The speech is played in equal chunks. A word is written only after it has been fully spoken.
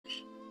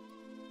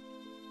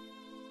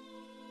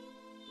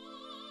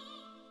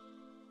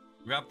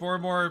We got four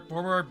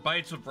more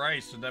bites of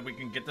rice, and then we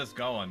can get this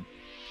going.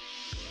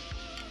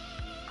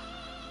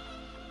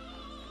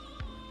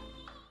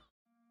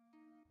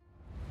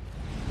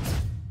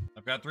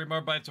 I've got 3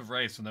 more bites of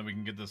rice, and then we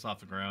can get this off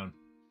the ground.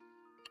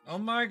 Oh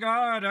my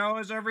god, how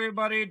is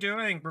everybody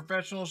doing?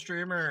 Professional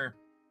streamer.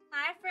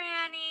 Hi,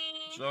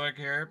 Franny. Stoic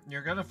here.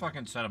 You're gonna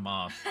fucking set him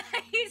off.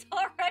 He's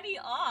already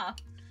off.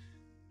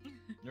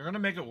 You're gonna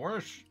make it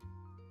worse.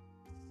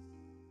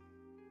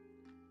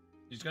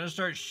 He's gonna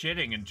start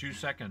shitting in 2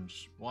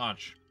 seconds.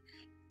 Watch.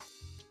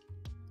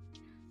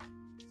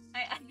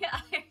 I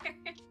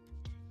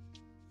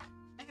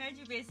heard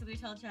you basically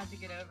tell Chad to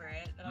get over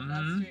it.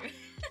 That's true.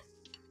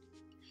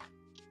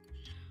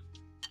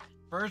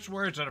 First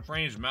words out of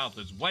Franny's mouth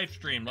is wife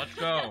stream. Let's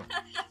go.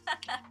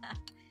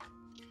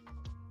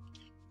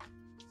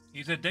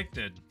 He's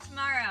addicted.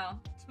 Tomorrow,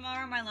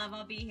 my love,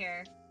 I'll be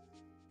here.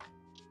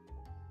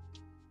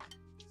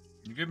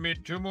 You give me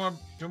two more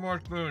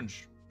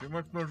spoons. 2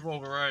 more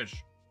spoonfuls of rice.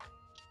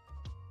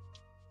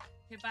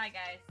 Goodbye,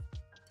 guys.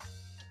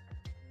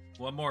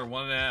 1 more,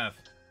 1.5.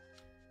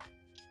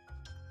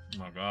 Oh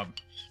my god.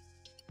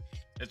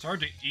 It's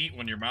hard to eat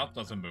when your mouth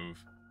doesn't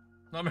move.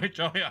 Let me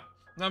tell ya.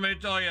 Let me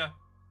tell ya.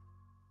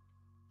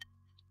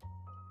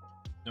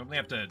 You only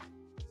have to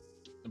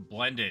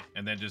blend it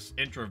and then just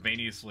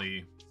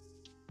intravenously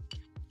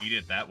eat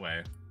it that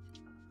way.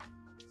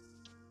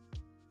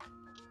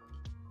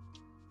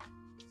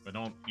 But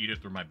don't eat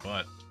it through my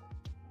butt.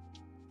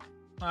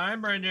 Hi,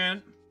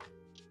 Bridget.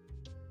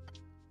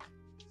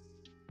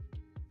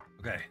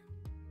 Okay,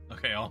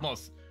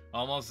 almost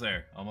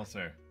there.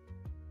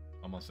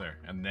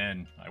 And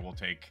then I will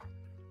take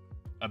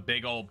a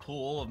big old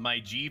pool of my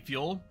G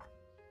Fuel,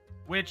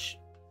 which,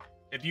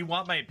 if you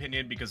want my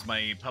opinion, because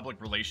my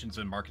public relations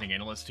and marketing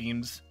analyst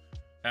teams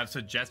have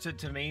suggested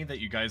to me that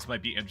you guys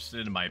might be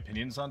interested in my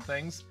opinions on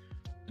things,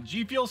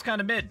 G Fuel's kind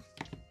of mid.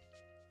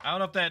 I don't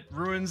know if that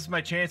ruins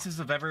my chances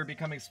of ever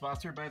becoming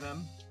sponsored by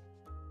them.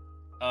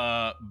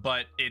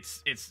 But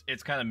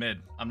it's kind of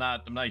mid. I'm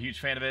not a huge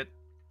fan of it.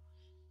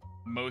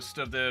 Most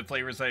of the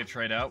flavors I've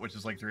tried out, which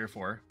is like 3 or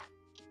 4,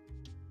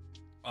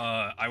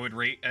 I would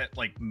rate at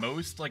like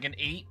most like an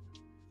 8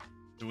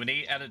 to an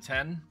 8 out of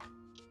 10.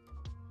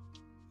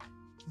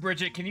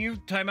 Bridget, can you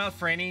time out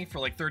Franny for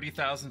like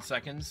 30,000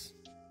 seconds?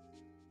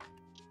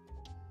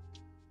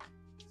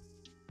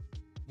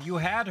 You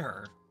had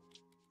her.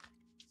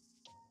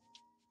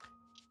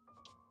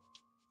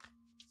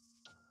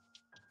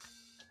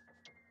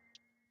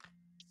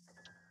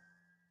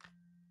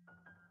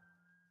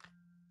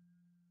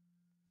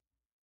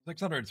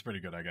 $600's pretty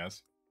good, I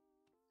guess.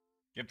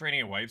 Give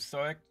Franny a wife,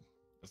 Stoic?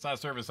 That's not a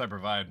service I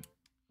provide.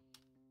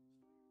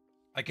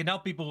 I can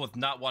help people with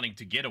not wanting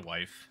to get a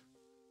wife.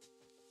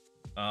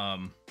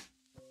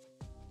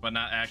 But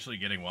not actually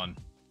getting one.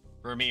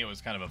 For me, it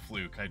was kind of a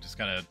fluke. I just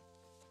kind of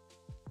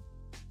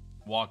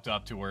walked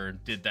up to her,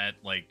 did that,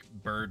 like,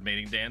 bird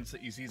mating dance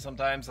that you see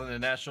sometimes on the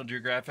National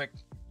Geographic.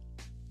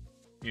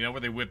 You know,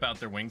 where they whip out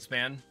their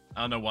wingspan?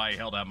 I don't know why I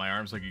held out my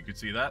arms like you could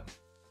see that.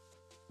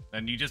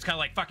 And you just kind of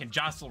like fucking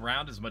jostle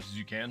around as much as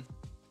you can.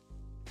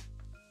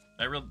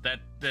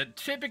 That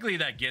typically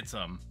that gets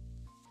them.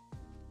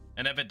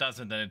 And if it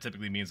doesn't, then it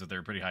typically means that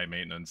they're pretty high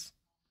maintenance.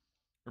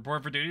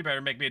 Report for duty,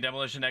 better make me a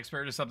demolition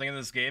expert or something in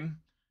this game.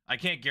 I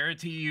can't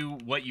guarantee you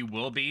what you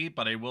will be,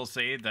 but I will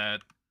say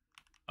that,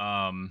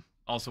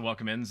 also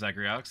welcome in,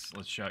 Zachary Ox.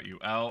 Let's shout you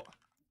out.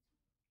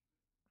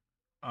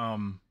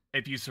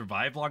 If you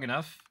survive long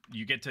enough,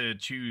 you get to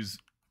choose,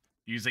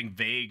 using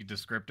vague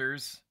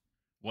descriptors,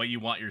 what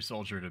you want your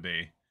soldier to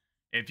be,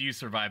 if you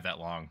survive that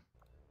long.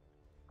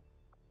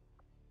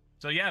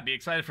 So yeah, be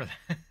excited for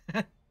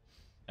that.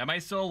 Am I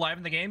still alive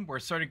in the game? We're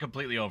starting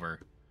completely over.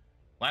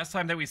 Last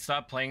time that we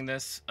stopped playing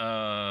this,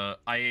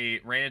 I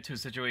ran into a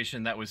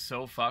situation that was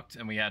so fucked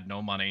and we had no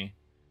money,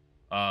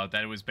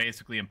 that it was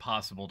basically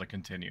impossible to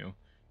continue.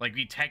 Like,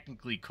 we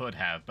technically could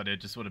have, but it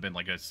just would have been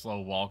like a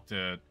slow walk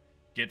to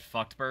get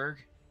fuckedberg.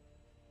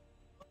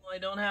 Oh, I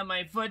don't have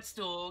my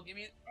footstool. Give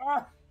me...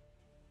 Ah!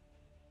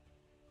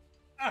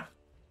 Ah!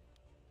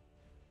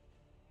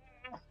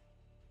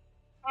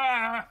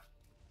 Ah!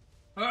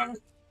 Ah!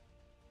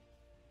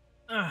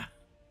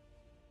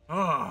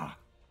 Ah!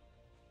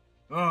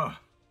 Ah!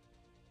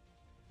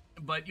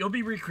 But you'll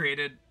be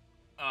recreated,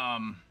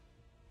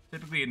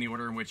 typically in the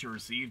order in which you're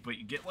received, but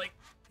you get like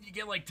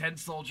 10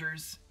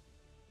 soldiers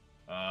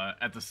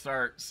at the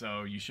start,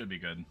 so you should be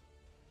good.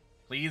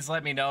 Please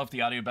let me know if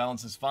the audio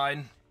balance is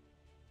fine.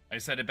 I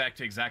set it back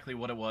to exactly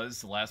what it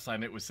was the last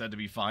time it was said to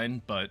be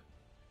fine, but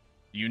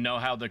you know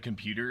how the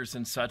computers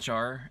and such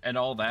are and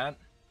all that,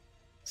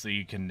 so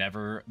you can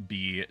never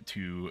be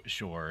too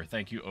sure.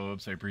 Thank you,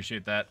 Obes. I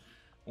appreciate that.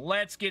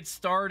 Let's get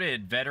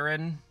started,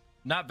 veteran.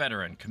 Not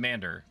veteran,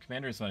 commander.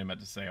 Commander is what I meant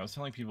to say. I was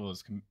telling people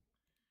it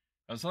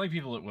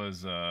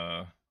was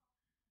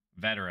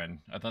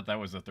veteran. I thought that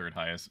was the 3rd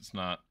highest. It's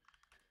not.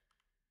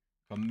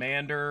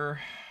 Commander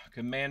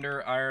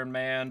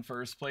Ironman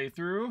first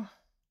playthrough.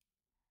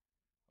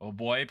 Oh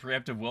boy,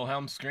 preemptive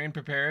Wilhelm screen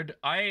prepared.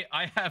 I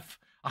have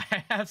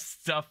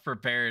stuff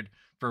prepared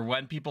for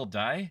when people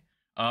die,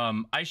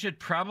 I should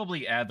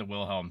probably add the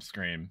Wilhelm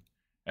scream.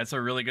 That's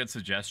a really good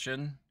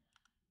suggestion.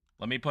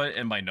 Let me put it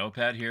in my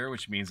notepad here,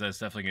 which means that's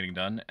definitely getting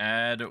done.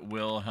 Add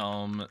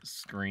Wilhelm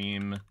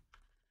scream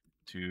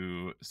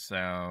to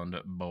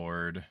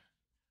soundboard. I'm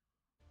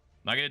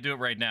not gonna do it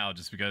right now,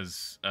 just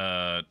because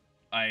I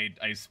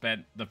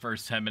spent the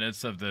first 10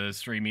 minutes of the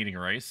stream eating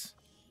rice.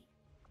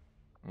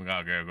 We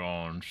gotta get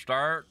going.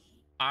 Start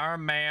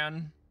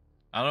Ironman.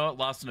 I don't know what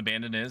Lost and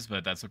Abandoned is,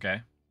 but that's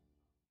okay.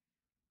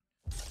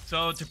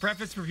 So to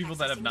preface for people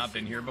that have not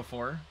been here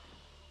before,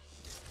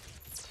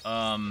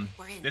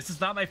 this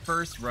is not my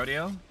first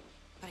rodeo.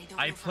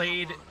 I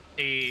played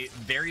a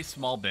very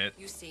small bit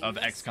of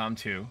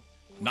XCOM2,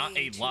 not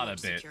a lot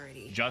of bit,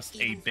 just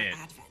a bit.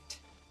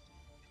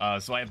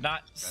 So I have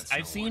not,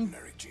 I've seen,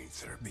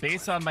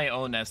 based on my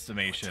own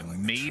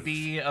estimation,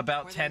 maybe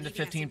about 10 to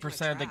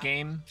 15% of the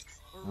game.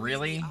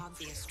 Really?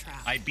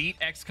 I beat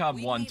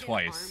XCOM1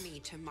 twice,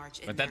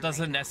 but that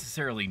doesn't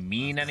necessarily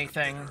mean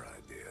anything,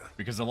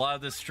 because a lot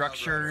of the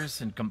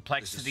structures and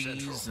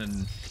complexities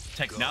and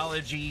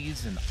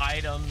technologies and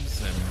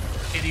items and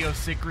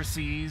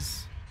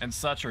idiosyncrasies and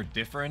such are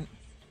different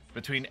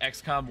between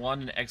XCOM1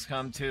 and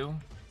XCOM2. You're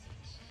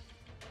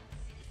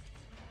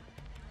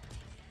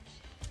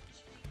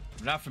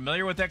not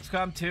familiar with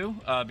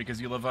XCOM2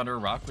 because you live under a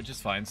rock, which is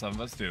fine, some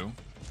of us do.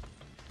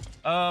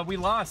 We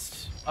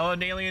lost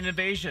an alien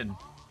invasion,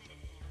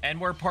 and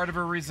we're part of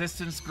a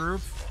resistance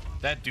group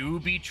that do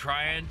be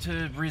trying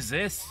to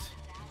resist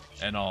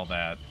and all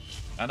that.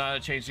 I know how to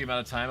change the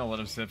amount of time. I'll let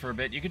him sit for a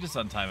bit. You can just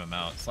untime him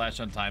out. /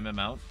 untime him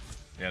out.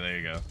 Yeah, there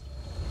you go.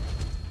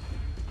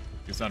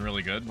 You sound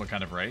really good. What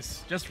kind of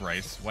rice? Just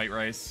rice. White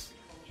rice.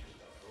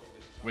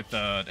 With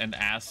an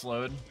ass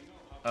load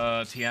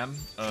TM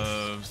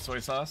of soy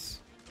sauce.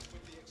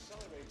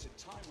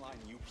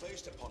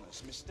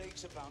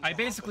 I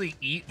basically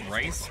eat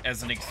rice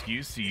as an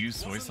excuse to use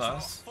soy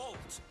sauce.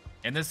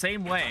 In the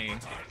same way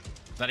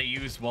that I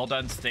use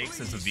well-done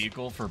steaks as a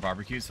vehicle for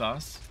barbecue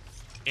sauce.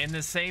 In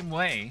the same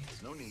way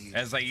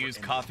as I use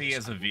coffee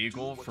as a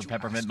vehicle for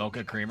peppermint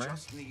mocha creamer.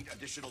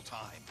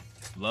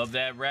 Love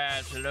that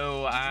rat.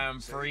 Hello,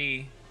 I'm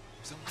free.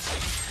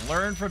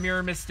 Learn from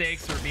your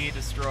mistakes or be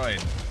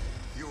destroyed.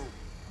 You're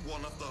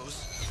one of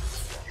those.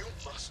 You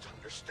must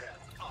understand.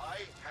 I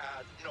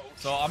had no.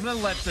 So I'm gonna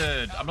let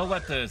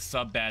the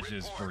sub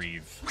badges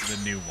breathe, the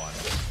new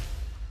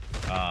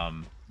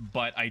one.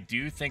 But I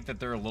do think that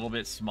they're a little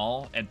bit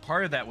small, and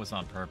part of that was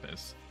on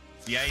purpose.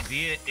 The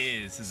idea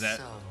is that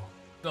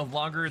the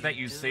longer that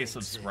you stay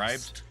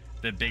subscribed,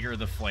 the bigger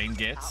the flame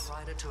gets.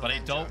 But I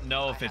don't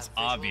know if it's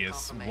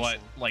obvious what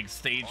like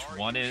stage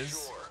 1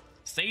 is.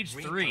 Stage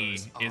 3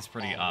 is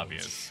pretty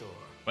obvious,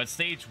 but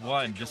stage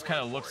 1 just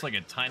kind of looks like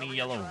a tiny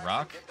yellow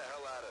rock.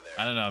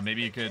 I don't know.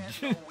 Maybe you could.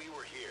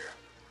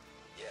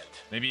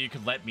 Maybe you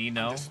could let me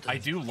know. I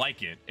do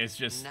like it. It's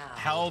just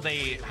how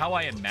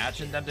I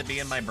imagine them to be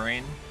in my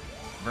brain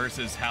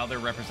versus how they're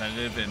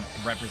represented in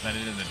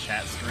the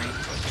chat stream.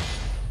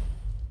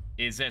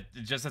 Is it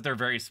just that they're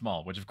very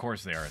small, which of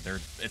course they are.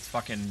 It's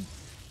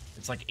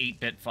like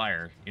 8-bit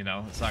fire, you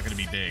know? It's not gonna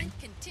be big.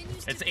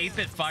 It's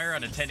 8-bit fire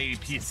on a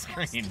 1080p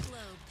screen,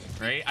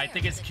 right? I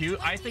think it's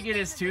cute. I think it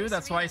is too.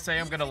 That's why I say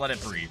I'm gonna let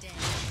it breathe.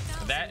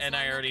 That, and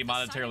I already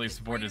monetarily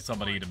supported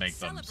somebody to make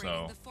them,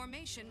 so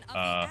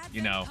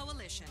you know,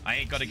 I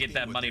ain't gonna get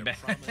that money back.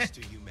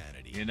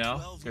 You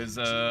know, because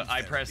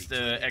I pressed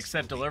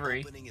accept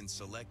delivery.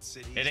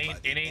 It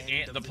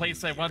ain't the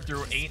place I went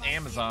through ain't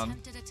Amazon.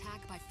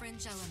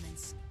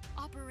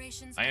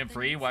 I am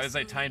free. Why was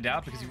I timed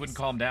out? Because he wouldn't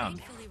calm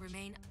down.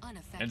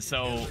 And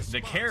so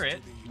the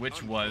carrot,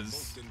 which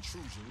was,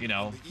 you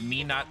know,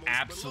 me not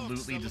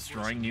absolutely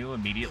destroying you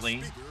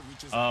immediately,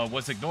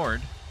 was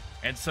ignored.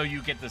 And so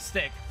you get the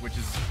stick, which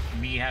is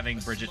me having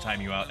Bridget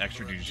time you out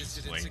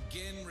extrajudiciously.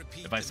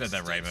 If I said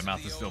that right, my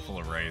mouth is still full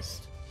of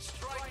rice.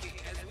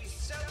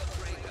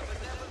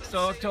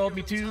 Stoic told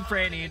me to,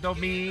 Franny.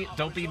 Don't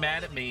be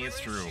mad at me. It's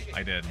true.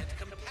 I did.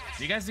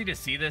 You guys need to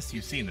see this.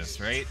 You've seen this,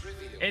 right?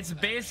 It's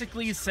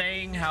basically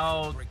saying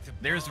how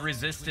there's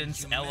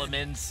resistance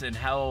elements and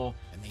how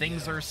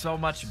things are so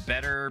much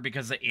better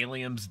because the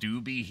aliens do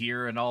be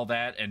here and all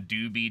that and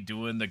do be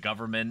doing the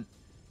government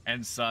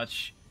and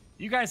such.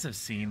 You guys have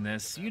seen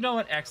this. You know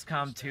what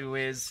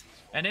XCOM2 is.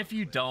 And if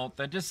you don't,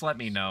 then just let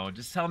me know.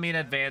 Just tell me in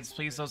advance.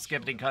 Please don't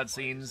skip any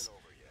cutscenes.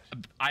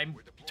 I'm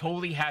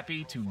totally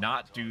happy to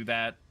not do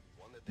that.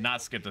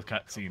 Not skip the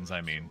cutscenes, I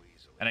mean.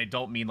 And I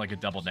don't mean like a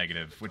double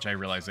negative, which I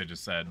realize I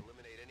just said.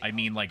 I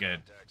mean like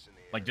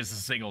just a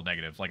single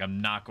negative. Like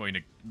I'm not going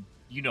to,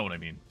 you know what I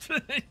mean.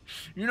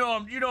 you know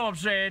what I'm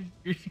saying.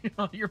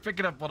 You're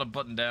picking up what I'm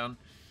putting down.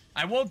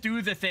 I won't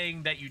do the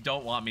thing that you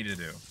don't want me to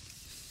do.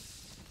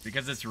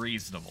 Because it's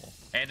reasonable.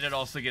 And it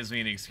also gives me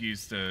an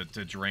excuse to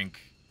drink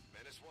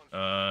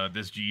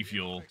this G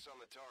Fuel.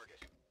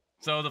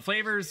 So the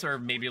flavors are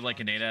maybe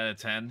like an 8 out of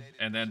 10.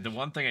 And then the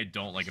one thing I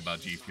don't like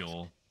about G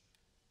Fuel,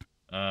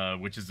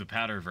 which is the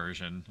powder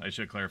version, I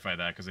should clarify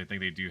that because I think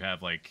they do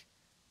have like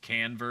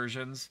canned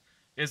versions.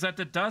 is that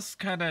the dust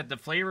the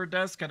flavor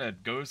dust kind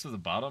of goes to the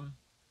bottom,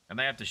 and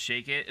they have to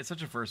shake it. It's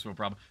such a first world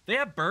problem. They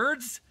have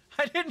birds?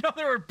 I didn't know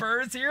there were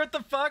birds here. What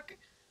the fuck?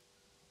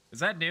 Is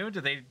that new?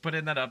 Did they put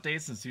in that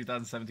update since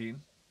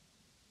 2017?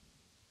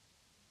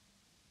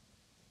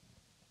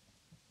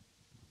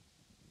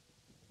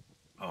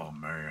 Oh,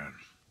 man.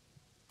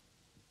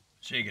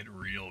 Shake it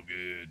real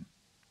good.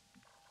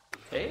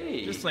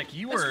 Hey, just like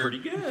you that's were pretty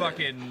good.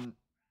 fucking...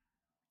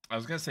 I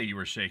was gonna say you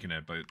were shaking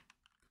it, but...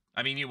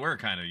 I mean, you were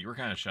kind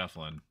of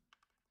shuffling.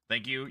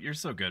 Thank you. You're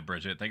so good,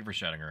 Bridget. Thank you for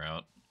shouting her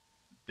out.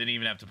 Didn't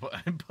even have to put...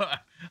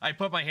 I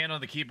put my hand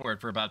on the keyboard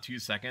for about 2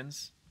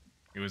 seconds.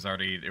 It was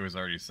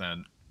already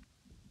sent.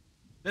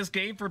 This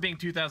game, for being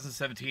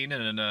 2017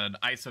 and an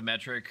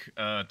isometric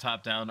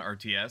top-down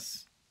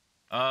RTS,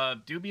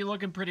 do be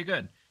looking pretty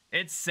good.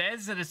 It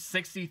says that it's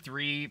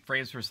 63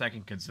 frames per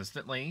second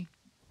consistently.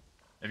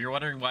 If you're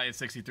wondering why it's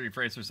 63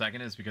 frames per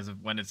second, it's because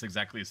of when it's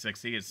exactly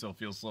 60, it still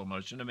feels slow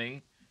motion to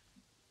me.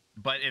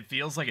 But it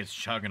feels like it's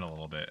chugging a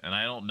little bit, and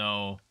I don't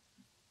know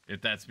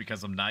if that's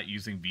because I'm not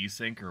using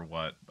VSync or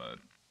what, but...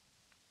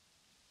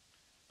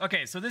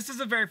 Okay, so this is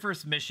the very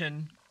first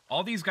mission.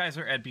 All these guys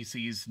are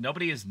NPCs.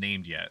 Nobody is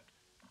named yet.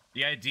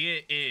 The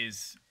idea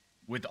is,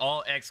 with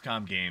all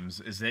XCOM games,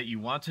 is that you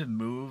want to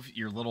move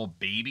your little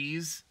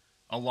babies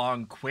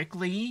along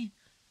quickly,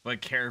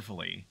 but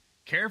carefully.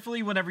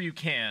 Carefully whenever you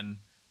can,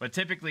 but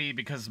typically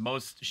because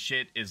most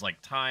shit is,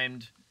 like,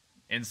 timed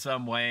in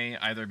some way,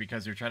 either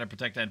because you're trying to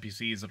protect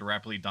NPCs that are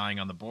rapidly dying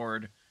on the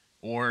board,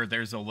 or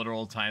there's a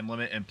literal time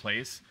limit in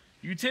place,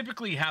 you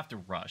typically have to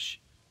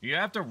rush. You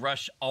have to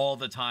rush all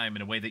the time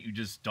in a way that you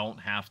just don't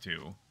have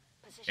to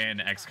in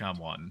XCOM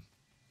 1,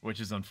 which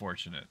is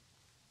unfortunate.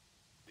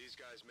 These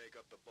guys make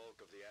up the bulk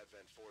of the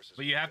Advent forces.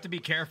 But you have to be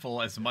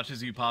careful as much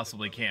as you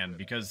possibly can,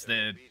 because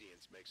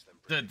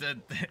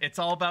it's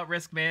all about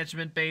risk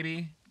management,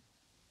 baby.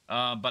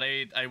 But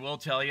I will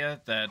tell you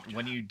that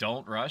when you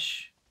don't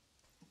rush,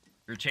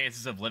 your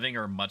chances of living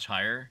are much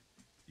higher.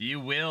 You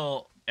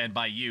will, and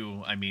by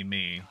you, I mean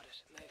me,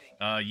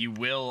 you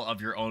will,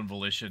 of your own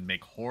volition,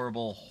 make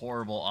horrible,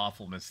 horrible,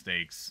 awful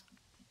mistakes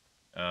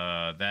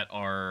that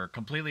are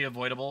completely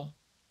avoidable,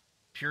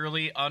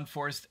 purely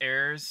unforced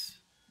errors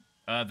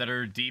that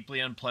are deeply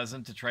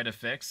unpleasant to try to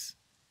fix.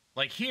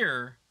 Like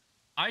here,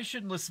 I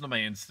shouldn't listen to my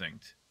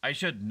instinct. I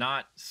should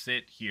not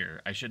sit here.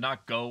 I should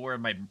not go where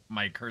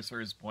my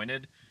cursor is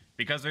pointed,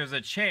 because there's a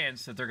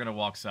chance that they're going to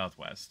walk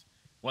southwest.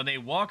 When they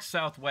walk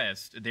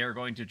southwest, they're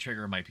going to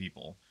trigger my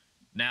people.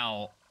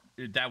 Now,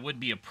 that would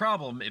be a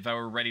problem if I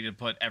were ready to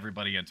put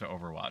everybody into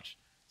Overwatch.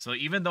 So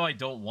even though I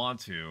don't want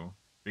to,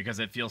 because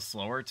it feels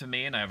slower to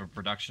me and I have a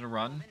production to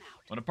run,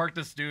 I'm going to park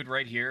this dude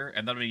right here,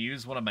 and then I'm going to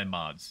use one of my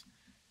mods.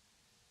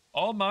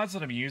 All mods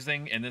that I'm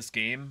using in this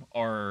game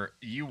are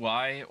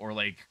UI or,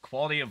 like,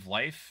 quality of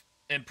life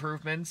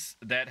improvements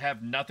that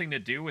have nothing to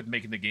do with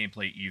making the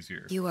gameplay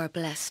easier. You are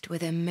blessed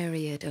with a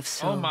myriad of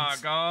souls. Oh my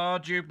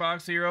god,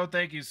 Jukebox Hero,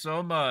 thank you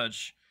so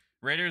much.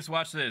 Raiders,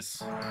 watch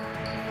this.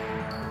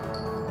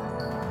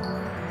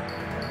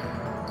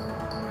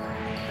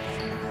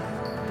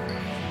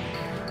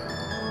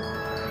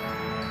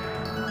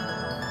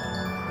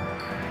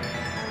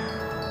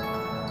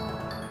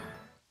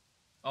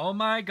 Oh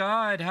my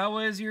god, how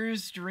was your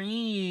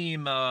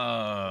stream?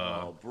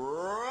 Oh,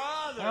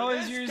 brother, how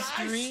was your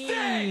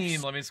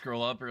stream? Let me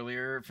scroll up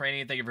earlier.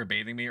 Franny, thank you for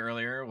bathing me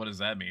earlier. What does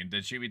that mean?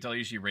 Did she tell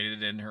you she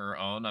rated it in her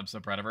own? I'm so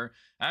proud of her.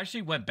 I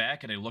actually went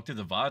back and I looked at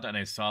the VOD and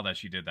I saw that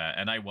she did that,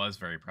 and I was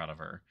very proud of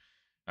her.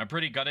 I'm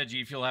pretty gutted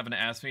G Fuel haven't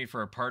asked me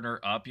for a partner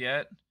up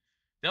yet.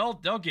 They'll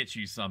get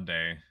you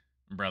someday,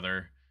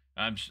 brother.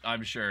 I'm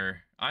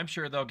sure. I'm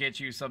sure they'll get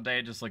you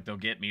someday, just like they'll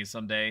get me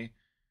someday.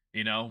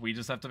 You know, we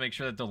just have to make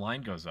sure that the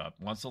line goes up.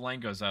 Once the line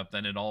goes up,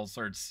 then it all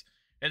starts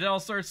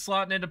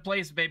slotting into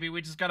place, baby.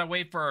 We just gotta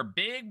wait for our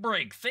big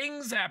break.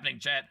 Things happening,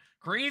 chat.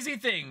 Crazy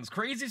things,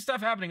 crazy stuff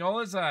happening all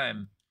the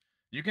time.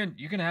 You can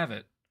have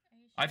it.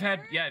 Sure?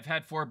 I've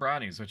had 4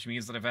 brownies, which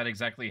means that I've had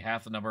exactly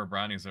half the number of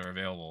brownies that are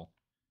available.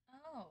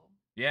 Oh.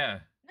 Yeah.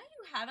 No,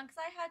 you haven't, because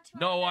I had 2.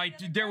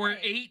 No, there were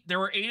 8. There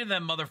were 8 of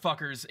them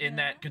motherfuckers in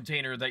that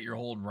container that you're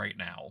holding right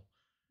now.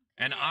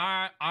 And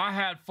I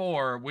had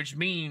 4, which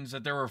means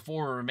that there were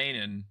 4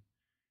 remaining.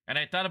 And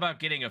I thought about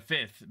getting a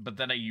 5th, but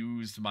then I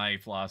used my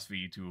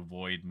philosophy to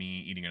avoid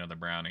me eating another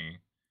brownie.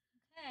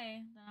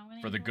 Okay, then I'm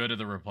gonna for the good of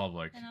the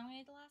Republic. Then I'm gonna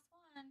eat the last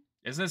one.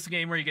 Isn't this a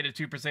game where you get a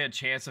 2%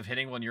 chance of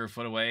hitting when you're a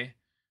foot away?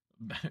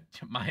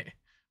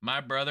 my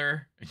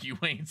brother, you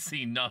ain't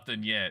seen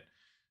nothing yet.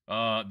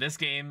 This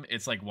game,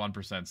 it's like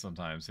 1%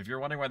 sometimes. If you're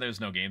wondering why there's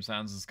no game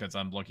sounds, it's because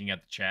I'm looking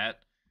at the chat.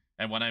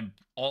 And when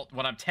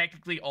I'm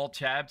technically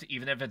alt-tabbed,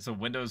 even if it's a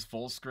Windows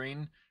full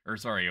screen, or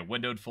sorry, a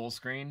windowed full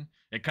screen,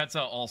 it cuts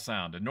out all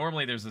sound. And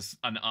normally there's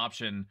an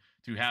option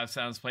to have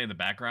sounds play in the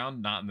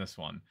background, not in this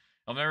one.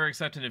 I'll never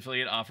accept an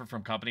affiliate offer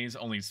from companies,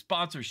 only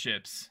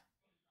sponsorships.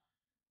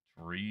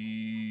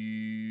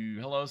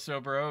 Hello,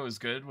 Sobro is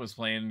good. Was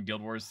playing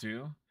Guild Wars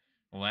 2.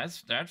 Well,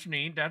 that's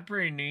neat. That's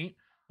pretty neat.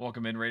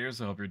 Welcome in,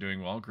 Raiders. I hope you're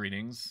doing well.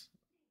 Greetings.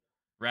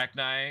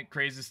 Racknai,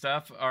 crazy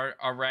stuff. All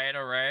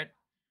right.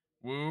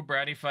 Woo,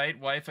 bratty fight,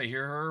 wife, I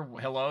hear her.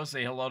 Hello,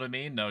 say hello to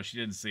me. No, she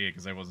didn't see it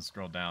because I wasn't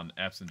scrolled down.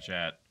 F's in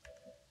chat.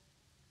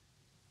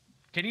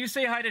 Can you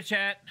say hi to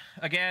chat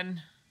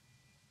again?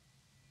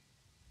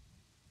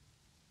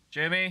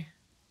 Jimmy?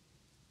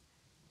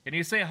 Can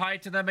you say hi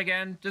to them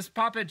again? Just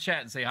pop in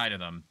chat and say hi to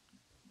them.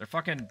 They're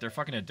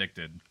fucking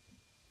addicted.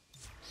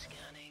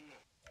 Scanning.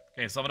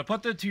 Okay, so I'm gonna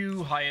put the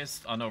 2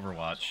 highest on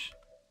Overwatch.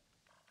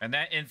 And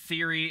that, in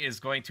theory, is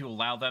going to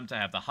allow them to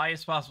have the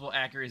highest possible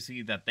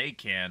accuracy that they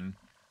can,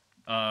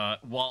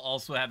 while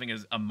also having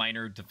a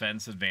minor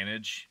defense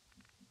advantage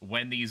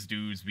when these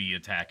dudes be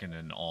attacking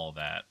and all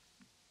that.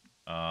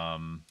 Hi,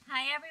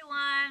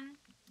 everyone.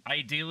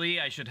 Ideally,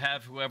 I should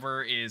have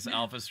whoever is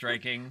alpha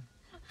striking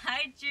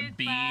Hi, Jude.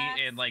 be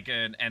in, like,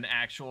 an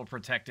actual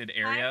protected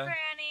area. Hi,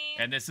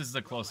 Franny. And this is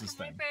the closest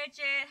Hi, thing.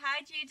 Bridget.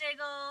 Hi,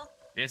 G-Diggle.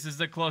 This is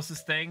the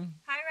closest thing.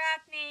 Hi,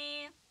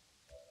 Rackney.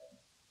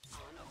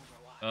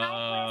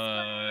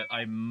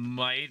 I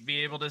might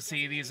be able to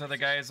see these other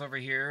guys over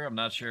here. I'm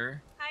not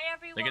sure. Hi,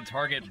 everyone. They can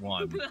target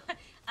one.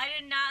 I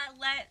did not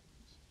let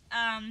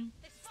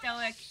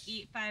Stoic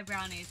eat 5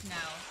 brownies, no.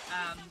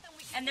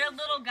 And they're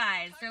little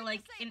guys. They're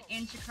like an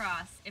inch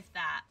across, if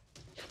that.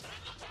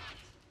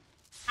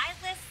 Hi,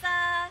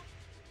 Lissa.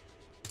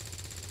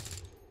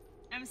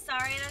 I'm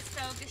sorry that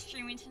Stoic is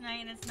streaming tonight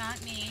and it's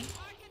not me.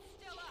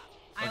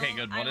 Okay,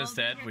 good. One is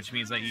dead, which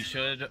means that he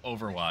should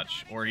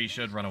Overwatch, or he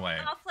should run away.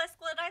 Oh,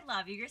 Fliskwood, I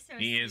love you. You're so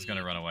sweet. He is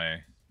gonna run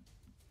away.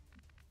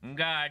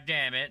 God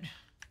damn it.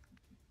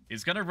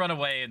 He's gonna run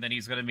away, and then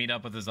he's gonna meet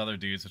up with his other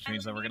dudes, which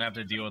means that we're gonna have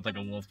to deal with, like,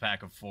 a wolf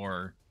pack of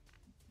 4.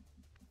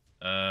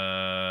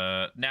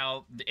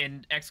 Now,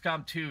 in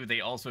XCOM2,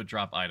 they also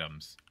drop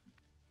items,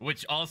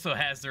 which also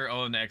has their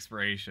own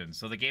expiration.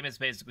 So the game is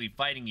basically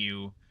fighting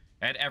you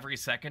at every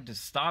second to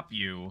stop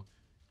you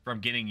from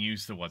getting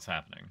used to what's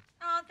happening.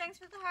 Oh, thanks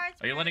for the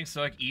hearts. Are you letting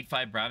Stoic eat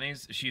 5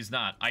 brownies? She's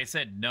not. I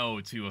said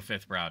no to a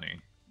 5th brownie.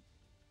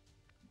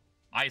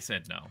 I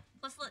said no.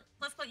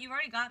 Fliskwood, you've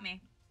already got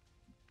me.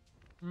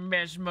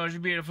 Best,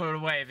 most beautiful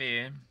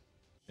wavy.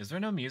 Is there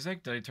no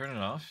music? Did I turn it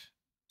off?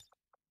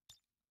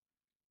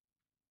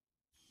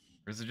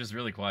 Or is it just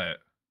really quiet?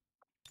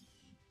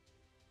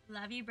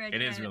 Love you,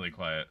 Bridget. It is really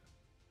quiet.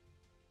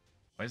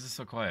 Why is it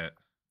so quiet?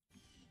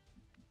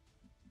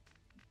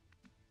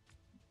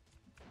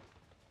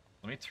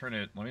 Let me turn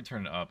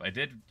it up. I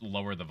did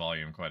lower the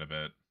volume quite a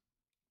bit.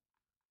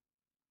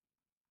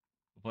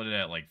 We'll put it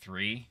at like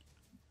 3.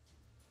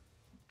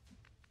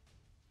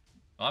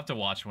 I'll have to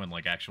watch when,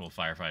 like, actual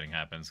firefighting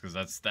happens, because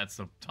that's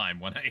the time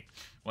when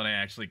I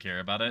actually care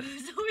about it. So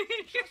we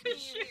can hear the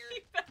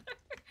shit better.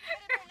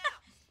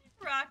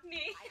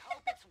 Rockney. I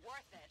hope it's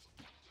worth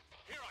it.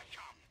 Here I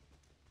come.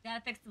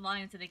 Gotta fix the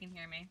volume so they can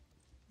hear me.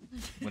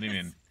 What do you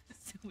mean?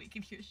 So we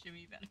can hear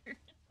Shimmy better.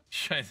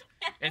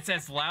 It's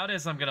as loud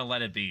as I'm gonna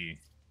let it be.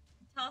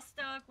 Tell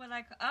Stoic what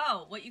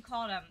what you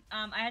called him.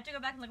 I had to go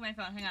back and look at my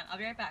phone. Hang on, I'll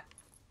be right back.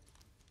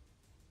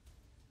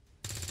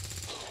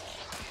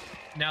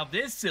 Now,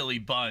 this silly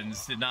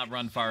buns did not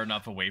run far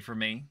enough away from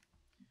me.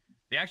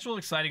 The actual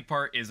exciting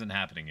part isn't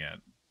happening yet.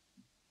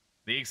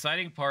 The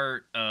exciting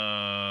part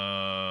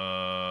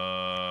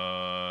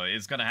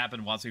is gonna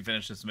happen once we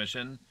finish this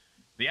mission.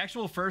 The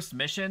actual first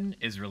mission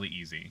is really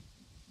easy.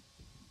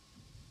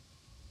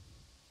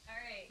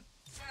 Alright,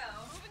 so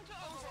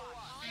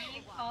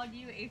I called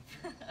you a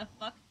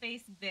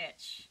fuckface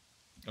bitch.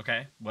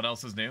 Okay, what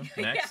else is new?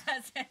 Next.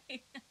 Yeah,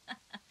 say.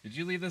 Did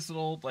you leave this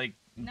little, like,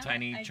 No,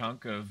 tiny I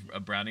chunk of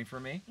a brownie for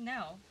me?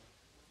 No.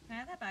 Can I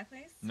have that back,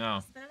 please? No.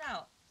 Spit it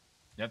out.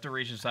 You have to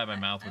reach inside my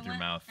mouth with your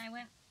mouth. I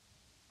went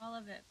all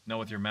of it. No,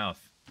 with your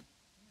mouth.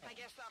 I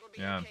guess that'll be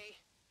Yeah. okay.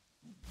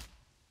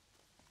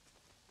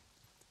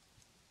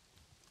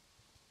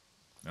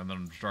 And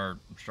then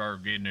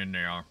start getting in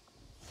there. Oh,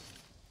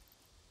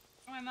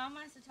 my mom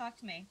wants to talk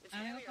to me. It's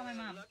I'm gonna go heavier call my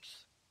than it mom.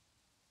 looks.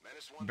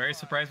 I'm very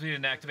surprised we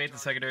didn't activate the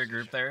secondary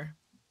group there.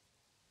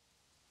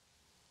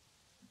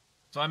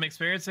 So I'm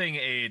experiencing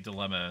a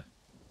dilemma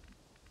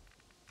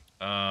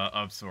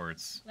of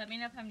sorts. Let me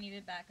know if I'm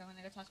needed back. I'm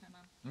gonna go talk to my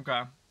mom.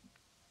 Okay.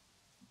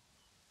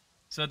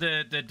 So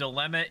the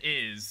dilemma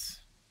is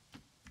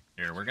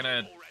here. We're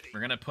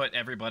gonna put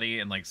everybody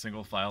in, like,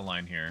 single file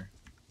line here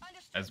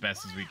as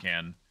best as we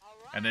can,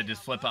 and then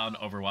just flip on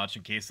Overwatch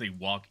in case they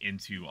walk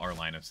into our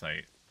line of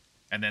sight,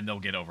 and then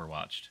they'll get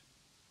overwatched.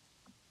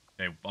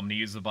 Okay, I'm gonna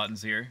use the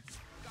buttons here.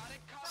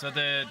 So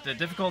the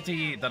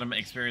difficulty that I'm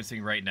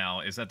experiencing right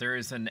now is that there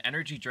is an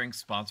energy drink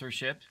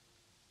sponsorship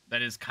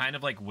that is kind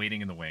of like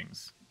waiting in the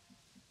wings.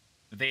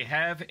 They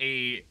have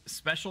a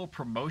special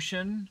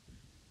promotion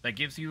that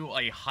gives you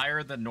a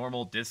higher than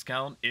normal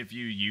discount if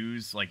you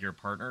use, like, your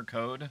partner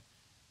code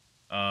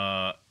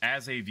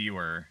as a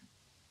viewer,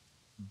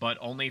 but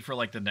only for,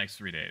 like, the next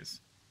 3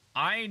 days.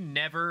 I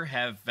never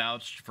have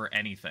vouched for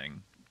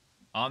anything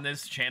on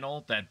this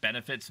channel that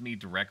benefits me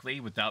directly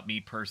without me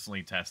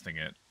personally testing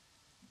it.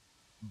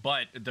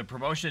 But the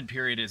promotion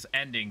period is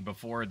ending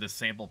before the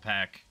sample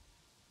pack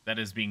that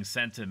is being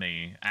sent to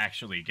me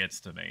actually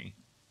gets to me.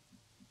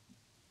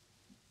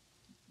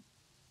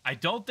 I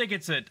don't think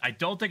it's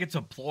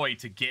a ploy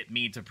to get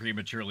me to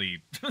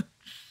prematurely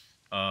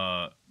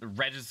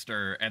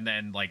register and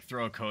then like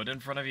throw a code in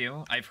front of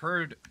you. I've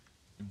heard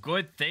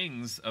good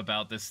things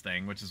about this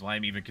thing, which is why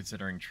I'm even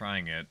considering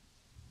trying it.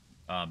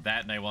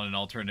 That, and I want an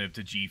alternative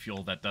to G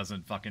Fuel that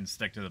doesn't fucking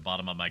stick to the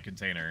bottom of my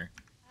container.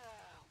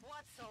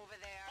 What's over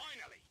there?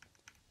 Finally!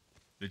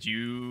 Did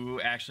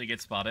you actually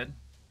get spotted?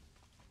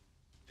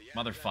 The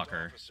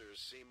Motherfucker.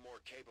 officers seem more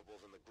capable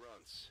than the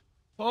grunts.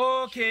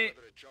 Okay.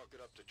 Whether to chalk it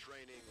up to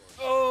training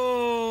or...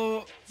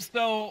 Oh,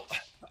 so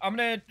I'm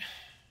gonna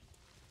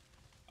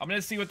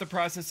see what the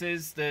process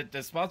is.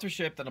 The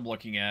sponsorship that I'm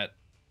looking at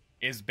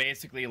is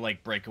basically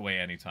like breakaway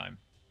anytime.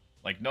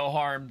 Like no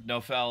harm, no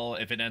foul.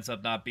 If it ends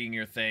up not being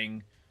your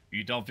thing,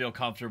 you don't feel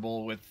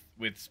comfortable with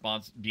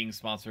being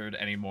sponsored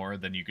anymore,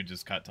 then you could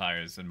just cut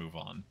tires and move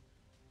on.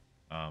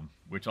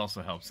 Which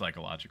also helps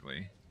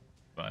psychologically.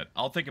 But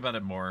I'll think about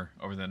it more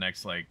over the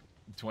next like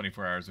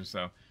 24 hours or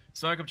so.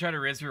 Stoic, I'm trying to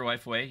riz your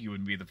wife away. You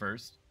wouldn't be the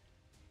first.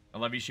 I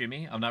love you,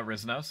 Shumi. I'm not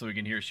Riz now, so we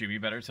can hear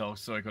Shumi better. Tell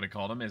Stoic what I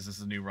called him. Is this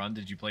a new run?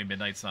 Did you play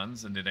Midnight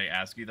Suns? And did I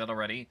ask you that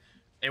already?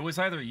 It was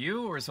either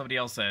you or somebody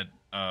else that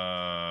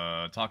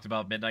talked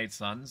about Midnight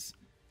Suns.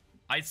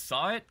 I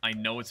saw it. I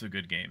know it's a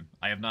good game.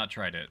 I have not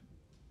tried it.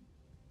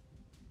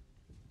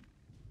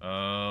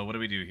 What do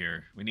we do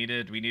here? We need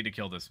to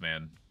kill this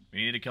man.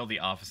 We need to kill the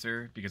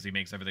officer because he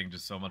makes everything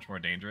just so much more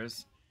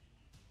dangerous.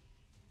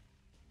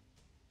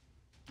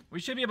 We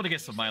should be able to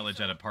get some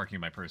mileage out of parking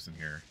my person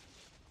here.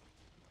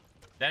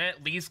 That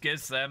at least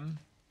gives them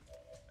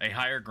a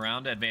higher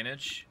ground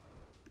advantage.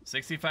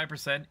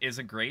 65%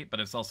 isn't great, but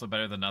it's also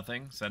better than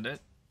nothing. Send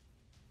it.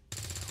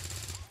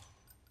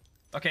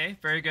 Okay,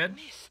 very good.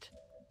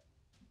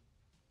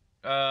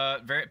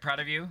 Very proud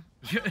of you.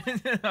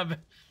 I'm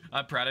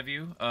proud of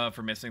you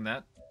for missing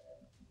that.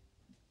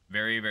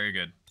 Very, very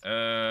good.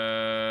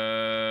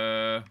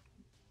 I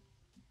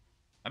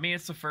mean,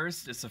 it's the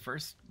first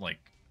like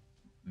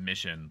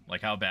mission.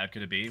 Like, how bad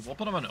could it be? We'll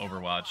put them on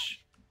Overwatch.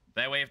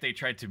 That way, if they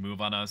tried to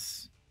move on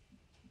us,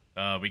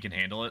 we can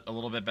handle it a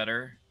little bit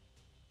better.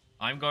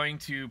 I'm going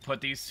to put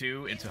these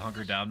two into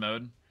hunker down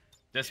mode,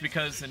 just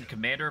because in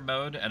commander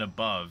mode and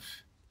above,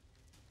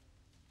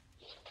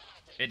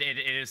 it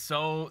is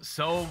so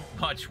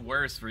much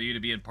worse for you to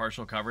be in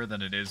partial cover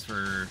than it is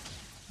for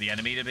the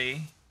enemy to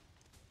be.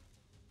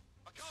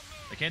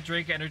 I can't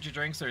drink energy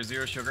drinks that are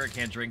zero sugar. I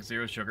can't drink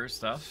zero sugar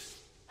stuff.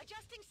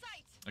 Adjusting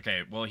sights.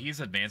 Okay, well, he's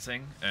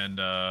advancing, and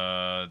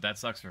that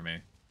sucks for me.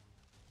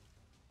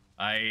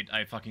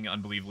 I fucking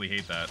unbelievably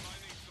hate that.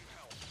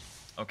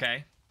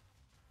 Okay.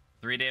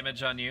 3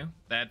 damage on you.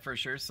 That for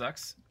sure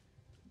sucks.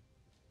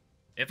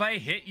 If I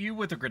hit you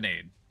with a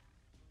grenade,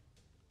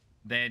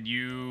 then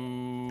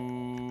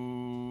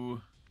you...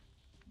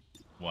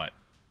 What?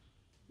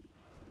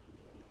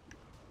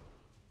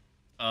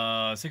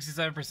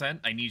 67%.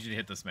 I need you to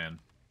hit this man.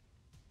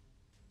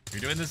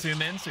 You're doing the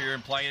zoom in, so you're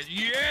implying it.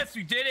 Yes,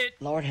 you did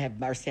it! Lord have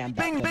mercy, I'm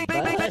back Bing, to bing,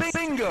 bing, bing, bust.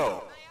 bingo! My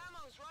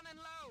ammo's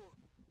running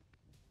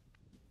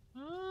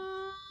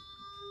low.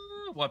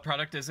 What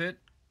product is it?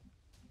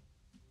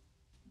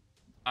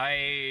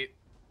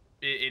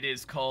 It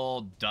is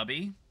called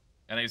Dubby,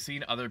 and I've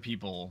seen other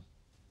people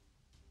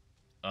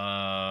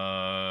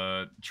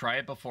try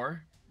it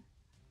before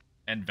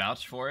and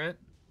vouch for it.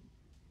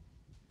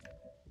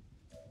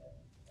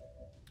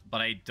 But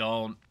I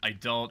don't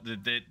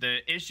the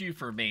issue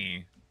for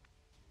me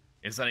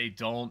is that I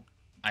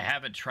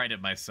haven't tried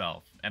it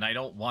myself, and I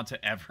don't want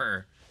to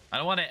ever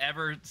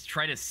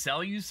try to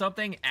sell you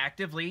something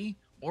actively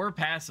or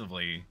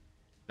passively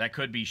that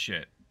could be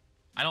shit.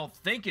 I don't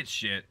think it's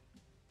shit.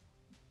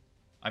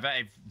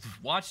 I've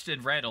watched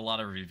and read a lot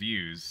of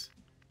reviews,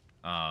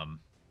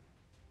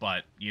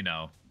 but you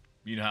know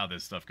how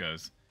this stuff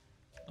goes.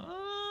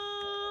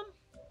 All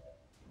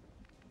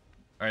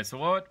right, so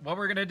what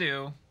we're gonna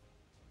do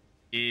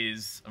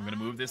is I'm gonna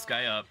move this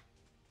guy up,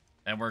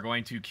 and we're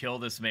going to kill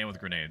this man with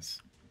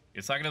grenades.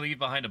 It's not gonna leave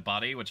behind a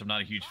body, which I'm not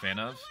a huge fan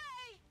of,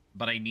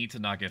 but I need to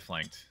not get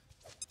flanked.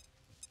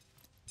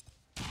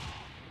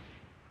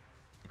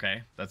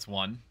 Okay, that's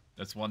one.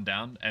 That's one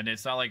down, and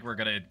it's not like we're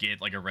gonna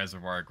get like a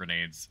reservoir of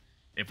grenades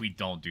if we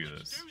don't do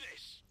this.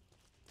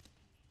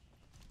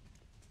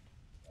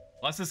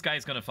 Plus, this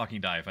guy's gonna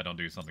fucking die if I don't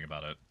do something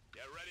about it.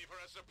 Get ready for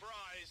a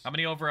surprise. How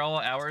many overall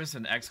hours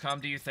in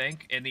XCOM do you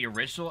think? In the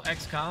original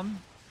XCOM?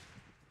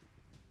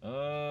 Do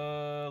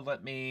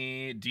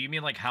you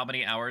mean like how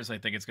many hours I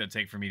think it's gonna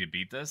take for me to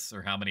beat this,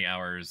 or how many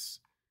hours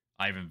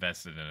I've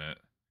invested in it?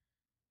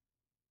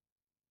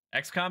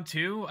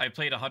 XCOM2, I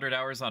played 100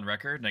 hours on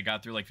record, and I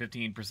got through like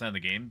 15% of the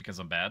game because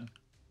I'm bad.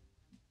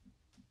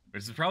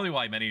 Which is probably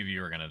why many of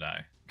you are gonna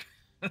die.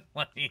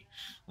 let me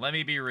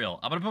be real.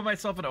 I'm gonna put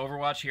myself in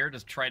Overwatch here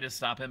to try to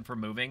stop him from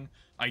moving.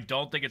 I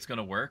don't think it's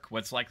gonna work.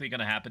 What's likely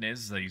gonna happen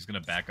is that he's gonna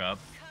back up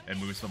and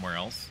move somewhere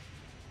else.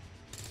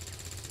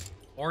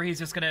 Or he's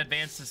just gonna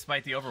advance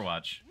despite the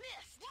Overwatch.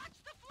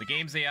 The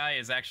game's AI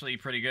is actually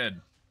pretty good.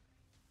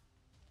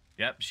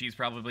 Yep, she's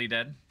probably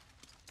dead.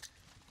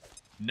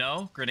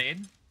 No?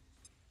 Grenade?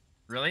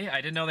 Really? I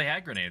didn't know they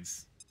had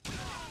grenades.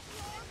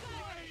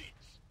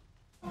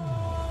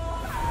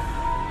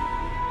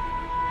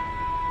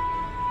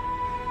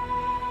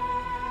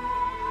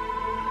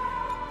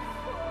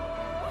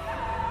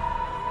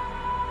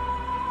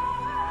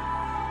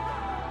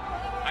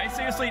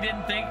 seriously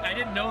I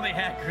didn't know they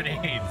had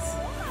grenades.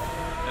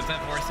 Is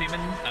that Force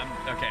Seaman?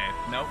 Okay,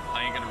 nope,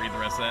 I ain't gonna read the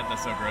rest of that.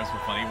 That's so gross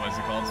but funny. What is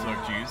it called?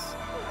 Stoic Juice.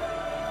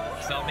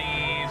 Sell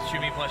me, shoot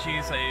me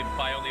plushies. I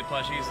buy only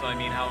plushies, so I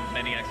mean, how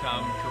many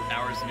XCOM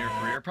hours in your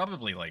career?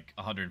 Probably like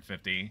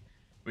 150.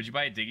 Would you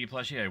buy a Diggy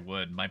plushie? I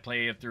would. My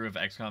playthrough of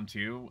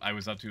XCOM2, I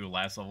was up to the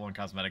last level in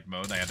cosmetic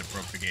mode. I had to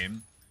broke the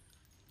game.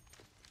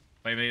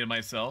 If I made it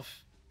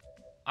myself,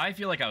 I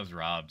feel like I was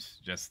robbed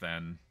just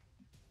then.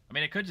 I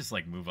mean, I could just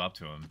like move up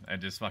to him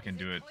and just fucking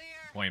do it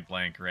point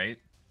blank, right?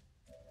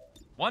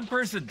 One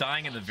person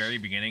dying in the very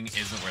beginning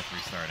isn't worth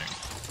restarting.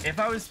 If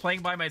I was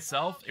playing by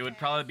myself, it would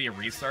probably be a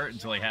restart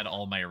until I had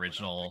all my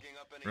original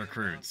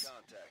recruits.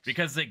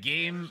 Because the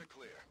game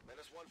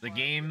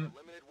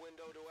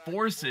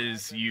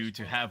forces you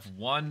to have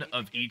one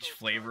of each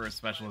flavor of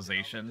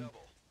specialization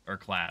or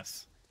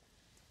class.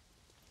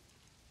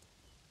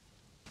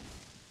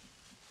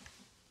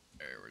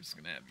 Alright, we're just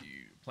gonna have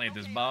you plant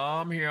this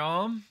bomb here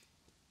on.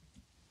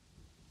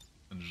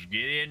 And just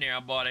get in there,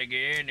 buddy,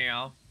 get in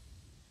there.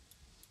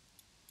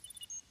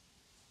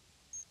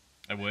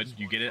 I would.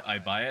 You get it, I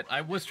buy it. I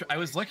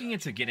was looking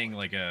into getting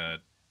like a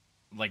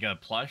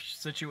plush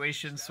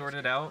situation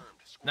sorted out.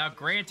 Now,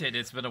 granted,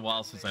 it's been a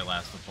while since I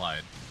last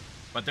applied,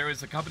 but there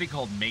was a company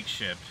called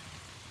Makeshift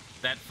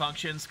that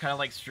functions kind of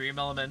like Stream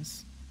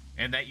Elements,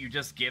 and that you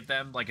just give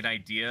them like an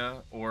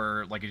idea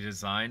or like a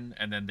design,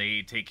 and then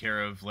they take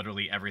care of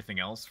literally everything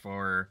else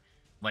for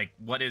like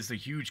what is a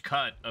huge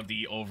cut of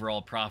the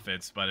overall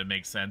profits, but it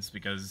makes sense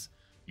because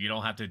you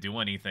don't have to do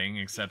anything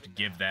except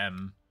give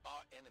them,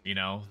 you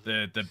know,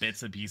 the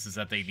bits and pieces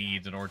that they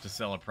need in order to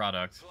sell a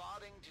product.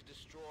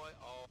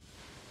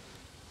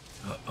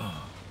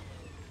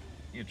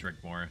 You need to drink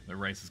more. The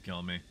rice is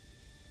killing me.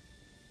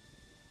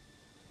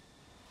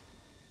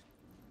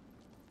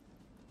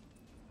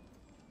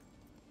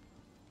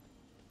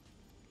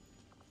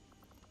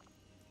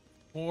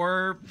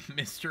 Poor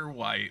Mr.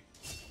 White.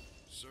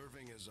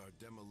 Serving as our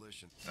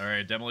demolition. All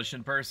right,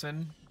 demolition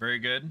person. Very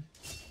good.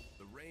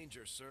 The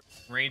Ranger, sir.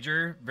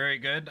 Ranger, very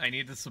good. I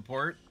need the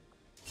support.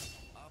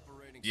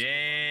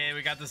 Yay,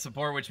 we got the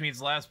support, which means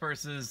the last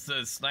person is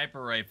the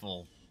sniper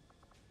rifle.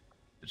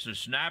 It's a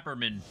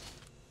sniperman.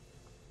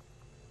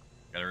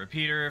 Got a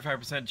repeater,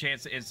 5%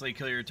 chance to instantly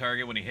kill your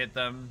target when you hit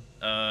them.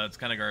 It's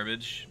kind of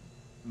garbage.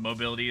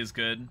 Mobility is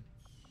good.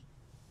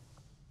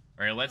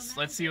 All right,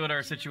 let's see what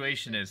our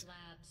situation is.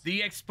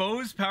 The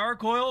exposed power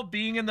coil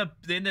being in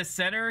the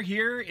center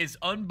here is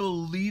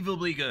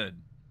unbelievably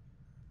good.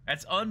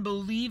 That's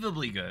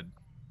unbelievably good.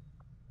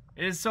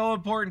 It is so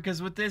important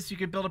because with this you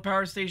can build a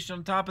power station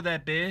on top of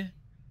that bit,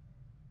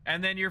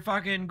 and then you're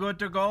fucking good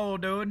to go,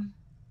 dude.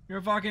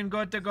 You're fucking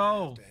good to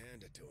go. To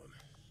hand it to 'em.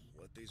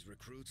 What these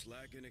recruits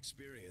lack in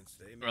experience,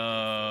 they may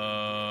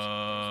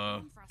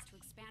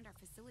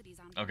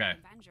Okay.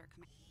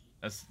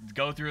 Let's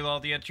go through all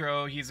the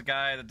intro. He's a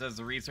guy that does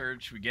the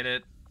research. We get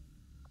it.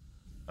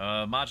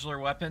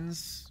 Modular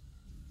weapons.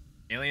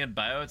 Alien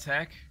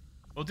biotech.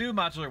 We'll do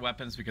modular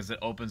weapons because it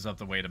opens up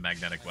the way to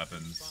magnetic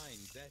weapons.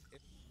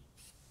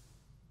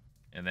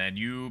 And then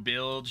you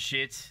build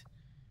shit.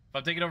 If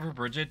I'm taking over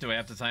Bridget, do I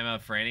have to time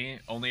out Franny?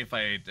 Only if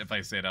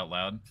I say it out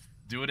loud.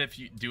 Do it if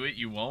you do it,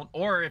 you won't.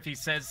 Or if he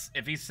says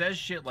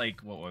shit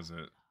like, what was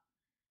it?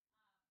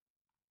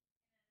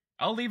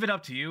 I'll leave it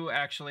up to you,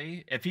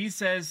 actually. If he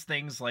says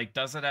things like,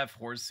 does it have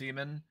horse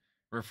semen,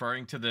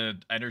 referring to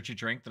the energy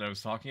drink that I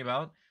was talking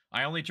about,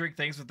 I only drink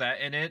things with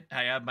that in it.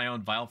 I have my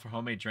own vial for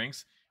homemade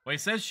drinks. When he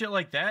says shit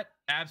like that,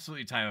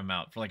 absolutely time him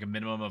out for like a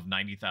minimum of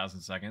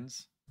 90,000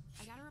 seconds.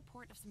 I got a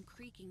report of some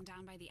creaking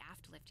down by the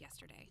aft lift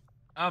yesterday.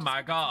 Oh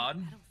my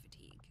god.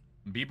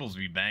 People's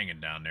be banging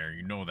down there,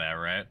 you know that,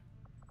 right?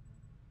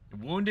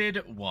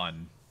 Wounded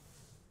 1.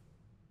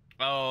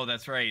 Oh,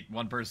 that's right.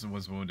 One person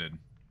was wounded.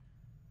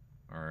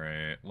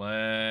 Alright,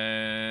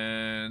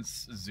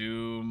 let's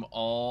zoom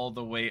all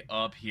the way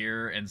up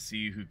here and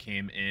see who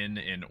came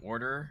in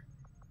order.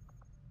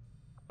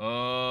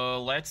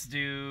 Let's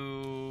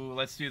do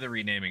the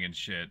renaming and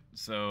shit.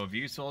 So,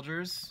 view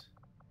soldiers.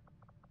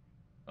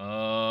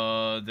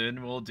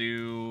 Then we'll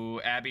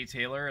do Abby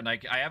Taylor, and I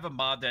have a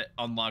mod that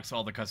unlocks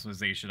all the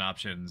customization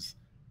options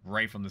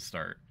right from the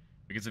start.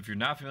 Because if you're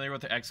not familiar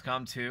with the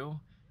XCOM2,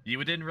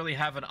 you didn't really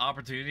have an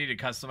opportunity to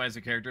customize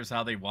the characters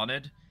how they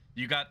wanted.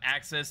 You got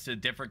access to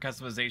different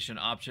customization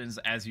options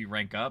as you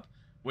rank up,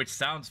 which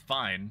sounds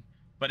fine,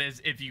 but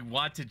if you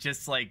want to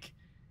just like,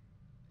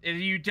 if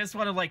you just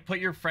want to like put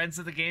your friends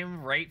in the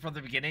game right from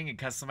the beginning and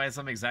customize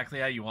them exactly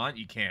how you want,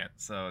 you can't.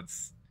 So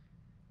it's,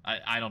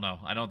 I don't know.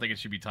 I don't think it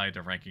should be tied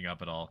to ranking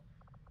up at all.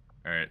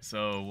 All right,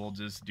 so we'll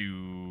just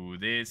do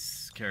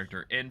this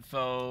character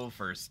info,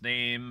 first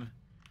name,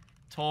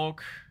 Tolk,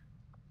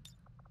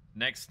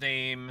 next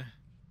name,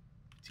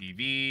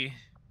 TV.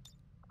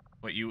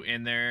 Put you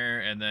in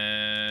there, and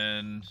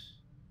then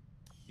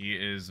he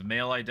is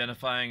male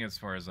identifying as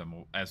far as I'm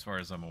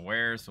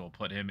aware, so we'll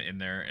put him in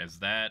there as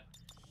that.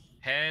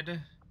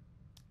 Head,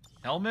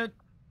 helmet.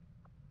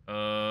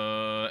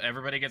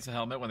 Everybody gets a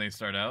helmet when they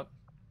start out.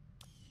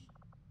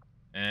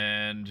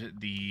 And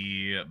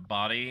the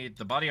body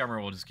armor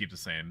will just keep the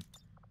same.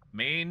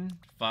 Main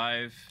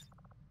 5.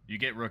 You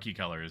get rookie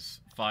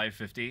colors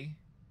 550.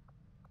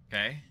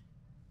 Okay.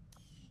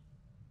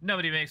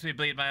 Nobody makes me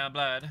bleed my own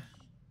blood.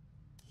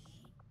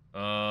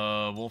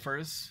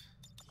 Wolfers.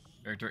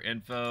 Character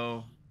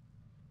info.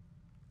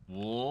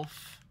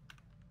 Wolf.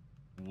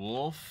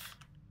 Wolf.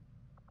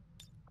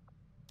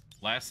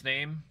 Last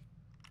name.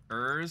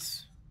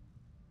 Urs.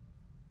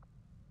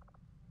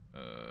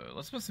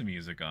 Let's put some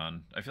music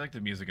on. I feel like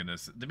the music in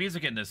this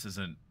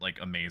isn't like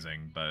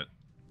amazing, but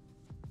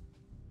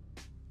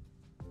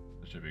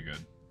it should be good.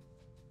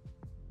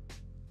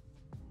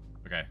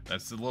 Okay,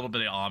 that's a little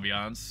bit of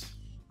ambiance.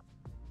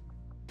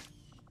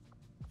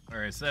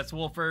 Alright, so that's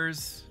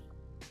Wolfers.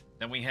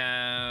 Then we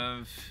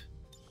have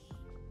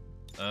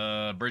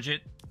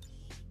Bridget.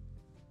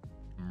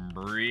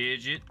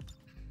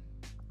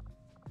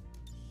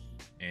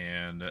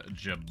 And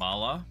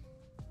Jabala.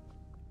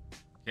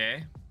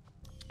 Okay.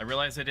 I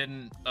realized I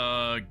didn't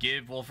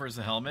give Wolfers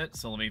a helmet,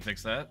 so let me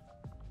fix that.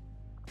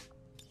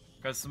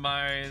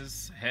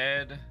 Customize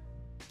head,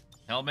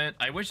 helmet.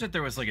 I wish that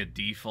there was like a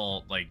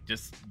default, like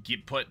just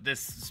put this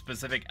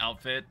specific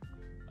outfit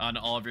on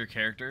all of your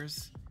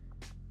characters.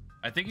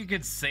 I think you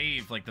could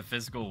save like the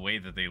physical way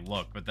that they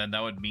look, but then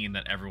that would mean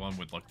that everyone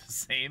would look the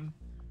same,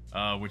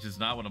 which is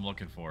not what I'm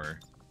looking for.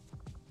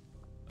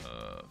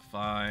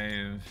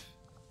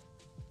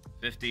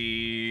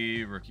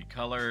 550 rookie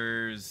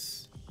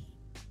colors.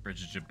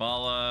 Bridget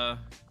Jabala.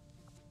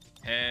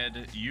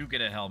 Head. You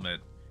get a helmet.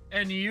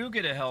 And you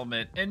get a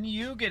helmet. And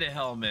you get a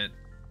helmet.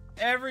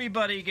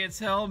 Everybody gets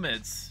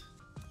helmets.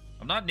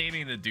 I'm not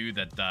naming the dude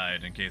that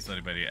died in case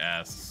anybody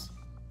asks.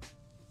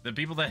 The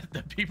people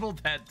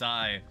that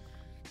die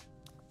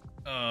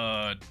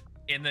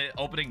in the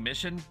opening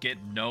mission get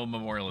no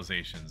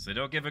memorializations. They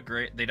don't get a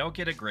grave. They don't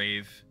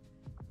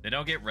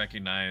get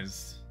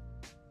recognized.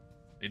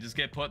 They just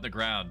get put in the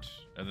ground,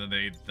 and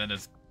then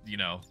it's, you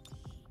know,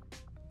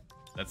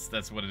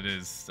 that's what it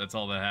is. That's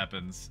all that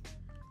happens.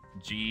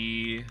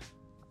 G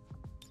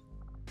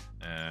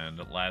and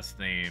last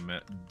name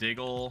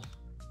Diggle,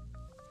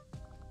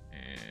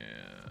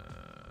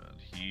 and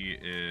he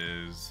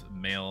is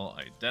male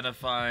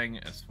identifying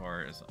as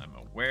far as I'm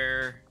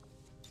aware.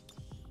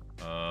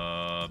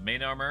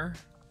 Main armor.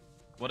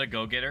 What a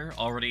go-getter.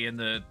 Already in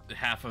the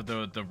half of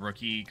the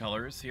rookie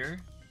colors here.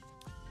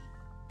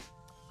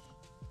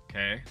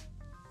 Okay.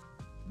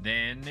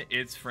 Then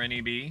it's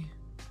Frenny B.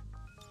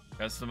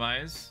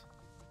 Customize.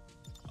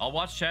 I'll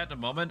watch chat in a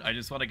moment. I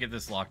just want to get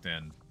this locked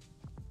in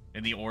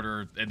the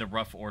order, in the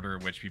rough order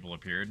in which people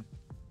appeared.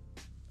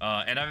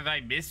 And if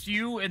I missed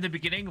you in the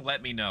beginning,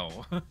 let me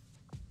know. I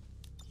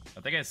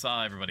think I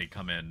saw everybody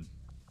come in.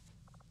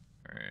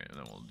 All right, and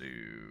then we'll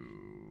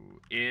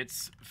do.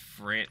 It's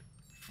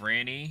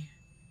Franny.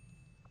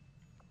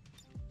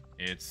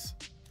 It's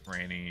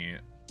Franny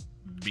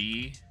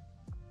B.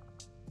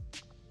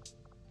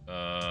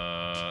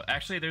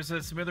 Actually, there's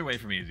a smoother way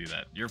for me to do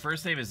that. Your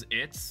first name is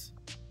It's.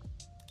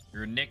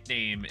 Your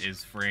nickname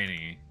is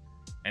Franny.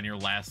 And your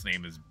last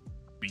name is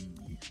B.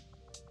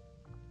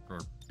 For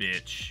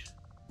bitch.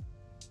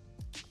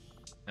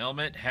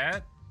 Helmet,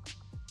 hat.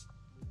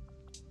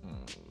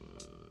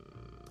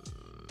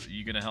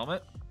 You get a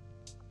helmet.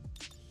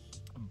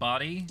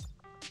 Body.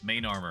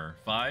 Main armor.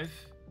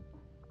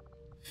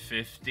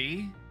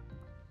 550.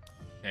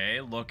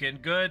 Okay, looking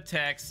good,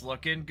 Tex.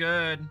 Looking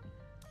good.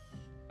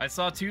 I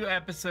saw 2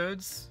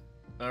 episodes,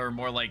 or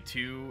more like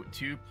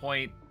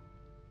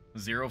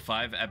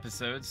 2.05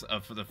 episodes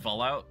of the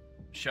Fallout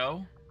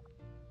show,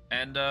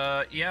 and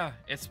yeah,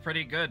 it's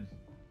pretty good.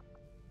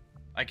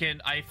 I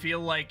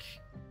feel like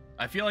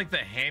the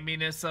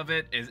hamminess of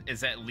it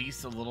is at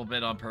least a little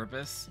bit on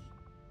purpose.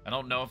 I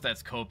don't know if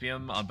that's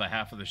copium on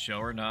behalf of the show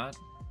or not.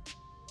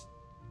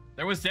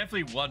 There was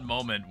definitely one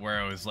moment where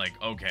I was like,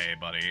 okay,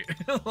 buddy,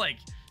 like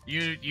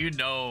you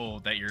know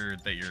that you're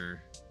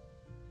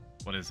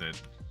what is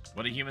it?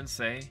 What do humans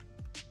say?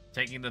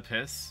 Taking the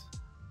piss?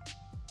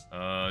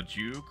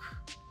 Juke.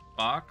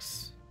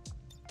 Box.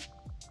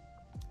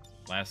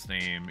 Last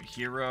name,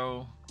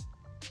 Hero.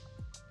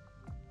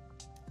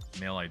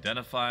 Male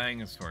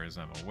identifying, as far as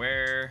I'm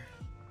aware.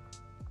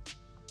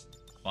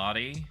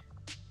 Body.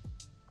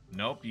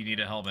 Nope, you need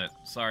a helmet.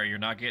 Sorry, you're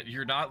not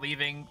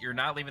leaving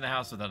the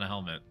house without a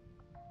helmet.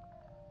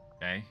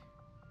 Okay?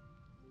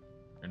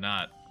 You're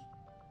not.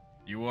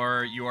 You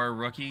are a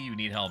rookie, you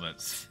need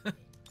helmets.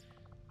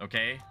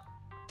 Okay?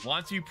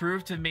 Once you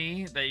prove to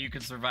me that you can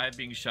survive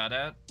being shot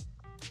at,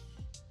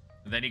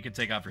 then you can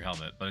take off your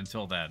helmet. But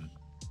until then,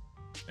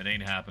 it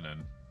ain't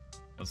happening.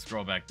 Let's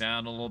scroll back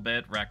down a little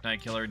bit. Rack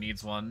Knight Killer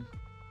needs one.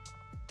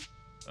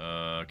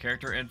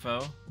 Character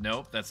info.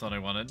 Nope, that's not what I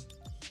wanted.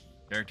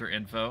 Character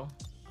info.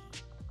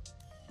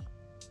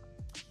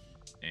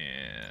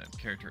 And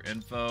character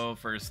info.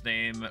 First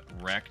name,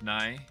 Rack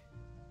Knight.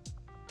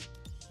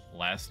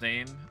 Last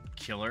name,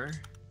 Killer.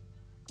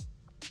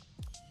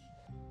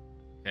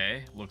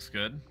 Okay, looks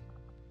good.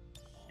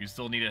 You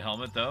still need a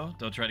helmet, though.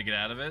 Don't try to get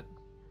out of it.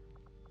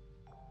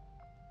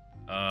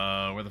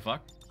 Where the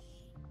fuck?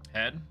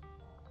 Head.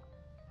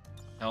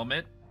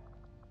 Helmet.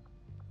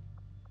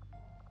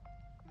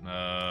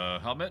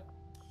 Helmet.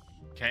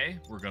 Okay,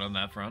 we're good on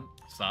that front.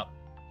 Stop.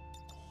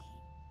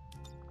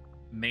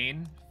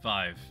 Main,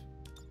 5.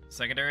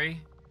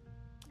 Secondary,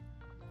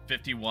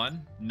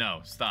 51. No,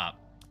 stop.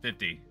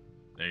 50.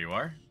 There you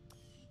are.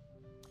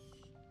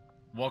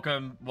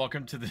 Welcome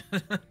to the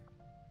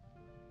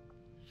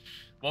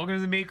welcome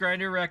to the meat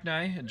grinder,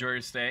 Reknai. Enjoy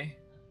your stay.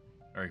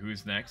 All right,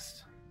 who's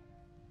next?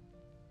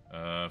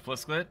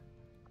 Flisklet.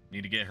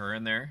 Need to get her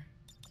in there.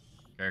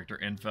 Character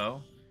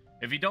info.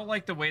 If you don't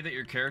like the way that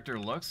your character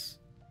looks,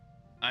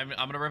 I'm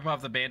gonna rip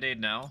off the band-aid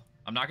now.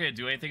 I'm not gonna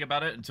do anything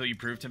about it until you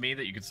prove to me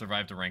that you can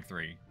survive to rank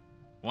 3.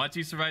 Once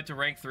you survive to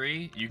rank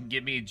 3, you can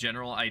give me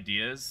general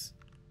ideas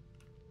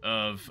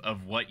of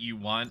what you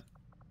want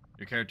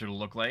your character to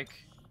look like.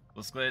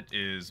 Flisklet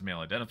is male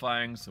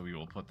identifying, so we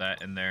will put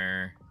that in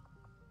there.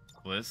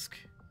 Blisk.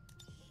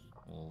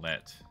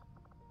 Let.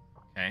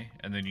 Okay,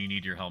 and then you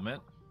need your helmet.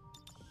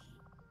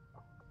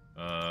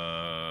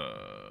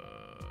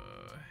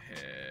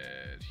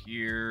 Head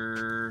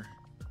here.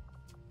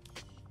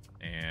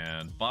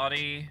 And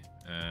body.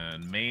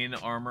 And main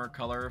armor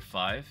color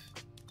 5.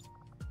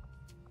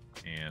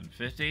 And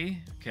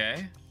 50.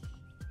 Okay.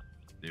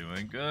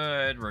 Doing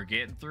good. We're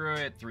getting through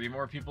it. 3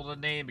 more people to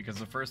name because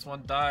the first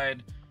one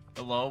died.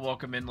 Hello,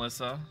 welcome in,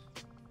 Lissa.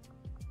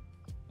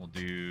 We'll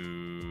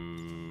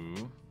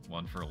do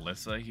one for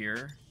Lissa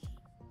here.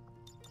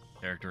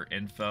 Character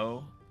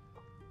info.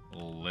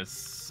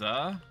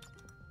 Lissa.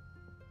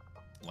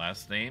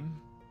 Last name.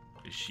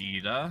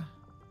 Ishida.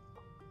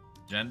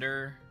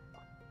 Gender.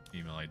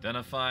 Female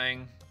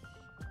identifying.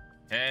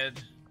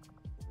 Head.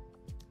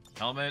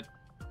 Helmet.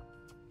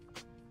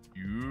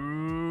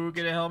 You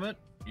get a helmet?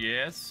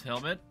 Yes,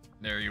 helmet.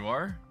 There you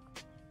are.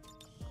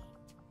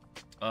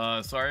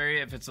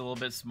 Sorry if it's a little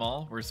bit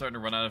small. We're starting to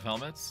run out of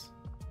helmets.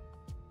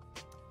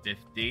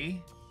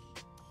 50.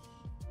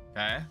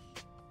 Okay.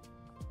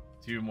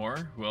 2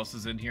 more. Who else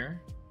is in here?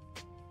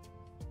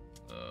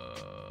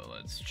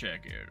 Let's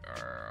check it.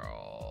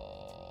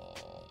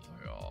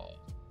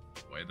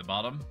 Way at the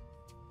bottom.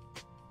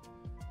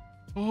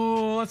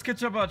 Oh, let's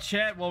catch up on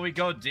chat while we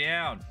go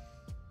down.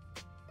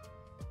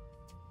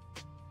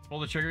 Pull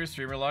the trigger,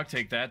 streamer lock,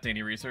 take that.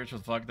 Danny Research, what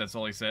the fuck, that's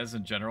all he says.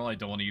 In general, I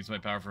don't want to use my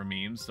power for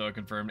memes. So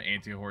confirmed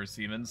anti-horror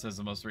seaman, says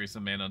the most racist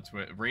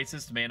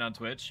man on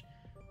Twitch.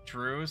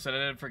 True, said I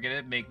didn't forget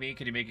it. Make me,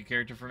 could you make a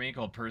character for me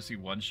called Percy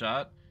One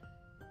Shot?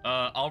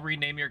 I'll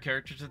rename your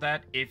character to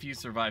that if you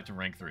survive to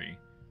rank 3.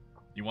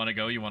 You want to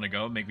go? You want to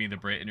go? Make me the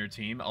Brit in your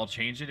team. I'll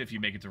change it if you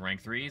make it to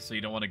rank 3. So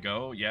you don't want to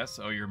go? Yes.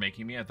 Oh, you're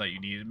making me? I thought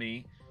you needed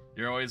me.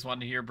 You're always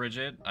wanting to hear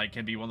Bridget. I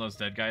can be one of those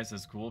dead guys.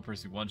 That's cool.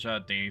 Percy One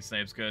Shot. Danny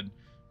Snipes good.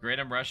 Great,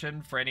 I'm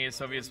Russian. Franny is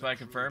Soviet spy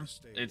confirmed.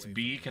 It's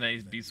B. Can I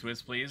be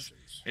Swiss, please?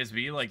 It's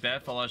B like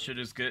that. Fallout shit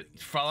is good.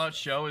 Fallout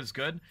show is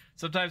good.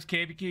 Sometimes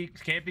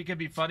campy can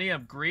be funny.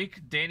 I'm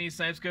Greek. Danny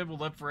Snipes good. Will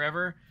live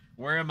forever.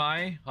 Where am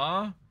I?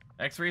 Huh?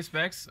 X-ray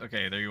specs.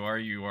 Okay, there you are.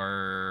 You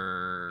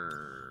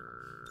are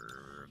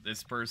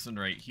this person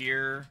right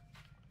here.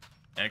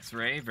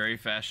 X-ray. Very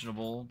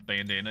fashionable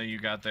bandana you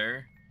got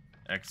there.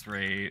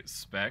 X-ray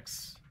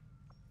specs.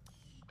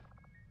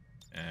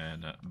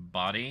 And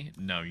body.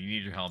 No, you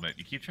need your helmet.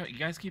 You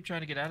guys keep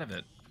trying to get out of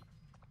it.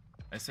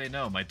 I say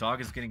no. My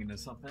dog is getting into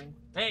something.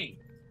 Hey,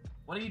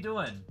 what are you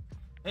doing?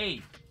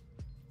 Hey,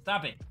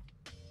 stop it.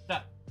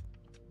 Stop.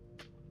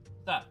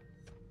 Stop.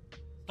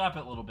 Stop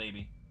it, little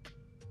baby.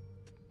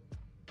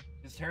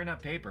 He's tearing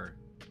up paper.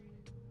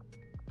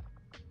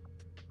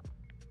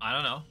 I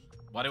don't know.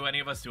 Why do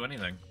any of us do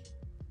anything?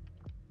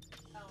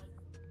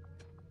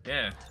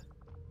 Yeah,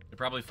 it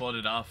probably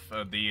floated off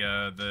of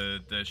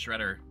the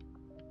shredder.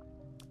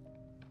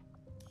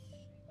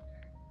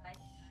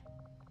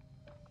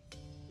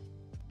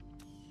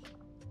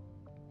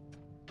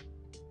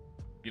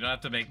 You don't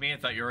have to make me. I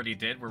thought you already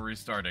did. We're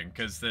restarting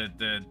because the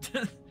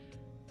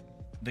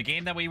the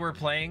game that we were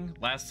playing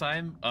last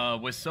time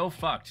was so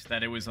fucked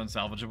that it was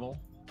unsalvageable.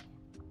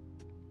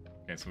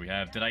 Okay, so we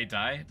have. Did I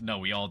die? No,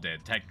 we all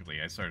did.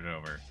 Technically, I started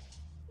over.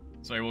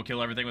 Sorry, we'll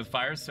kill everything with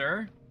fire,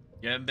 sir.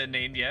 You haven't been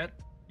named yet.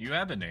 You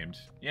have been named.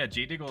 Yeah,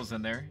 G Diggle's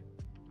in there.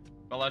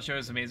 Fallout show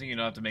is amazing. You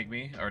don't have to make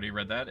me. I already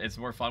read that. It's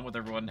more fun with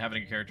everyone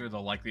having a character.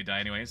 They'll likely die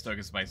anyway. Stoic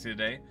is spicy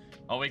today.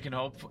 All we can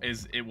hope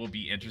is it will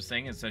be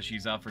interesting. It says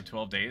she's out for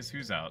 12 days.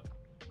 Who's out?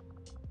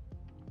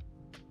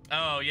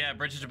 Oh yeah,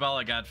 Bridget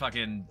Jabala got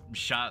fucking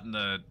shot in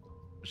the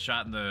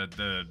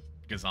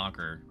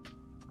gazonker.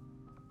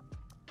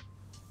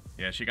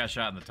 Yeah, she got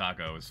shot in the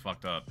taco. It was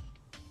fucked up.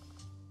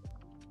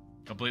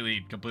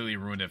 Completely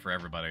ruined it for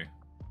everybody.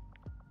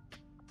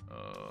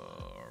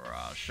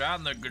 Shot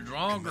in the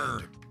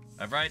gazonker.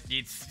 All right,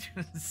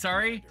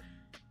 sorry,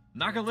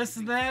 not gonna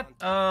listen to that.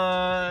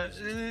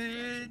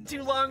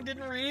 Too long,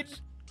 didn't read.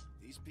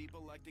 These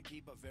people like to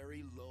keep a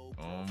very low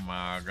Oh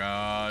my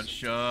god,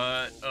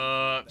 shut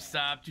up.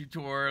 Stop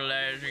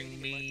tutorializing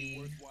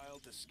me.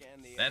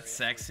 That's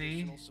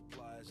sexy.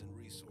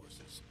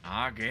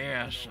 I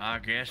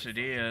guess it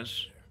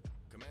is.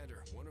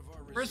 Commander, one of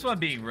our First one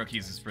being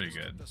rookies is pretty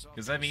good,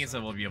 because that means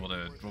that we'll be able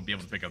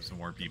to pick up some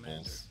more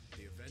peoples.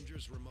 The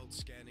Avengers remote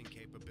scanning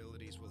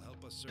capabilities will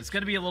help us It's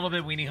gonna be a little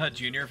bit Weenie Hut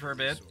Jr. for a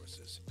bit.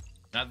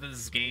 Not that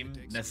this game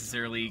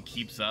necessarily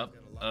keeps up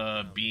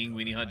being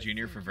Weenie Hut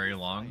Jr. for very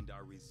long.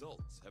 Our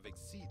results have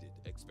exceeded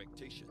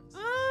expectations.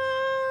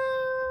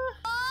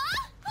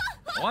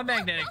 I want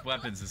magnetic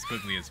weapons as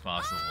quickly as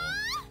possible.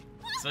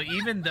 So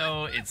even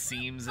though it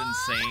seems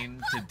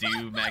insane to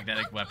do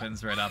magnetic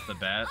weapons right off the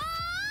bat,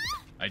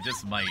 I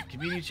just might.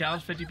 Community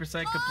challenge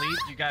 50% complete.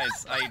 You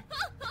guys,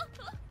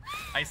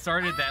 I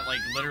started that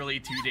like literally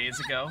 2 days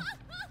ago.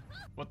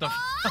 What the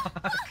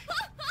fuck?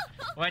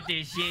 What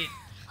the shit?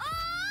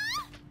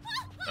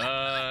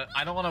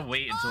 I don't want to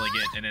wait until I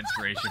get an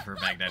inspiration for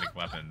magnetic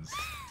weapons,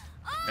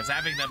 because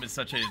having them is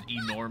such an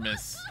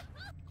enormous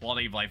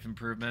quality of life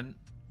improvement.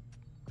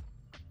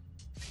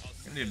 I'm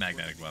gonna do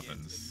magnetic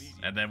weapons,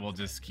 and then we'll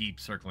just keep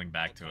circling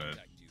back to it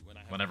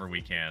whenever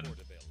we can.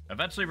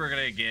 Eventually we're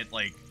gonna get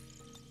like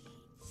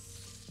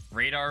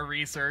radar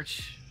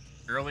research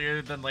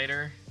earlier than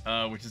later,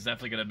 which is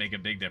definitely gonna make a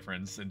big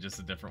difference in just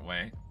a different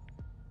way.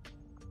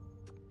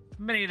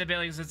 Many of the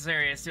buildings in this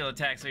area still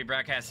attacks be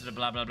broadcasted to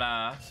blah blah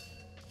blah.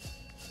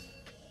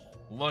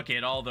 Look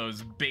at all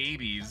those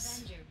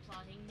babies.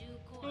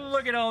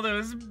 Look at all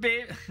those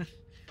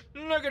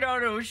Look at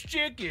all those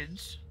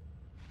chickens.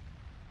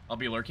 I'll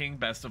be lurking.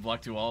 Best of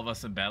luck to all of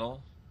us in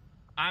battle.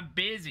 I'm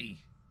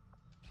busy.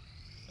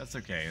 That's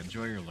okay.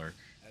 Enjoy your lurk.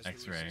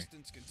 X-Ray.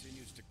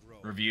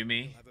 Review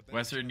me.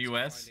 Western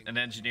US. An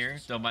engineer.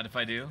 Don't mind if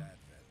I do.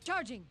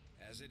 Charging.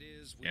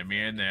 Get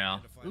me in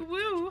now. Woo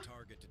woo.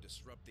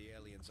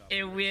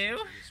 Ew woo.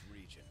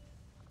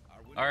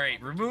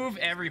 Alright, remove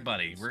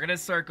everybody. We're gonna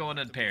start going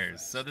in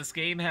pairs. So this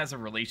game has a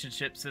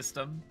relationship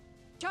system.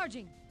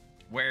 Charging.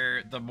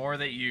 Where the more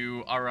that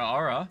you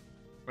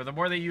where the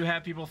more that you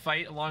have people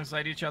fight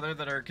alongside each other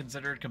that are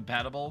considered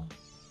compatible,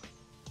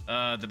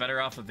 the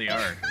better off that they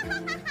are.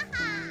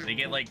 They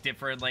get like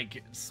different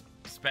like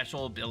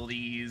special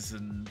abilities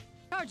and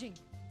Charging.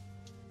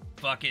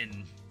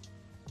 fucking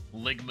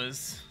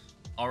ligmas.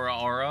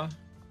 Aura.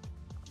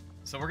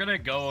 So we're gonna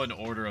go in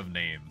order of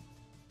name.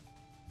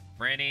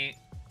 Franny,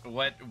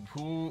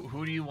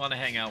 who do you want to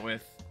hang out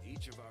with?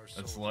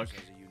 Let's look.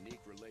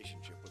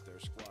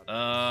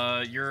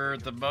 You're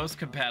the most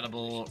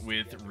compatible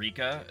with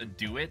Rika.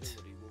 Do it.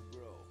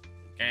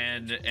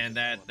 And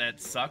that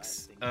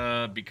sucks.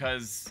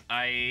 Because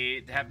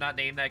I have not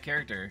named that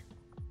character.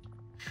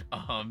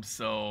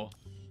 So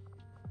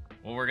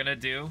what we're gonna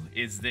do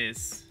is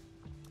this.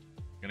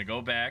 Gonna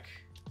go back.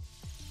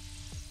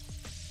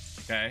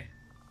 Okay.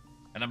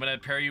 And I'm gonna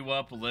pair you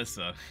up with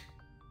Lissa.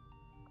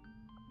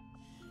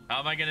 How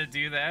am I gonna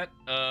do that?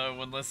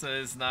 When Lissa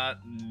is not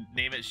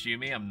name it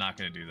Shumi, I'm not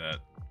gonna do that.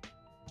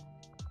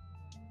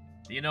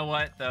 You know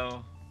what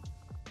though?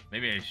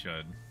 Maybe I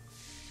should.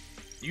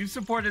 You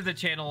supported the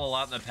channel a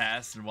lot in the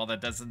past, and while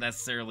that doesn't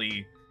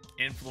necessarily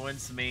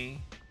influence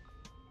me,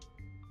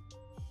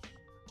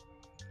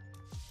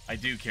 I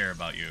do care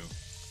about you,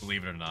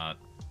 believe it or not.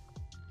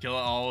 Kill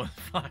it all with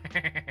fire.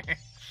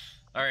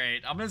 All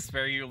right, I'm gonna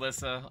spare you,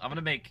 Alyssa. I'm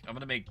gonna make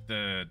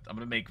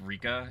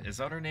Rika. Is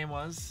that what her name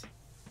was?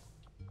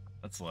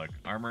 Let's look.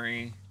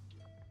 Armory.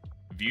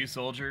 View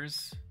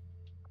soldiers.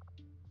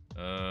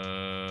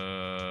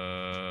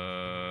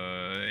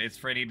 It's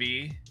Freddy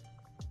B.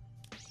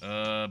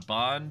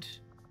 Bond.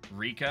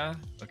 Rika.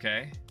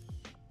 Okay.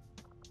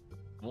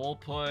 We'll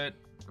put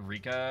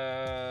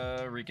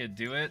Rika.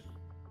 Do it.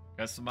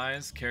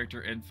 Customize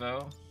character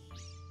info.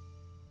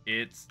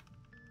 It's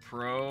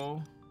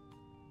pro.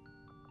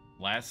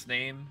 Last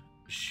name,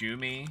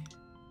 Shumi.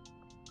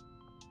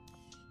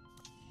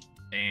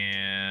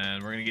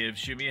 And we're gonna give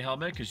Shumi a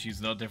helmet because she's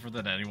no different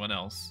than anyone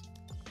else.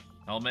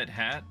 Helmet,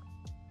 hat.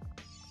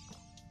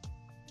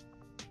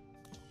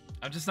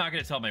 I'm just not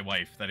gonna tell my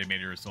wife that I made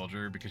her a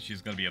soldier because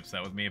she's gonna be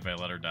upset with me if I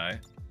let her die.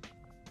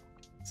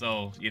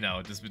 So, you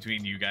know, just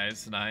between you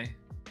guys and I.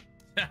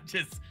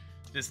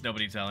 just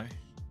nobody tell her.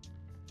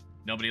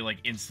 Nobody like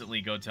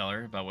instantly go tell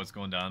her about what's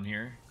going down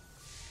here.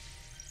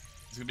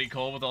 It's gonna be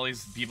cold with all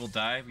these people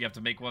die. We have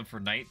to make one for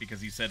Knight because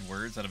he said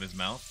words out of his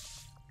mouth.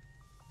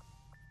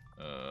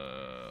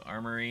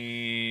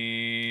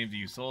 Armory,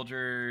 view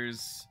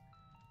soldiers.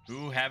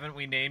 Who haven't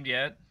we named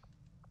yet?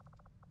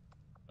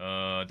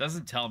 It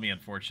doesn't tell me,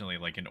 unfortunately,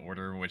 like in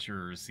order in which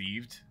you're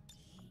received.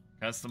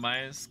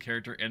 Customize,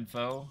 character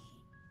info.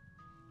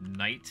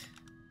 Knight.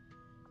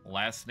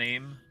 Last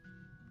name.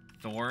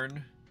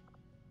 Thorn.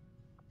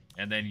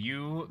 And then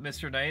you,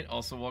 Mr. Knight,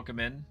 also welcome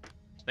in.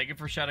 Thank you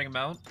for shouting him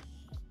out.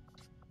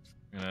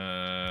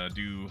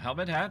 Do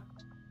helmet, hat.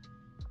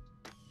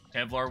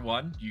 Kevlar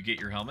 1, you get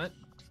your helmet.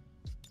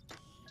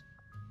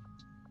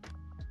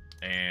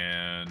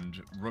 And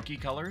rookie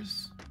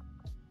colors.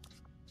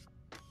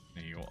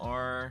 There you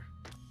are.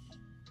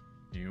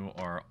 You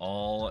are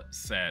all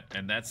set.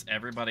 And that's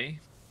everybody,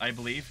 I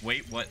believe.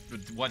 Wait, what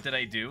did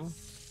I do?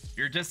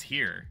 You're just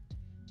here.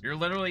 You're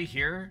literally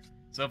here.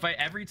 So if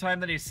every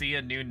time that I see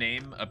a new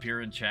name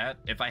appear in chat,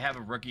 if I have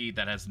a rookie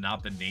that has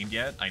not been named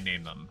yet, I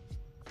name them.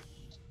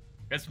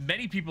 Because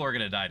many people are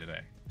gonna die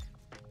today.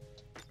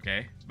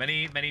 Okay,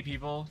 many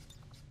people.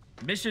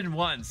 Mission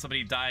 1,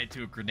 somebody died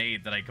to a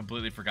grenade that I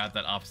completely forgot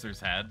that officers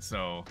had.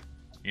 So,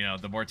 you know,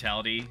 the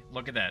mortality.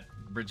 Look at that.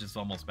 Bridge is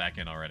almost back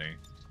in already.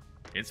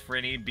 It's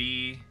Franny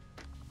B.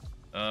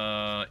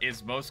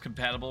 Is most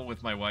compatible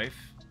with my wife.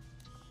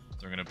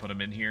 So we're gonna put him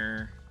in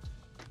here.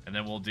 And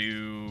then we'll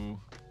do...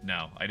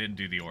 No, I didn't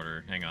do the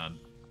order. Hang on.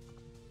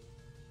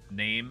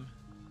 Name.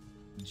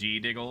 G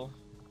Diggle.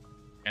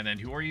 And then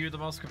who are you the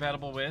most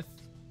compatible with?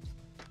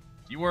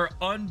 You are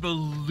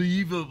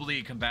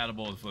unbelievably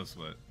compatible with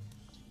Flipsplit.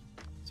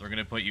 So we're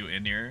gonna put you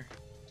in here.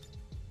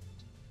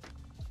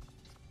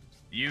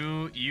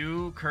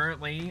 You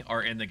currently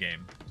are in the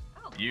game.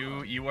 Oh,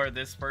 cool. You are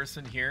this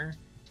person here.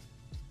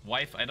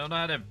 Wife, I don't know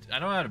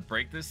how to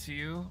break this to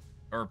you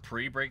or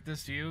pre-break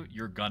this to you.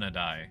 You're gonna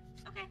die.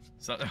 Okay.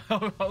 So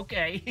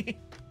okay.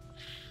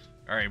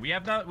 All right, we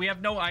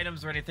have no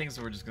items or anything,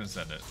 so we're just gonna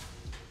send it.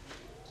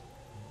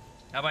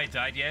 Have I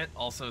died yet?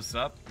 Also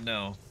sup?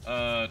 No.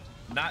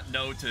 Not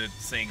no to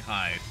saying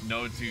hi.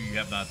 No to you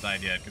have not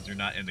died yet because you're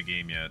not in the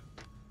game yet.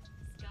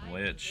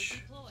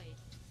 Lich.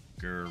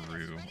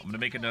 Guru. I'm gonna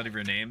make a note of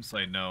your name so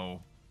I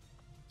know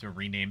to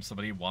rename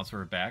somebody once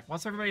we're back.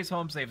 Once everybody's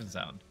home safe and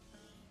sound.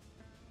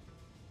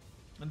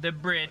 The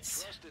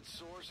Brits.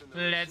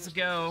 Let's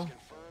go.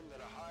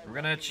 We're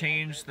gonna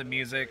change the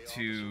music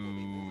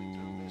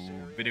to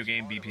video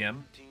game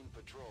BPM.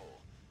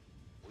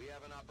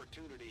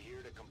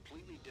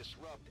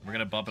 We're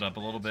gonna bump it up a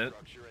little bit.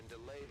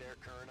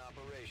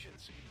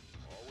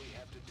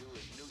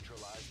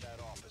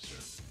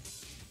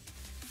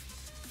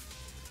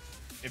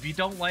 If you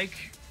don't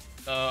like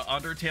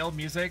Undertale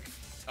music,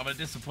 I'm gonna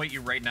disappoint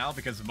you right now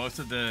because most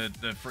of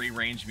the free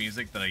range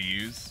music that I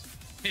use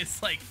is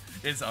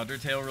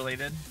Undertale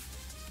related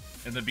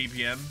in the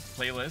BPM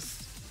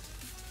playlist.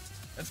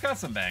 It's got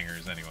some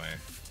bangers anyway.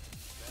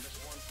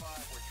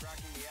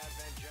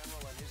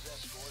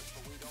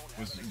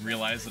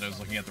 Realized that I was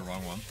looking at the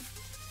wrong one.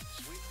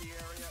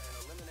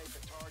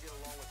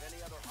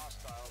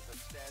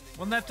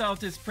 When left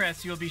alt is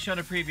pressed, you will be shown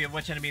a preview of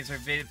which enemies are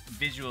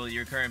visual at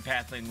your current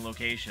pathing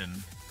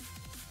location.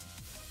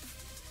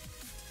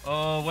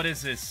 Oh, what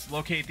is this?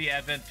 Locate the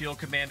Advent Field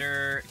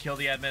Commander, kill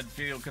the Advent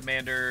Field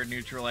Commander,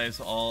 neutralize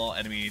all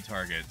enemy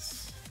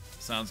targets.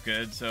 Sounds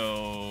good.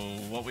 So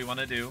what we want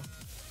to do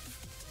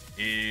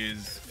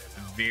is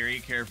very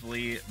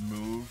carefully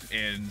move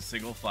in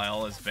single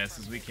file as best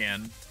as we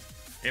can.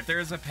 If there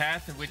is a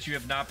path in which you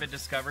have not been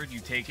discovered, you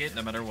take it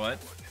no matter what.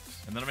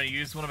 And then I'm going to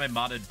use one of my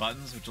modded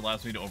buttons, which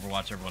allows me to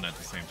overwatch everyone at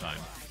the same time.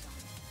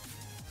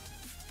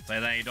 So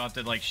that you don't have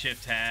to like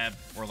shift tab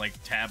or like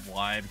tab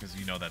Y because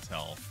you know that's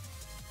hell.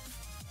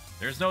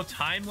 There's no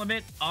time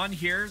limit on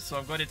here, so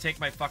I'm going to take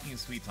my fucking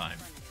sweet time.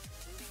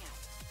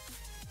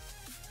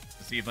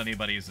 To see if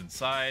anybody is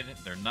inside.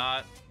 They're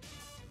not.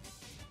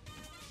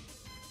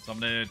 So I'm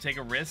going to take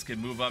a risk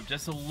and move up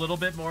just a little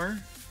bit more.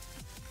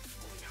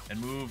 And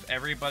move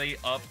everybody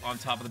up on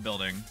top of the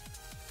building.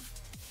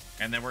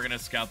 And then we're going to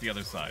scout the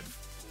other side.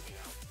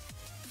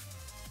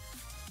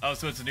 Oh,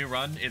 so it's a new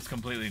run? It's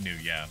completely new,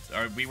 yeah.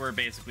 We were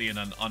basically in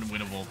an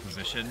unwinnable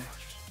position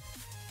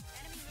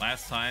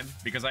last time.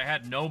 Because I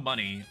had no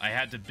money, I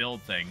had to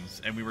build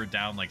things, and we were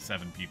down like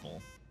 7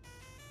 people.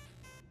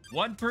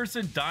 One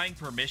person dying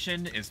per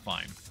mission is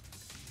fine.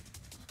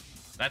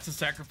 That's a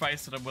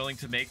sacrifice that I'm willing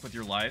to make with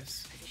your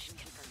lives.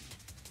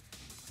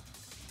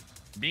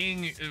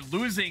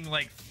 Losing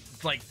like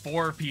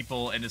 4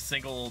 people in a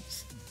single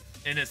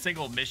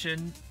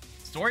mission,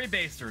 story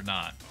based or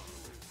not,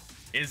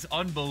 is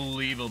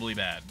unbelievably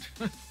bad.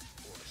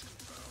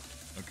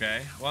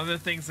 Okay, one of the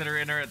things that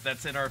are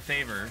that's in our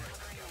favor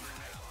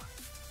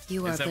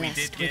You are is that we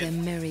blessed did with get a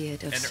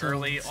myriad of an souls.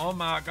 early. Oh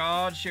my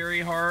God,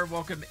 Sherry Hart,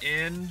 welcome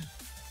in.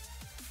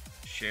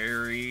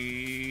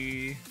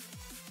 Sherry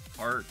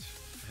Hart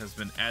has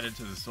been added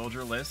to the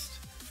soldier list.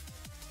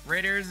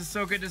 Raiders, it's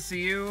so good to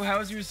see you.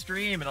 How's your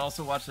stream? And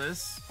also watch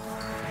this.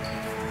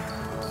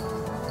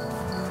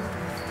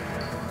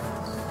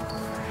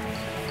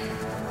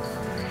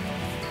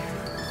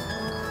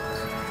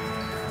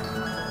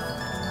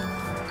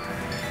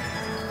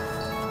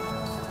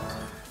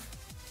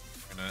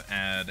 Gonna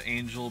add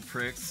Angel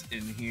Pricks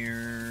in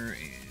here.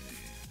 Angel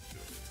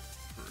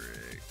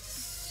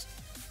Pricks.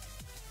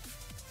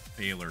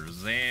 Paler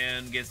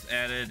Zan gets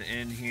added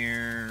in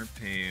here.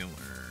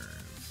 Paler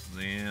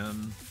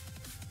Zan.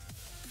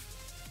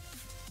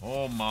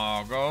 Oh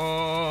my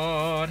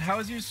God.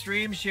 How's your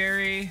stream,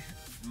 Sherry?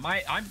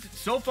 I'm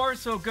so far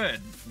so good.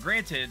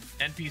 Granted,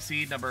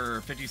 NPC number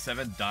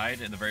 57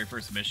 died in the very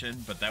first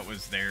mission, but that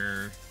was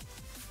their...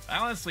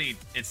 Honestly,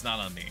 it's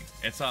not on me.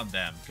 It's on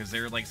them, because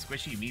they're like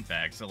squishy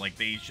meatbags, so like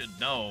they should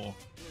know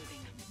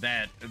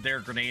that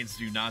their grenades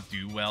do not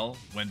do well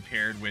when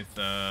paired with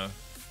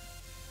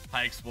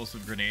high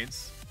explosive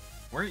grenades.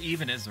 Where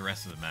even is the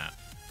rest of the map?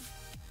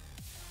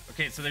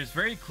 Okay, so there's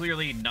very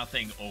clearly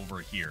nothing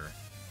over here.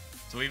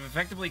 So we've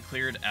effectively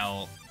cleared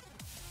out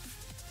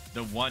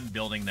the one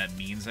building that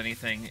means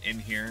anything in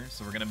here,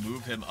 so we're gonna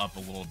move him up a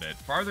little bit.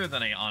 Farther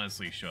than I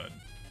honestly should.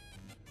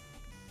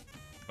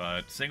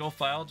 But single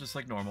file, just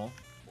like normal.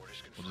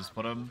 We'll just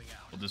put them,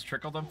 we'll just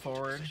trickle them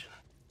forward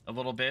a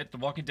little bit. The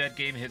Walking Dead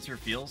game hits your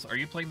feels. Are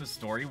you playing the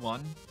story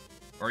one?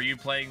 Or are you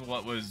playing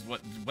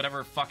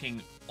whatever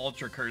fucking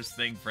ultra cursed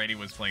thing Freddy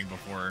was playing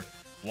before?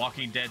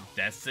 Walking Dead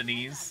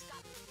Destinies?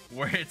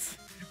 Where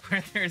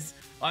there's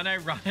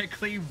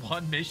unironically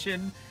one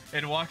mission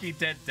in Walking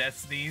Dead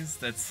Destinies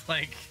that's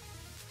like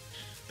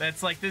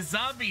the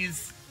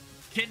zombies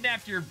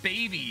kidnapped your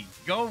baby.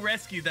 Go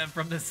rescue them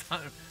from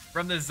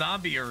the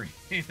zombie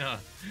arena.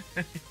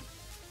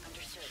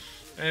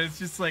 It's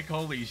just like,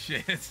 holy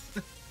shit.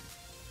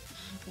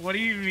 What do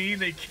you mean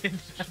they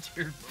kidnapped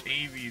your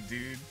baby,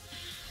 dude?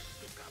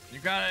 You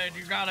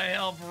gotta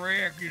help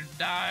Rick, he's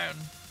dying.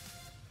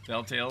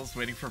 Telltale's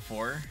waiting for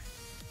 4.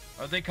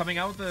 Are they coming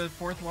out with the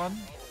 4th one?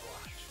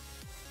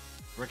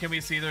 Where can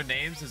we see their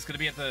names? It's gonna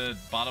be at the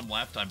bottom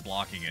left. I'm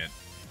blocking it.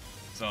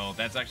 So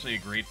that's actually a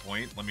great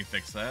point. Let me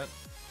fix that.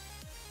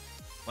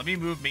 Let me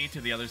move me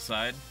to the other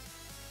side.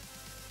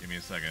 Give me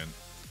a second.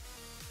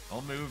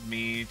 I'll move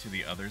me to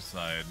the other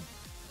side.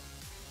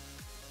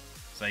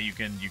 So you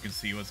can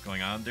see what's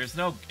going on. There's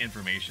no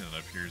information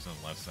that appears on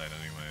the left side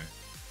anyway.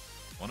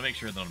 I want to make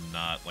sure that I'm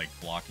not like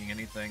blocking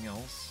anything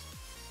else.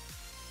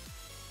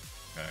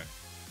 Okay.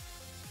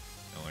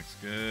 That looks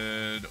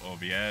good.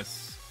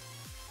 OBS.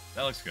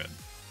 That looks good.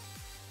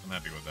 I'm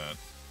happy with that.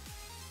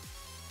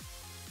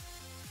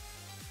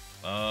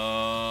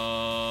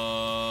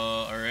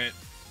 Alright.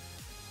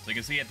 So you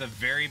can see at the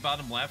very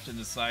bottom left in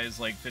the size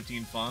like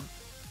 15 font.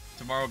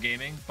 Tomorrow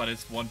gaming, but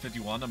it's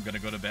 1:51. I'm gonna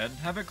go to bed.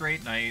 Have a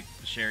great night,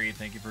 Sherry.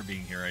 Thank you for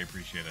being here. I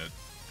appreciate it.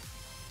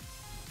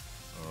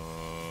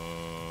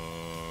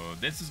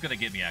 This is gonna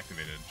get me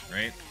activated,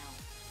 right?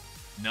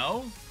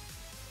 No?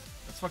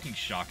 That's fucking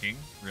shocking.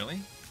 Really?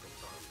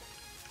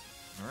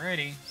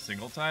 Alrighty.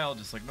 Single tile,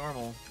 just like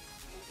normal.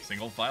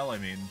 Single file, I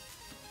mean.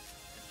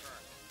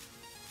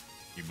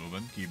 Keep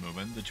moving, keep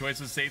moving. The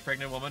choice was save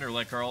pregnant woman or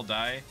let Carl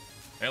die.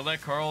 I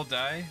let Carl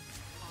die,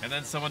 and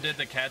then someone did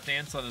the cat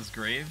dance on his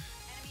grave.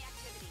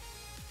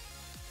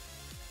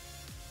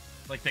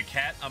 Like the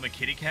cat, I'm a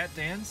kitty cat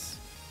dance?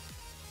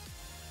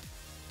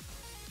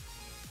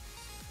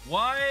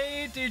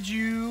 Why did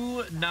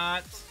you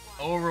not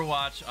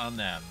Overwatch on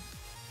them?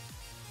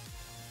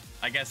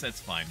 I guess that's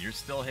fine. You're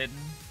still hidden.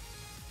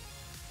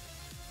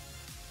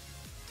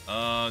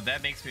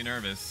 That makes me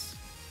nervous.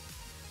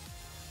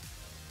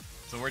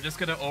 So we're just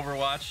gonna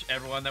Overwatch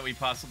everyone that we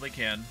possibly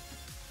can.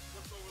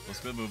 Let's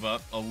go move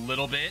up a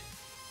little bit.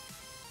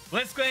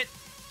 Let's quit!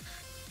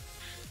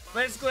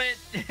 Let's quit!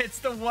 It's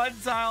the one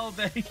tile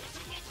that you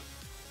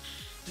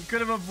could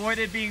have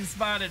avoided being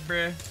spotted,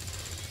 bruh.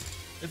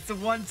 It's the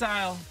one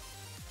tile.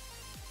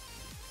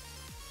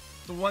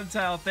 The one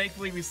tile.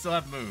 Thankfully, we still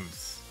have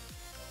moves.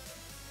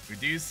 We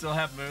do still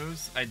have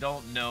moves. I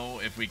don't know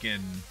if we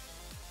can...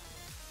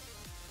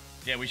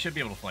 Yeah, we should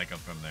be able to flank them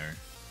from there.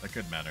 That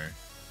could matter.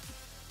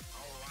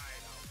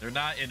 They're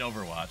not in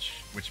Overwatch,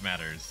 which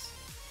matters.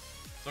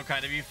 So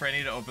kind of you,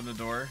 Franny, to open the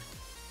door.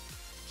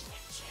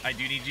 I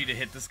do need you to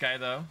hit this guy,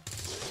 though.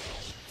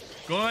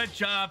 Good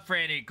job,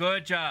 Franny.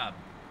 Good job.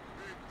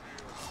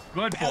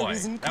 Good boy.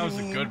 That was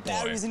a good boy.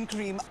 Berries and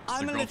cream.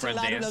 I'm a little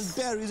lad who loves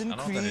berries and cream.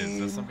 I don't know what that is.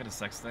 Is that some kind of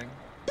sex thing?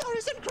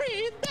 Berries and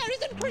cream.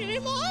 Berries and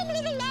cream. Oh, I'm a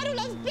little lad who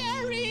loves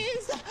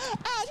berries and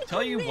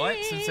Tell you what,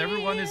 since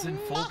everyone is in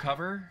full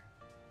cover,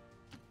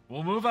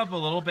 we'll move up a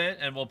little bit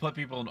and we'll put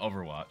people in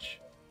Overwatch.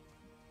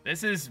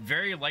 This is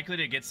very likely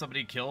to get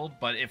somebody killed,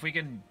 but if we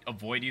can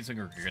avoid using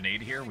a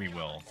grenade here, we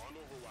will.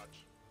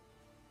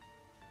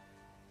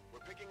 We're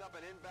picking up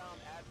an inbound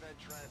advent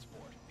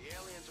transport. The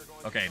aliens are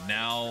going Okay,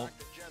 now...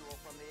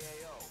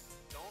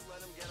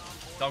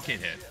 Don't get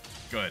hit.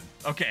 Good.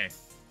 Okay.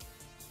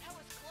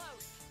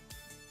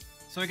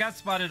 So we got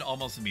spotted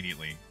almost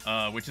immediately,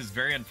 which is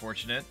very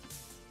unfortunate.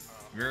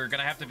 We're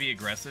gonna have to be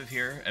aggressive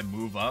here and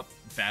move up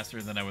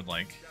faster than I would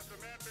like.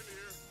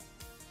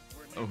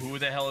 Oh, who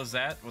the hell is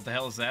that? What the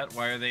hell is that?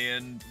 Why are they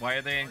in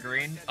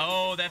green?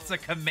 Oh, that's the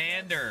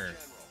commander.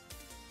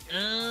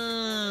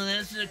 Oh,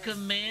 that's the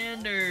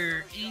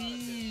commander.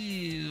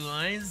 Ew,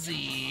 I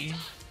see.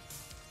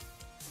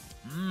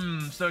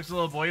 Stoic's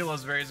little boy who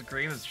loves berries and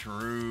cream. It's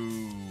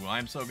true.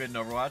 I'm so good in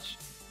Overwatch.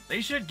 They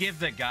should give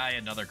the guy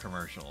another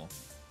commercial.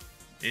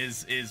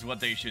 Is what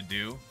they should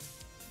do.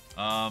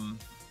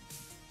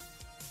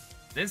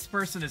 This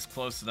person is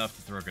close enough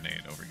to throw a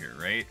grenade over here,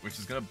 right? Which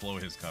is gonna blow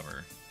his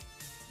cover.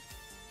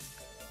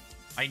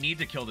 I need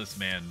to kill this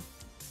man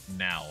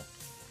now.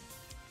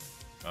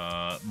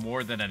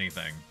 More than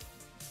anything.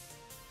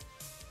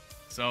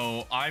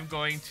 So I'm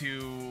going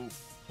to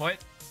put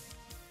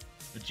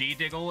the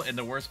G-Diggle in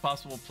the worst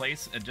possible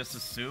place and just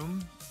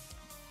assume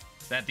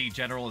that the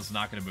general is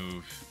not going to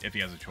move if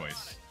he has a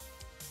choice.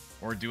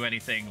 Or do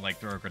anything like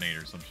throw a grenade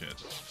or some shit.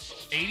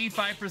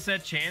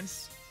 85%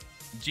 chance.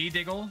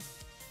 G-Diggle.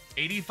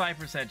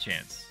 85%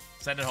 chance.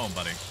 Send it home,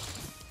 buddy.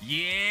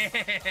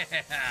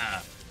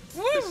 Yeah!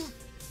 Woo!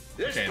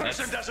 This Okay,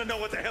 person doesn't know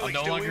what the hell I'm he's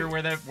no doing.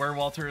 longer where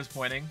Walter is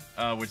pointing,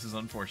 which is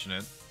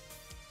unfortunate.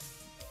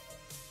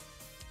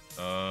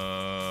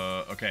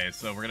 Okay,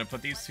 so we're gonna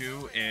put these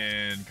two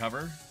in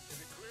cover.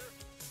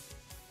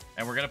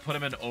 And we're gonna put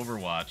them in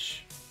Overwatch.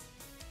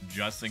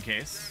 Just in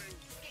case.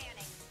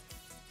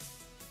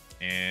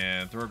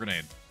 And throw a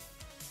grenade.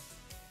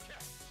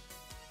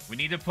 We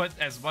need to put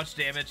as much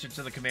damage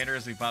into the commander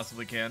as we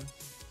possibly can.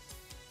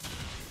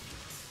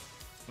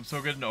 I'm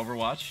so good in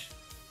Overwatch.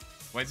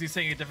 Why is he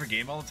saying a different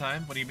game all the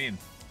time? What do you mean?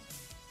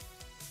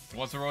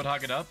 Wants the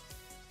Roadhog it up?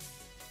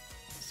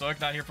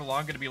 Stoic not here for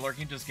long, gonna be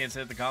lurking, just can't say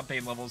that the comp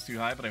pain level is too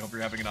high, but I hope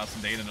you're having an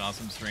awesome day and an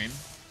awesome stream.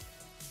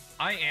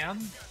 I am,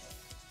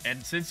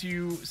 and since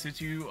you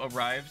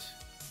arrived,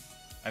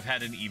 I've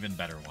had an even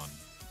better one.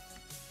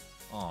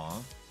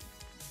 Aw.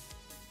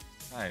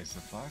 Guys,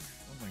 the fuck?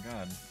 Oh my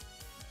god.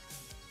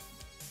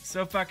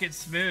 So fucking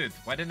smooth.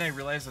 Why didn't I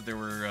realize that there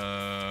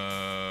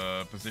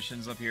were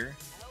positions up here?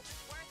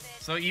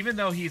 So even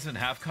though he's in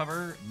half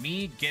cover,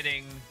 me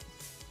getting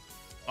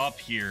up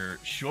here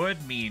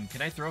should mean...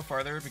 Can I throw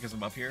farther because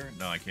I'm up here?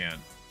 No, I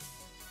can't.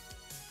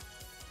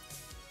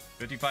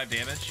 55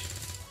 damage.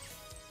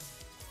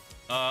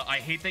 I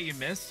hate that you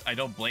missed. I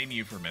don't blame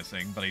you for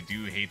missing, but I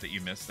do hate that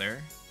you missed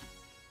there.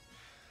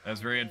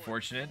 That's very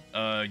unfortunate.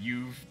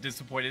 You've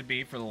disappointed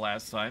me for the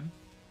last time.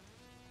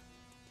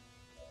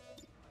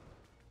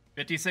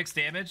 56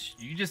 damage.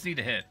 You just need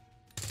to hit.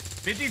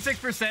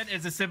 56%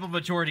 is a simple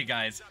majority,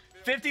 guys.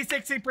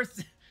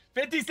 56%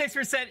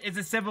 is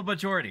a simple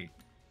majority.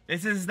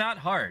 This is not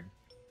hard.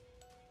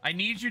 I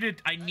need you to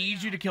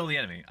kill the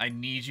enemy. I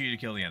need you to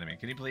kill the enemy.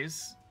 Can you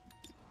please?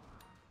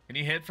 Can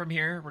you hit from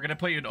here? We're gonna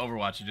put you in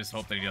Overwatch and just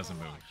hope that he doesn't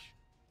move.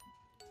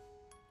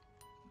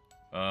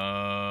 2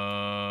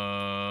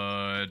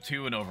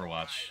 in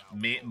Overwatch.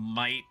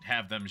 Might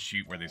have them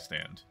shoot where they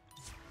stand.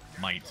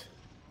 Might.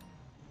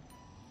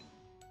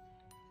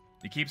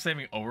 You keep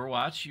saying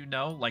Overwatch, you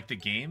know? Like the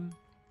game?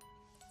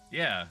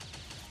 Yeah.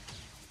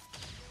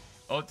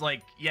 Oh, it's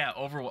like, yeah,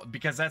 Overwatch,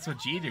 because that's what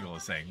G-Diggle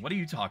is saying. What are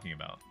you talking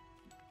about?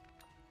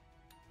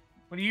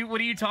 What are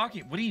you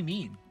talking? What do you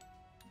mean?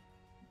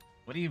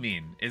 What do you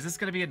mean? Is this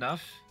gonna be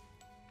enough?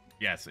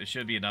 Yes, it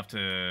should be enough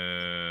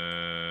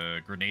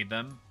to grenade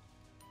them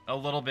a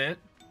little bit.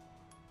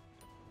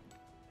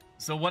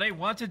 So what I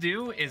want to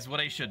do is what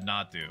I should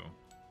not do,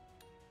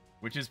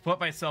 which is put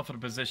myself in a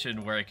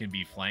position where I can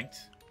be flanked.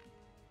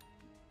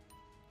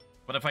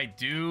 But if I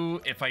do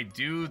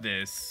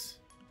this,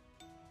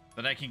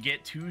 then I can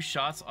get 2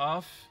 shots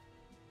off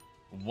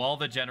while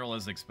the general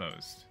is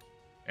exposed.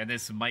 And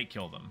this might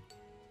kill them.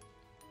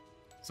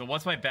 So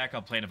what's my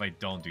backup plan if I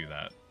don't do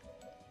that?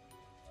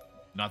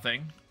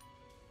 Nothing?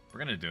 We're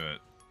gonna do it.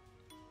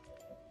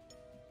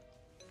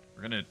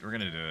 We're gonna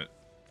do it.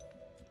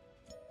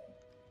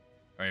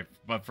 Alright,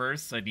 but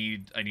first I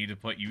need to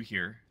put you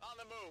here. On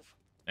the move.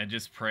 And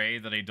just pray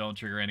that I don't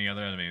trigger any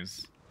other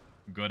enemies.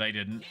 Good, I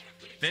didn't.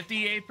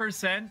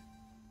 58%?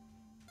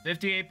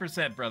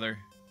 58%, brother.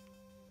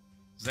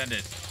 Send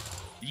it.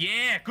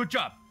 Yeah, good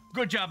job.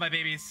 Good job, my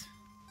babies.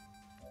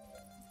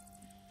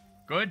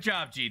 Good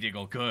job,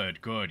 G-Diggle. Good,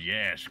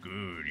 yes,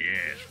 good,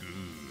 good.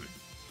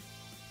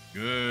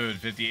 Good,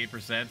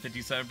 58%,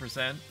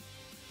 57%.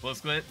 Full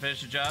split,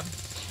 finish the job.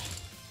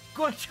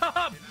 Good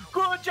job,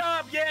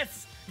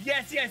 yes.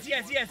 Yes.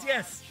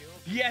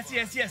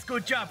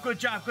 Good job.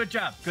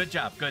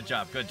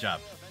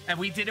 And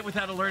we did it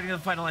without alerting the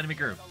final enemy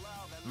group.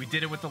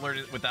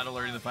 Without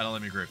alerting the final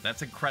enemy group.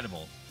 That's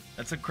incredible.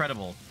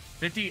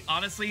 50,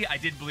 honestly, I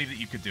didn't believe that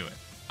you could do it.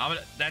 And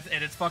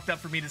it's fucked up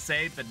for me to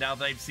say, but now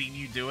that I've seen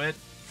you do it,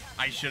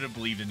 I should have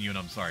believed in you, and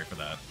I'm sorry for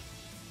that.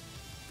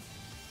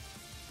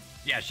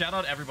 Yeah, shout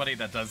out everybody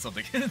that does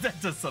something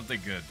that does something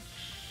good.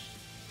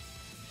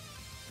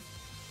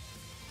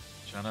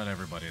 Shout out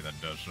everybody that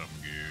does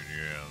something good,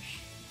 yes.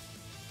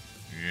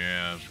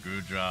 Yes,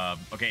 good job.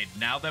 Okay,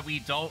 now that we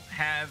don't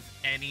have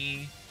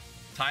any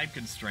time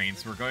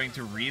constraints, we're going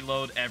to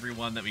reload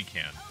everyone that we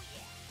can.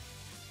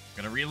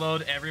 Gonna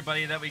reload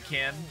everybody that we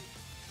can.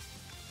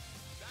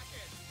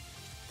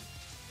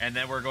 And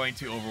then we're going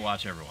to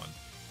Overwatch everyone.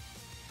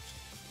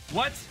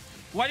 What?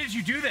 Why did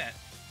you do that?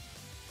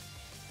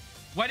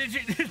 Why did you...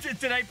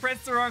 Did I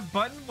press the wrong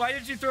button? Why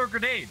did you throw a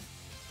grenade?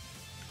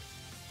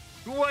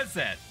 Who was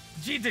that?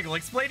 G-Diggle,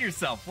 explain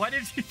yourself. Why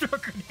did you throw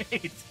a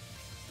grenade?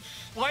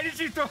 Why did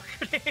you throw a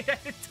grenade? I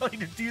didn't tell you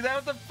to do that.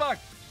 What the fuck?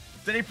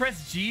 Did I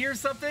press G or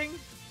something?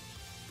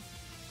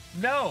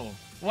 No.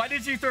 Why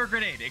did you throw a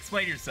grenade?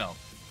 Explain yourself.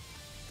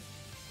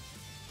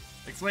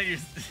 Explain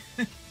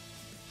your...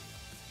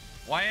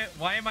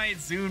 Why am I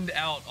zoomed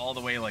out all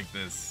the way like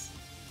this?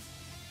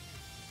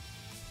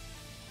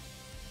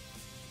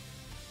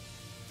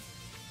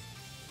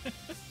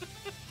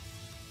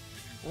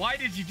 Why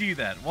did you do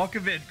that?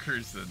 Welcome in,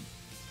 Cruisin'.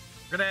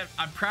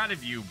 I'm proud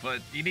of you,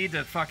 but you need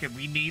to fucking...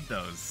 We need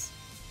those.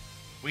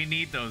 We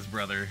need those,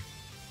 brother.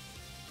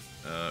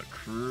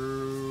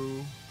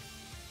 Crew...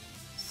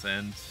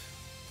 Sent...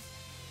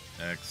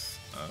 XI...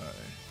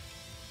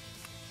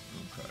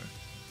 Okay.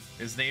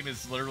 His name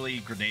is literally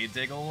Grenade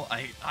Diggle.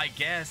 I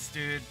guess,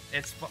 dude.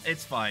 It's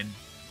fine.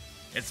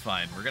 It's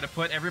fine. We're gonna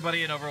put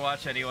everybody in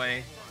Overwatch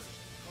anyway.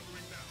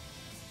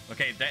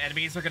 Okay, the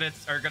enemies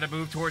are gonna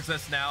move towards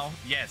us now.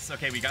 Yes.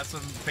 Okay, we got some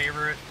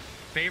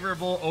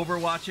favorable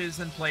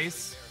Overwatches in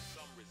place.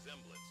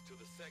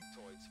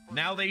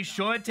 Now they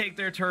should take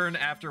their turn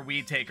after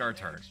we take our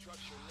turn.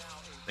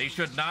 They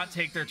should not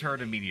take their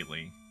turn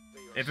immediately.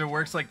 If it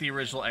works like the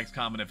original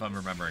XCOM and if I'm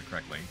remembering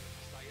correctly.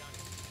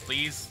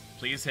 Please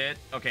hit.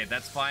 Okay,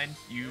 that's fine.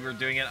 You were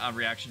doing it on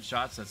reaction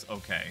shots. That's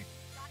okay.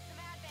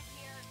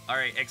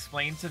 Alright,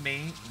 explain to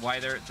me why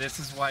this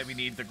is why we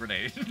need the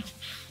grenade.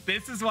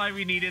 This is why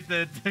we needed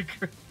the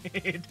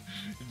grenade.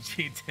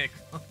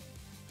 G-Tickle.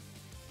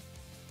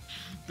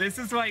 This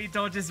is why you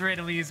don't just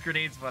randomly use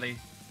grenades, buddy.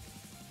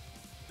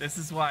 This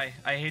is why.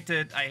 I hate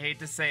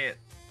to say it.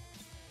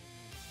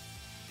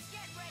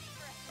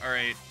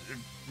 Alright,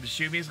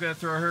 Mishumi's gonna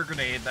throw her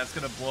grenade. That's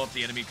gonna blow up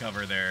the enemy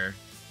cover there.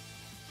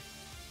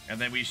 And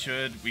then we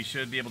should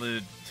be able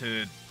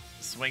to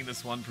swing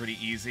this one pretty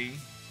easy.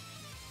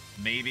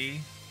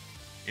 Maybe.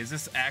 Is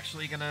this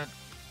actually gonna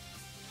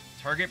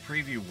target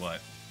preview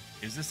what?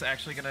 Is this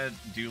actually gonna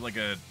do like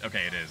a...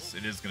 Okay, it is.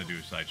 It is gonna do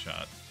a side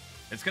shot.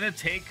 It's gonna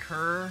take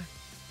her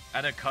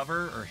out of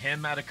cover, or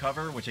him out of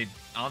cover, which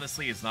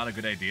honestly is not a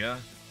good idea.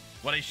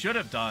 What I should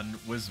have done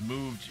was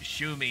moved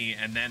Shumi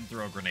and then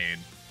throw a grenade.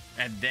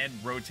 And then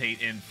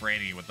rotate in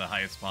Franny with the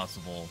highest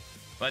possible.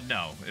 But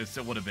no, it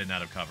still would have been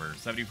out of cover.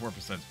 74%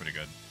 is pretty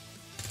good.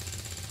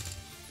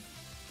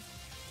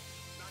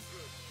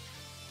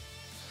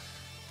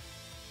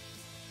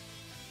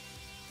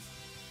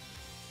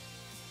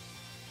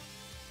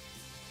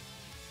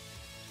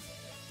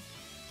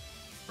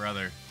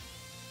 Brother.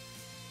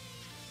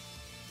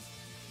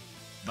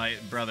 My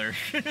brother.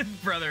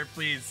 Brother,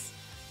 please.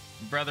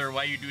 Brother,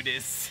 why you do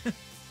this?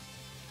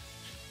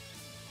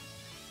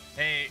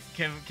 Hey,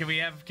 can we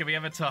have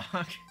a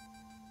talk?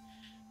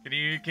 Can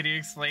you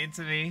explain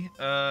to me,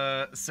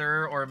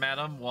 sir or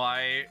madam,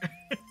 why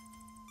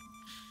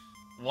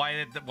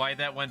why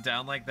that went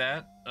down like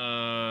that?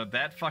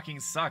 That fucking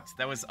sucked.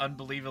 That was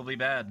unbelievably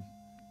bad.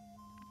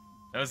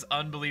 That was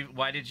unbelievable.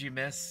 Why did you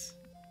miss?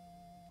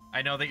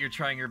 I know that you're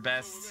trying your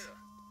best.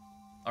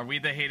 Are we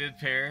the hated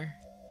pair?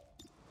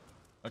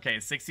 Okay,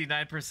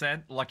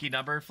 69%. Lucky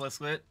number,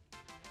 Flisklet.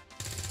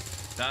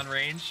 Down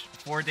range.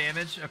 4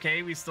 damage.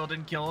 Okay, we still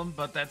didn't kill him,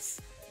 but that's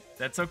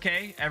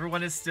okay.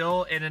 Everyone is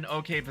still in an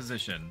okay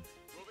position.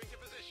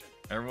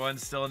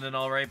 Everyone's still in an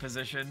alright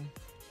position.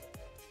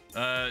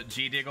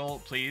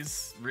 G-Diggle,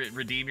 please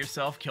redeem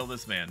yourself. Kill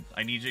this man.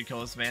 I need you to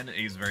kill this man.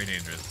 He's very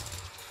dangerous.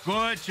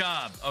 Good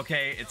job.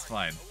 Okay, it's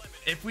fine.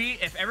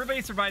 If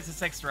everybody survives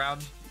the 6th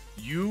round,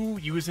 you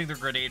using the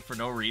grenade for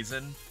no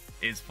reason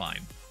is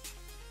fine.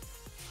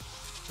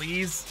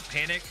 Please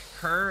panic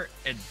her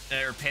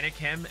or panic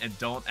him and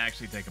don't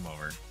actually take him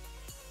over.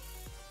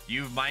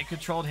 You've mind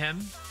controlled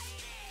him.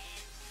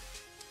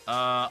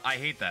 I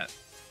hate that.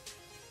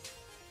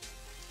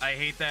 I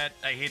hate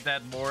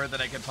that more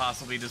than I can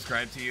possibly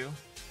describe to you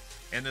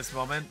in this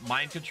moment.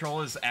 Mind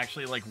control is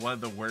actually like one of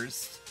the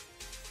worst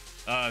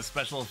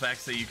special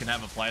effects that you can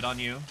have applied on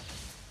you.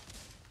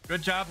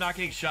 Good job not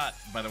getting shot,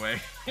 by the way.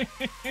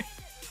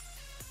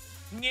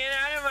 Get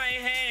out of my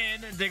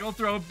head. Diggle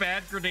throw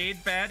bad,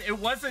 grenade bad. It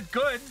wasn't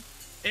good.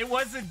 It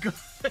wasn't good.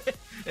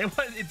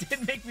 It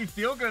didn't make me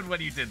feel good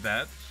when you did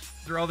that.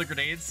 Throw all the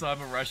grenades, so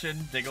I'm a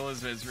Russian. Diggle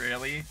is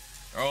Israeli.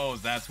 Oh,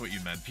 that's what you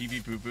meant.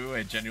 PV poo poo.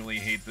 I genuinely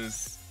hate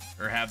this,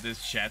 or have this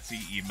Shatsy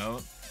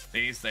emote.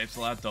 They snipes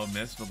a lot, don't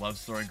miss, but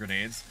loves throwing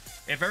grenades.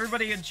 If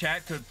everybody in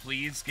chat could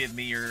please give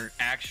me your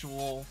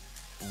actual,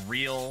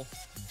 real,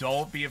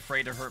 don't be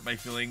afraid to hurt my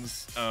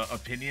feelings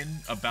opinion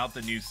about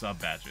the new sub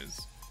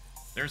badges.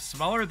 They're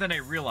smaller than I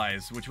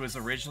realized, which was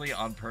originally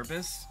on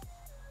purpose.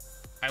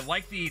 I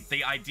like the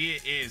idea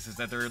is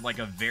that they're like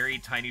a very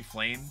tiny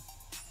flame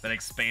that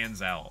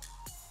expands out.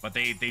 But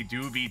they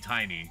do be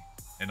tiny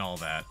and all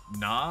that.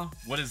 Nah?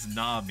 What does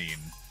nah mean?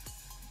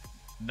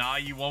 Nah,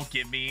 you won't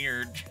give me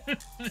your...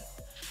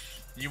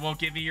 you won't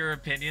give me your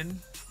opinion?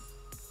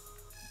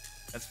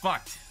 That's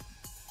fucked.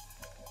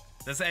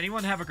 Does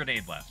anyone have a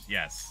grenade left?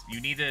 Yes. You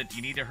need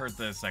to hurt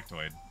the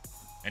sectoid.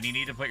 And you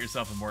need to put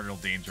yourself in mortal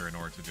danger in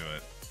order to do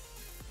it.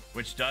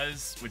 Which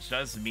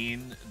does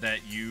mean that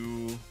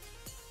you...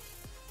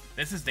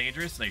 This is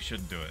dangerous and I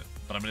shouldn't do it.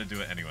 But I'm gonna do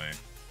it anyway.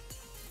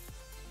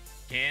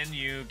 Can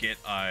you get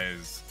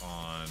eyes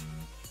on...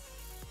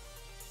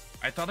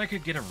 I thought I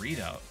could get a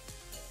readout.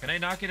 Can I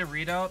not get a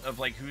readout of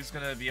like who's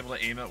gonna be able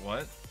to aim at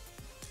what?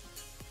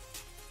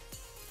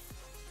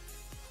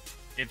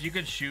 If you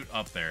could shoot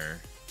up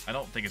there, I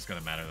don't think it's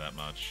gonna matter that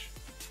much.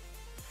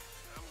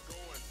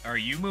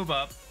 Alright, you move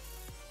up,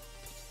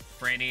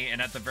 Franny,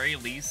 and at the very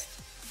least,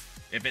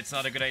 if it's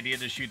not a good idea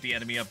to shoot the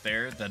enemy up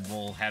there, then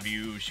we'll have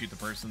you shoot the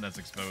person that's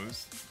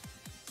exposed.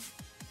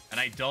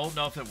 And I don't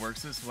know if it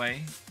works this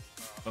way,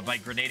 but by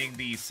grenading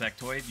the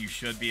sectoid, you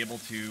should be able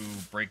to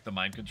break the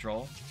mind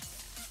control.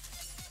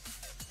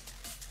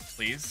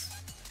 Please.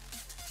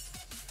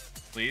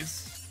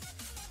 Please.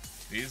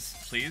 Please.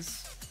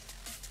 Please.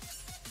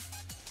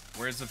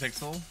 Where's the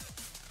pixel?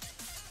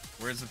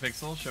 Where's the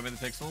pixel? Show me the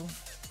pixel.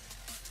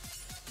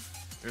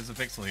 There's a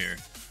pixel here.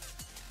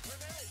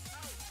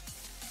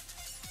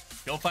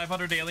 Kill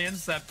 500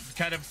 aliens. That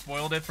kind of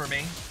spoiled it for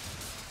me.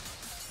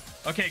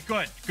 Okay,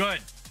 good, good,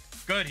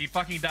 good. He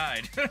fucking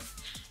died.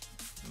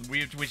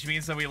 Which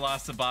means that we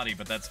lost the body,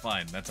 but that's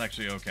fine. That's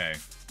actually okay.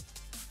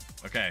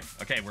 Okay,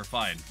 okay, we're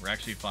fine. We're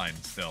actually fine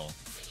still.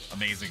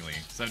 Amazingly.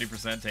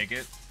 70%, take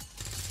it.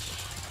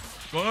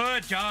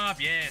 Good job,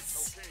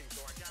 yes.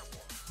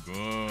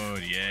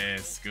 Good,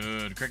 yes,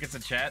 good. Crickets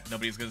in chat.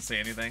 Nobody's gonna say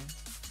anything.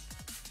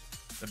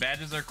 The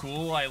badges are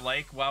cool. I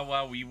like wah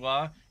wah wee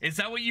wah. Is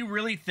that what you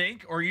really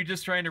think, or are you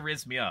just trying to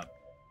riz me up?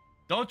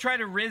 Don't try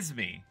to riz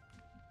me.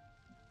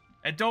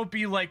 And don't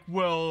be like,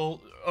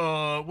 well,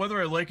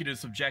 whether I like it is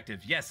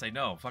subjective. Yes, I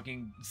know.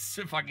 Fucking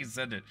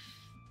send it.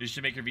 You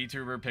should make your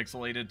VTuber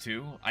pixelated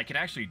too. I can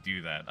actually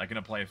do that. I can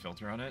apply a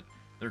filter on it.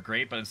 They're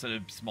great, but instead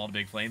of small to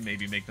big flame,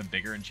 maybe make them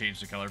bigger and change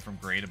the color from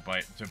gray to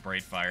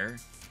bright fire.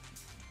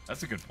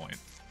 That's a good point.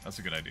 That's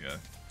a good idea.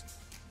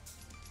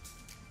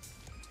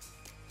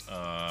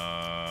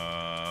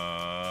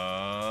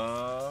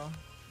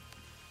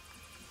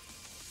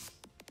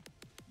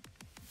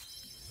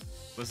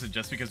 Listen,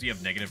 just because you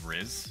have negative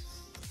Riz,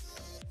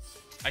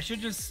 I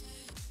should just...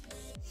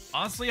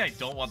 Honestly, I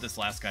don't want this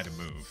last guy to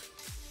move.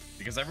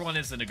 Because everyone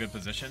is in a good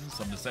position,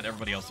 so I'm going to set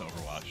everybody else to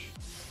Overwatch.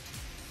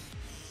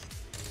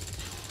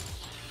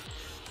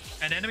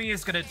 An enemy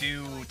is going to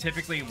do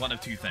typically one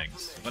of two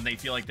things when they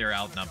feel like they're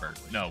outnumbered.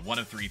 No, one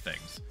of three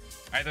things.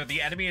 Either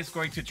the enemy is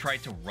going to try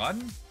to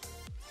run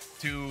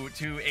to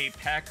a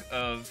pack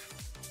of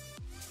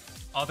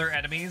other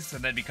enemies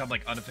and then become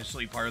like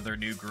unofficially part of their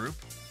new group,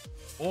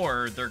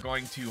 or they're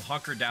going to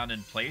hunker down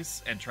in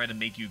place and try to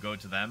make you go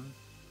to them,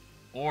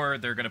 or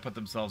they're going to put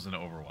themselves in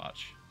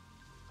Overwatch.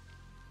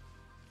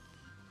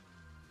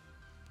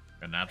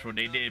 And that's what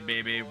they did,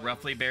 baby.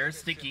 Roughly Bear,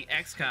 Sticky,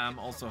 XCOM,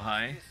 also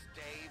hi.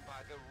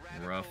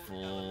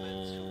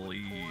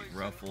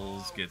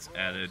 Ruffles gets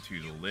added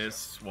to the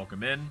list.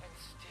 Welcome in.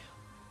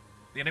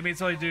 The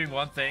enemy's only doing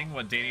one thing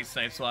when Danny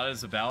Snipes a lot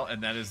is about,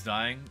 and that is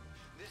dying.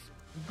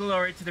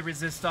 Glory to the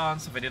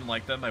Resistance. If I didn't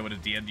like them, I would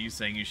have DM'd you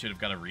saying you should have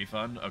got a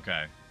refund.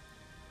 Okay.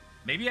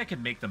 Maybe I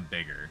can make them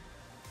bigger.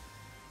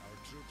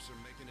 Our troops are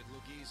making it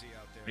look easy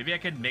out there. Maybe I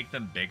can make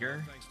them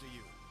bigger. Thanks to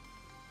you.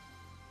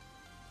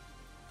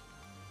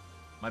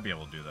 Might be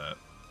able to do that.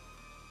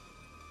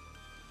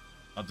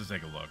 I'll just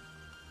take a look.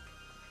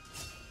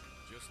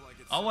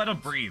 I'll let them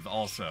breathe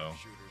also.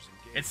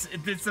 It's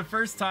the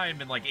first time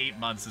in like 8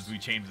 months since we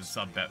changed the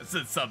sub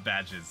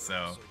badges,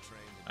 so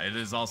it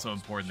is also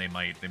important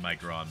they might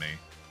grow on me.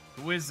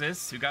 Who is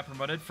this? Who got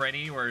promoted?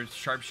 Freddy or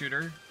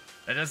Sharpshooter?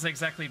 That doesn't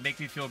exactly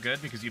make me feel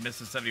good because you missed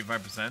the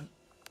 75%.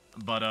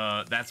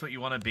 But that's what you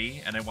want to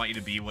be, and I want you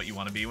to be what you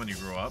want to be when you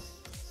grow up.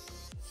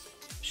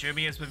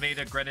 Shumi has been made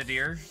a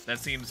Grenadier. That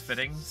seems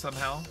fitting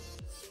somehow.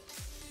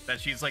 That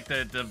she's like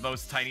the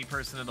most tiny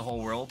person in the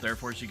whole world,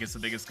 therefore she gets the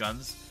biggest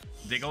guns.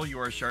 Diggle, you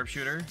are a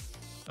Sharpshooter.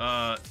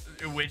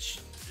 Which,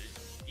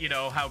 you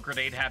know, how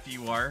grenade happy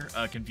you are,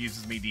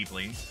 confuses me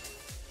deeply.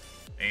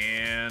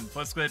 And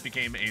Flisklet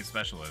became a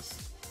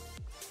specialist.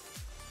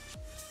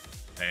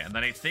 Okay, and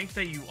then I think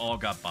that you all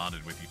got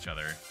bonded with each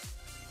other.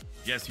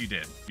 Yes, you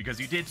did. Because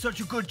you did such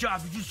a good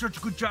job. You did such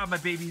a good job, my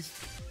babies.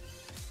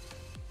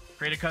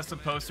 Create a custom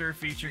poster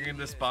featuring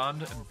this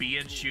bond. B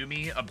and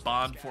Shumi, a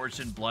bond forged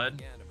in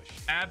blood.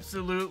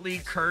 Absolutely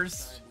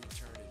cursed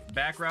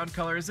background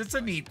colors. It's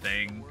a neat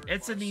thing.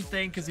 It's a neat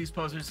thing because these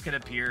posters can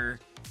appear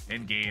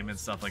in game and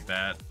stuff like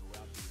that.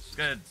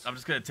 I'm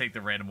just gonna take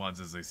the random ones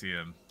as I see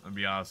them. I'll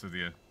be honest with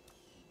you.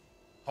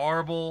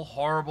 Horrible,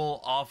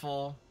 horrible,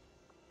 awful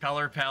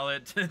color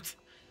palette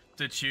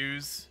to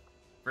choose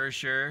for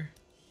sure.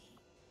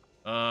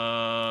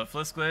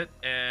 Flisklet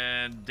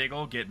and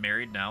Diggle get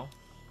married now.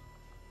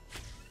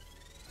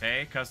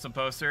 Okay, custom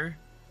poster.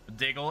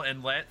 Diggle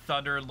and Let,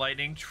 Thunder and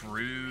Lightning.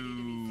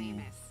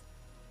 True.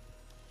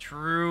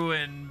 True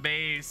and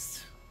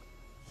based.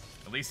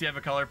 At least you have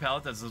a color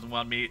palette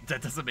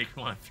that doesn't make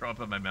me want to throw up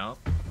in my mouth.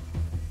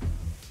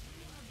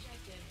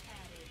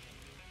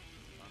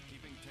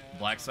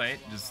 Black Site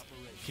just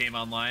came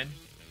online.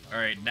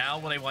 Alright, now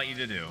what I want you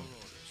to do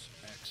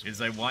is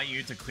I want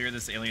you to clear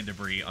this alien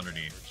debris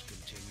underneath.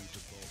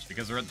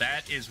 Because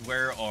that is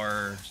where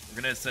we're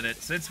gonna set it,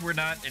 since we're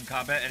not in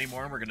combat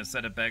anymore, we're gonna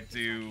set it back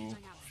to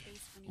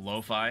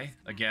lo-fi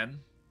again.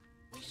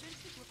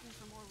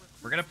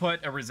 We're gonna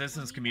put a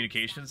resistance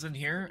communications in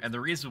here, and the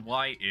reason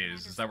why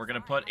is that we're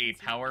gonna put a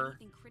power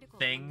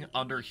thing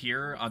under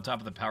here on top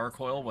of the power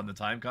coil when the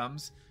time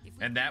comes,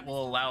 and that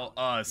will allow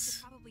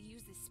us...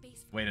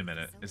 Wait a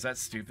minute, is that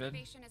stupid?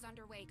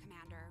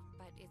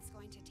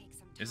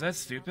 Is that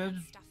stupid?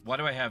 Why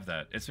do I have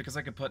that? It's because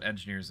I can put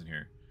engineers in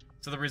here.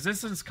 So the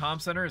resistance comm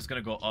center is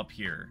gonna go up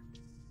here.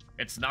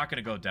 It's not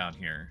gonna go down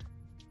here.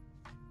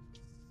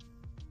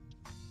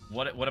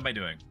 What am I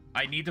doing?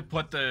 I need to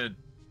put the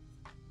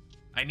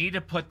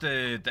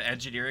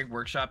engineering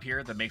workshop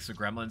here that makes the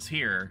gremlins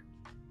here,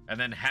 and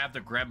then have the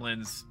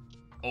gremlins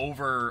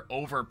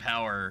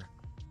overpower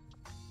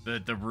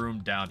the room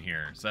down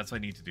here. So that's what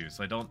I need to do.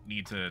 So I don't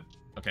need to...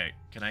 Okay,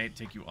 can I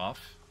take you off?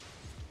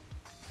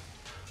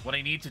 What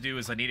I need to do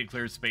is I need to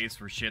clear space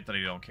for shit that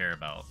I don't care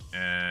about.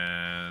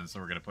 And so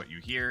we're going to put you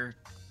here.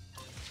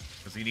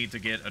 Because we need to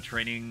get a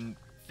training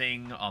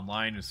thing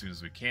online as soon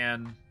as we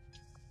can.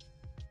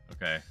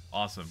 Okay,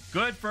 awesome.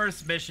 Good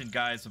first mission,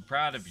 guys. I'm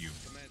proud of you.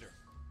 Commander,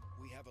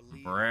 we have a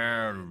lead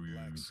Proud of on the you.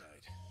 black site,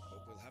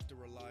 but we'll have to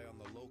rely on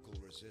the local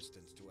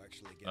resistance to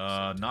actually get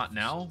Not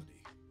now? facility.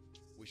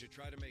 We should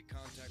try to make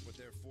contact with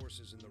their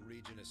forces in the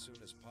region as soon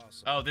as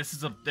possible. Oh,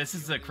 this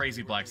is a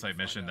crazy black site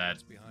mission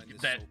that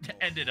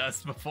ended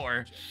us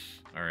before.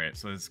 All right,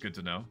 so it's good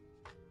to know.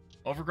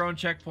 Overgrown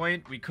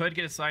checkpoint. We could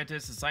get a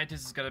scientist. The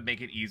scientist is gonna make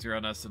it easier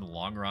on us in the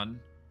long run,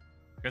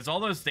 because all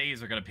those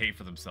days are gonna pay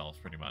for themselves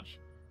pretty much.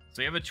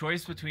 So you have a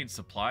choice between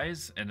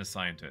supplies and a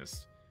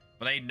scientist.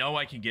 But I know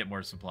I can get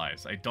more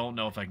supplies. I don't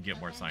know if I can get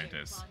more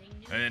scientists.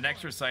 And an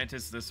extra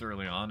scientist this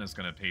early on is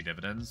gonna pay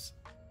dividends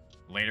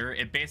later.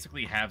 It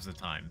basically halves the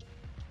time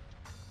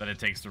that it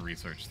takes to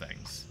research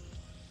things,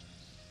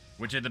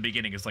 which in the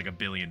beginning is like 1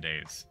 billion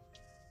days.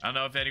 I don't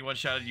know if anyone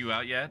shouted you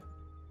out yet.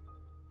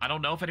 I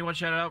don't know if anyone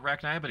shouted out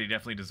Raknai, but he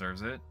definitely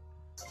deserves it.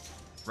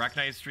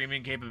 Raknai's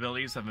streaming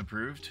capabilities have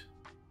improved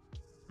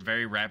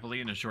very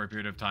rapidly in a short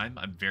period of time.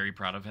 I'm very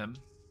proud of him.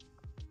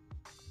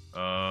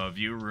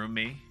 View room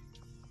me.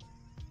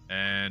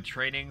 And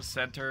training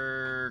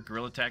center,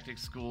 guerrilla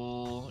tactics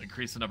school,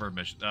 increase the number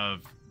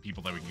of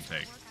people that we can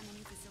take.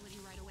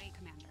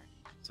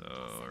 So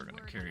we're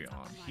gonna carry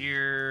on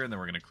here, and then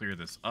we're gonna clear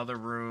this other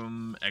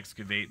room,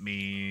 excavate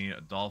me,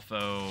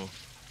 Adolfo.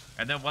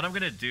 And then what I'm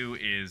gonna do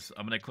is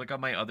I'm gonna click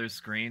on my other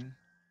screen,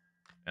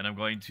 and I'm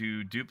going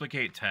to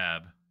duplicate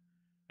tab,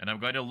 and I'm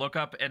going to look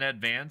up in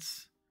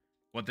advance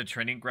what the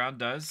training ground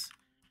does.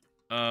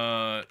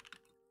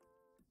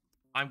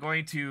 I'm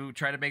going to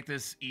try to make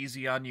this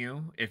easy on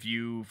you if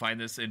you find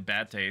this in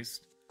bad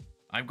taste.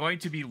 I'm going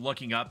to be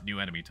looking up new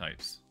enemy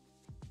types.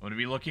 I'm going to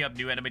be looking up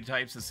new enemy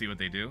types to see what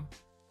they do.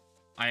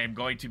 I am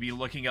going to be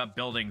looking up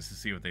buildings to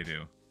see what they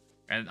do.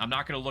 And I'm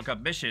not going to look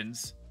up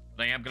missions,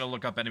 but I am going to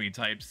look up enemy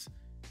types,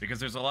 because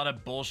there's a lot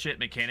of bullshit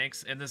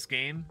mechanics in this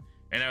game,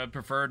 and I would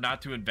prefer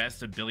not to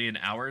invest 1 billion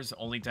hours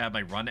only to have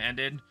my run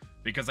ended,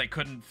 because I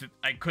couldn't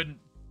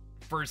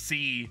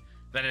foresee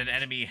that an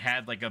enemy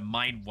had like a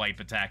mind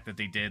wipe attack that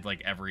they did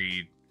like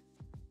every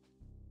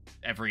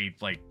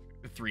like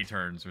 3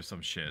 turns or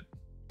some shit.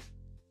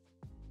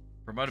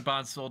 Promoted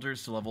bond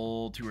soldiers to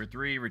level 2 or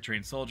 3.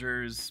 Retrain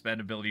soldiers.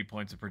 Spend ability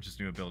points to purchase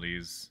new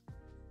abilities.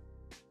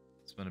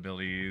 Spend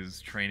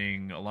abilities.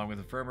 Training along with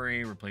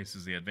infirmary.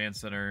 Replaces the advanced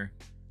center.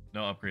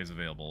 No upgrades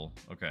available.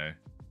 Okay.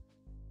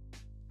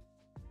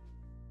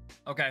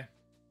 Okay.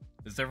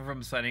 It's different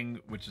from setting,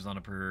 which is on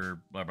a per...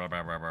 Blah, blah,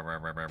 blah, blah, blah, blah,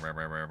 blah, blah, blah,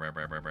 blah, blah,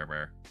 blah, blah, blah,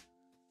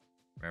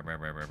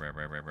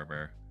 blah.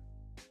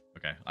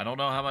 Okay, I don't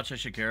know how much I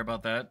should care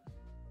about that.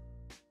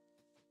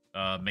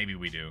 Maybe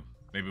we do.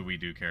 Maybe we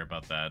do care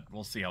about that.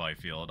 We'll see how I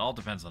feel. It all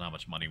depends on how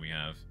much money we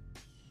have.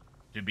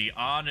 To be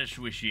honest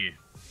with you.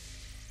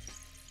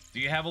 Do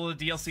you have all the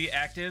DLC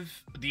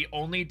active? The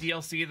only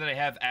DLC that I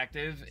have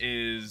active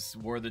is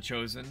War of the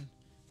Chosen.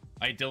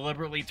 I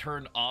deliberately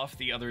turned off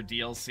the other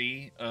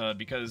DLC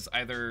because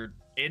either,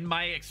 in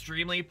my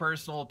extremely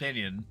personal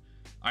opinion,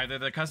 either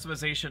the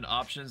customization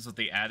options that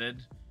they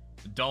added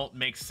don't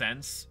make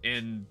sense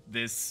in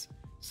this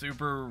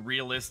super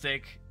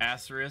realistic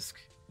asterisk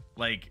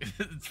like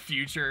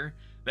future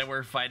that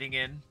we're fighting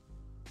in,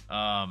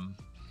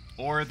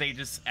 or they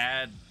just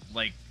add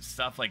like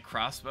stuff like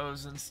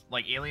crossbows and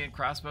like alien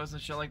crossbows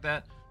and shit like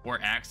that,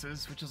 or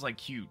axes, which is like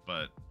cute,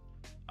 but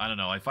I don't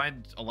know. I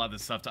find a lot of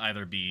this stuff to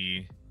either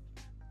be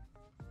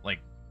like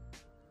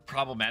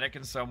problematic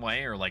in some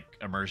way or like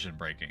immersion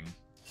breaking.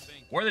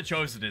 War of the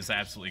Chosen is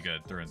absolutely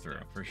good through and through,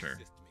 for sure.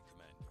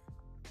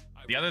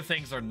 The other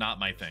things are not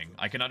my thing.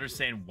 I can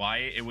understand why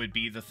it would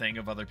be the thing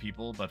of other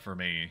people, but for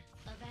me...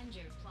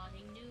 Avenger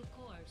plotting new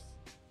course.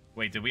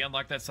 Wait, did we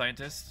unlock that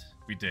scientist?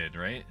 We did,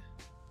 right?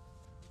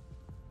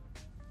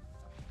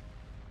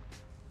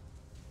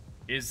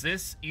 Is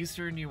this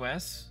Eastern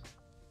US?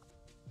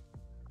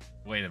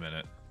 Wait a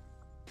minute.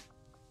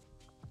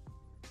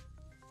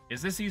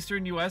 Is this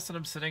Eastern US that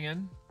I'm sitting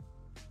in?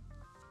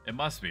 It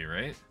must be,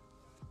 right?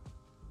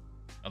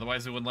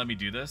 Otherwise it wouldn't let me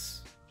do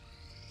this.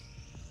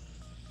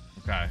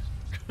 Okay.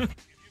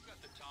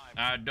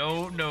 I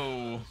don't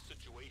know.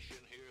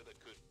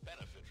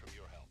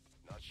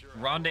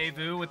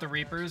 Rendezvous with the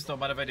Reapers. Don't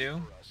mind if I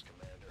do.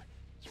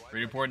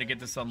 Pretty important to get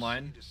this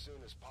online.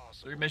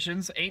 3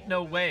 missions? Ain't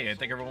no way. I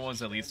think everyone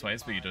wants at least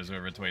twice, but you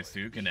deserve it twice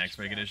too. Can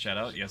X-Ray get a shout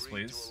out? Yes,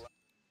 please.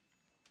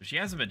 If she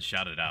hasn't been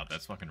shouted out,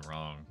 that's fucking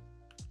wrong.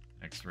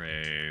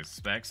 X-Ray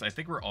specs. I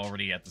think we're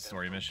already at the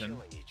story mission.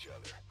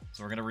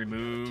 So we're going to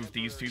remove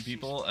these 2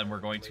 people, and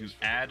we're going to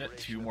add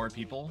 2 more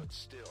people.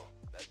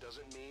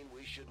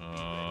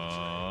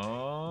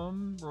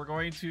 We're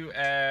going to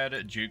add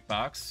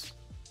Jukebox.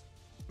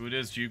 Who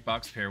does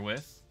Jukebox pair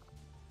with?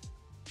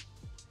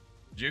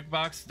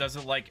 Jukebox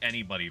doesn't like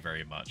anybody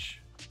very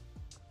much.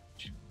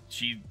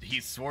 he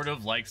sort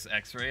of likes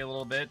X-Ray a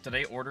little bit. Did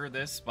I order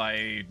this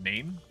by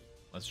name?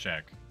 Let's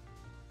check.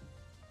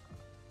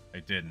 I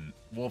didn't.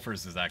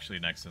 Wolfers is actually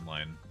next in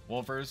line.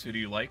 Wolfers, who do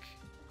you like?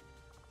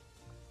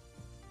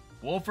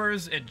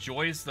 Wolfers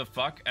enjoys the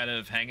fuck out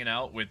of hanging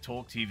out with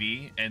Tolk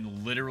TV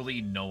and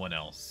literally no one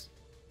else.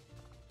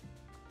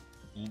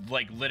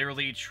 Like,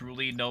 literally,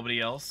 truly nobody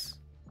else.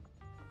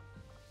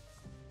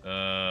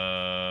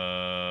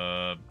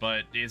 But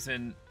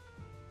isn't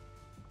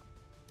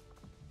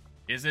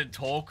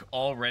Tolk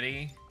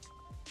already?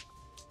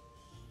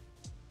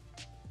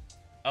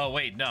 Oh,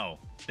 wait, no.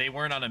 They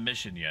weren't on a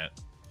mission yet.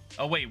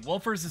 Oh, wait,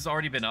 Wolfers has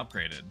already been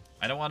upgraded.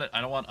 I don't want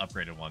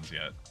upgraded ones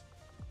yet.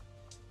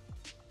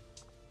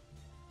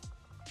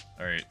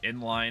 All right, in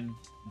line,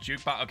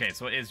 Jukebox. Okay,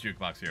 so it is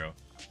Jukebox Hero.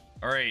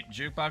 All right,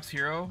 Jukebox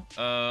Hero.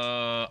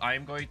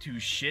 I'm going to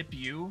ship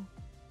you,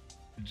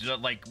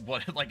 like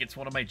it's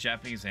one of my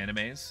Japanese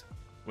animes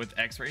with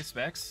X-ray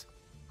specs,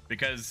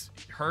 because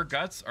her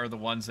guts are the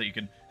ones that you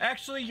can.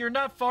 Actually, you're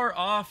not far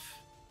off.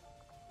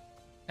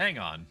 Hang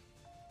on.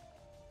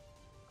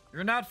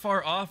 You're not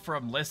far off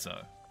from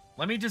Lissa.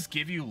 Let me just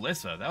give you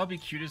Lissa. That would be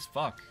cute as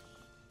fuck.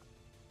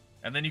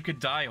 And then you could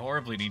die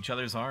horribly in each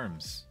other's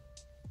arms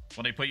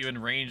when they put you in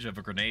range of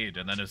a grenade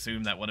and then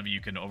assume that one of you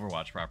can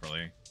Overwatch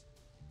properly.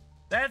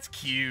 That's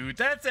cute.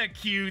 That's a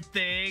cute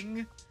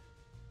thing.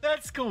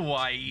 That's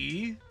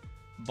kawaii.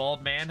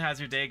 Bald man, how's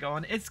your day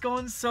going? It's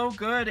going so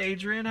good,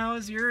 Adrian. How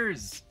is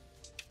yours?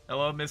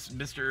 Hello,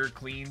 Mr.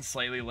 Clean,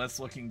 slightly less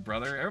looking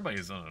brother.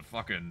 Everybody's on a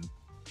fucking...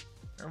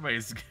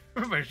 Everybody's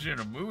in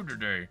a mood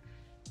today.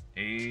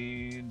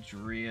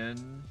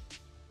 Adrian.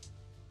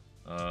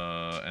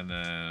 And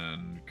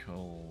then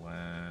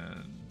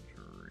Calandrius.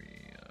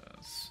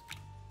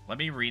 Let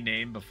me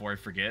rename before I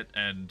forget,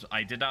 and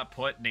I did not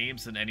put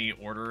names in any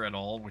order at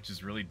all, which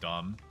is really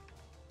dumb.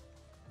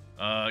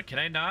 Can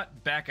I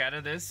not back out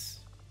of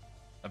this?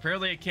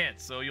 Apparently I can't,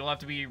 so you'll have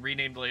to be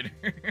renamed later.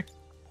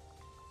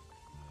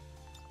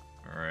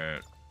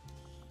 Alright.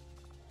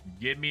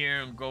 Get me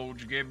in,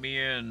 Coach, get me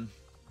in.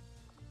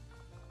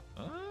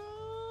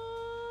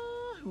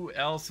 Who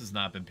else has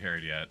not been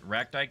paired yet?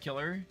 Rakdai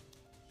Killer?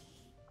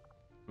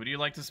 Who do you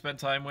like to spend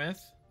time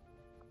with?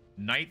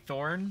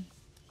 Nightthorn?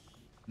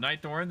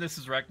 Nightthorn, this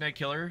is Rakdai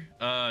Killer.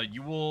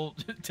 You will...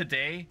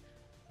 Today,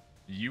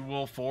 you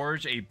will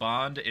forge a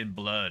bond in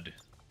blood.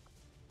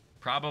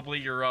 Probably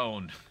your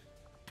own.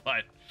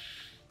 But,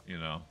 you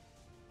know.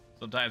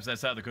 Sometimes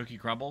that's how the cookie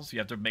crumbles. You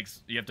have to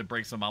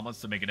break some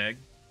omelets to make an egg.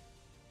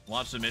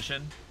 Launch the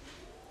mission.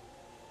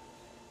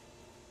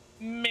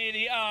 May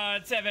the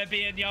odds ever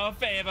be in your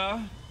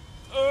favor.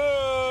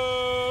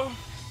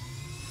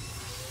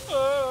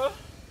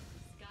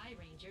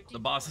 The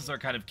bosses are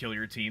kind of kill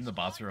your team. The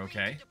bots are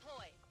okay.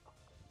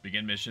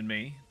 Begin mission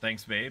me.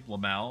 Thanks, babe.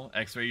 Lamau.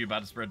 X-Ray, you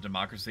about to spread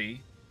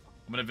democracy.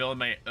 I'm gonna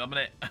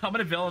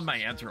villain my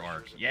enter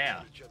arc.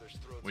 Yeah.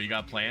 What you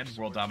got planned?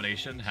 World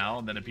domination? How?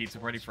 And then a pizza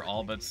party for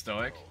all but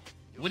Stoic?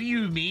 What do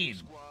you mean?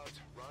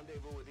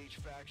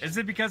 Is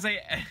it because I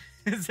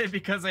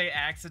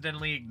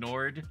accidentally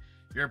ignored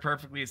your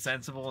perfectly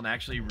sensible and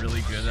actually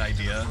really good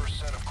idea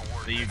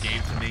that you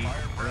gave to me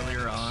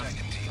earlier on?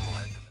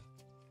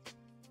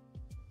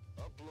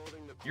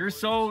 You're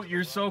so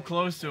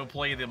close to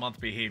Employee of the Month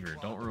behavior.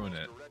 Don't ruin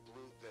it.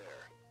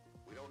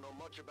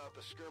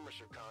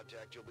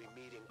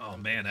 Oh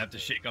man, I have to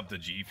shake up the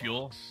G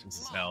Fuel? This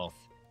is hell.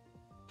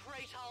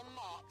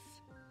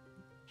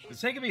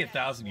 It's taken me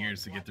 1,000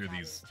 years to get through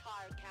these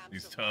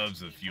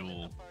tubs of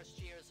fuel.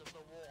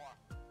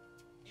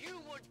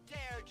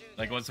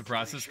 Like, what's the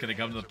process? Can I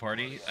come to the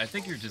party? I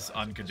think you're just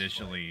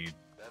unconditionally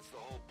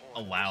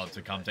allowed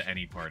to come to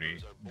any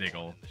party,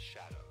 Diggle.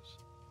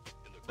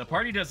 The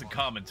party doesn't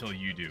come until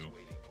you do.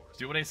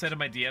 Do what I said in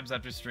my DMs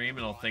after stream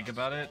and I'll think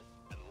about it.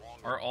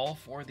 Are all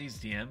 4 of these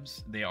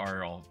DMs? They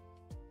are all...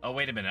 Oh,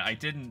 wait a minute. I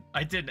didn't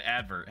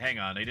advert. Hang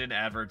on. I didn't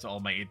advert to all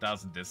my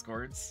 8,000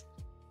 Discords.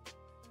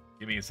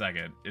 Give me a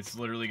second. It's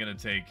literally going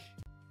to take...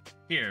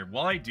 Here,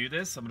 while I do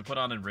this, I'm going to put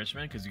on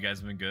enrichment because you guys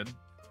have been good.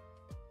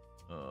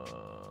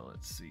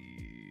 Let's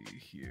see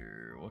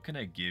here. What can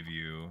I give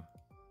you?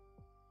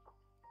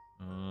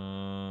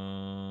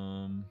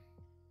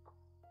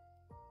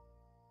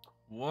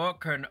 What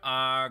can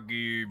I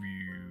give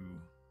you?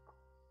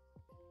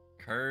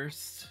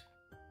 Cursed.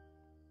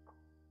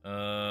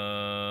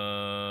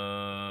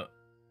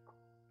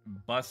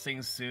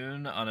 Busting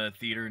soon on a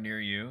theater near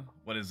you.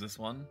 What is this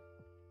one?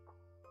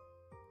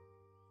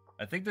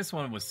 I think this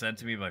one was sent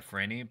to me by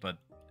Franny, but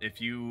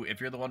if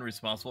you're the one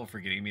responsible for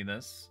getting me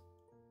this,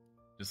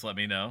 just let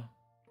me know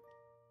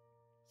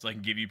so I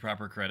can give you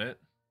proper credit.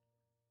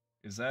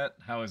 Is that?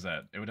 How is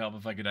that? It would help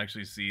if I could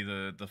actually see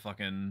the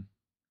fucking...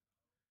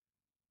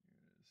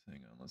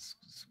 Hang on, let's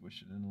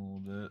squish it in a little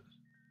bit.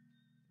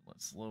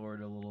 Let's lower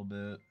it a little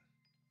bit.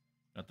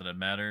 Not that it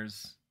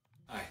matters.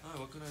 Hi.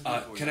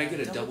 Can I get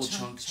a double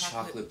chunk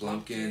chocolate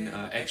blumpkin,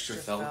 extra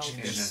felch,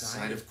 and a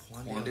side of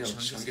Quandale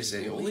chungus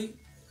aioli?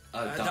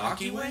 The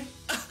Aki way?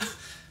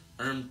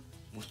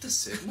 What the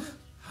Sigma?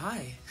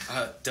 Hi.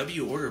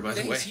 W order, by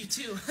the way. Thanks, you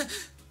too.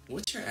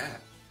 What's your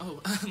app?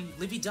 Oh,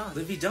 Livy Dunn.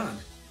 Livy Dunn.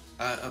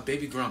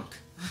 Baby Grunk.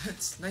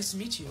 It's nice to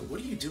meet you.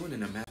 What are you doing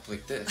in a map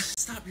like this?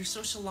 Stop, you're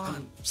so chalant.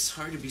 I'm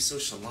sorry to be so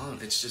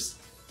chalant. It's just,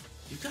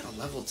 you've got a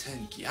level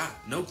 10 yacht,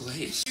 no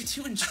glaze. You're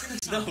too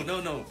intrigued.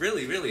 No,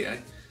 really.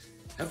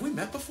 Have we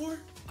met before?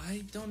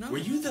 I don't know. Were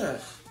you the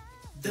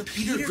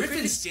Peter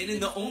Griffin skin in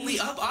the only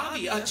up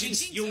obby?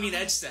 Jinx, you mean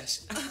Edge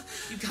Sesh.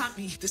 You got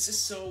me. This is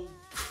so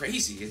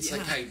crazy. It's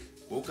like I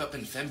woke up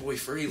in femboy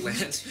furry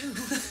land.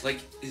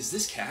 Like, is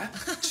this Cat?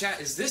 Chat,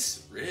 is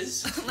this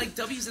Riz? Like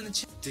W's in the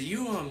chat. Do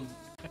you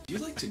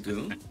like to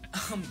goon?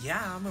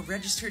 Yeah, I'm a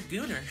registered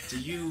gooner. Do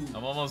you...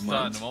 I'm almost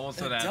done. I'm almost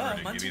done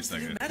adverting. Give me a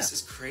second. This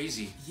is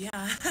crazy. Yeah.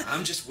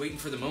 I'm just waiting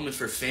for the moment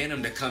for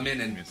Phantom to come in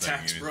and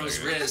tax bros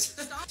Riz.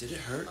 Did it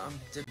hurt?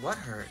 Did what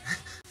hurt?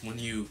 When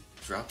you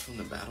dropped from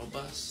the battle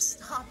bus?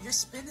 Stop, you're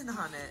spinning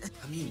on it.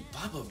 I mean,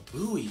 Baba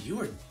Booey,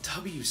 you are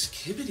W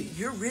skibbity.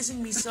 You're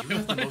rizzing me so... You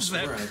have the most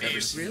aura I've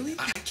ever seen. Really?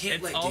 I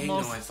can't let Gang know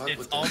I fuck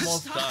with them. It's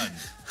almost done.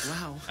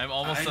 Wow. I'm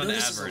almost done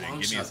adverting.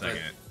 Give me a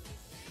second.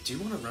 Do you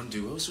want to run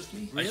duos with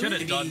me? I should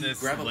have done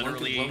this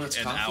literally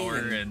an hour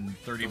and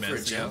 30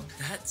 minutes ago.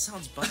 That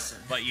sounds bussin'.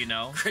 But you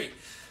know. Great.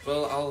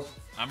 Well,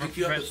 I'm a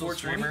professional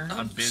streamer.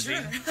 I'm busy.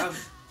 Sure.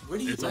 Where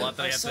do you There's a lot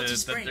that I have to.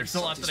 There's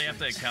a lot that I have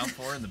to account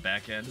for in the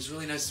back end. It was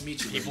really nice to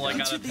meet you. People I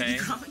gotta pay.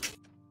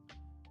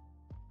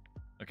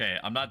 Okay,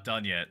 I'm not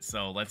done yet,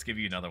 so let's give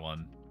you another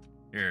one.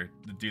 Here,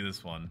 do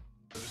this one.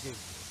 It's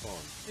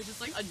just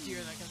like a deer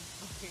that can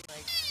fucking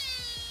like.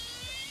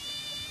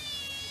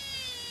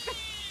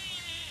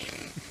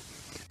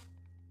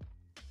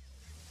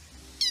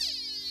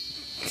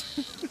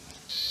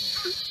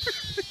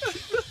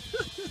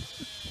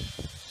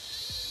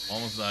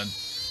 Almost done.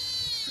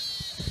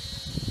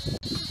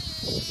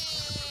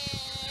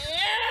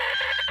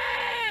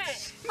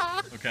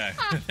 Okay.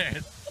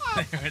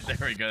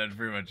 there we go. That's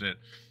pretty much it.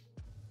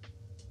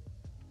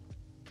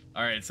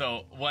 All right.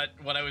 So what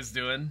I was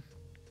doing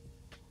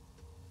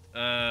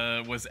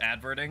was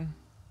adverting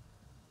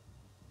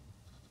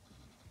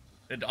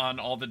it on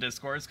all the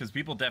Discords because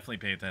people definitely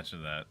pay attention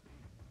to that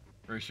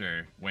for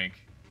sure. Wink.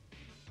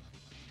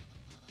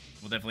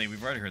 Well, definitely.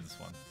 We've already heard this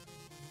one.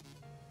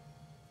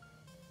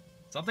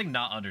 Something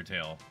not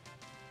Undertale.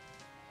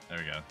 There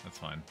we go. That's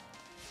fine.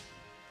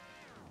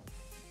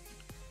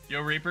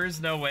 Yo,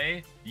 Reapers, no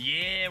way.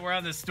 Yeah, we're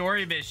on the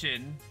story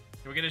mission.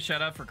 Can we get a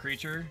shout out for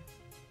Creature?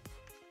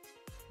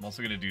 I'm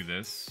also gonna do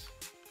this.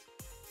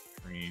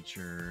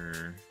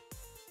 Creature.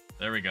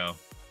 There we go.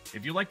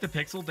 If you like the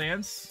pixel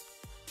dance,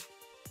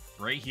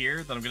 right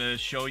here, that I'm gonna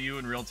show you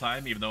in real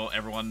time, even though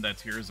everyone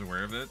that's here is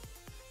aware of it.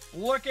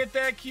 Look at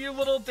that cute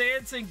little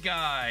dancing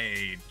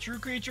guy. True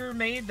Creature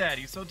made that.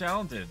 He's so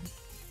talented.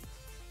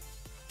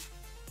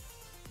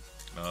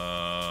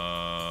 I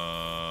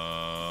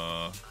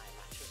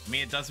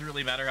mean, it doesn't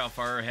really matter how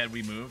far ahead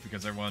we move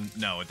because everyone...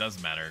 No, it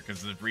doesn't matter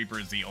because the Reaper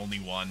is the only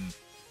one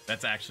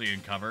that's actually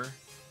in cover.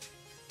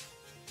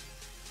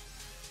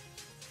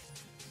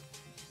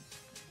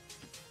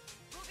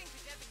 Moving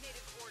to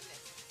designated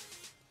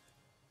coordinates.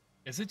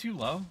 Is it too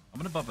low? I'm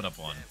gonna bump it up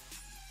one.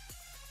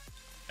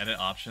 Edit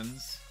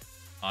options.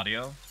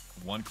 Audio.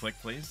 One click,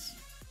 please.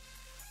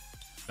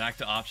 Back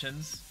to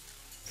options.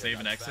 Save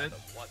and exit.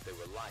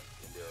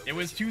 It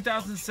was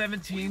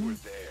 2017. We were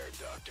there,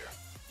 Doctor.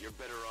 You're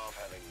better off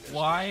having this.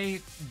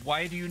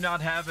 Why do you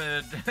not have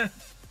a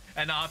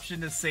an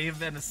option to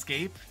save and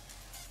escape?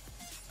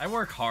 I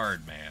work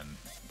hard, man.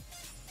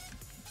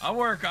 I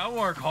work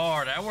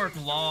hard. I work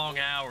long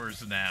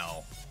hours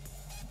now.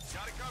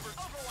 Got it covered.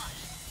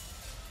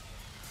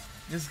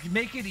 Just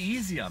make it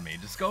easy on me.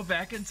 Just go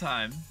back in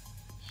time.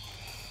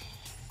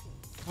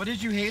 What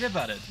did you hate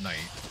about it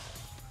tonight?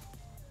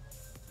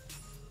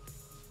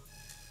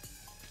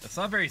 That's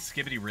not very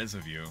skibbity riz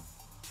of you.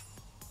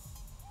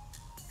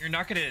 You're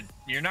not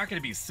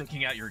gonna be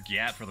sticking out your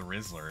gat for the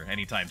Rizzler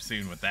anytime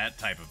soon with that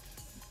type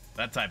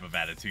of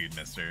attitude,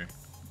 mister.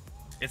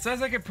 It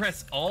says I can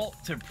press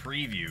Alt to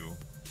preview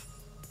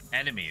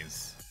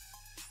enemies.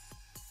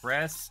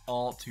 Press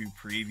Alt to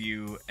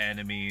preview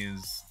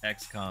enemies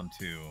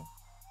XCOM2.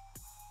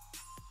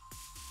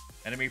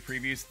 Enemy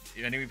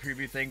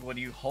preview thing. When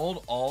you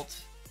hold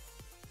Alt,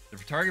 the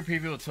target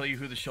preview will tell you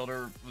who the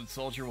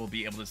soldier will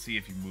be able to see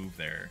if you move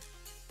there.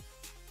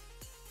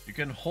 You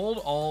can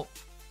hold Alt.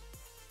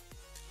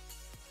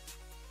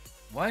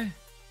 What? You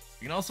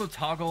can also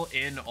toggle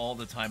in all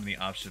the time in the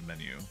option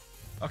menu.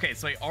 Okay,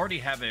 so I already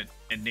have it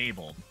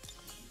enabled.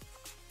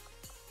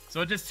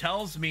 So it just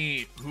tells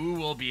me who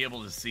will be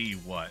able to see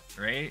what,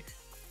 right?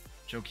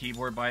 Show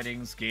keyboard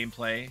bitings,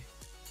 gameplay.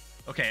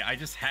 Okay, I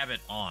just have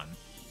it on.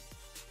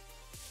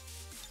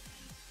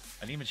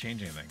 I didn't even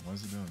change anything. What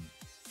is it doing?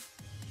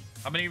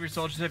 How many of your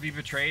soldiers have you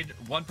betrayed?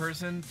 One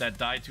person that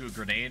died to a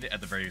grenade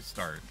at the very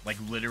start. Like,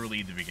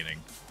 literally the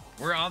beginning.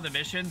 We're on the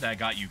mission that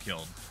got you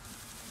killed.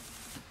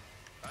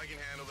 I can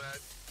handle that.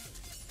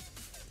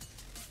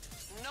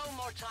 No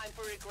more time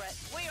for regret.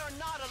 We are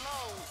not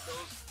alone.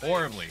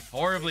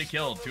 Horribly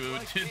killed due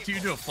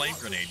to a flame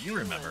grenade. You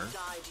remember.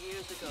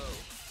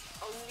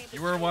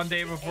 You were one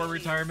day before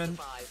retirement.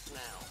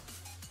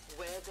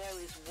 Where there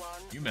is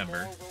one, You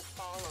remember. more will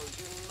follow.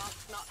 You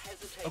must not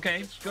hesitate.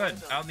 Okay,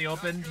 good. Out in the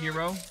open,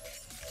 hero.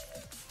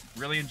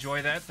 Really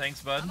enjoy that.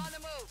 Thanks, bud.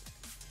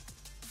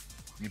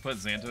 You put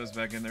Xantos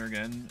back in there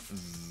again.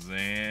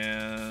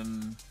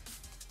 Xantos.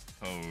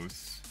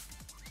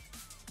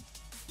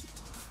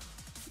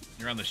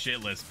 You're on the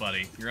shit list,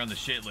 buddy. You're on the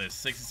shit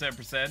list.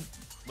 67%.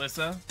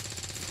 Lissa.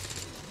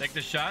 Take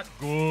the shot.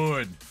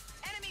 Good.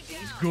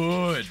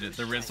 Good.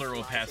 The Rizzler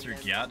will pass your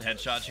Gyat.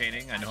 Headshot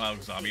chaining. I know how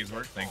zombies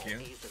work. Thank you.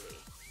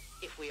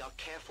 If we are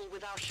careful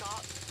with our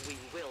shots, we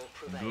will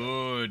prevail.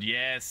 Good.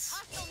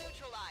 Yes.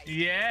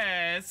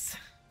 Yes.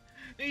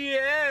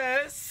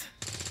 Yes.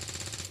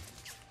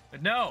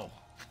 No.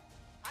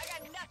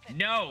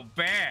 No.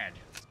 Bad.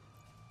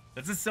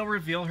 Does it still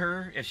reveal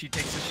her if she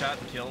takes a shot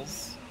and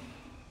kills?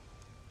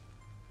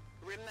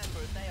 Remember,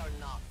 they are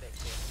not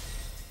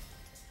victims.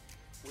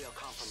 We are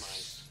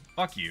compromised.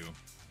 Fuck you,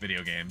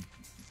 video game.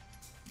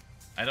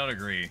 I don't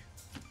agree.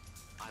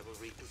 I will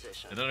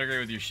reposition. I don't agree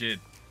with your shit.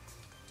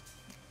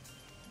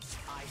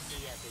 I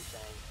see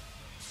everything.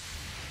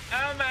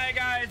 Oh my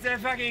god, it's a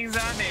fucking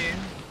zombie.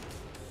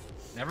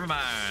 Never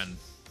mind.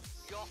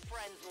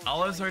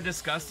 Olives are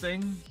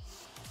disgusting.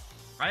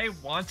 I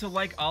want to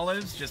like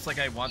olives just like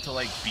I want to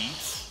like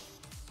beets.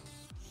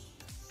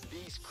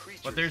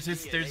 But there's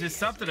just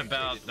something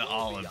about the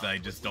olive that I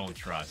just don't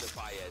trust.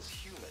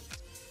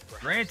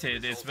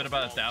 Granted, it's been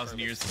about 1,000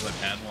 years since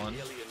I've had one.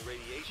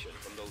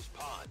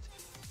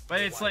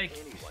 But it's like,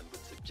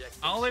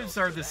 olives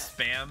are the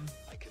spam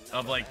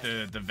of like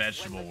the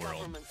vegetable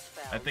world.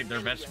 I think they're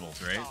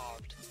vegetables, right?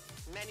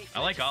 I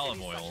like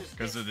olive oil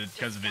because of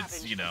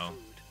its, you know,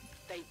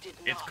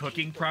 its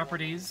cooking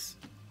properties.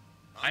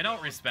 I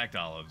don't respect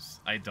olives.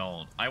 I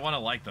don't. I want to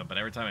like them, but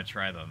every time I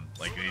try them,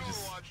 like they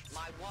just,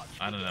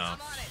 I don't know.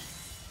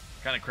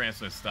 Kind of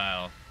cramps my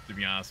style, to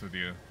be honest with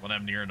you, when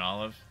I'm near an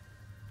olive.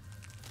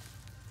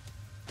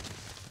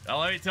 Now,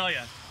 let me tell you,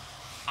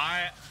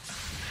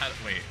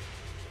 wait.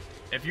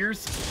 If you're,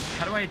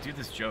 how do I do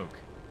this joke?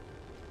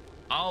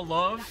 I'll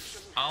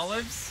love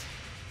olives,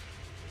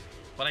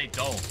 but I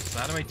don't. So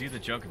how do I do the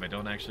joke if I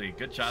don't actually?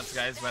 Good shots,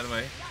 guys, by the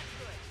way.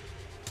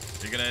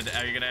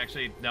 Are you gonna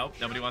actually? Nope.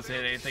 Nobody wants to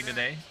hit anything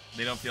today.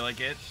 They don't feel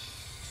like it.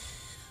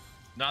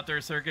 Not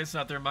their circus,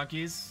 not their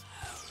monkeys.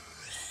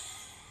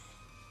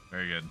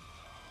 Very good.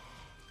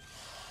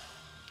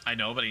 I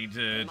know, but I need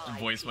to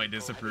voice my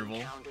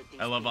disapproval.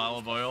 I love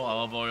olive oil.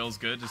 Olive oil's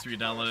good. Just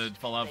re-downloaded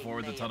Fallout 4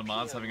 with a ton of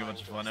mods, having a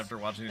bunch of fun after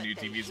watching the new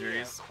TV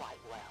series.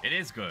 It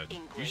is good.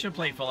 You should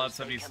play Fallout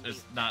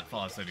 76, not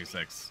Fallout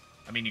 76.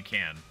 I mean, you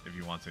can if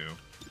you want to.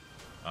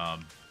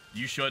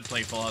 You should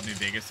play Fallout New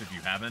Vegas if you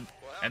haven't.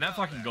 And that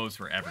fucking goes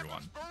for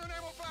everyone.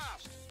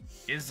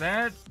 Is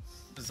that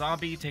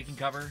zombie taking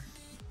cover?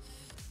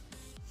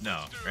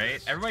 No,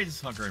 right? Everybody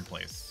just hunker in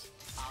place.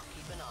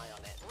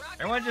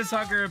 Everyone just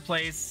hunker in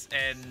place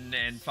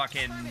and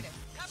fucking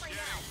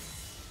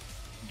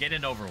get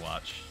in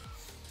Overwatch.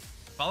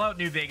 Fallout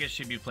New Vegas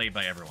should be played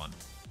by everyone.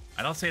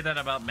 I don't say that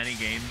about many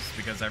games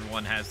because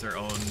everyone has their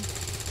own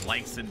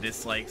likes and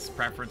dislikes,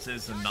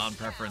 preferences and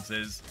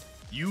non-preferences.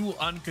 You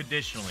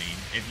unconditionally,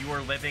 if you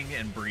are living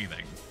and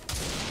breathing,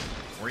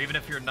 or even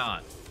if you're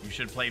not, you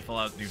should play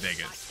Fallout New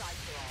Vegas.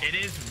 It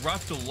is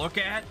rough to look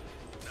at,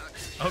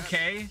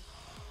 okay?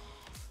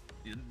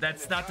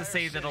 That's not to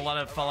say that a lot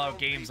of Fallout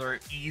games are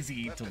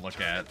easy to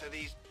look at,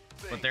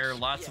 but there are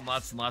lots and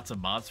lots and lots of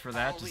mods for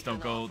that. Just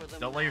don't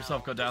let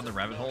yourself go down the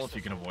rabbit hole if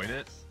you can avoid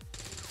it.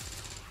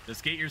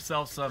 Just get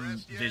yourself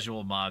some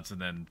visual mods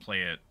and then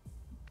play it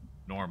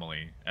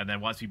normally. And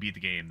then once you beat the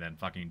game, then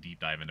fucking deep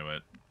dive into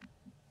it.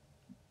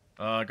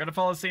 Gonna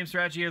follow the same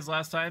strategy as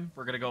last time.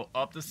 We're gonna go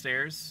up the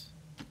stairs.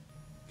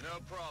 No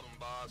problem,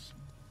 boss.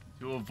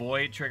 To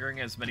avoid triggering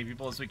as many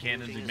people as we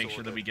can and to make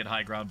sure that we get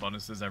high ground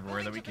bonuses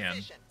everywhere that we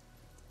can.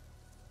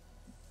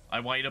 I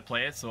want you to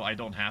play it so I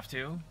don't have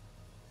to.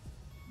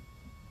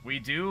 We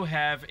do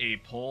have a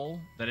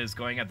poll that is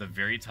going at the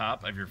very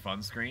top of your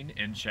fun screen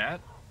in chat.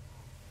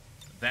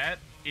 That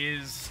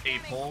is a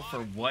poll for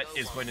what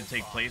is going to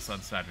take place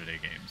on Saturday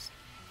games.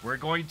 We're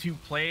going to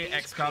play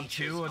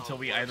XCOM2 until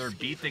we either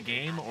beat the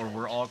game or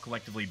we're all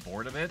collectively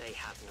bored of it. They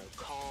have no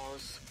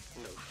cause,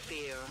 no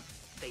fear.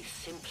 They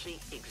simply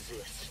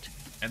exist.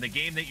 And the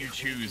game that you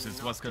choose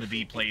is what's going to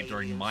be played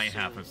during my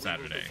half of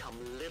Saturday.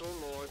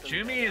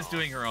 Shumi is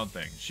doing her own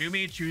thing.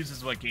 Shumi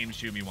chooses what games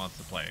Shumi wants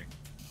to play.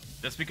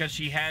 Just because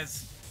she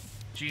has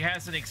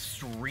an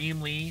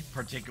extremely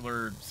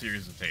particular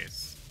series of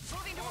tastes.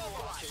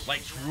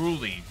 Like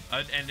truly,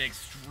 an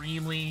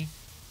extremely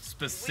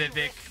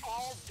specific,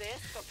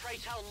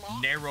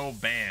 narrow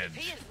band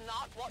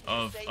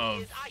of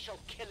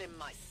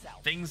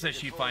things that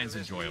she finds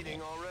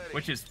enjoyable.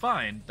 Which is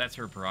fine, that's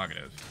her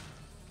prerogative.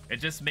 It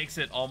just makes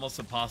it almost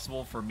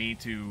impossible for me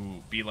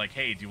to be like,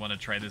 hey, do you want to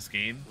try this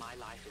game?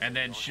 And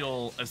then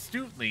she'll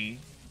astutely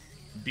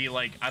be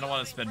like, I don't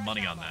want to spend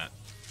money on that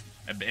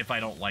if I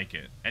don't like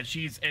it. And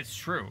it's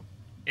true.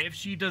 If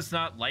she does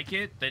not like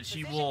it, then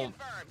she will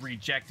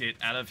reject it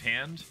out of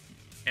hand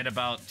in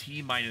about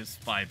T-minus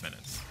 5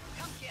 minutes.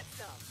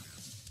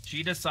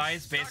 She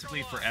decides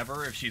basically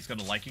forever if she's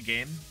gonna like a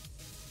game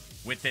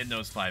within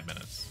those 5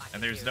 minutes,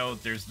 and there's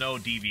no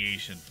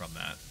deviation from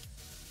that.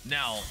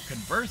 Now,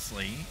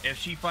 conversely, if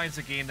she finds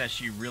a game that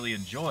she really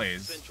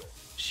enjoys,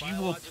 she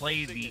will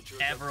play the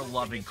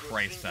ever-loving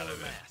Christ out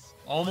of it.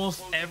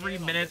 Almost every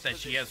minute that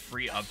she has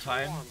free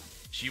uptime,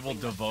 she will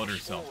devote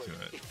herself to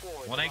it.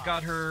 When I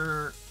got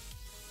her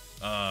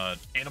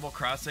Animal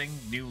Crossing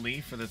New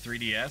Leaf for the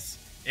 3DS,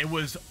 it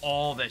was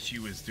all that she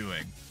was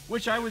doing,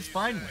 which I was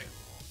fine with.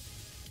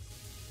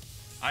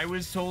 I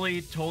was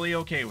totally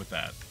okay with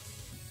that.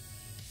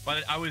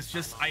 But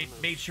I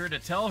made sure to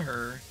tell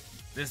her,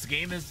 this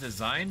game is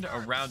designed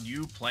around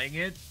you playing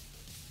it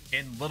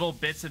in little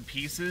bits and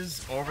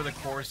pieces over the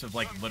course of,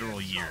 like,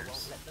 literal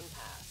years.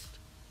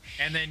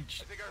 And then,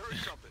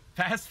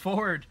 fast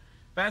forward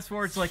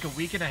to, like, a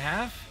week and a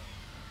half,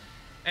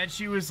 and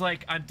she was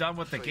like, I'm done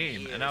with the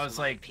game. And I was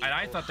like, and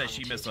I thought that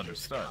she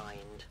misunderstood.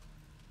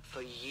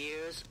 For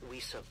years, we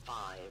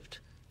survived.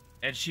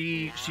 And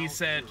she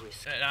said,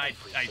 and I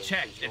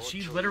checked, and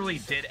she literally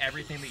did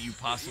everything that you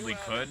possibly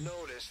could,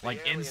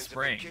 like in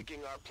spring.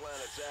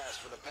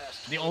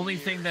 The only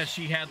thing that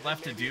she had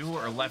left to do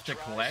or left to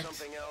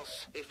collect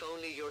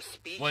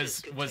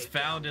was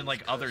found in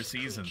like other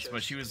seasons.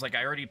 But she was like,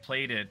 I already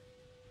played it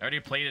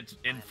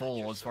in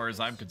full as far as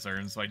I'm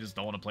concerned, so I just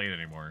don't want to play it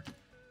anymore.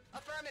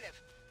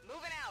 Affirmative.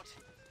 Moving out.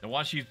 And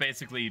once she's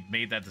basically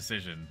made that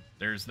decision,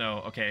 there's no,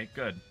 okay,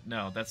 good.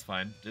 No, that's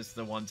fine. Just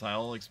the one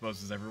tile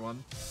exposes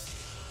everyone.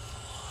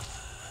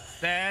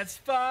 That's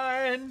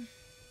fine.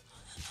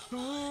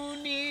 Who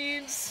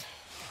needs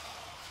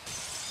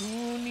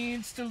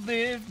to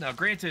live? Now,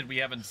 granted, we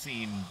haven't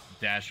seen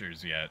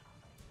Dashers yet.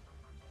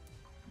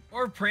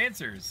 Or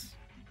Prancers.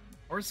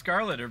 Or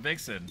Scarlet or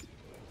Vixen.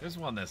 There's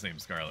one that's named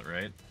Scarlet,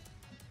 right?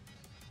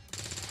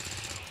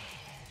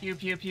 Pew,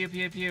 pew, pew,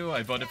 pew, pew.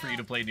 I voted for you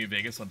to play New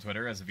Vegas on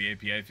Twitter. As a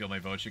VIP, I feel my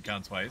vote should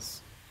count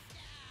twice.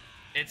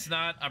 It's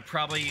not. I'm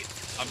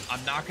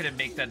not going to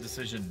make that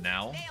decision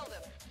now.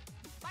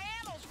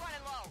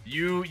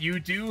 You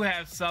do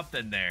have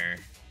something there.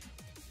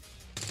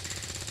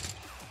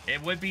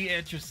 It would be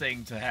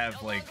interesting to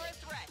have, like...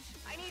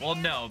 Well,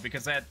 no,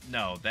 because that's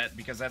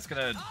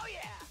gonna...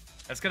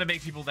 That's gonna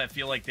make people that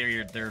feel like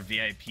they're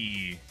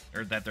VIP,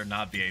 or that they're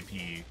not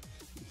VIP,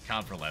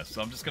 count for less.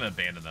 So I'm just gonna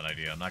abandon that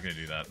idea. I'm not gonna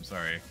do that. I'm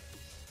sorry.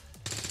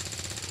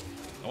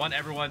 I want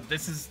everyone...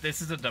 This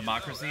is a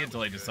democracy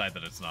until I decide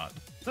that it's not.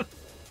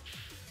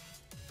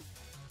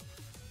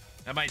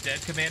 Am I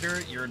dead, Commander?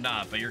 You're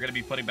not, but you're gonna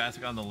be putting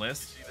Basic on the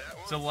list.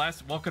 So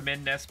welcome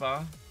in,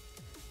 Nespa.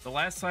 The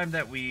last time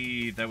that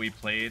we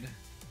played,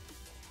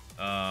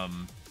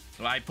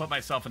 I put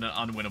myself in an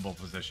unwinnable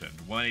position.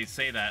 When I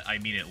say that, I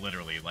mean it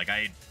literally.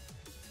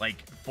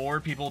 Like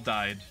 4 people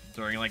died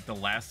during like the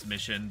last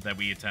mission that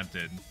we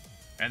attempted,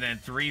 and then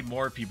 3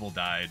 more people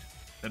died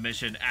the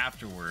mission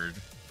afterward.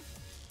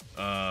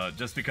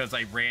 Just because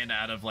I ran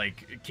out of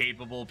like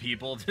capable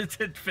people to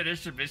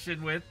finish the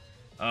mission with.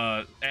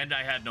 And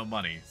I had no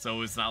money,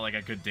 so it's not like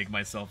I could dig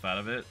myself out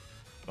of it.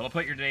 But I'll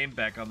put your name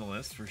back on the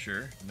list for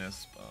sure.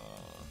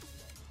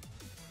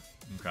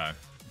 Okay.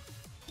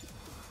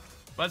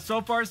 But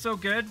so far, so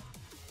good.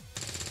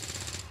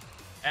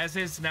 As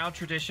is now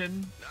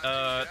tradition,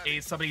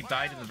 somebody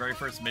died in the very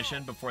first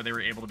mission before they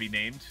were able to be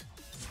named.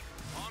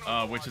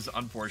 Which is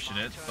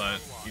unfortunate, but,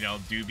 you know,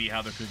 do be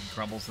how the cookie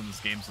crumbles in this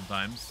game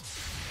sometimes.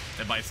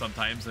 And by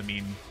sometimes, I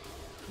mean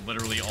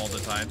literally all the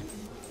time.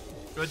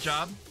 Good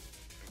job.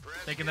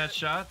 Taking that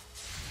shot.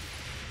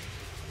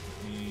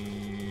 Let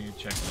me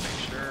check to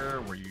make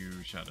sure where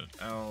you shouted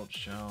out.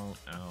 Shout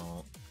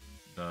out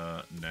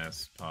the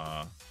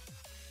Nespa.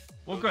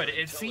 Well, good.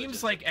 It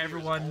seems like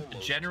everyone,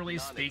 generally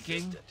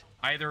speaking,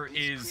 either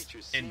is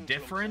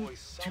indifferent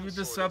to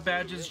the sub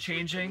badges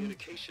changing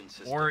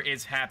or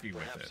is happy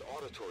with it.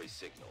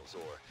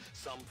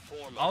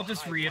 I'll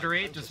just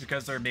reiterate, just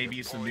because there may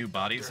be some new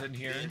bodies in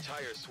here,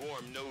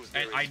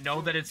 and I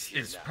know that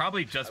it's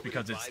probably just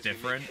because it's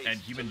different and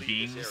human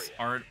beings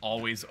aren't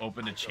always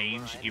open to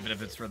change, even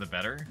if it's for the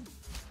better.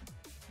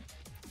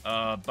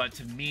 But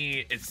to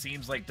me, it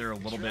seems like they're a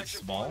little bit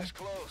small.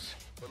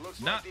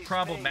 Not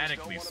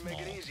problematically small.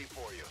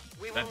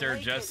 That they're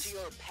just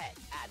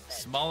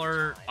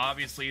smaller,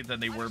 obviously,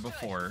 than they were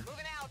before.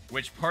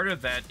 Which part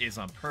of that is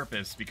on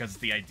purpose, because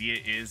the idea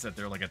is that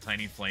they're like a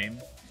tiny flame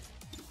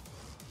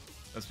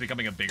that's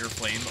becoming a bigger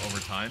flame over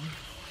time.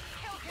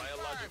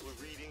 Biological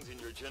readings in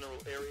your general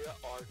area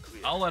are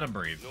clear. I'll let him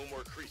breathe. No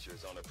more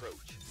creatures on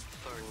approach.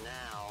 For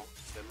now.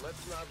 Then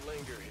let's not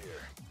linger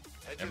here.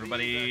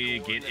 Everybody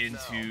get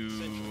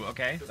into...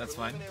 Okay, that's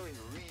fine.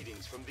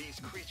 Readings from these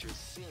creatures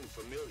seem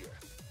familiar.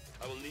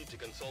 I will need to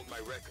consult my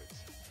records.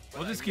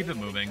 We'll just keep it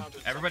moving.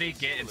 Everybody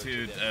get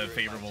into a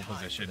favorable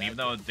position, even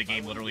though the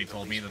game literally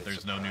told me that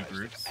there's no new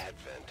groups.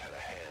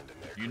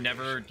 You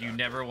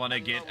never want to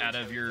get out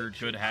of your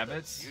good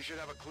habits. You should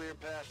have a clear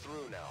path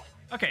through now.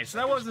 Okay, so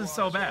that wasn't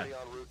so bad.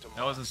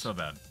 That wasn't so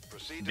bad.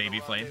 Baby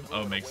Flame.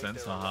 Oh, makes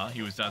sense. Haha.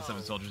 He was down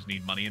 7 soldiers,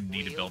 need money and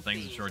needed to build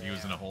things. In short, he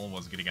was in a hole and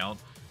wasn't getting out.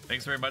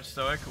 Thanks very much,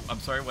 Stoic. I'm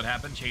sorry, what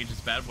happened? Change is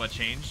bad. What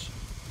changed?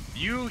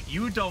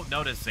 You don't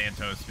notice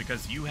Santos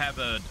because you have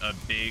a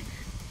big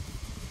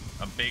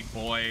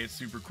boy,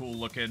 super cool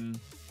looking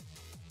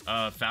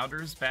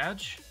founders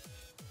badge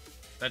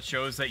that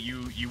shows that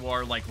you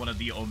are like one of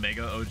the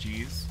Omega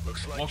OGs.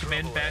 Like welcome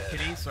in, Bad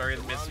Kitty. Sorry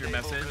to miss your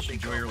message.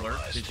 Enjoy your lurk.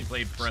 Did you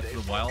play Breath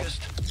of the Wild?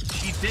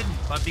 She didn't,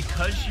 but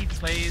because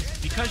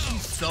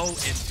she's so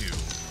into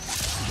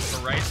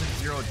Horizon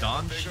Zero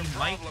Dawn, she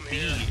might be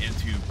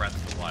into Breath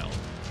of the Wild.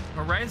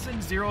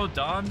 Horizon Zero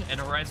Dawn and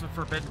Horizon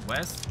Forbidden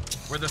West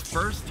were the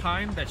first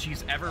time that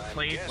she's ever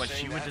played what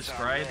she would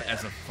describe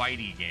as a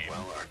fighty game.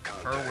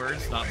 Her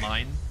words, not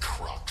mine.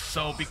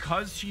 So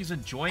because she's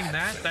enjoying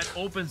that, that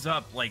opens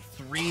up like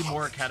 3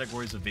 more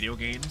categories of video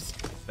games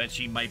that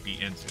she might be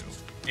into,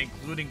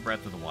 including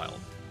Breath of the Wild.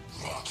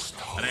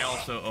 And I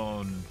also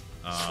own,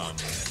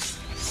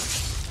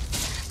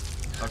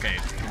 okay,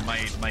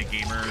 my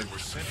gamer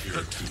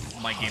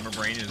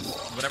brain is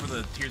whatever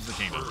the Tears of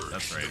the Kingdom.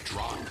 That's right.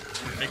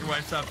 Make your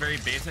wife sound very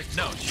basic.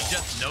 No, she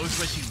just knows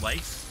what she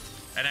likes,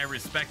 and I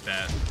respect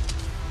that.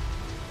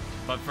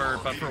 But for a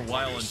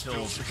while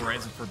until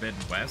Horizon Forbidden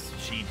West,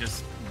 she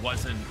just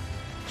wasn't.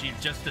 She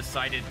just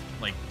decided,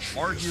 like,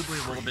 arguably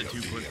a little bit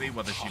too quickly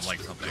whether she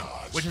liked something,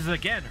 which is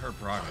again her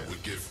prerogative. I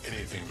would give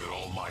anything that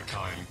all my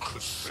kind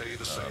could say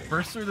the same.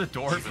 Burst through the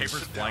door,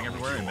 papers flying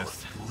everywhere. I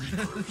missed.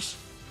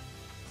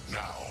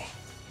 Now.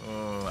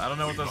 Oh, I don't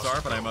know what those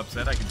are, but I'm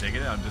upset. I can take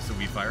it. I'm just a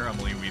wee fire. I'm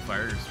only a wee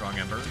fire. You're a strong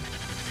ember.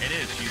 It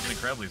is. She's an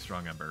incredibly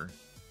strong ember.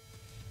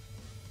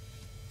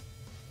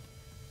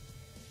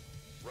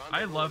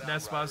 I love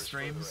Nespa's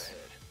streams.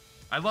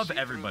 I love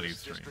everybody's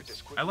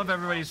streams. I love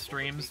everybody's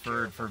streams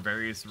for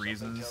various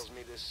reasons.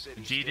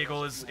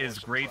 G-Diggle is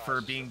great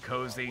for being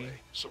cozy.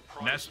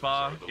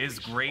 Nespa is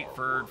great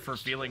for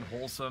feeling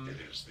wholesome.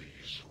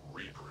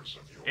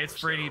 It's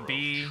Freddy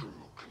B.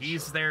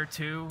 He's there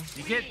too.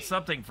 You get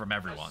something from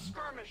everyone.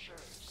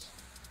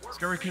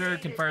 Skirmisher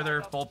can fire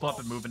their bolt up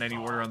and move in any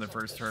order on their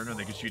first turn, or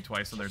they can shoot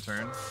twice on their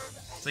turn.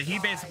 So he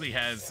basically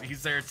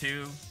he's there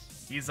too.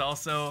 He's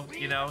also,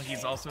 you know,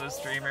 he's also a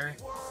streamer.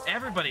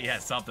 Everybody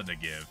has something to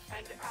give.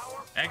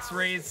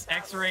 X-Ray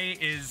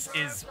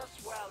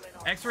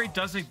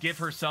doesn't give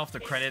herself the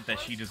credit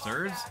that she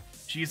deserves.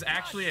 She's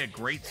actually a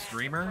great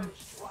streamer.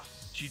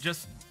 She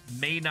just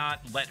may not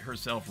let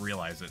herself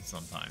realize it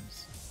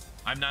sometimes.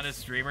 I'm not a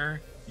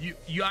streamer.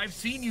 I've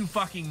seen you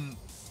fucking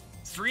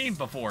stream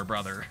before,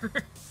 brother.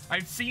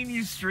 I've seen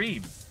you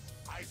stream.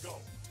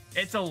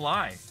 It's a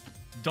lie.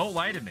 Don't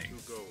lie to me.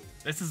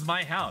 This is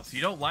my house.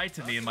 You don't lie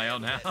to me in my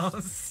own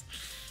house.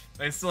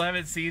 I still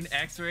haven't seen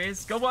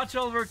X-Rays. Go watch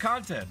all of her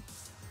content.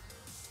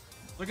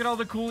 Look at all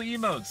the cool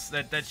emotes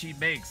that she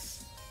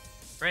makes.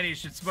 Randy, you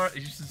should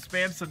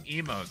spam some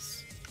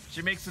emotes.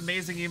 She makes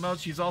amazing emotes.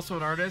 She's also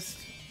an artist.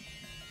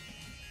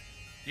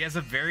 He has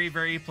a very,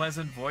 very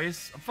pleasant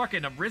voice.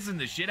 I'm rizzing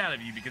the shit out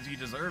of you because you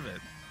deserve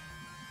it.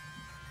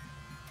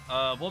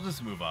 We'll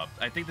just move up.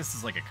 I think this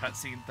is like a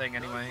cutscene thing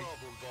anyway.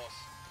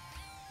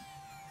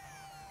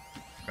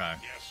 Okay.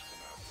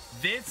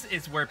 This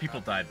is where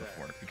people died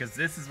before, because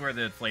this is where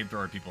the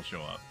flamethrower people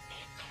show up.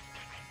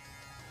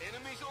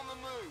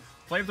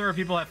 Flamethrower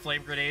people have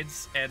flame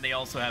grenades, and they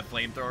also have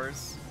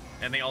flamethrowers,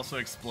 and they also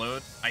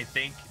explode. I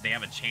think they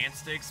have a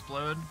chance to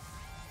explode.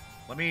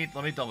 Let me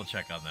double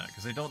check on that,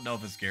 because I don't know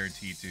if it's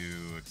guaranteed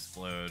to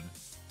explode.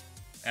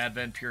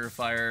 Advent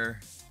Purifier.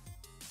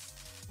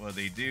 What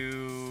they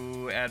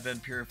do?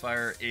 Advent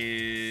Purifier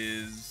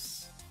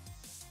is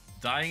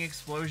Dying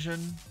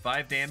Explosion,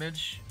 5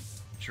 damage.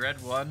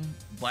 Shred 1,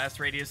 blast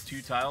radius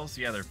 2 tiles.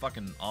 Yeah, they're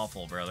fucking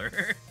awful,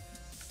 brother.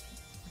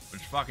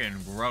 Which fucking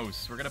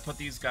gross. We're gonna put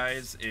these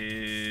guys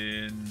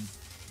in.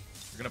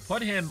 We're gonna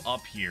put him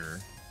up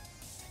here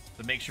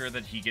to make sure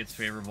that he gets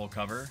favorable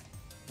cover.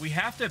 We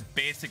have to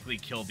basically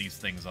kill these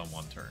things on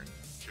one turn.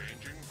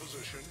 Changing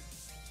position.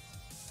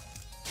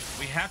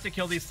 We have to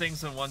kill these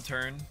things in one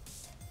turn.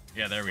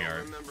 Yeah, there we are. I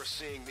remember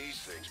seeing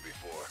these things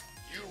before.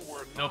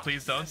 No,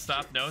 please don't.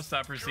 Stop. No,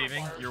 stop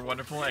receiving. You're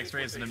wonderful.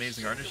 X-Ray is an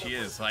amazing artist. She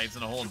is. Hides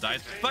in a hole and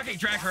dies. Fucking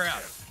drag her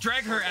out.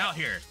 Drag her out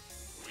here.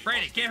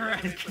 Brady, get her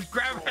out.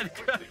 Grab her.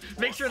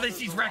 Make sure that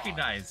she's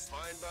recognized.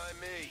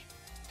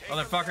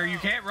 Motherfucker, you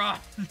can't run.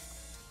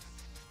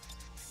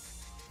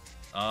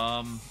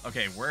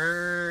 Okay,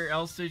 where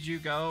else did you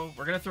go?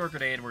 We're gonna throw a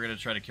grenade and we're gonna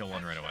try to kill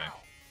one right away.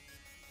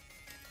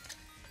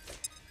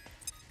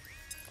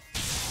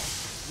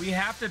 We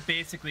have to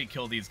basically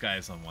kill these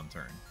guys on one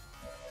turn.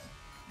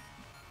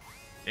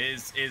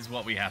 Is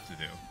what we have to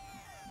do.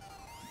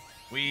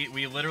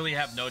 We literally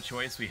have no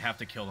choice. We have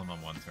to kill them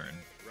on one turn.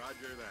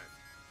 Roger that.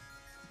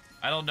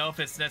 I don't know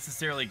if it's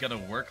necessarily gonna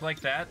work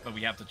like that, but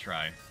we have to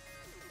try.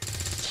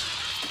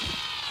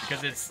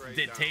 Because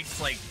it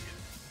takes like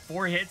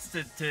 4 hits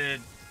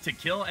to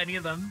kill any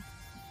of them.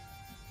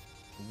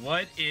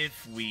 What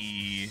if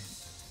we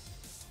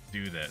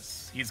do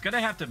this? He's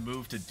gonna have to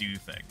move to do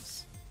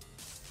things.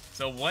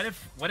 So what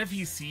if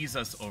he sees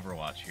us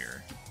Overwatch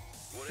here?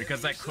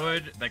 Because that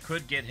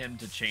could get him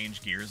to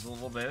change gears a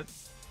little bit.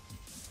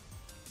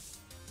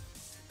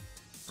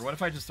 Or what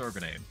if I just throw a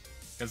grenade?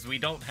 Because we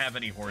don't have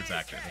any hordes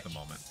active at the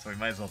moment, so we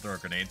might as well throw a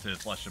grenade to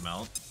flush them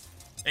out.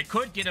 It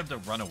could get him to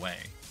run away,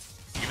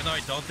 even though I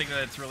don't think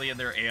that it's really in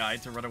their AI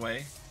to run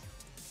away.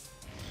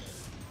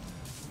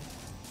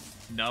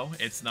 No,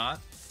 it's not.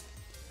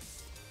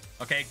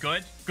 Okay,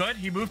 good, good.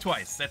 He moved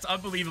twice. That's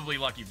unbelievably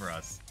lucky for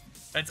us.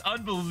 That's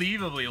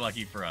unbelievably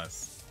lucky for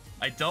us.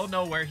 I don't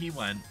know where he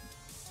went,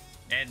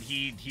 and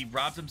he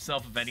robbed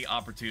himself of any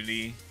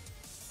opportunity.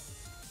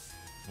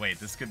 Wait,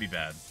 this could be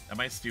bad. Am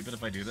I stupid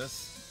if I do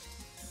this?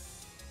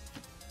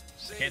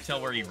 I can't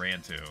tell where he ran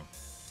to.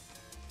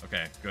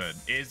 Okay, good.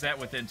 Is that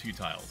within 2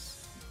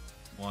 tiles?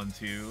 1,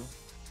 2.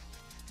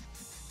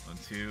 1,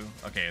 2.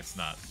 Okay, it's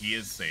not. He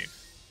is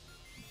safe.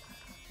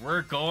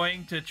 We're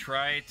going to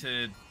try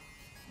to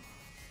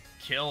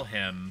kill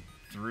him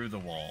through the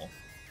wall.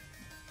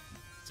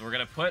 So we're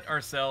going to put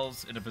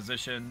ourselves in a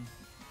position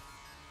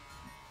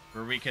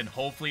where we can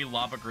hopefully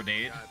lob a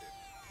grenade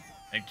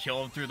and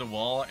kill him through the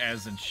wall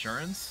as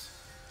insurance.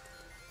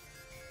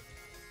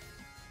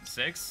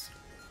 6.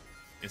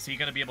 Is he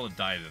going to be able to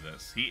die to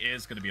this? He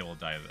is going to be able to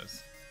die to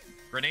this.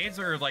 Grenades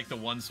are like the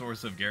one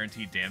source of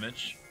guaranteed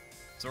damage.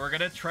 So we're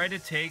going to try to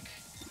take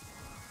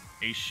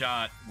a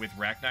shot with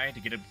Rachni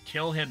to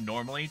kill him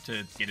normally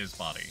to get his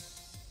body.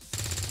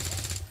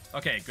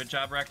 Okay, good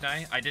job,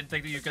 Rachni. I didn't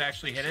think that you could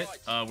actually hit it,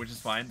 which is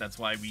fine. That's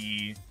why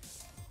we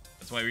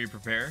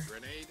prepare.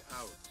 Grenade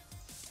out.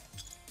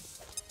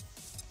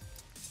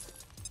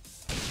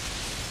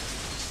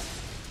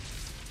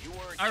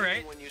 All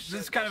right, this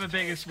is kind of a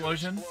big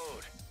explosion,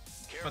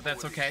 but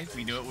that's okay.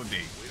 We knew it would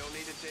be. We don't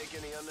need to take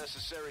any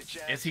unnecessary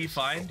chances. Is he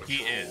fine?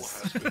 He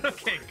is.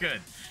 Okay,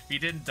 good. He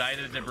didn't die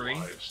to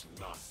debris.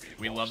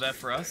 We love that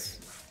for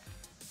us.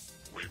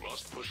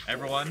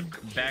 Everyone,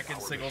 back in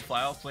single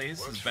file,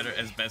 please, as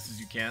best as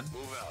you can.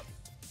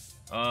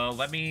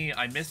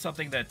 I missed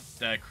something that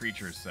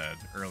Creature said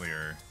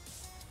earlier.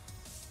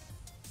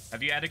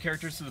 Have you added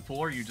characters to the pool,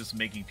 or are you just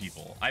making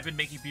people? I've been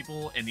making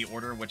people in the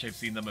order in which I've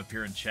seen them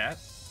appear in chat.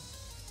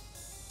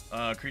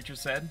 Creature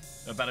said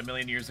about 1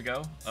 million years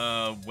ago,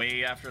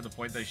 way after the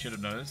point that I should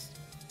have noticed.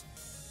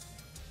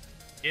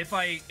 If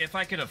I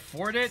can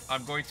afford it,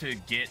 I'm going to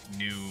get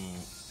new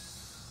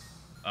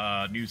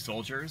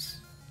soldiers.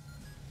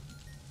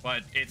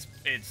 But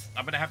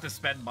I'm gonna have to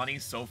spend money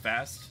so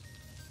fast,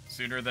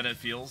 sooner than it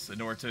feels, in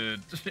order to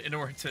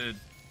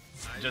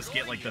just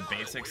get like the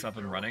basics up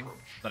and running,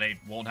 that I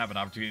won't have an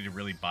opportunity to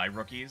really buy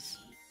rookies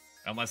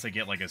unless I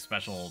get like a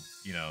special,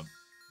 you know,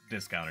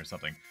 discount or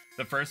something.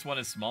 The first one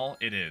is small,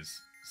 it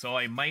is. So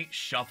I might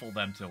shuffle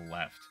them to the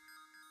left,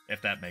 if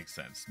that makes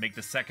sense. Make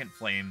the second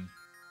flame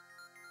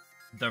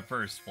the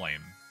first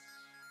flame.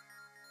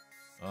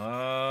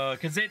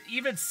 Because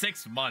even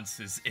 6 months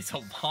is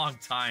a long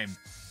time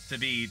to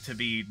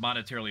be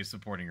monetarily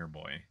supporting your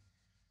boy.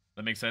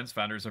 That makes sense.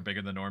 Founders are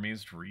bigger than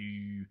normies.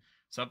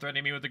 Stop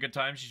threatening me with a good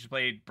time. She should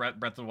play Breath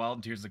of the Wild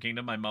and Tears of the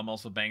Kingdom. My mom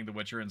also banged The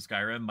Witcher and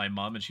Skyrim. My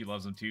mom, and she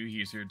loves them too.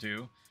 He's here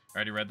too. I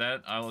already read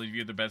that. I'll leave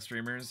you the best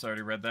streamers. I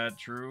already read that.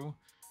 True.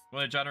 I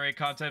want to generate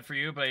content for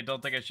you, but I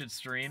don't think I should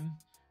stream.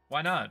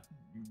 Why not?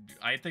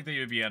 I think that you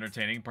would be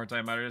entertaining.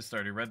 Part-time artist. I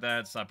already read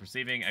that. Stop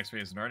perceiving.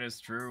 X-Ray is an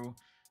artist. True.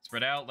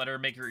 Spread out. Let her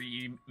make your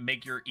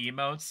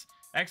emotes.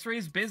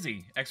 X-Ray's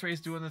busy.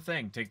 X-Ray's doing the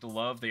thing. Take the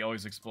love. They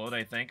always explode,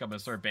 I think. I'm going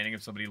to start banning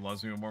if somebody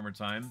loves me one more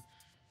time.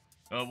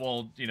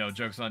 Well, you know,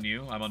 joke's on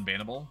you. I'm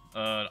unbannable.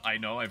 I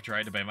know. I've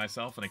tried to ban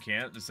myself, and I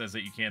can't. It says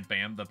that you can't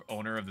ban the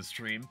owner of the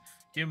stream.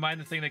 Keep in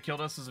mind, the thing that killed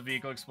us is a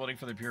vehicle exploding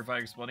for the Purifier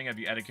exploding. Have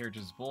you added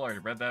characters to the pool? I already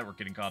read that. We're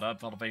getting caught up.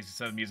 Final Fantasy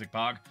 7 music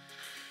pog.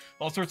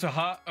 All sorts of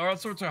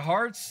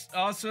hearts.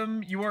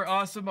 Awesome. You are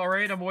awesome. All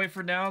right, I'm away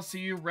for now.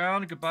 See you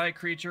around. Goodbye,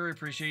 Creature.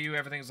 Appreciate you.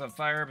 Everything's on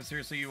fire. But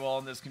seriously, you all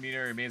in this community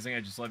are amazing.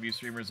 I just love you,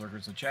 streamers,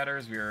 lurkers, and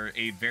chatters. We are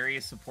a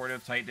very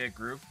supportive, tight-knit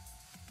group,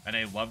 and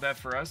I love that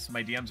for us.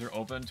 My DMs are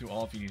open to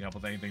all. If you need help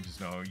with anything, just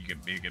know you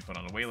can maybe get put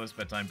on a waitlist.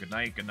 Bedtime. Good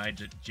night. Good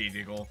night,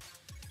 J-Diggle.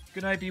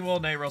 Good night, B-Will.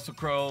 Night, Russell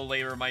Crowe.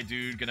 Later, my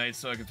dude. Good night,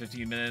 Stoic in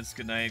 15 minutes.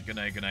 Good night. Good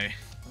night. Good night.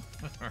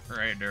 All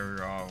right, there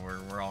we are.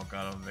 We're all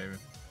caught up, baby.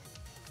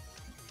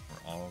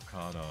 We're all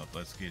caught up.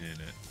 Let's get in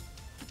it.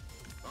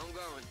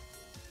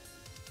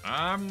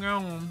 I'm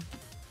going.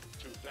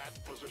 To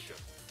that position.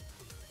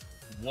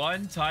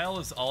 One tile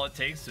is all it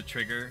takes to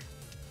trigger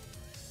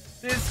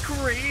this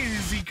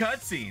crazy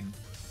cutscene.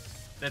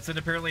 That's in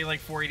apparently like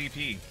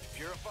 480p.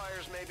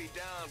 Purifiers may be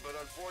down, but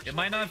unfortunately, it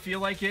might not feel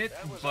like it,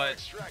 but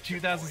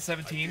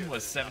 2017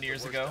 was 7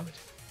 years ago.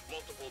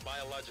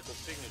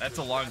 That's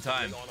a long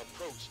time.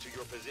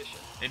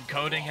 And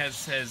coding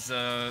has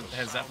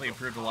definitely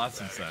improved a lot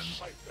since then.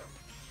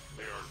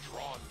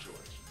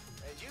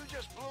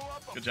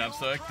 Good job,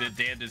 Stoic.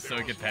 Did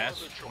Stoic get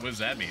patched? What does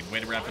that mean? Way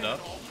to wrap it up.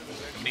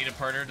 Need a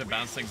partner to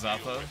bounce things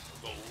off of.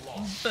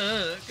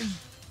 Fuck.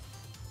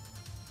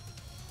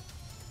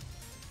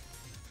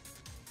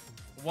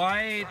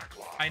 Why?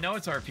 I know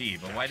it's RP,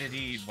 but why did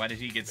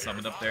he get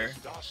summoned up there?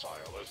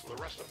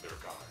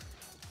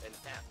 An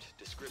apt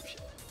description.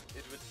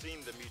 It would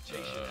seem the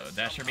mutation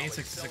Dasher me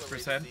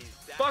 66%.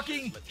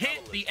 Fucking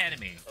hit the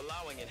enemy,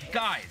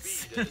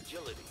 guys.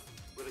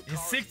 His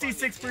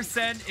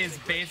 66% is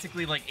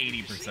basically like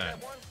 80%.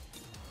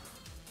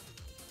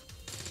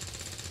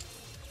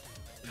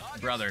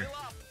 Brother.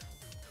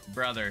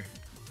 Brother.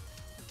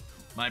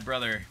 My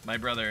brother,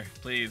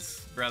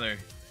 please, brother.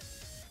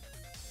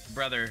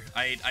 Brother,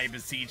 I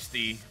beseech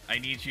thee. I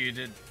need you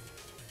to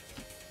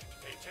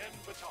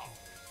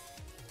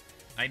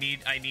I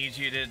need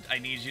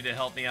you to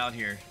help me out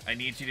here. I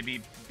need you to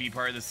be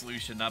part of the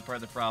solution, not part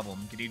of the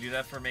problem. Can you do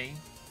that for me?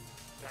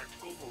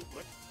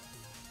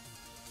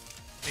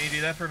 Can you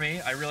do that for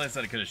me? I realized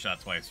that I could have shot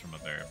twice from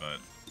up there, but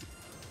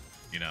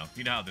you know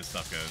how this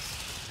stuff goes.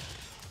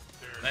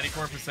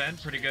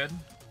 94%, pretty good.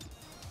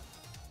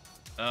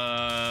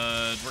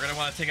 We're gonna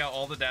want to take out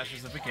all the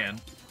dashers if we can.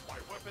 My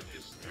weapon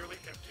is nearly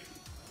empty.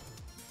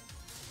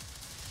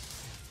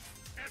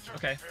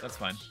 Okay, that's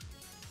fine.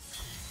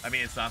 I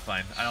mean, it's not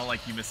fine. I don't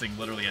like you missing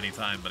literally any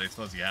time, but I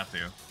suppose you have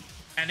to.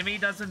 Enemy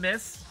doesn't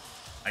miss.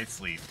 I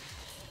sleep.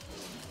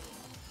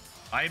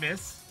 I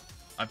miss.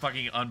 I'm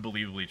fucking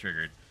unbelievably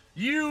triggered.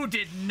 You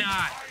did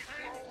not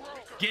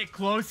get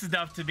close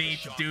enough to me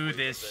to do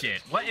this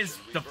shit. What is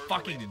the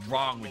fucking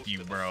wrong with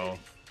you, bro?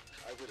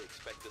 I would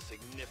expect a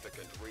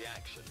significant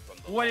reaction from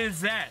the What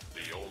is that?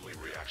 The only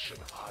reaction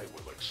I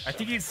will accept. I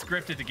think he's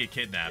scripted to get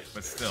kidnapped,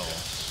 but still.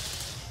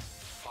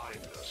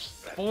 Find us.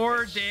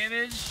 4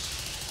 damage?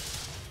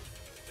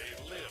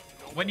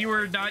 When you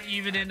were not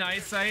even in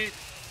eyesight?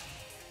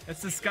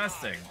 That's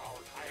disgusting.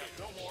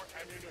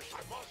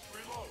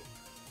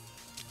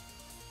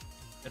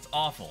 It's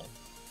awful.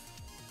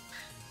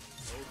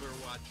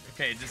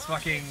 Okay, just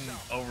fucking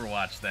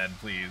Overwatch then,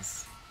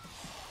 please.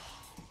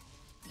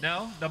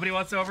 No? Nobody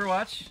wants to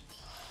Overwatch?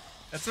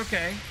 That's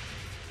okay.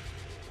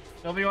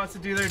 Nobody wants to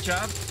do their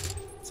job?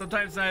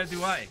 Sometimes neither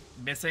do I.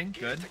 Missing,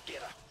 good.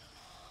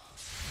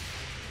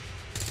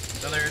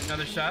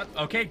 Another shot.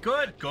 Okay,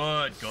 good.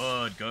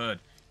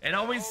 It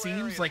always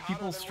seems like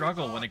people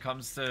struggle when it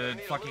comes to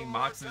fucking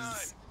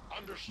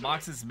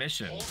Mox's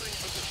mission.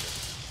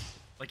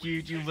 Like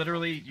you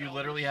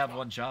literally have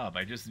one job.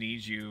 I just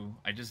need you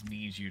to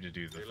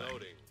do the thing.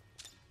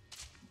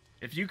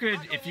 If you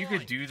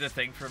could do the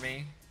thing for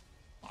me,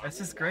 that's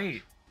just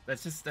great.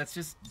 That's just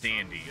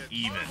dandy,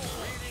 even.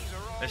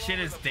 That shit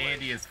is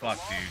dandy as fuck,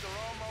 dude.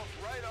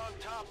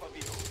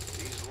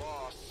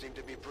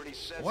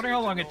 I wonder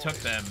how long it took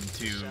them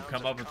to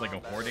come up with like a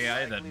horde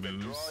AI that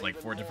moves like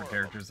 4 different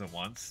characters at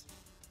once.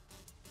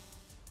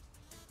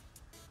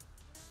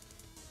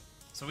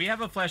 So we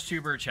have a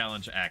FleshTuber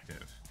challenge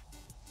active.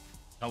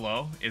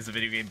 Hello? Is the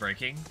video game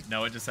breaking?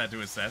 No, it just had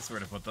to assess where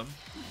to put them.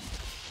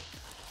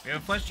 We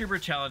have a FleshTuber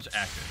challenge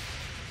active.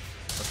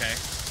 Okay?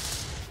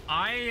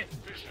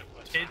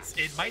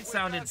 It might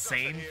sound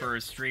insane for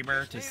a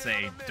streamer to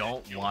say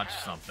don't watch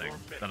something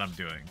that I'm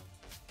doing.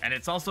 And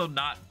it's also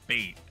not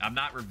bait. I'm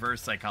not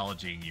reverse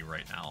psychologying you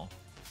right now.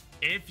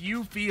 If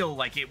you feel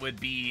like it would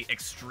be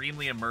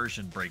extremely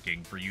immersion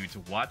breaking for you to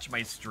watch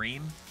my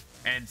stream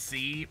and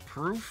see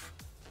proof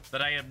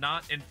that I am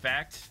not, in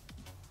fact,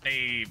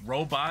 a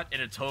robot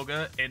in a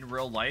toga in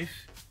real life,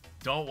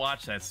 don't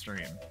watch that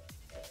stream.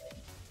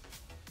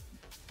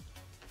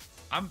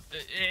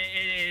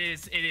 It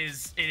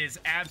is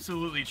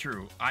absolutely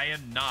true. I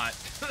am not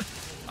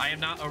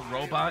a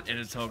robot in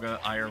a toga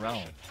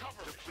IRL.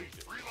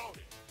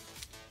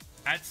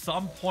 At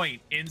some point,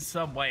 in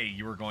some way,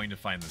 you are going to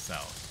find this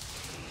out.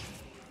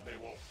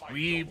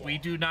 We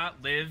do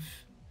not live.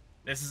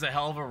 This is a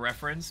hell of a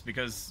reference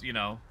because, you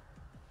know,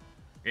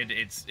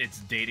 it's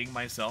dating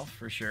myself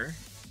for sure.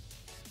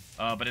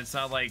 But it's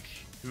not like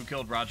Who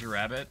Killed Roger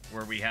Rabbit,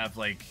 where we have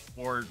like,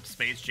 or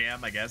Space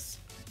Jam, I guess,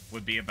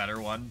 would be a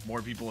better one.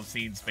 More people have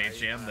seen Space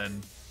Jam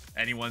than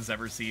anyone's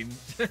ever seen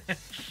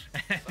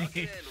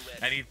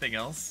anything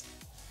else.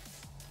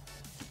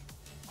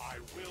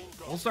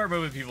 We'll start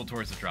moving people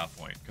towards the drop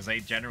point, because I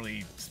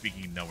generally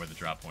speaking know where the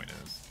drop point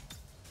is.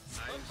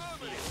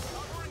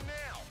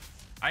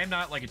 I am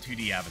not like a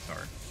 2D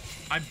avatar.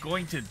 I'm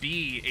going to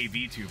be a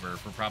VTuber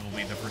for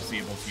probably the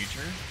foreseeable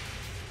future.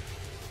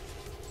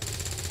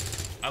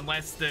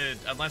 Unless the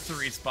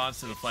response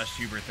to the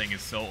FleshTuber thing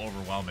is so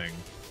overwhelming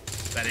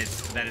that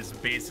it's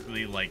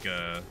basically like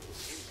a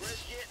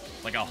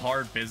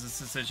hard business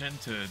decision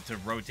to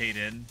rotate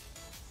in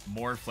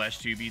more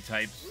FleshTube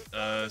type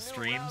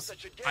streams.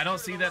 I don't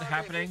see that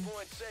happening.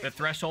 The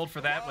threshold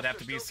for that would have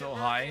to be so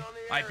high.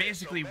 I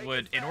basically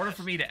would, in order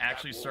for me to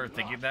actually start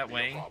thinking that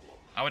way,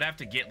 I would have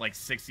to get like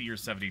 60 or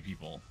 70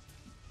 people.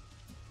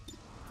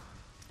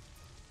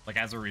 Like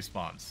as a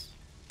response.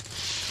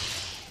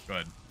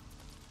 Good.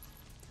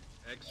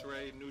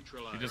 X-ray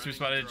neutralized. You just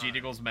responded to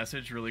G-Diggle's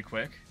message really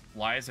quick.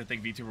 Lies, I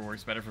think VTuber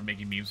works better for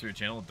making memes for your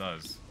channel. It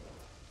does.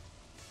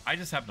 I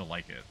just happen to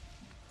like it.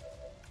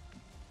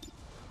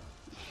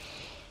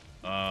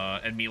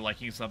 And me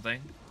liking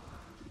something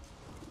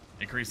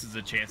increases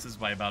the chances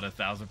by about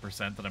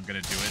 1,000% that I'm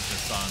gonna do it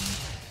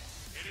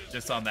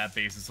just on that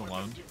basis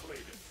alone.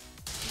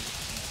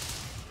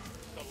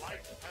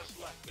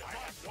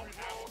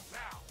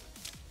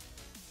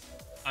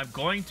 I'm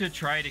going to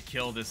try to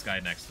kill this guy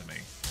next to me.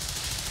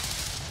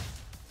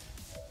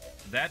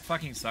 That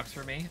fucking sucks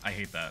for me. I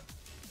hate that.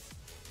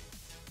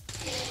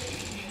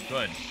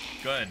 Good.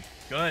 Good.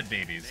 Good,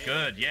 babies.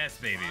 Good. Yes,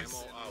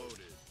 babies.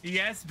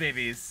 Yes,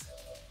 babies.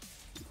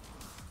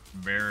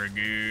 Very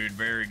good.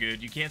 Very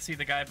good. You can't see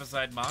the guy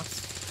beside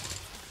Mox?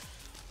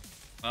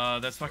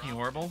 That's fucking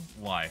horrible.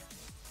 Why?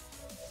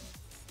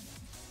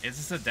 Is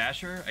this a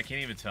dasher? I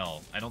can't even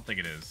tell. I don't think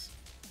it is.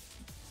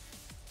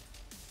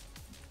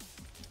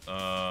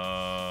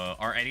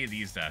 Are any of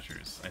these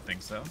dashers? I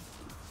think so.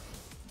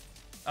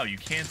 Oh, you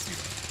can see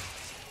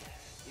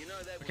them.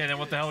 Okay, then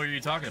what the hell are you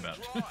talking about?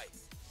 On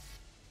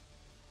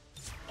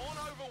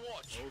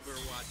Overwatch.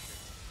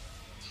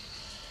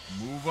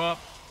 Move up.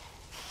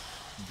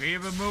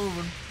 Keep it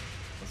moving.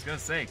 I was gonna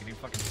say, can you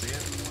fucking see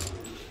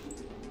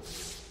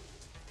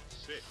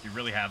it? You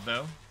really have,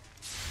 though?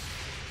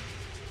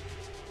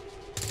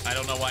 I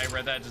don't know why I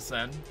read that just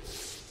then.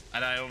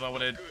 And I don't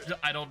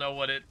know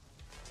what it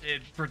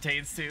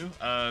pertains to.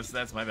 So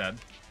that's my bad.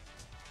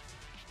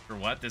 For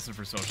what? This is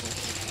for social.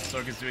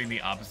 Stoic is doing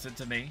the opposite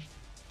to me.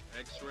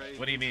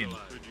 What do you mean?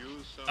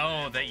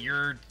 Oh, that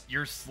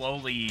you're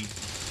slowly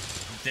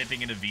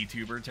dipping into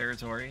VTuber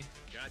territory,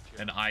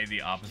 and I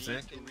the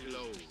opposite.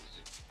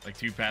 Like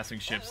two passing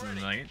ships in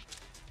the night.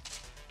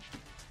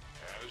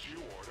 As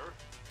you order.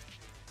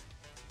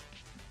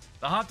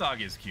 The hot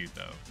dog is cute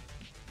though.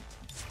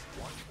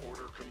 Watch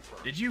order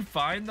confirmed. Did you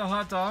find the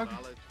hot dog?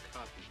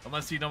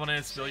 Unless you don't want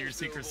to spill your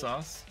secret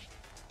sauce.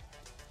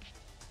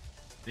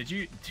 Did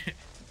you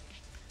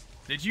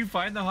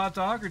find the hot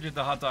dog, or did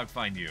the hot dog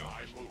find you?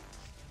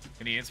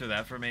 Can you answer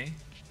that for me?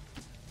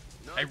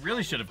 I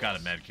really should have got a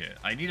medkit.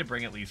 I need to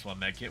bring at least one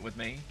medkit with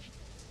me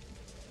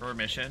for a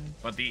mission,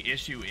 but the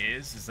issue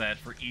is that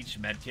for each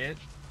medkit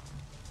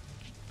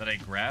that I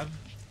grab,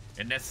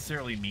 it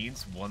necessarily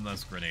means one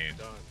less grenade.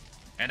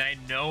 And I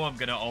know I'm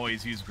gonna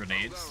always use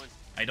grenades.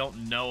 I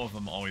don't know if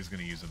I'm always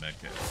gonna use a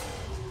medkit.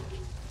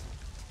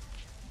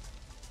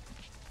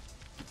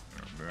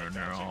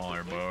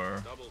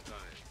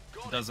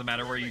 Doesn't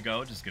matter where you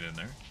go, just get in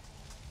there.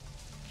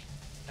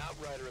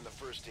 Outrider and the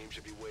first team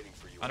should be waiting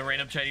for you. On a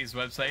random Chinese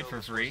website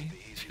for free.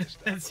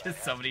 It's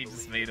just somebody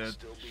just made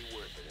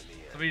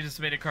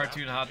a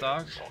cartoon hot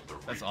dog.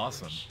 That's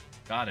awesome.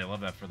 God, I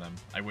love that for them.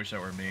 I wish that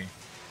were me.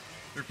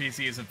 Your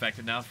PC is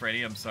infected now,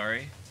 Freddy. I'm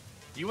sorry.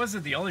 He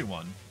wasn't the only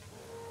one.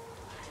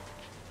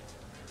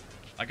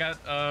 I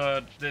got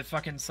the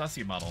fucking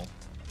sussy model.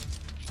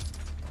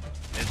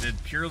 It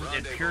did pure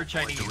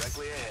Chinese.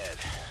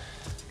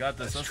 Got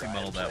the sussy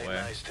model that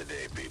way.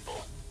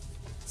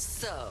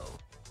 So.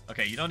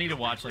 Okay, you don't need to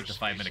watch like the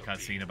 5-minute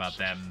cutscene about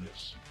them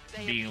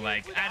being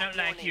like, I don't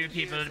like your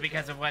people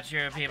because of what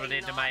your people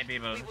did to my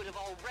people.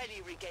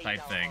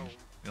 Type thing.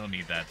 You don't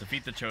need that.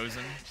 Defeat the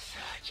Chosen.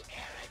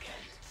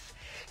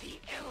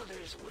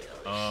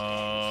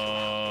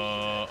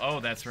 Oh,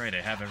 that's right. I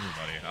have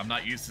everybody. I'm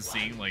not used to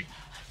seeing like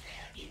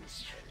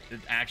the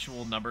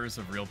actual numbers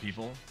of real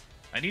people.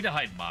 I need to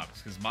hide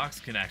Mox because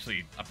Mox can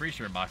actually. I'm pretty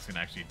sure Mox can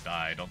actually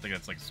die. I don't think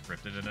that's like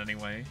scripted in any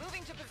way.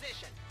 Moving to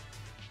position.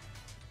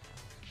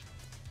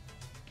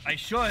 I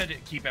should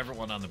keep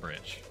everyone on the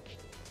bridge.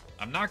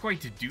 I'm not going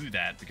to do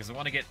that because I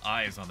want to get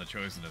eyes on the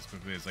Chosen as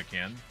quickly as I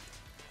can.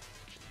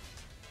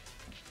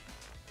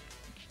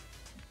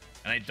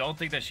 And I don't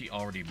think that she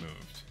already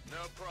moved.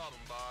 No problem,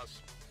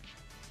 boss.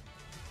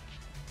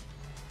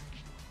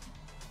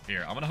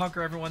 Here, I'm gonna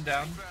hunker everyone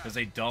down because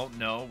I don't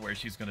know where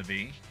she's gonna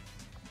be.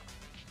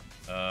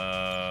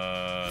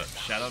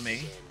 Shadow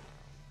me.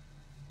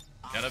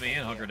 Shadow me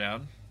and hunker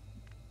down.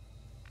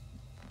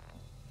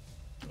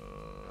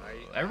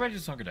 Everybody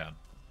just hunker down.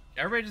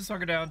 Everybody just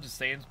hunker down. Just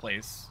stay in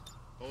place.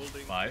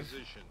 5.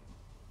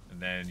 And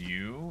then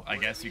you, I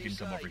guess you can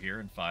come over here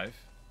in 5.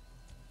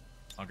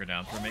 Hunker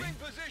down for me.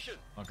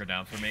 Hunker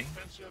down for me.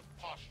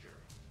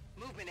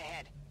 Movement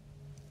ahead.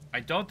 I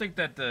don't think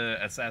that the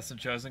Assassin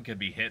Chosen can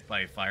be hit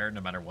by fire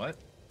no matter what.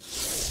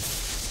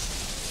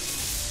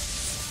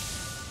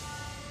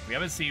 We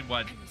haven't seen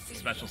what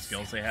special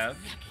skills they have.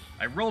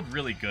 I rolled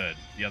really good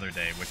the other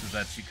day, which is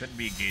that she couldn't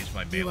be engaged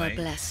by melee. You are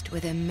blessed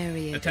with a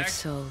myriad Attack of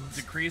souls.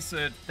 Decrease.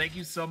 Thank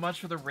you so much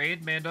for the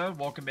raid, Manda.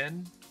 Welcome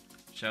in.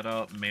 Shout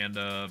out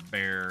Manda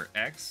Bear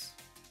X.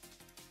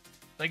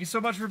 Thank you so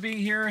much for being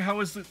here. How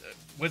was it?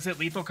 Was it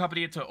Lethal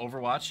Company to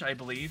Overwatch, I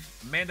believe?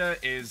 Amanda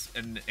is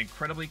an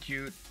incredibly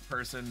cute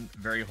person,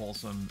 very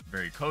wholesome,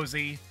 very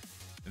cozy,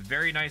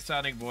 very nice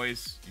sounding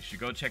voice. You should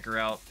go check her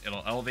out.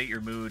 It'll elevate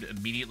your mood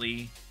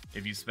immediately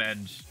if you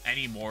spend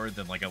any more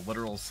than like a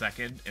literal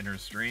second in her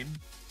stream.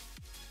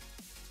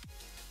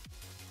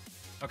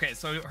 Okay,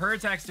 so her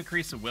attacks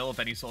decrease the will of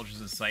any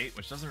soldiers in sight,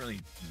 which doesn't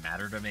really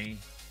matter to me.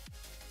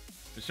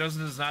 The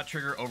Chosen does not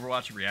trigger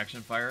Overwatch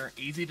reaction fire.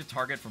 Easy to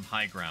target from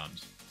high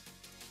ground.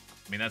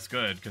 I mean, that's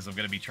good, because I'm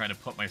going to be trying to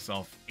put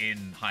myself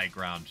in high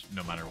ground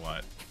no matter what.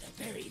 At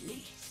the very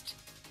least.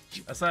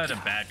 That's not a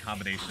bad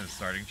combination of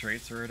starting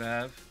traits for her to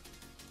have.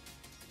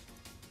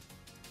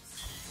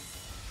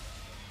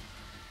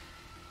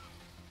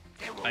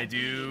 I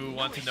do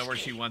want to know where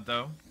she went,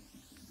 though.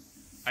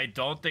 I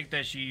don't think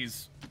that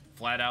she's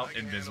flat out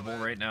invisible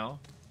right now.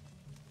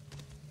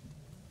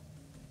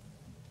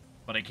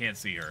 but I can't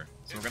see her.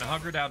 So we're gonna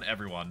hunker down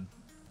everyone.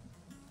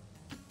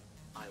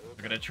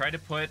 We're gonna try to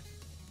put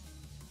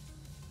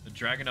the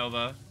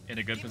Dragonova in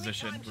a good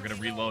position. We're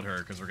gonna reload her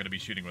because we're gonna be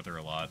shooting with her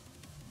a lot.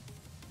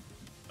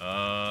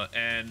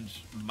 And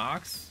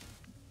Mox,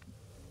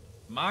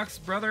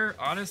 brother,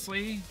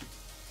 honestly,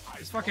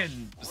 just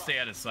fucking stay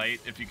out of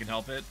sight if you can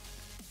help it.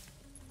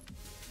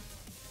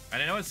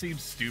 And I know it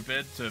seems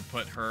stupid to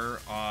put her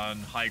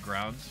on high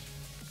ground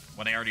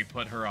when I already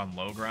put her on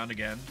low ground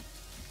again.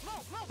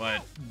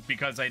 But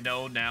because I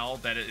know now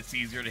that it's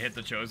easier to hit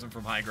the Chosen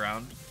from high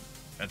ground,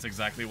 that's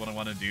exactly what I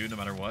want to do no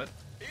matter what.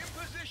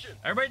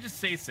 Everybody just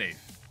stay safe.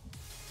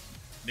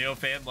 Neo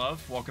fan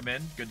love, welcome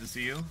in. Good to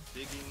see you.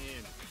 Digging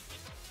in.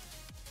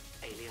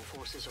 Alien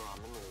forces are on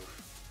the move.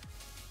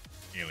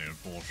 Alien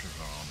forces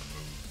are on the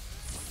move.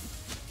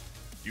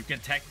 You can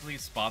technically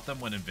spot them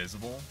when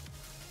invisible.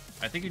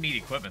 I think you need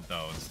equipment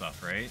though and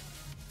stuff, right?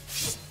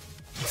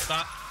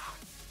 Stop.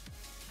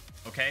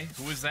 Okay,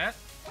 who is that?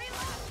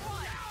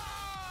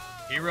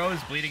 Hero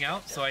is bleeding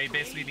out, so I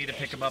basically need to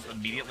pick him up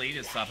immediately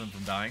to stop him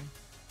from dying.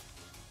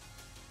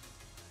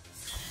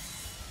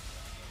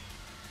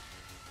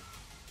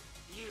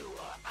 You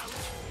are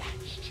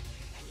outmatched,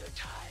 and your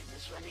time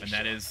is running And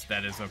that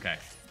is okay.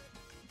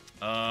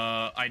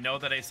 I know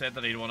that I said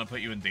that I don't want to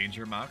put you in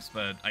danger, Mox,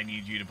 but I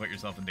need you to put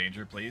yourself in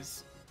danger,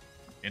 please,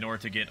 in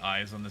order to get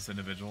eyes on this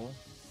individual.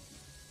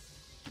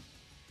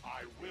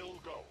 I will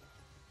go.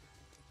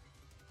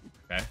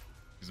 Okay,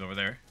 he's over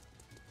there.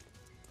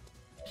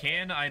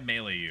 Can I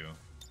melee you?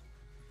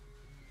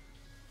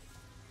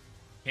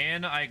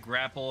 Can I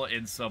grapple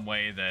in some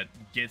way that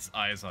gets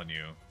eyes on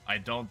you? I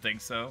don't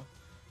think so.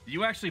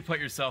 You actually put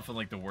yourself in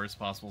like the worst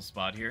possible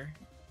spot here.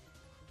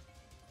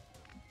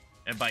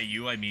 And by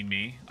you, I mean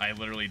me. I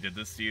literally did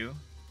this to you.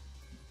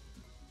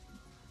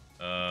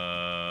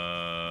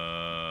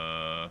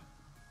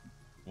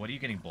 What are you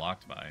getting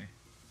blocked by?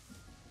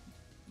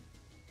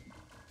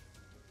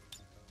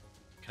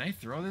 Can I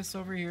throw this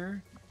over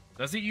here?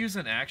 Does it use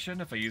an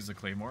action if I use the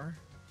Claymore?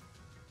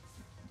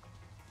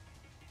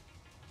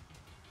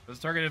 Does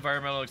target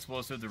environmental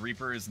explosive, the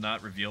Reaper is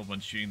not revealed when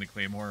shooting the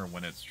Claymore or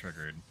when it's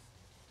triggered.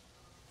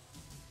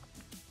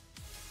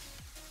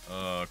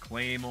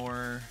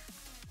 Claymore,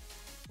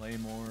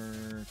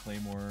 XCOM2,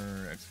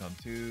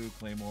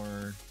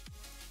 Claymore,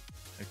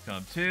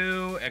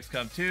 XCOM2,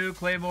 XCOM2,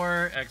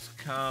 Claymore,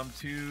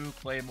 XCOM2,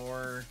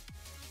 Claymore,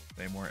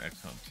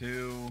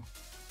 XCOM2.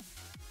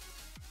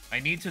 I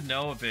need to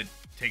know if it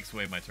takes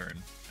away my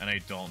turn, and I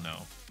don't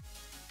know.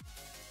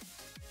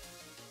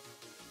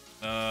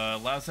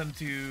 Allows them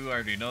to, I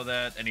already know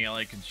that. Any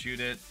ally can shoot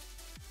it.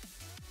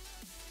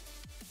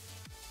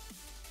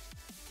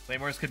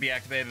 Claymores could be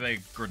activated by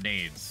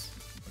grenades.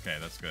 Okay,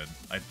 that's good.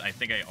 I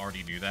think I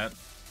already knew that.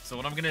 So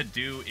what I'm gonna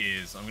do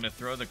is, I'm gonna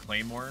throw the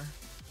Claymore,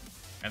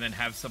 and then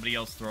have somebody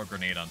else throw a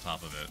grenade on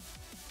top of it.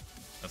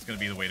 That's gonna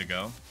be the way to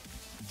go.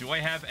 Do I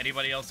have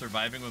anybody else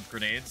surviving with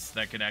grenades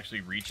that can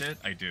actually reach it?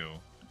 I do.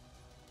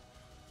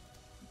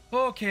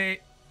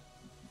 Okay.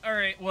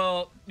 Alright,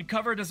 well,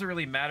 cover doesn't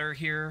really matter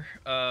here,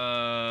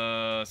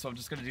 so I'm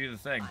just gonna do the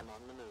thing. I'm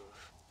on the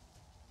move.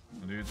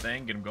 I'll do the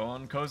thing, get him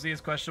going. Cozy is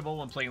questionable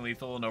when playing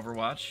lethal in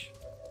Overwatch.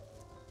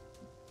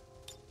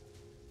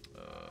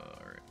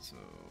 Alright, so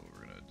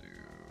we're gonna do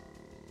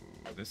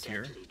this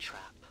here.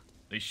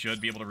 They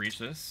should be able to reach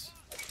this.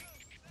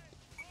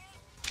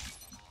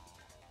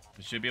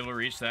 They should be able to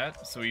reach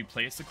that, so we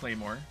place the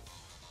Claymore.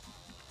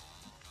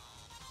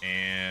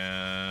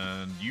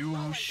 And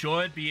you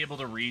should be able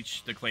to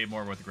reach the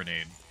Claymore with a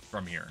grenade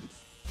from here.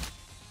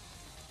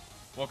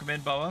 Welcome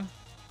in, Boa.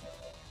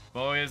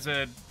 Boa is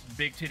a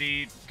big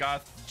titty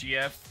goth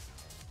GF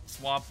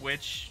swamp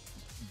witch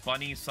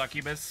bunny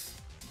succubus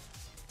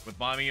with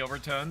mommy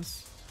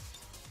overtones.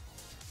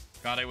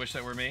 God, I wish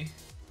that were me.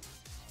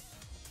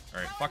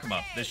 Alright, fuck him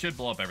up. This should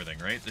blow up everything,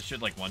 right? This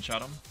should like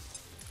one-shot him.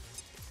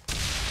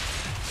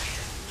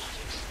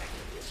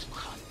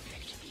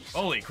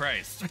 Holy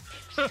Christ.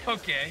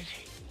 Okay.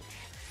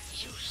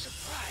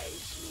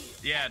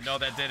 Yeah, no,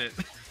 that did it.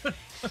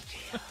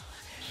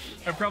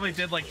 I probably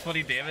did like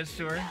 20 damage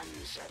to her.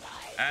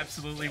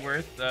 Absolutely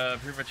worth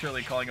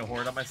prematurely calling a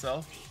horde on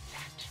myself.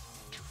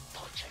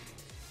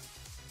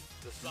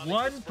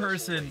 One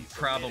person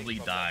probably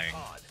dying.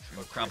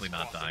 Well, probably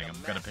not dying.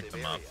 I'm gonna pick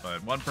them up.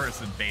 But one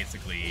person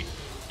basically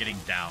getting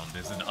downed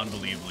is an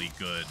unbelievably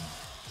good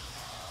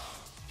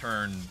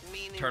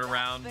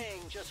turnaround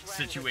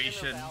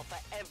situation.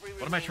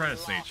 What am I trying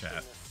to say,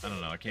 chat? I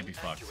don't know. I can't be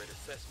fucked.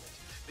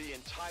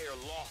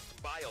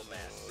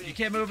 You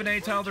can't move in any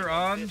tile they're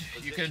on.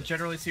 You can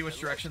generally see which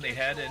direction they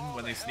head in.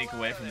 When they sneak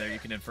away from there, you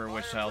can infer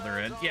which tile they're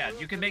in. Yeah,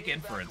 you can make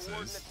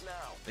inferences.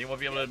 Then you won't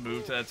be able to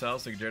move to that tile,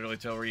 so you can generally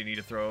tell where you need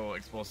to throw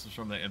explosives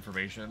from the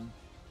information.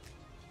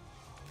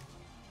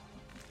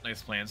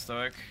 Nice plan,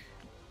 Stoic.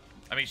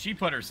 I mean, she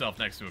put herself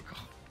next to a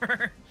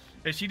car.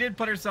 If she did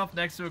put herself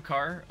next to a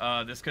car,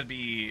 this could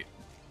be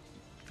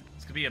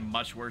a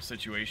much worse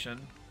situation.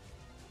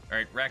 All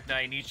right, Rachna,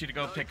 I need you to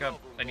go pick up.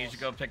 I need you to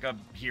go pick up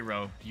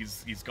Hero.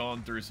 He's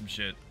going through some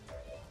shit.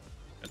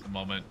 at the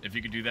moment. If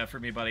you could do that for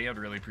me, buddy, I'd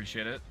really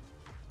appreciate it.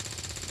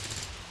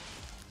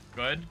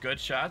 Good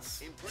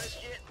shots.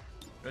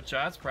 Good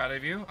shots, proud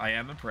of you. I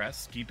am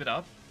impressed. Keep it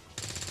up.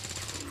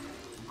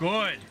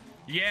 Good.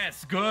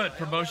 Yes, good.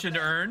 Promotion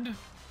earned.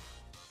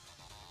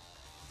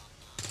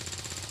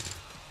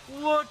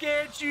 Look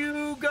at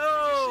you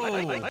go!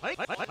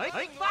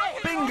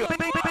 Bingo!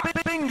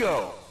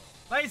 Bingo!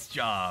 Nice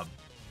job.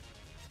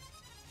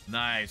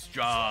 Nice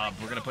job.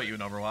 We're gonna put you in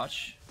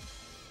Overwatch.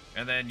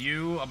 And then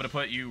you, I'm gonna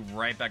put you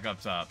right back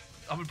up top.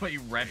 I'm gonna put you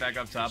right back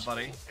up top,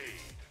 buddy.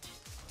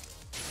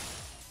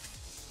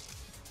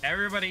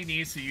 Everybody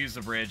needs to use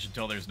the bridge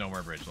until there's no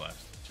more bridge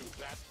left.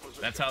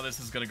 That's how this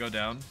is gonna go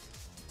down.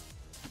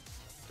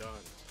 Done.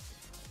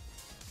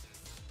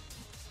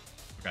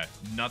 Okay,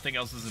 nothing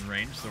else is in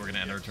range, so we're gonna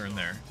end our turn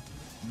there.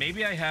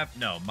 Maybe I have...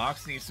 No,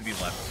 Mox needs to be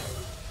left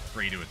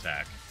free to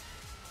attack.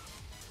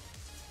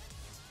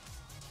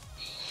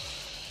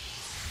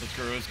 This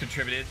girl has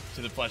contributed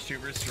to the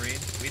Vtuber stream.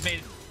 We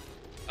made...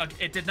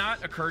 it did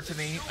not occur to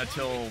me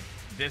until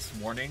this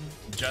morning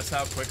just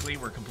how quickly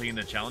we're completing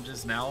the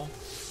challenges now.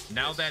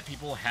 Now that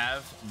people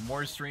have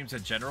more streams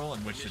in general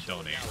in which to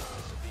donate.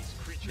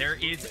 There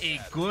is a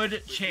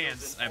good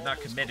chance, I'm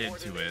not committed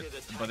to it,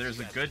 but there's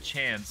a good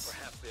chance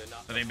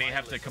that they may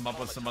have to come up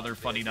with some other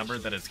funny number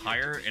that is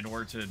higher in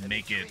order to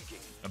make it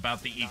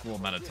about the equal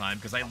amount of time,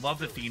 because I love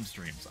the theme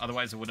streams.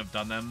 Otherwise, I wouldn't have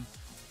done them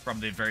from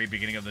the very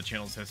beginning of the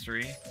channel's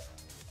history.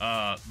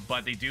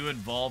 But they do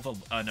involve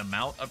an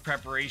amount of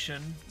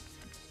preparation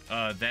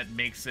that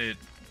makes it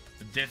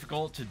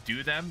difficult to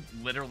do them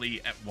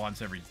literally at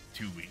once every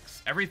 2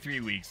 weeks. Every 3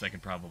 weeks, I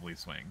could probably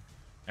swing.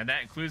 And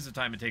that includes the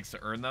time it takes to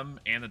earn them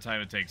and the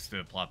time it takes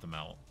to plot them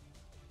out.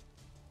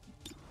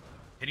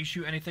 Can you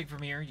shoot anything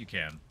from here? You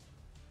can.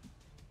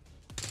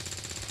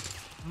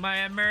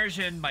 My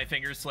immersion. My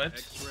finger slipped.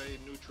 X-ray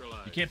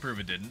neutralized. You can't prove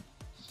it didn't.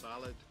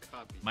 Solid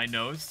copy. My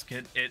nose.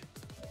 Can it...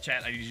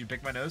 Chat, I need you to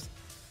pick my nose.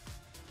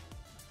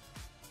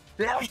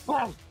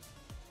 Ugh.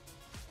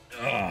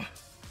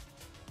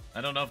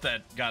 I don't know if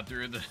that got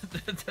through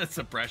the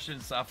suppression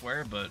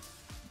software, but...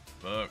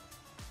 Fuck.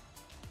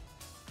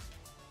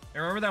 I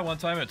remember that one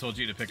time I told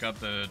you to pick up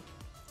the...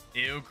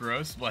 Ew,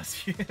 gross,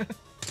 bless you.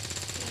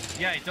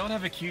 Yeah, I don't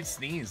have a cute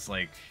sneeze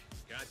like...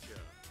 Gotcha.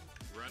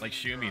 Like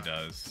Shumi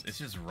does. It's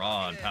just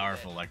raw and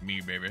powerful like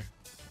me, baby.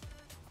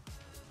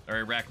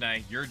 Alright,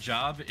 Raknai, your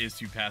job is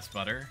to pass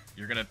butter.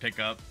 You're gonna pick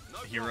up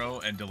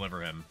Hero and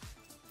deliver him.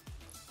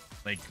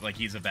 Like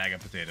he's a bag of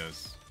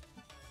potatoes.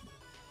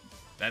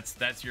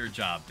 That's your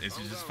job, is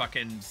to just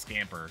fucking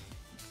scamper.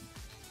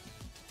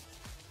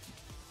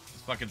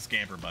 Just fucking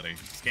scamper, buddy.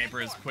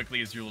 Scamper as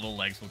quickly as your little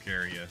legs will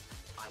carry you.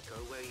 I go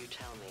where you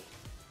tell me.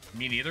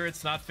 Me neither,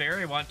 it's not fair.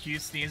 I want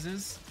cute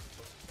sneezes.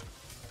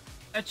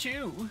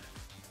 Achoo!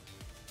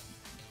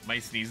 My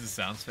sneezes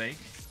sounds fake.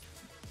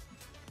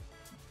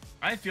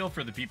 I feel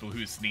for the people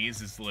who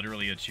sneeze is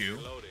literally a chew.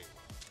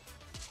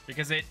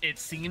 Because it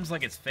seems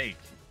like it's fake,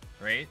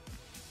 right?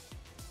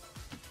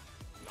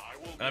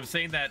 And I'm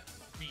saying that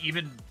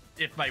even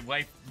if my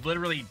wife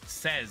literally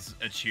says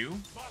a chew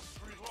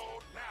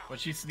when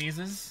she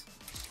sneezes,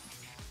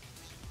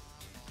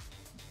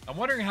 I'm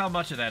wondering how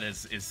much of that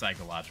is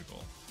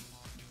psychological.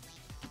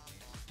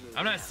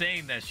 I'm not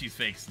saying that she's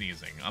fake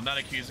sneezing. I'm not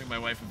accusing my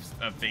wife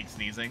of fake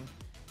sneezing.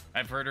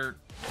 I've heard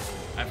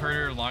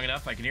her long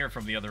enough. I can hear her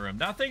from the other room.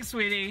 Nothing,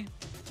 sweetie.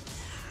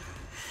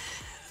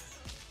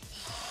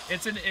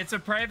 It's a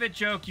private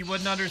joke. You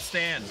wouldn't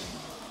understand.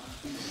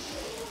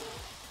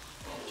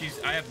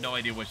 I have no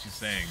idea what she's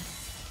saying.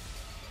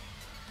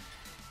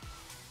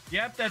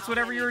 Yep, that's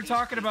whatever you were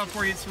talking about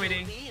for you,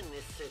 sweetie.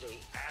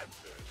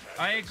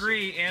 I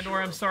agree,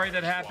 and/or I'm sorry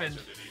that happened.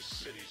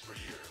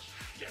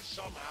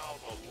 Somehow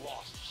the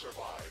lost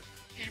survive,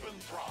 even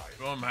thrive.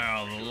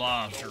 Somehow the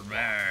lost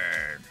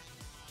survive.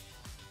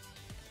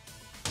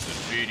 The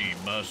city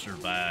must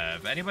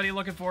survive. Anybody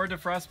looking forward to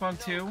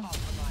Frostpunk 2?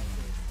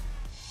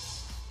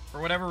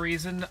 For whatever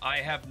reason, I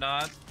have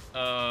not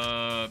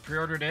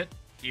pre-ordered it,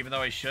 even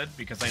though I should,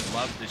 because I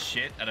love the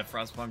shit out of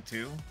Frostpunk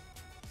 2.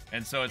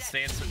 And so it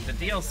stands. The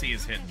DLC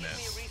is hit and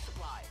miss.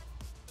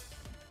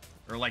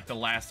 Or like the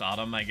last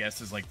autumn, I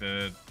guess, is like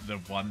the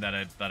one that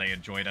I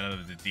enjoyed out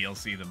of the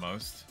DLC the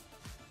most.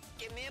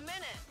 Give me a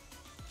minute.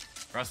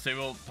 Frost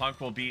 2 Punk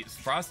will be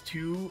Frost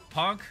 2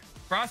 Punk.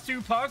 Frost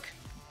 2 Punk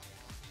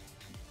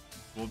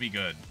will be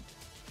good.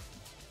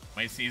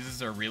 My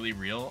sneezes are really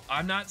real.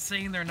 I'm not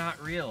saying they're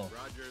not real.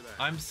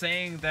 I'm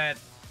saying that,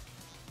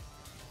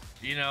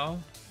 you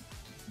know,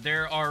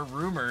 there are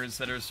rumors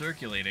that are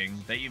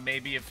circulating that you may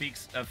be a fake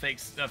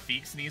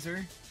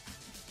sneezer.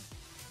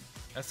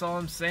 That's all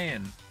I'm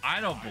saying.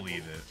 I don't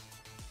believe it.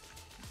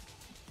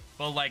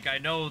 But like, I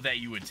know that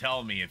you would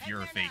tell me if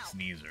you're a fake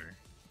sneezer.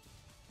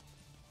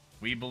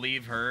 We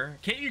believe her.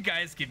 Can't you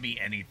guys give me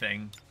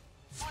anything?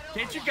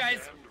 Can't you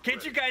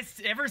guys,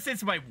 ever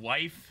since my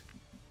wife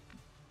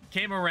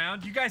came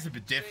around, you guys have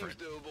been different.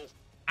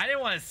 I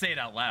didn't want to say it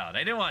out loud.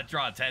 I didn't want to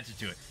draw attention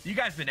to it. You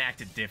guys been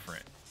acting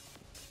different.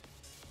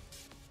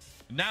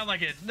 Not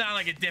like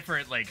a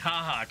different, like,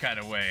 haha kind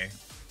of way.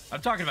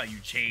 I'm talking about you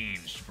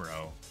changed,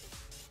 bro.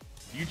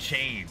 You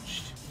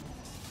changed.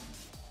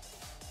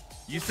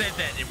 You said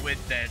that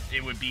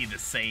it would be the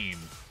same.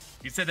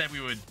 You said that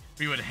we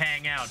would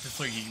hang out just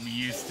like we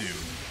used to.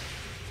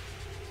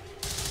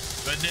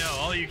 But no,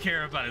 all you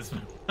care about is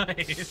my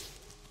life.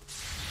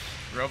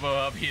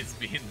 Robo-hubby is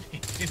being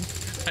mean.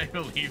 I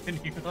believe in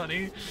you,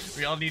 honey.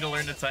 We all need to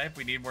learn to type.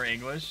 We need more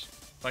English.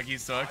 Fuck you,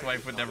 Stoic.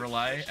 Wife would never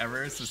lie,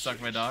 ever. So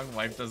suck my dog.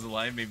 Wife doesn't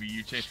lie. Maybe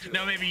you changed.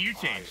 No, maybe you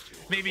changed.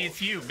 Maybe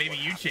it's you. Maybe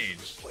you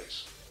changed.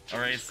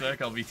 Alright,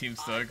 Stoic. I'll be Team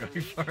Stoic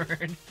going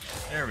forward.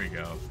 There we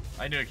go.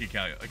 I knew I could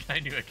count. I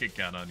knew I could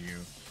count on you,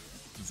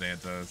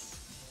 Xantos.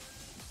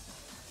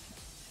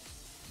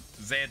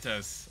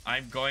 Xantos,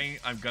 I'm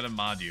gonna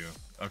mod you,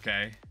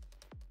 okay?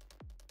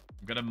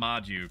 I'm gonna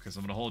mod you because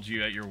I'm gonna hold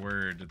you at your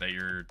word that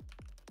you're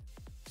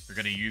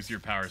gonna use your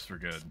powers for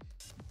good.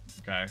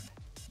 Okay?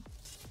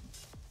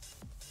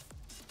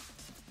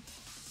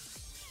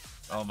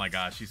 Oh my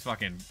gosh, she's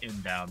fucking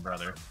inbound,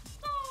 brother.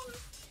 Oh,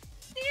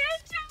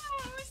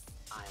 Santos!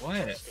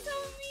 What? So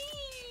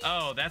mean.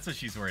 Oh, that's what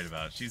she's worried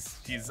about.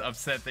 She's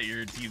upset that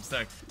your team's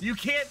stuck. You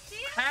can't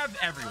have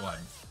everyone.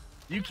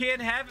 You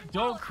can't have.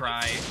 Don't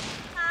cry.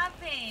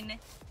 Having.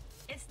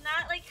 It's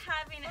not like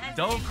having.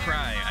 Don't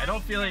cry. I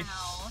don't feel like.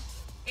 Now.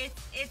 It's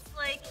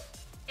like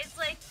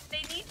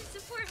they need to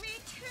support me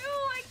too.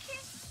 I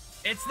can't.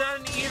 It's not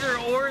an either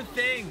or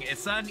thing.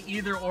 It's not an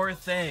either or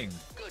thing.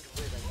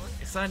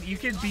 It's not. You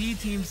can be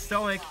Team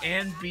Stoic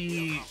and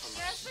be.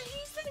 Yes, but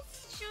he said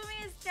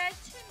Shumi is dead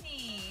to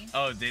me.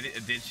 Oh,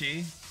 did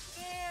she?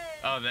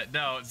 Yeah. Oh,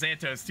 no,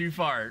 Xantos, too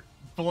far.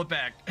 Pull it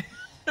back.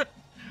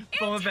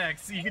 Pull it back.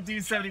 So you can do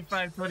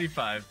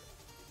 75-25.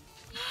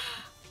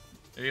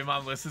 Maybe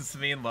mom listens to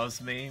me and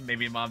loves me.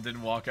 Maybe mom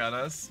didn't walk on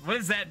us. What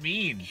does that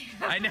mean?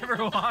 I never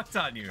walked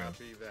on you.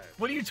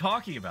 What are you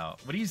talking about?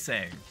 What are you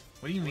saying?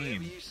 What do you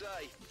mean?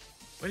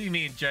 What do you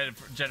mean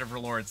Jennifer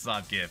Lawrence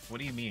not gift? What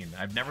do you mean?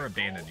 I've never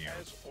abandoned you.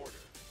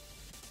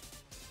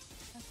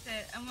 That's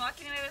it. I'm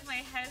walking away with my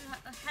head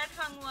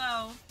hung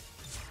low.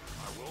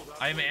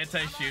 I'm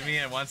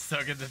anti-Shumi and want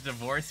Stoken to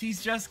divorce.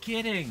 He's just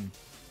kidding.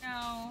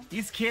 No.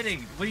 He's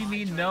kidding. What do you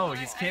mean no?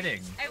 He's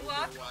kidding. I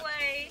walk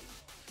away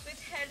with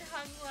head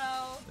hung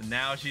low.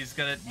 Now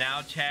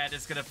now Chad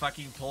is gonna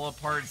fucking pull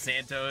apart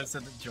Santos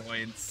at the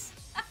joints.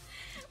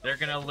 They're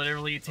gonna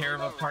literally tear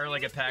him apart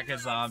like a pack of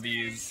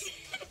zombies.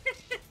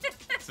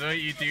 So what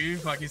you do,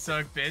 fucking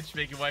Stoic bitch,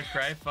 make your wife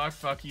cry,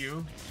 fuck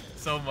you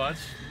so much.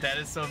 That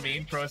is so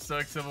mean, pro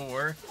Stoic Civil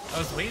War. I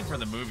was waiting for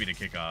the movie to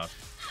kick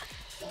off.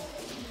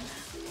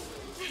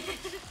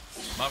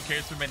 Mom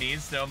cares for my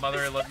needs. No,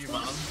 mother, I love you,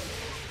 mom.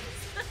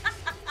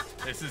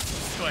 This is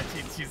what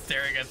she's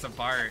tearing us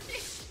apart.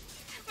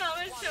 Mom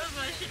is so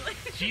emotional.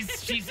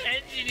 She's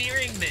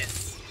engineering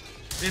this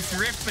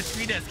rift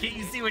between us. Can't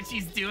you see what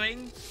she's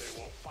doing?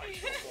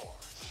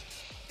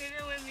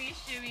 Even with me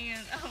shooting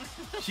and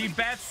she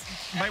bats.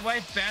 My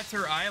wife bats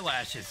her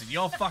eyelashes, and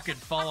y'all fucking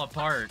fall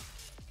apart.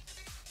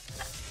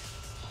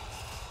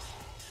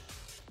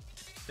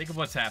 Think of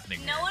what's happening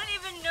here. No one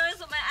even knows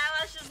what my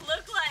eyelashes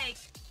look like.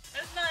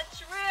 That's not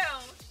true.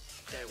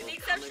 With the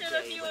exception of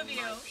a few of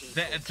you.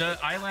 The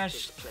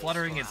eyelash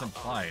fluttering is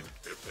implied.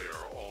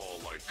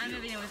 I'm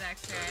moving it with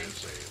X-ray.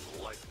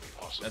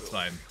 That's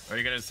fine. Are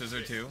you gonna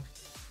scissor too?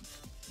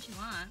 What you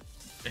want?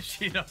 Is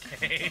she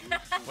okay?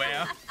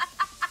 Well,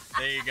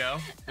 there you go.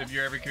 If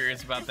you're ever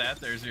curious about that,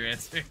 there's your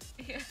answer.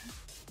 Yeah.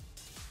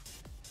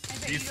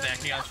 He's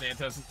snacking on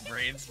Santos'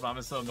 brains. Mom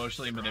is so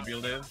emotionally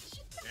manipulative.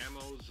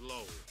 Ammo's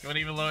low. You won't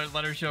even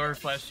let her show her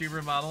flash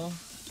tuber model?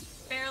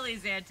 Barely,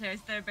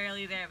 Xantos. They're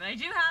barely there, but I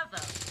do have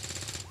them.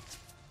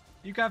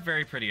 You got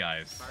very pretty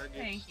eyes.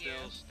 Thank you.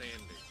 Still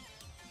standing.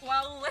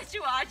 Well, we'll let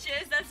you watch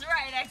this. That's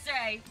right,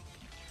 X-ray.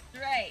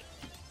 That's right.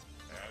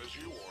 As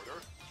you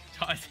order.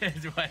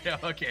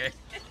 Okay.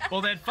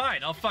 Well then,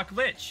 fine. I'll fuck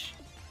Lich.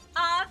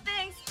 Aw,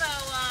 thanks,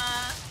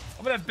 Boa.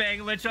 I'm gonna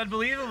bang Lich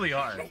unbelievably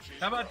hard.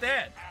 How about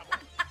that?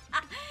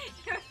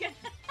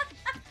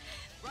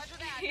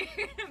 You're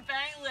gonna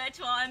bang Lich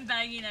while I'm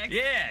banging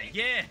X-ray.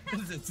 Yeah.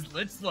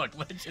 Look,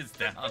 Lich is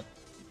down.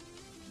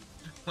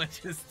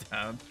 Lich is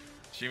down.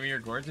 Shimmy, you're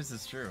gorgeous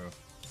is true.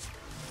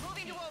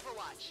 Moving to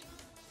Overwatch.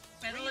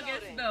 Metal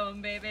against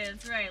bone, baby.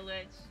 That's right,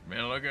 Lich.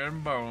 Metal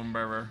against bone,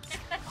 baby.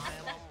 I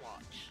am on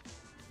watch.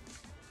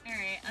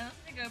 Alright, I'm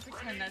just gonna go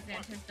pretend that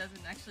Xantos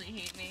doesn't actually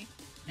hate me.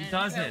 He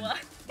doesn't.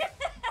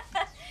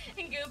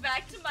 And go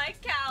back to my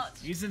couch.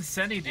 He's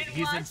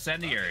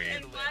incendiary.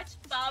 And watch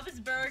Bob's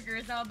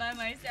Burgers all by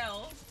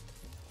myself.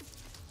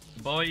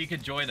 Boy, you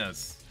can join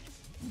us.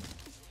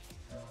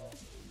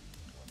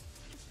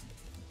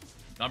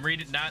 I'm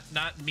reading,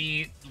 not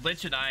me.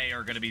 Lich and I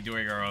are gonna be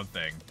doing our own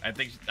thing. I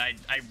think I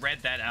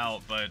read that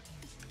out, but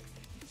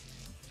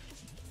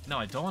no,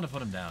 I don't want to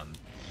put him down.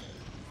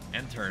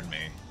 And turn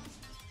me.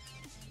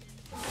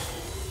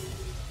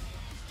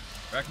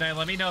 Rek'Nai,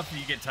 let me know if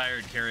you get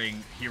tired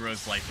carrying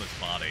Hero's lifeless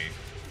body.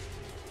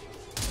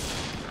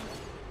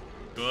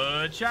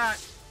 Good shot.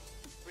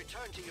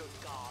 Return to your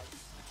god.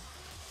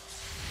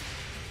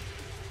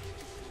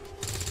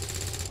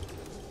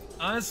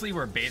 Honestly,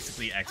 we're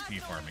basically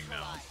XP farming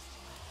now.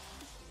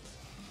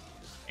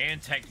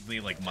 And technically,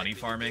 like, money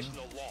farming.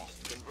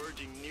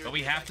 But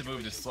we have to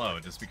move this slow,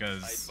 just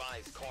because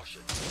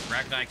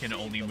Ragnar can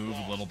only move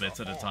little bits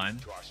at a time.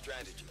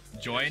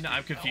 Join?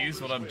 I'm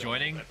confused what I'm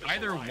joining.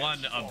 Either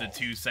one of the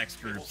two sex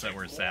groups that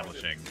we're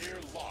establishing.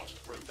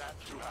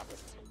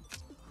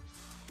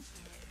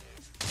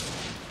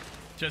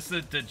 Just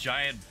the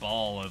giant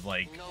ball of,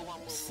 like,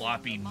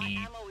 sloppy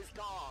meat.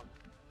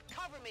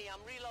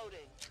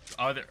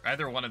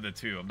 Either one of the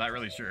two. I'm not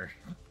really sure.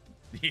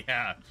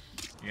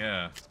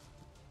 Yeah.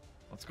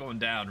 What's going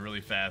down really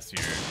fast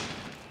here?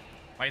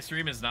 My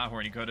stream is not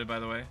horny coded, by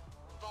the way.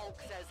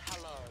 Volk says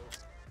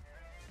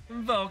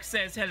hello. Volk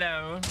says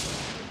hello.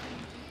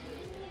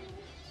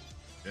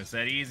 Just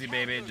that easy,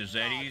 baby. Just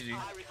that easy.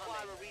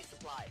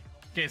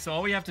 Okay, so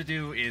all we have to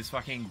do is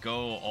fucking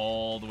go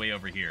all the way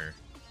over here.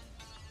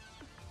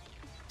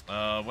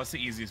 What's the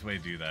easiest way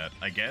to do that?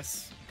 I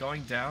guess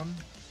going down?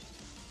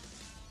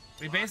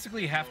 We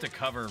basically have to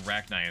cover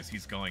Ragnar as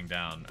he's going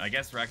down. I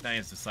guess Ragnar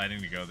is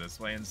deciding to go this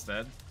way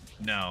instead.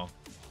 No,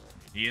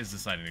 he is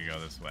deciding to go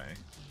this way.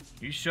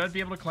 You should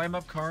be able to climb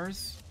up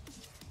cars,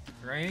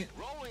 right?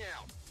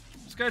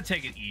 Just gotta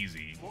take it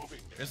easy.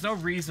 There's no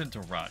reason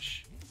to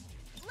rush.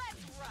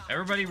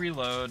 Everybody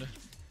reload.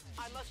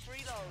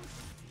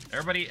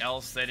 Everybody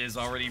else that is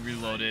already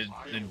reloaded,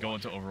 then go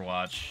into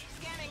Overwatch.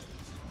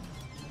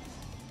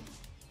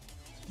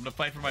 I'm gonna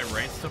fight for my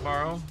rights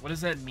tomorrow? What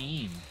does that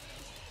mean?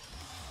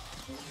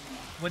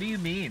 What do you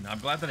mean? I'm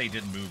glad that I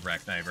didn't move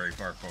Ragnar very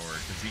far forward,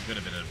 because he could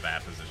have been in a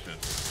bad position.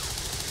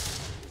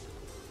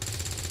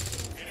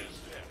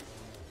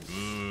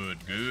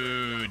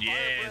 Good,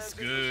 yes,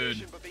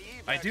 good.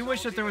 I do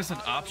wish that there was an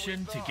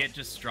option to get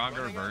just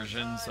stronger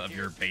versions of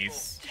your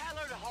base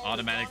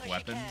automatic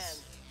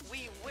weapons,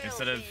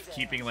 instead of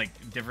keeping, like,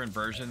 different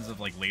versions of,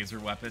 like, laser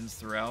weapons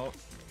throughout.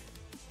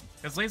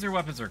 Because laser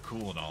weapons are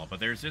cool and all, but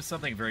there's just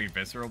something very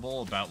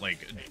visceral about,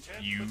 like,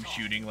 you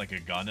shooting, like, a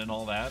gun and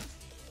all that.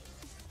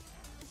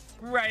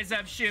 Rise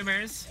up,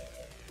 Schumers!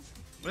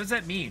 What does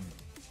that mean?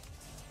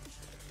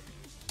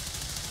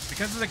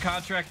 Because of the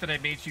contract that I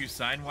made you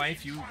sign,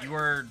 wife, you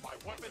are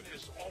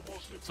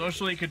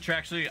socially,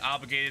 contractually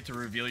obligated to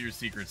reveal your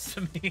secrets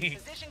to me.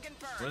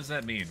 What does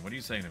that mean? What are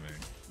you saying to me?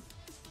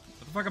 What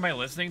the fuck am I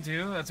listening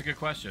to? That's a good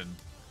question.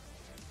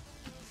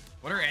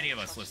 What are any of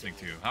us listening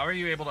to? How are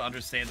you able to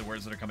understand the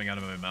words that are coming out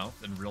of my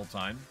mouth in real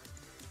time?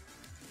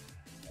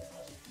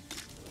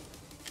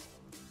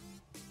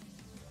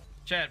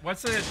 Chat,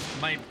 what's the...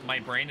 My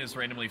brain is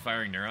randomly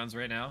firing neurons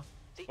right now.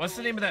 What's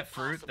the name of that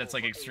fruit that's,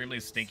 like, extremely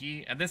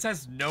stinky? And this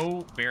has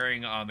no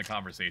bearing on the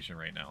conversation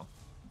right now.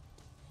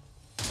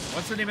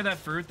 What's the name of that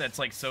fruit that's,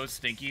 like, so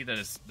stinky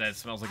that that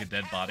smells like a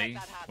dead body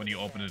when you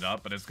open it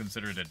up, but it's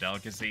considered a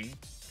delicacy?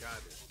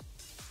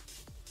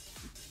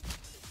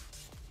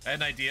 I had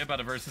an idea about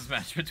a versus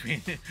match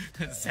between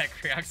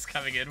Zakriox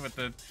coming in with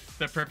the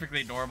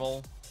perfectly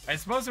normal... I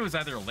suppose it was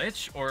either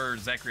Lich or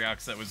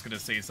Zakriox that was going to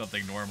say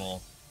something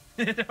normal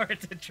in order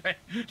to try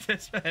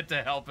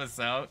to help us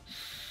out.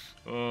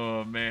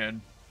 Oh,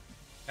 man.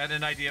 I had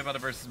an idea about a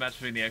versus match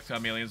between the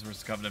XCOM aliens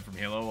versus Covenant from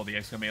Halo. While the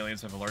XCOM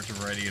aliens have a larger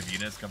variety of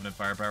units, Covenant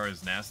firepower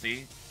is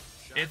nasty.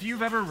 If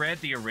you've ever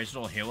read the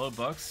original Halo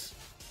books,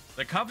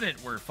 the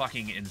Covenant were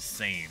fucking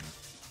insane.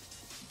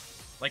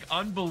 Like,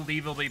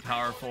 unbelievably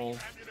powerful.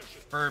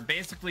 For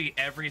basically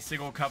every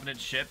single Covenant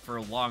ship for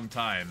a long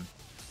time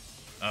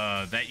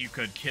that you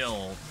could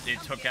kill, it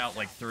took out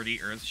like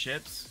 30 Earth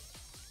ships.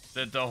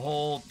 The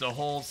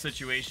whole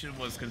situation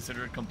was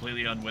considered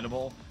completely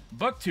unwinnable.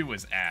 Book 2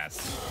 was ass.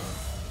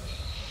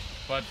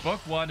 But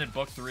Book 1 and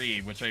Book 3,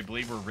 which I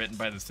believe were written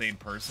by the same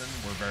person,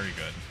 were very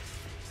good.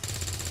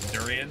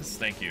 Durians,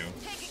 thank you.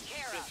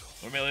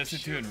 What am I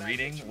listening to and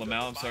reading?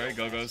 Lamau, I'm sorry,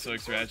 Go-Go,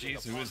 Stoic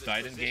Strategies. Who has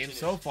died in game?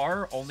 So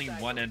far, only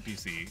one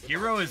NPC.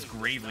 Hero is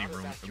gravely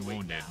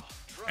wounded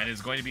and is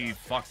going to be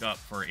fucked up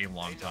for a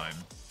long time.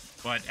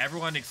 But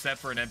everyone except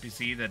for an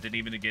NPC that didn't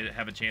even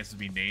have a chance to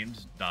be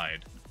named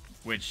died,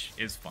 which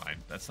is fine.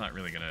 That's not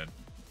really gonna...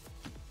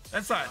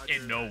 That's not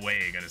in no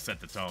way gonna set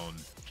the tone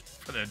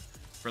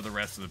for the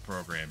rest of the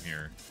program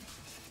here.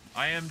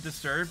 I am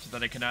disturbed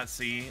that I cannot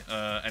see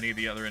any of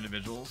the other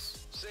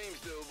individuals. Seems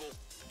doable.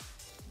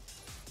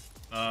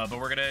 But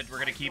we're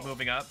gonna keep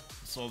moving up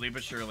slowly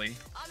but surely.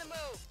 On the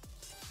move.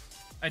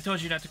 I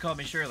told you not to call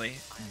me Shirley.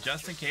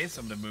 Just in case,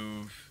 I'm gonna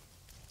move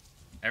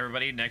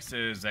everybody next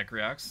to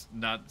Zakriox.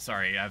 Not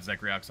sorry, I have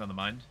Zakriox on the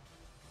mind.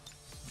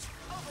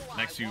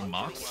 Next to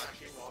Mox.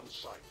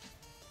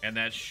 And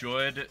that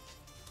should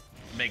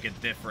make a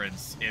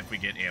difference if we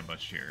get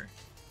ambushed here.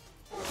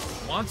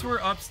 Once we're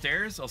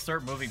upstairs, I'll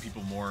start moving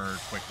people more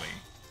quickly.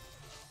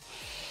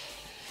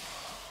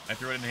 I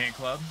threw it in the hand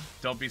club.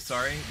 Don't be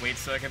sorry. Wait,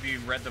 so have you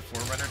read the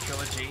Forerunner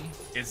trilogy?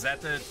 Is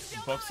that the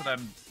books that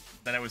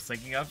I was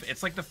thinking of?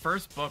 It's like the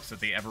first books that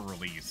they ever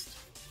released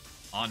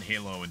on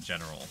Halo in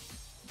general.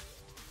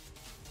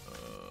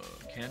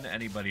 Can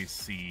anybody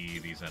see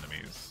these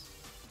enemies?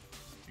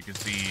 You can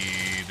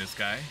see this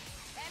guy.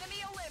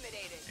 Enemy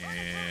eliminated.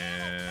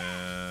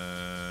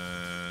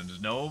 And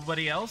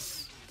nobody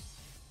else.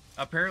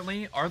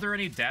 Apparently, are there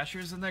any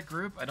dashers in that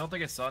group? I don't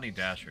think I saw any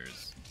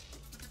dashers.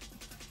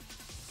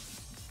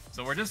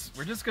 So we're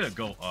just gonna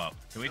go up.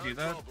 Can we do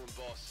that?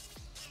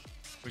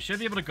 We should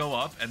be able to go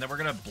up, and then we're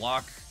gonna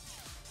block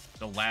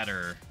the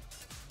ladder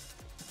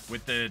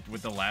with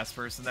the last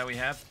person that we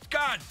have.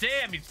 God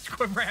damn,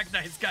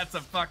 Arachnide's got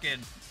some fucking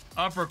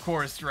upper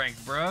core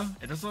strength, bro.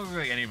 It doesn't look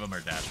like any of them are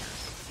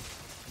dashers.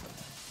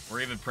 Or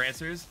even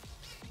prancers.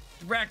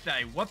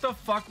 Arachnide, what the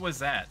fuck was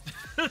that?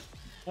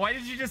 Why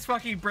did you just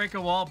fucking break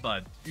a wall,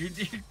 bud? You're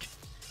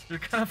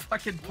gonna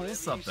fucking pull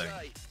something.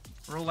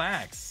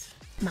 Relax.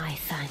 My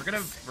thanks.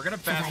 We're gonna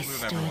fast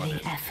move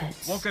everyone.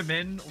 Welcome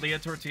in, Leah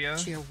Tortilla.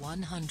 Cheer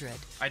 100.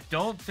 I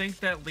don't think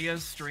that Leah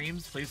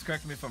streams. Please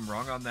correct me if I'm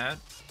wrong on that.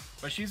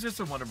 But she's just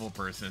a wonderful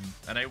person,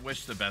 and I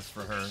wish the best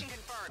for her.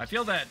 I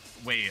feel that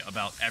way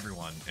about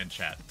everyone in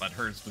chat, but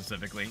her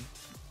specifically.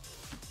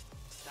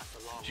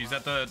 She's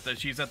at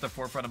the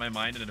forefront of my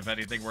mind, and if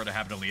anything were to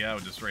happen to Leah, I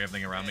would destroy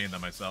everything around me and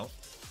then myself.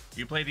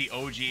 You play the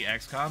OG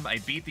XCOM? I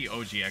beat the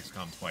OG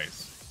XCOM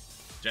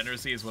twice.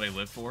 Generosity is what I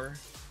live for.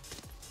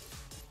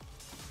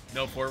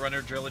 No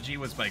Forerunner trilogy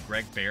was by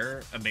Greg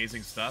Bear.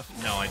 Amazing stuff.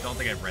 No, I don't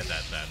think I've read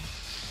that then.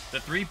 The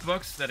 3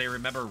 books that I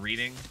remember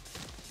reading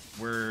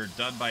were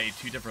done by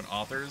 2 different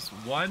authors.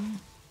 One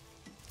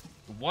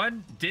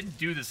didn't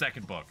do the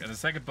second book, and the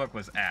second book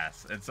was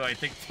ass. And so I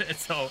think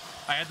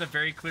I had the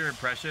very clear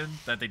impression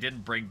that they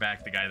didn't bring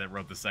back the guy that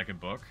wrote the second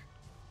book,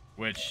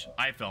 which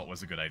I felt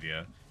was a good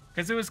idea.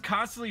 Because it was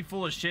constantly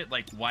full of shit,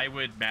 like, why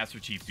would Master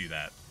Chief do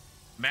that?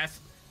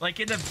 Like,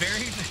 in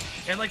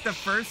like the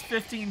first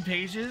 15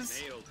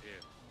 pages,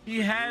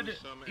 he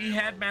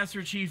had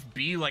Master Chief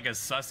be like a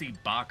sussy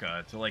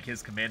baka to like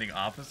his commanding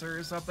officer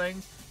or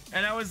something.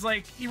 And I was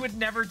like, he would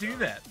never do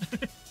that.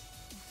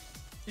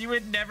 He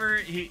would never,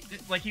 he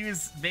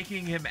was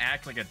making him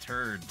act like a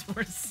turd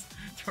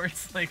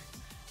towards like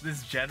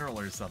this general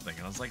or something.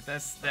 And I was like,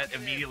 that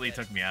immediately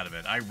took me out of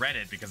it. I read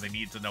it because I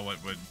need to know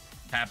what would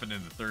happen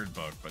in the 3rd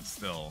book, but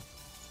still.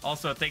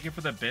 Also, thank you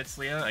for the bits,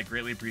 Leah. I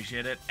greatly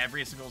appreciate it.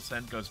 Every single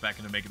cent goes back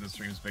into making the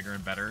streams bigger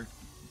and better.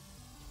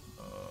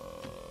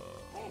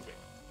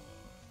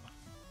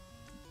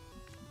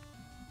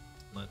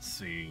 Let's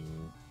see.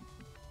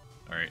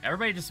 All right,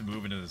 everybody just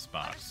move into this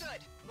box.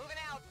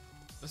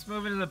 Let's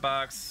move into the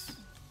box.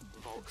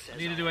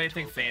 We need to do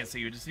anything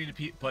fancy. We just need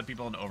to put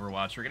people in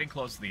Overwatch. We're getting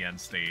close to the end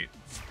state.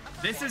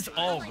 This is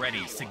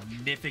already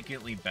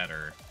significantly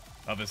better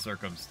of a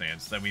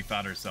circumstance than we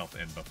found ourselves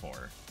in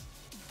before.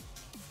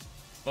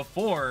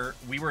 Before,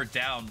 we were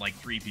down like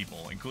 3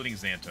 people, including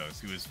Xantos,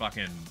 who is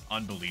fucking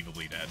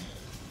unbelievably dead.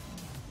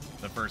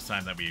 The first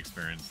time that we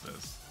experienced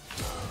this.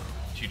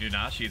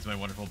 Chiduna, she's my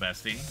wonderful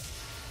bestie.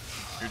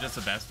 You're just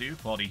the best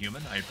dude, quality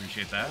human. I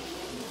appreciate that.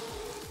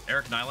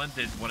 Eric Nyland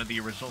did one of the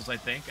originals, I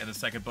think, and the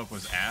second book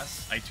was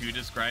ass. I too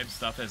described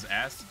stuff as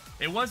ass.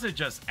 It wasn't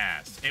just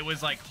ass. It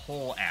was like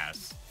whole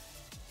ass.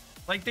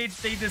 Like they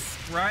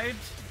described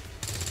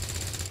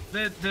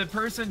the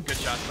person. Good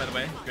shot, by the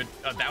way. Good.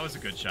 That was a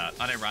good shot.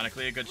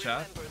 Unironically, a good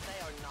shot.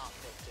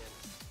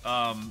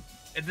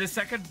 In the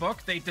second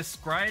book, they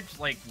described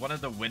like one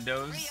of the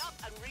windows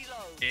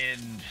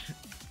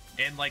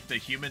in like the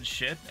human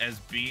ship as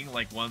being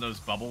like one of those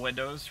bubble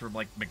windows from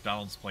like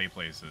McDonald's play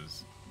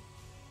places.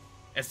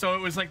 And so it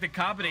was like the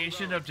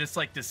combination of just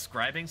like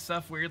describing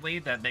stuff weirdly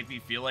that made me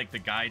feel like the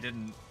guy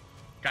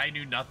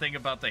knew nothing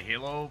about the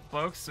Halo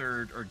books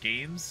or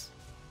games.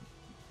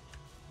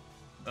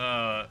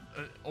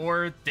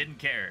 Or didn't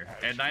care.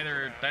 And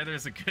neither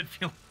is a good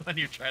feeling when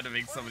you're trying to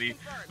make somebody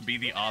be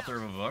the author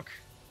of a book.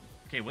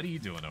 Okay, what are you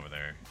doing over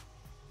there?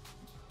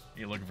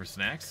 You looking for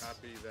snacks?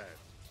 Copy that.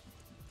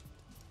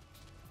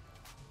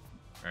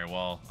 Alright,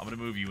 well, I'm gonna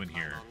move you in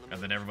here, and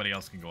then everybody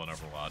else can go on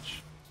Overwatch.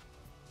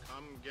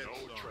 Come get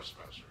no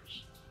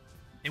trespassers.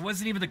 It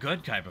wasn't even the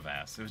good type of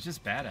ass. It was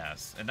just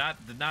badass. And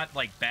not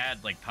like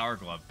bad, like Power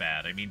Glove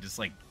bad. I mean, just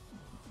like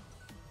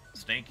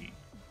stanky.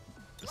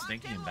 Just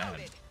stinky and bad.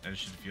 And it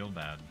should feel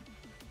bad.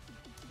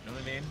 You know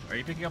what I mean? Are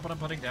you picking up what I'm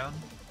putting down?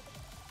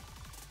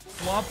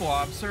 Womp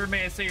womp. Sir,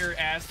 may I say your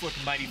ass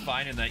looked mighty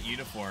fine in that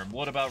uniform.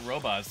 What about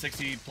robots?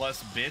 60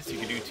 plus bits, you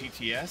can do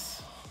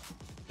TTS?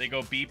 They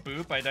go beep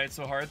boop. I died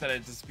so hard that I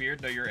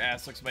disappeared. No, your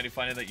ass looks mighty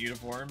fine in that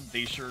uniform.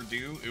 They sure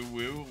do. Ooh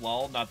woo.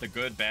 Lol. Not the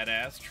good.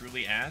 Badass.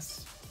 Truly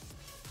ass.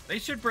 They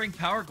should bring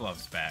Power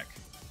Gloves back.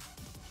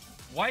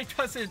 Why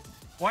doesn't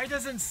like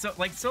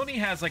Sony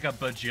has like a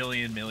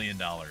bajillion $1 million,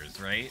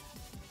 right?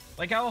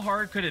 Like how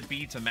hard could it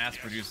be to mass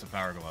produce a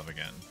Power Glove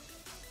again?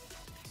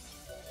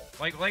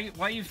 Like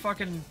why you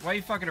fucking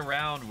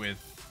around with,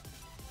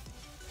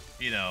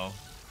 you know,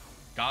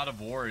 God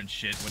of War and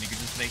shit when you can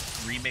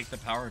just remake the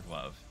Power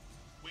Glove?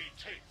 We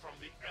take from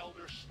the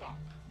elder stock.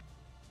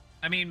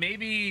 I mean,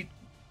 maybe.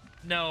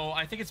 No,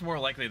 I think it's more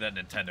likely that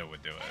Nintendo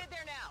would do it.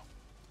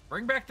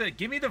 Bring back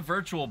give me the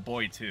Virtual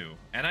Boy 2,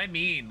 and I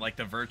mean like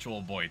the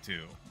Virtual Boy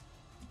 2,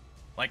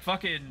 like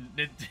fucking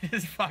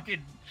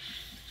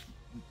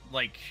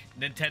like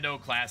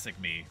Nintendo Classic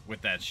me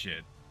with that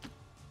shit.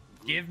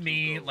 Give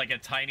me like a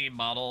tiny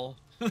model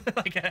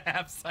like a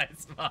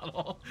half-size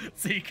model,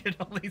 so you can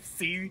only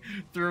see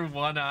through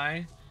one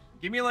eye.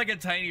 Give me like a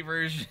tiny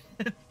version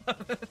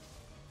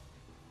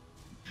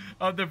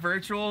of the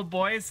virtual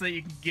boy, so that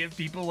you can give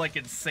people like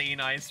insane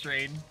eye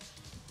strain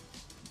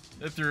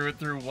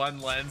through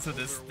one lens of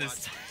this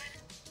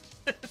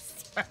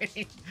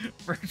tiny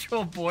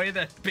virtual boy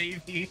that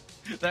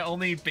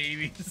only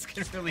babies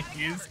can really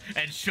use,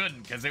 and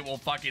shouldn't, because it will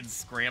fucking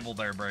scramble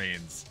their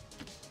brains.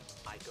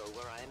 I go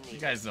where I am needed. You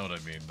guys know what I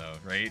mean, though,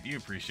 right? You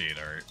appreciate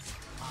art.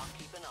 I'll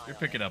keep an eye You're on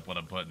picking it. up what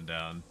I'm putting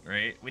down,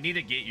 right? We need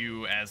to get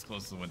you as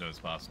close to the window as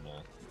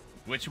possible.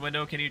 Which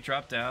window can you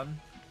drop down?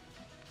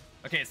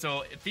 Okay,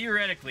 so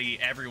theoretically,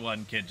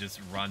 everyone could just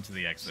run to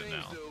the exit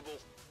now.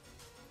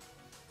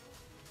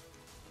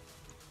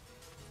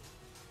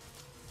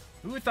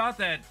 Who thought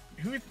that?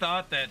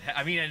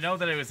 I mean, I know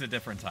that it was a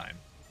different time.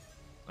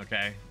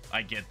 Okay,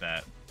 I get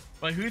that.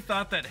 But who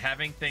thought that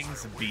having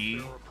things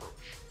be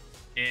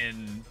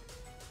in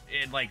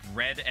like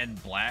red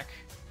and black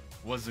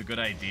was a good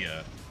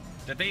idea?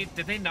 Did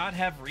they not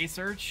have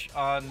research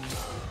on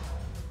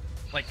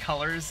like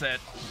colors that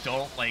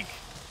don't like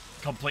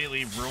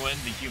completely ruin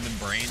the human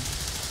brain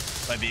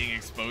by being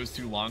exposed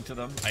too long to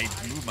them? I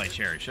moved my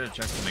chair. I should have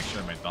checked to make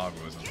sure my dog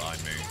wasn't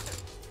behind me.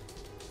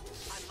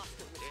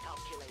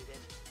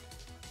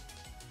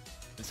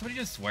 Did somebody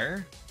just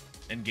swear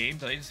in game?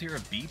 Did I just hear a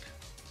beep?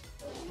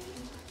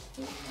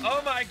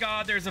 Oh my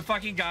god, there's a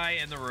fucking guy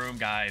in the room,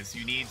 guys.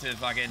 You need to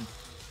fucking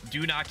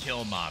do not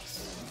kill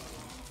Mops.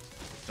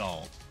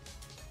 Don't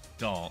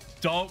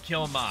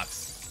kill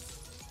Mops.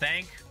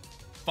 Thank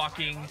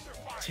fucking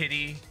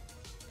titty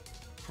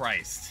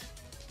Christ.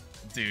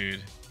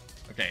 Dude.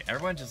 Okay,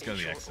 everyone just go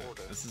to the exit.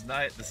 This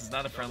is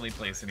not a friendly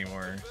place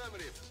anymore.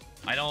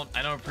 I don't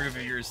approve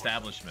of your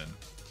establishment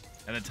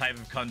and the type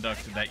of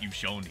conduct that you've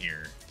shown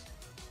here.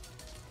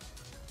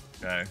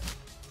 Okay.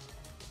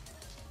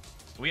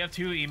 We have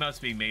 2 emotes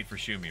being made for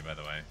Shumi, by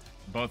the way.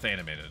 Both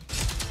animated.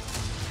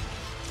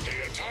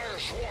 The entire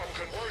swarm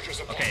converges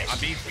upon Okay, us. I'm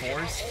being We cannot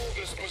forced. hold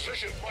this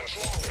position much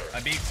longer.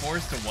 I'm being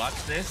forced to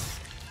watch this.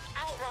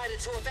 Outrider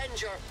to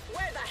Avenger,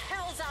 where the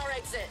hell's our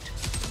exit?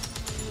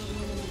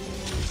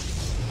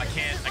 I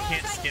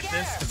can't skip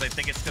this because I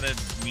think it's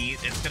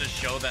gonna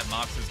show that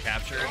Mox is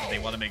captured. And they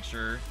want to make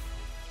sure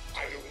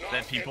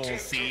that people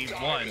see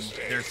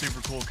their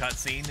super cool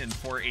cutscene in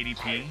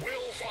 480p.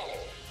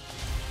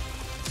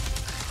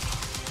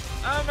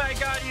 Oh my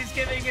god, he's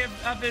giving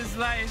up his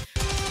life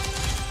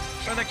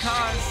for the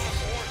cause.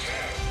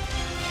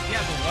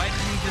 Yeah, but why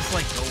didn't he just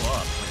like go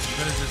up? Like, he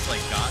could have just like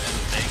gotten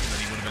the thing and then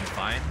he would have been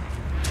fine.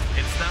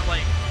 It's not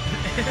like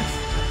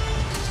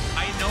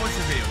I know it's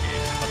a video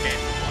game. Okay,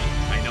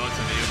 I know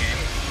it's a video game.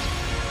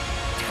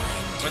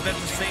 But at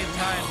the same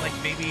time, like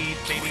maybe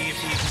if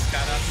he just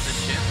got out to the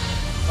ship,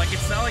 like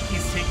it's not like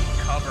he's taking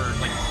cover,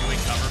 like doing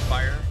cover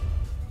fire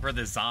for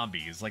the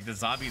zombies. Like the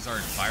zombies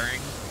aren't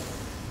firing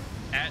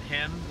at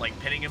him, like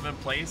pinning him in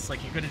place. Like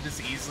he could have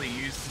just easily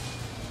used.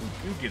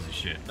 Who gives a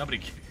shit? Nobody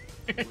cares.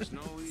 It was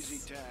no easy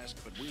task,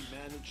 but we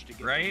managed to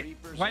get right?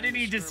 Why didn't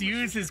he just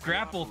use his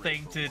grapple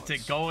thing to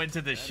go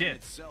into the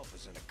ship?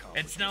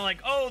 It's not like,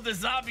 oh, the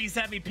zombies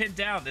have me pinned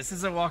down. This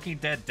isn't Walking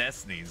Dead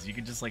Destinies. You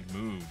can just like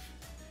move.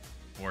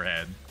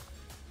 Forehead.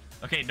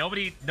 Okay,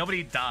 nobody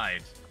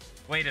died.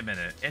 Wait a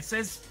minute. It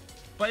says,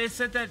 but it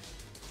said that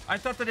I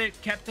thought that it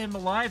kept him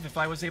alive if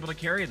I was able to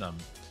carry them.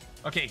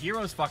 Okay,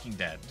 Hero's fucking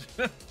dead.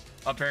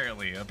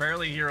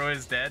 Apparently Hero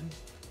is dead.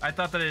 I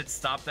thought that it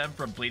stopped them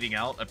from bleeding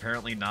out.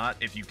 Apparently not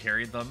if you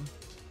carried them.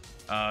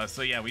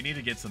 So yeah, we need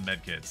to get some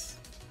medkits.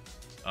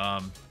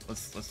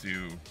 Let's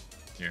do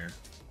here.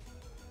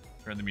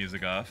 Turn the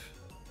music off.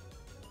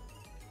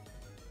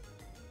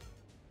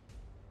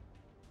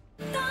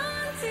 No,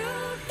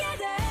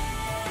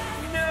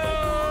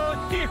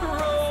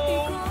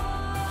 Hero!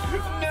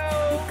 No!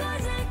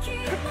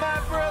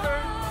 My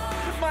brother!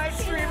 My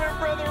streamer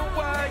brother!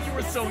 Why? You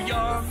were so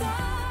young!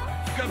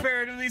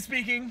 Comparatively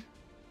speaking.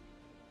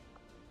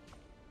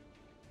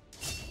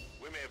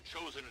 We may have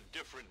chosen a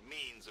different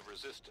means of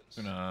resistance.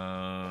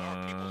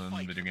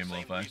 Video game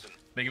lo-fi.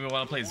 Making me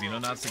want to play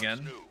Xenonauts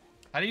again.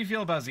 How do you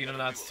feel about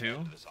Xenonauts 2?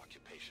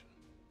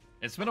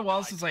 It's been a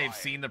while since I've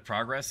seen the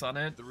progress on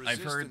it.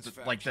 I've heard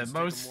like the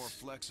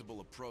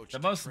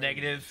most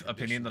negative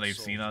opinion that I've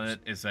seen on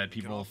it is that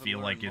people feel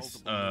like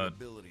it's like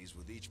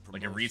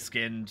a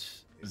reskinned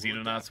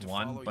Xenonauts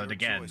 1, but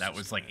again, that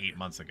was like 8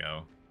 months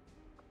ago.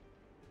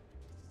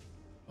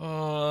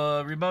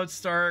 Remote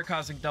start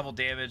causing double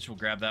damage. We'll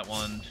grab that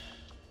one.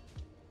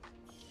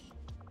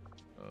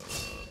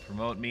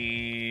 Promote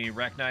me.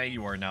 Reknai,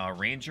 you are now a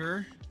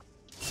ranger.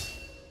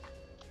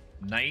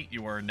 Knight,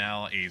 you are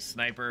now a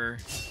sniper.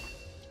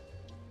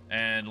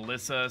 And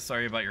Alyssa,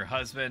 sorry about your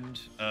husband,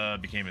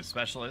 became a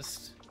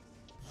specialist.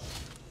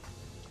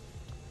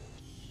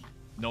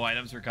 No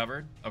items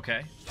recovered?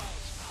 Okay.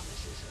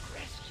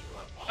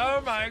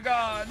 Oh my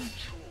god!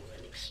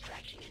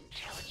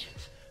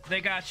 They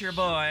got your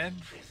boy.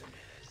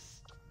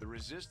 The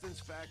resistance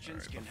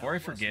factions Right, before I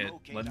forget,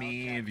 let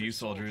me view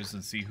soldiers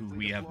and see who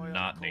we have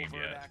not named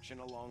yet.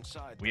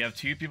 We have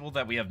 2 people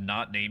that we have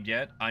not named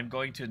yet. I'm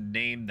going to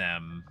name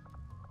them.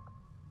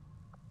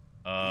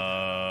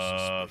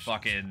 Fucking.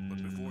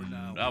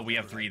 Oh, we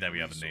have 3 that we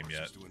haven't named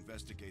yet.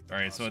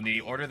 Alright, so in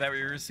the order that we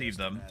received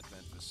them,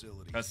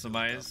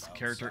 customize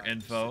character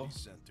info,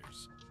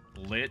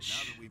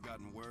 Lich,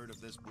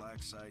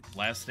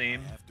 last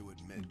name,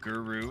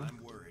 Guru,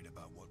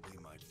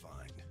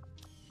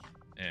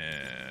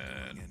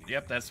 and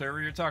yep, that's whoever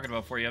you're talking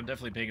about for you. I'm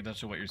definitely paying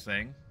attention to what you're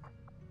saying.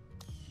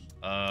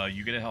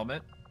 You get a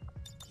helmet.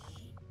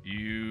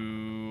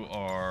 You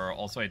are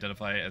also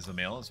identified as a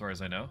male, as far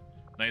as I know.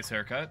 Nice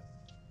haircut.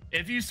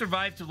 If you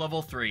survive to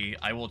level 3,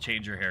 I will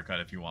change your haircut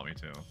if you want me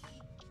to.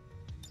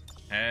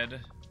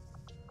 Head.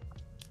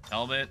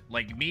 Helmet.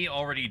 Like, me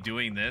already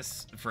doing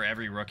this for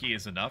every rookie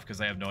is enough,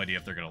 because I have no idea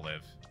if they're going to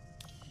live.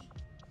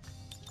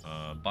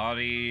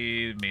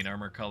 Body. Main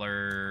armor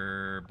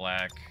color.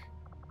 Black.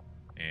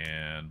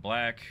 And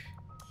black.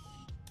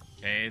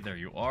 Okay, there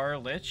you are,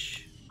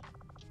 Lich.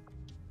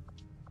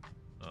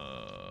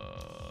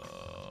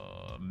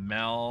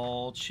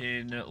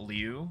 Malchin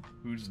Liu.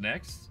 Who's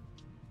next?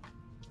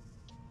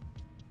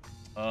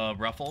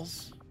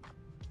 Ruffles.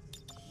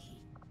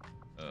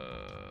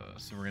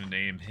 So we're gonna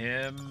name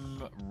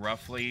him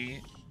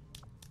Roughly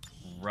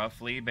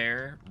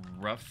Bear.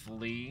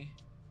 Roughly.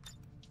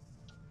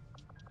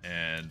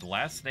 And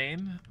last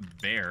name,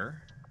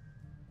 Bear.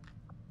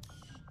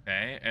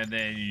 Okay, and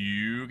then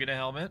you get a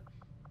helmet.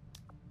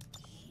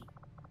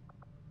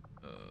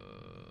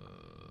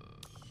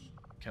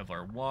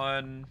 Kevlar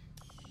 1.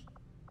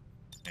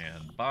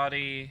 And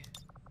body.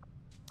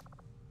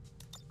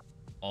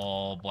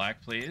 All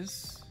black,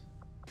 please.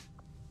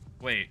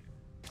 Wait.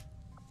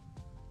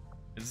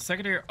 Is the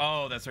secondary...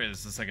 Oh, that's right. This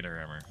is the secondary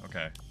armor.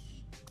 Okay.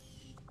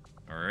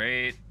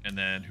 Alright. And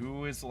then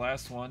who is the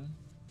last one?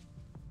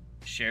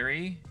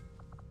 Sherry?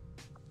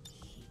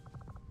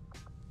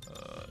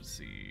 Let's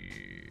see.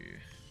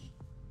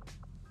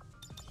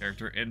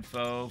 Character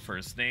info.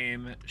 First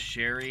name.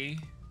 Sherry.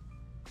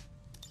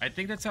 I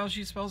think that's how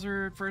she spells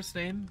her first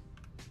name.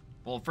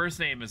 Well, first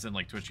name is in,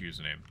 like, Twitch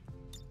username.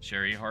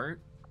 Sherry Hart.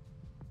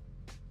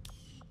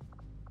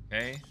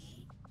 Okay.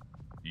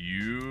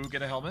 You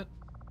get a helmet.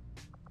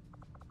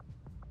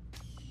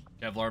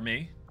 Kevlar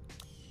me.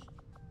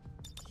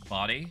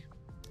 Body.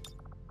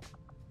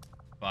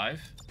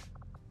 5.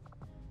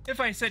 If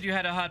I said you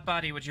had a hot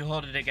body, would you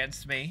hold it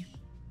against me?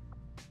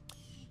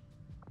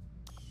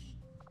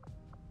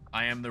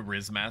 I am the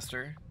Riz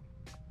Master.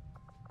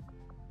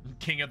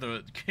 King of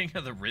the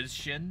Riz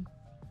Shin.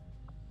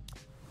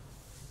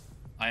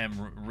 I am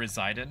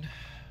Riziden.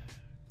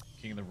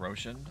 King of the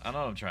Roshan. I don't know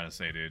what I'm trying to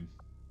say, dude.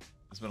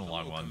 It's been a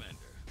long one.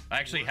 I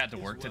actually had to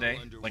work today.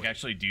 Like,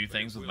 actually do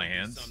things with my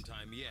hands.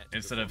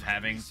 Instead of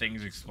having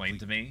things explained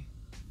to me.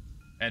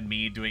 And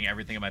me doing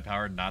everything in my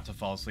power not to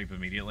fall asleep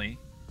immediately.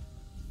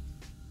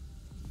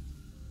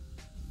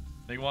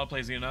 Think you want to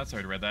play Xenonaut?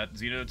 Sorry to read that.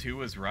 Xeno 2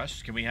 was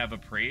rushed. Can we have a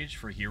Prage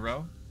for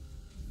hero?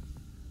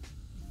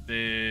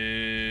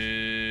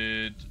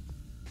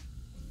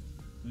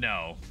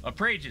 No. A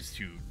Prage is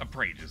too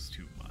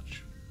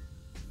much.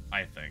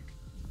 I think.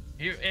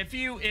 If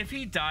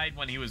he died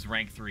when he was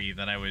rank 3,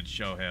 then I would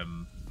show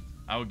him.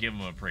 I would give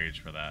him a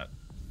Prage for that.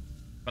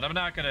 But I'm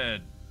not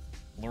gonna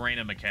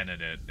Lorena McKenna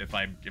it if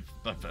I'm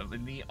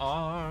in the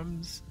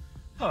arms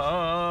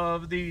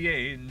of the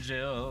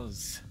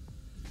angels.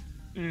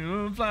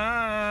 You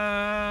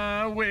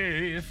fly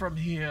away from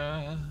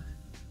here.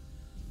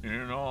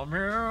 And I'm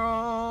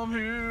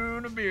here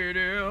in the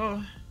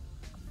video.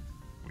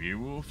 We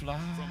will fly.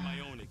 From my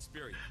own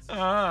experience.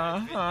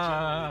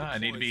 I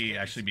need to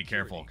actually be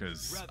careful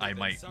because I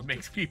might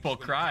make people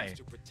cry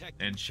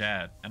in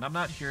chat, and I'm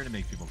not here to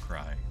make people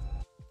cry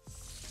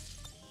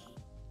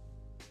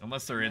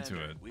unless they're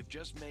into it. We've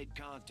just made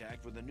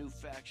contact with a new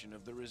faction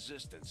of the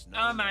resistance.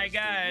 Oh my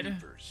god.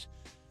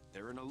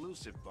 They're an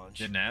elusive bunch.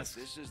 Didn't ask.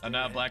 I'm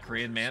not a black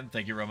Korean man.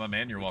 Thank you, Roma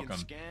man. You're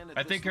welcome.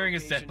 I think carrying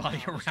his dead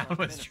body around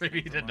was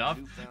tribute enough.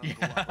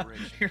 Yeah,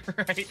 you're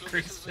right,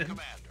 Christian.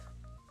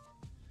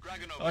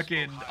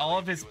 Fucking all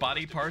of his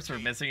body parts were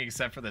missing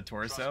except for the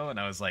torso, and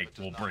I was like,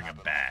 we'll bring him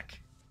back.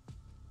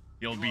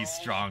 You'll be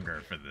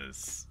stronger for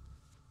this.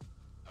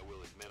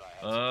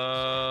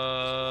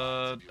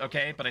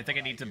 Okay, but I think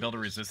I need to build a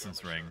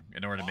resistance ring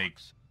in order to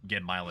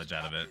get mileage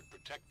out of it.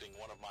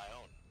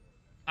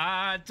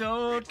 I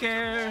don't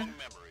care.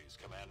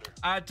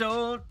 I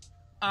don't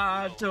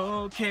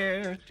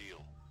care.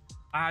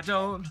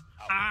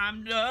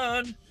 I'm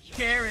done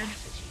caring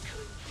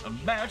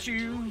about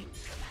you.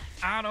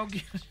 I don't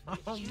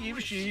give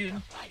a shit.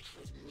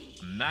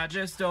 And I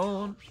just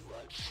don't.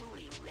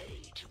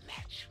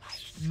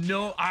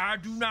 No, I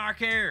do not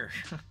care.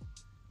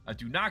 I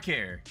do not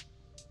care.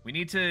 We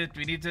need to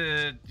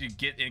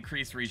get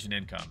increased region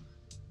income.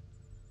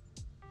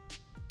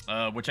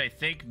 Which I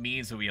think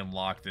means that we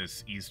unlock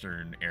this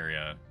eastern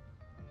area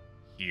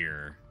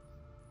here.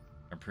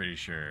 I'm pretty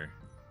sure.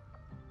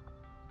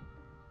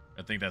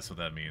 I think that's what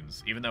that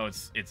means. Even though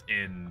it's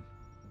in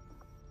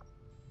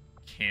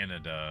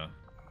Canada.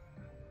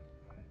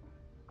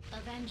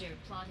 Avenger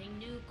plotting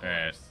new course.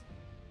 Alright.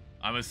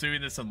 I'm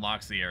assuming this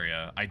unlocks the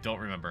area. I don't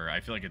remember. I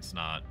feel like it's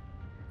not.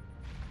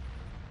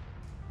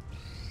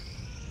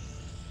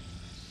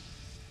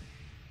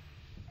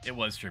 It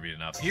was tribute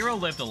enough. Hero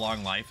lived a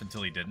long life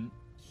until he didn't.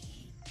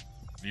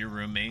 View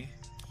room me.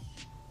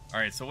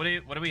 Alright, so what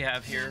do we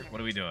have here?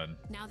 What are we doing?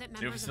 Now that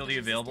New facility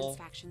available.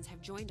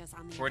 Have joined us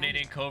on the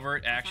Coordinating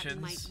covert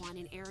actions.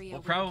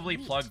 We'll probably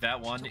plug that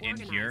one in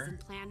here.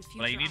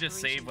 But I need to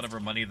save whatever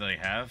money that I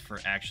have for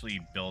actually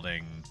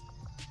building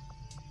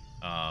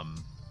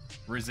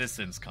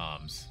resistance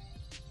comms.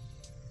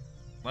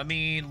 Let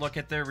me look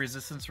at the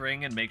resistance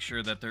ring and make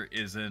sure that there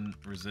isn't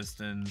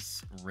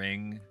resistance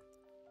ring.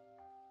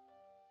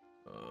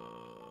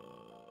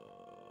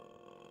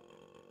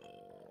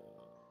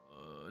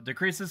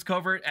 Decreases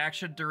covert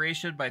action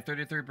duration by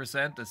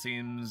 33%. That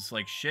seems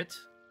like shit.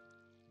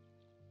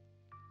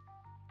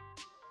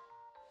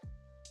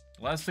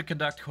 Allows to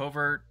conduct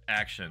covert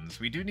actions.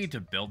 We do need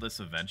to build this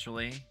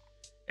eventually.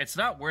 It's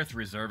not worth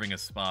reserving a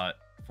spot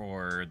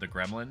for the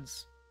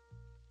gremlins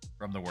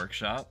from the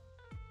workshop,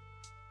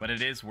 but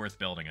it is worth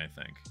building, I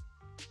think.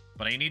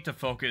 But I need to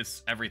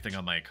focus everything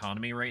on my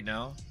economy right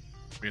now,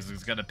 because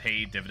it's going to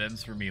pay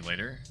dividends for me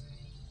later.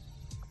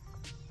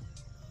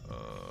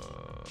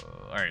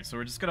 Alright, so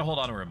we're just going to hold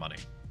on to our money.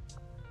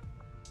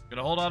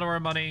 Gonna hold on to our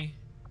money.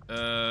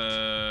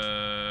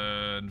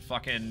 And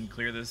fucking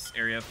clear this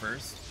area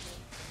first.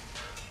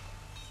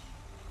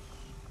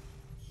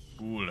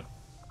 Cool.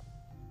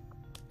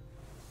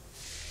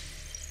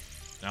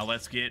 Now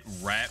let's get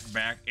right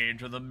back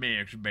into the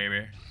mix,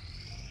 baby.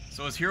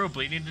 So is Hero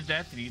bleeding to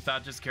death and you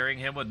thought just carrying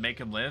him would make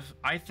him live?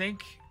 I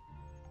think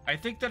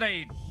that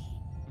I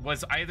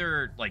was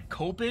either like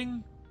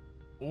coping,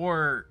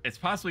 or it's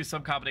possibly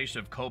some combination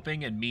of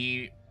coping and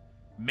me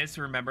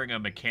misremembering a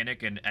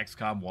mechanic in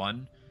XCOM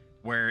 1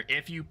 where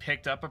if you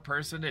picked up a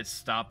person, it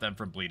stopped them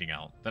from bleeding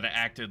out. That it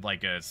acted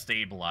like a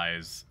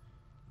stabilize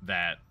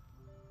that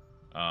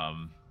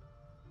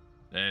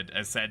it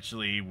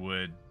essentially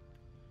would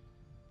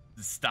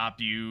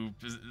stop you.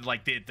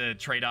 Like the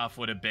trade-off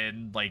would have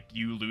been like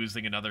you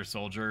losing another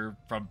soldier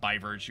by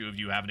virtue of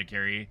you having to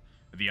carry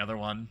the other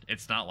one.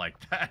 It's not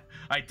like that.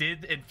 I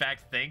did in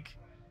fact think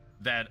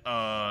that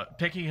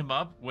picking him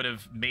up would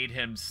have made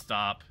him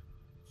stop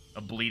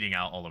bleeding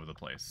out all over the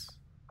place.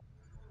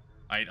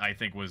 I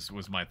think was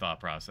my thought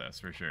process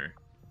for sure.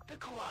 The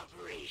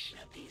cooperation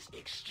of these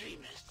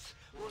extremists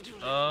will do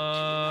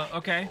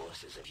okay.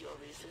 forces of your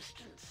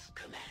resistance,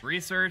 Commander.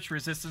 Research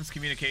resistance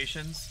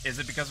communications. Is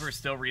it because we're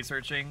still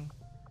researching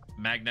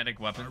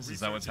magnetic weapons? Is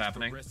that what's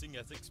happening? As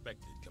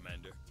expected,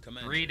 Commander.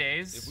 3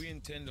 days. If we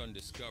intend on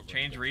discovering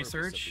change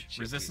research,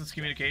 resistance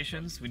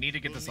communications. We need to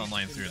get this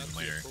online sooner than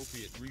later.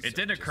 It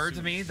didn't occur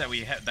to me that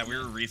we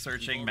were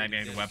researching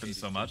magnetic weapons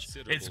so much.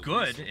 It's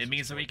good. It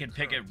means that we can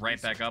pick it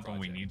right back up when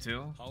we need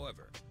to.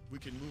 However, we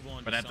can move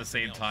on. But at the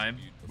same time,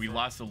 we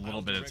lost a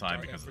little bit of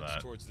time because of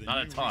that. Not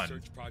a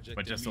ton,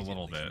 but just a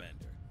little bit.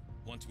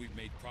 Once we've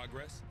made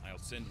progress, I'll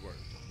send word.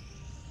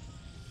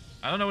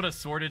 I don't know what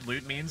assorted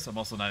loot means. I'm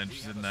also not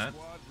interested in that.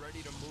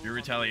 Your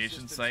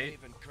retaliation site,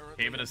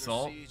 Haven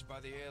Assault.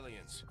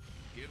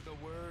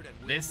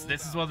 This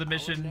is one of the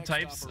mission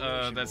types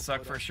that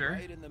suck for sure.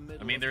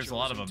 I mean, there's a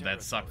lot of them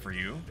that suck for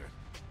you.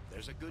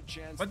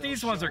 But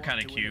these ones are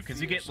kind of cute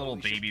because you get little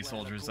baby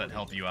soldiers that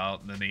help you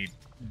out, and then they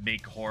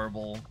make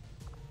horrible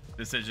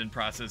decision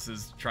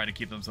processes trying to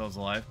keep themselves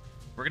alive.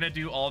 We're gonna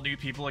do all new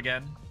people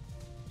again.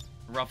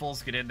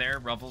 Ruffles, get in there.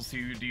 Ruffles,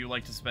 who do you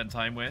like to spend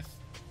time with?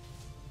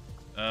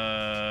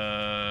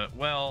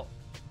 Well,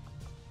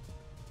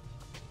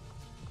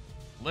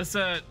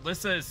 Lissa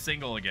is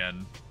single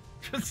again.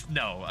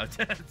 No,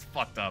 that's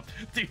fucked up.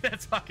 Dude,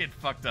 that's fucking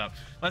fucked up.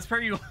 Let's pair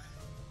you.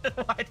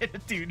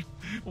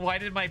 Why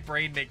did my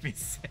brain make me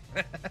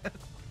sad?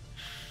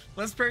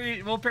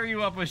 We'll pair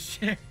you up with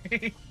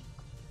Sherry.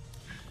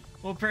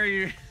 We'll pair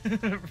you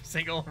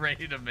single,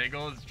 ready to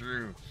mingle. It's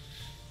true.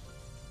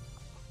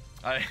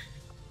 I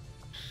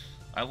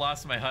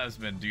lost my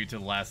husband due to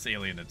the last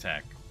alien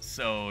attack.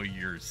 So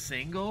you're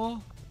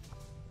single?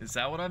 Is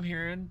that what I'm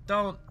hearing?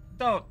 Don't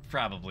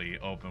probably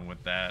open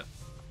with that.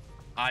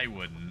 I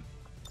wouldn't.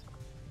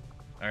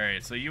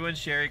 Alright, so you and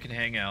Sherry can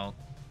hang out.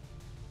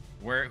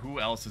 Who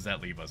else does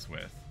that leave us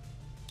with?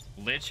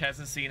 Lich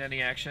hasn't seen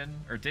any action?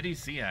 Or did he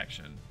see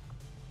action?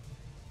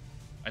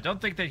 I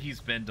don't think that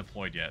he's been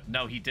deployed yet.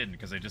 No, he didn't,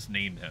 because I just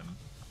named him.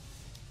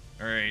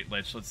 Alright,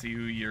 Lich, let's see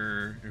who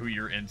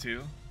you're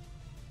into.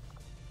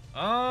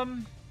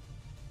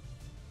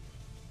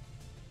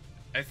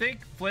 I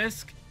think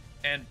Flisk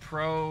and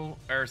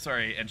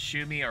and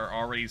Shumi are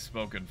already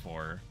spoken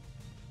for.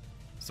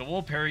 So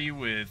we'll pair you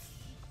with...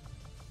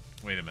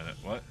 Wait a minute,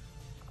 what?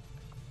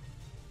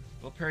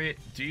 We'll pair you...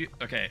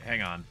 Okay,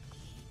 hang on.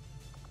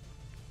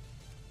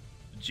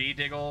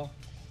 G-Diggle,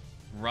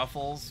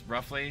 Ruffles,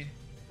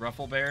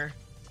 Ruffle Bear.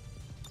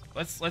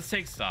 Let's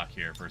take stock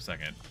here for a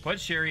second.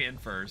 Put Sherry in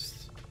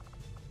first.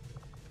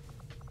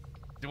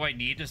 Do I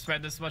need to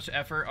spend this much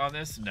effort on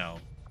this? No.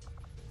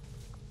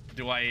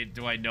 Do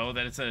I know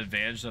that it's an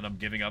advantage that I'm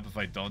giving up if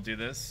I don't do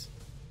this?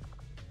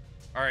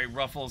 All right,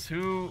 Ruffles.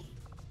 Who?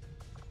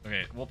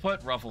 Okay, we'll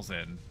put Ruffles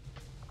in.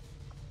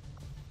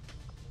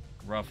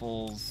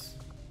 Ruffles.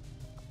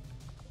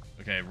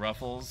 Okay,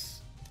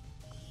 Ruffles.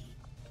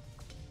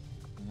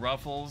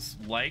 Ruffles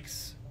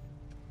likes.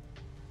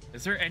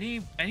 Is there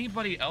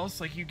anybody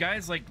else? Like, you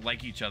guys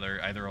like each other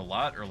either a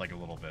lot or like a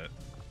little bit.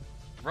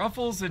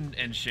 Ruffles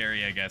and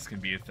Sherry, I guess, can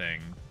be a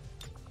thing.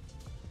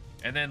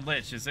 And then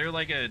Lich, is there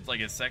like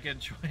a second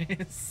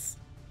choice?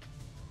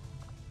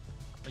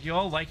 Like, you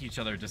all like each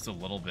other just a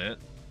little bit.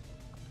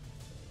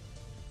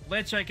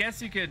 Lich, I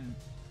guess you can,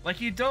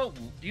 like,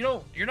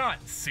 you're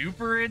not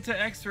super into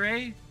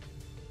X-Ray,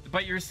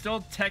 but you're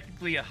still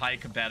technically a high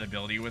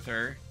compatibility with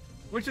her,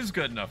 which is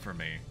good enough for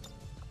me.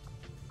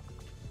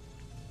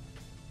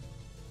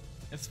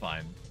 It's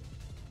fine.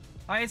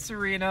 Hi,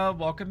 Serena.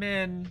 Welcome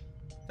in.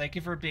 Thank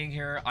you for being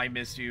here. I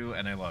miss you,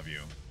 and I love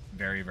you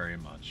very, very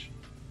much.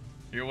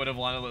 You would have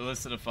wanted to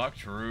listen to fuck?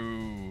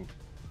 True.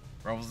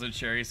 Ruffles and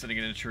Cherry sitting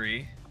in a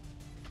tree.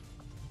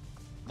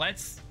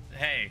 Let's...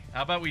 Hey,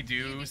 how about we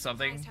do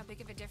something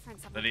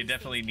that he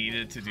definitely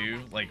needed to do,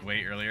 like,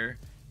 way earlier?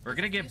 We're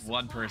gonna give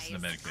one person a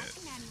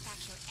medkit.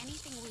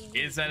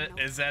 Is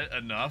that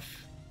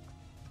enough?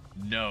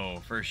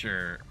 No, for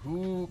sure.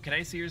 Who... Can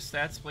I see your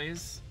stats,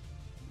 please?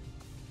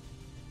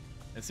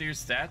 Can I see your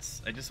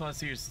stats? I just want to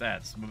see your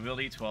stats.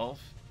 Mobility 12.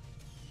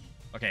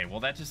 Okay, well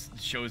that just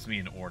shows me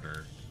an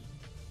order.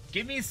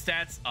 Give me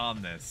stats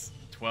on this.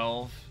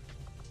 12.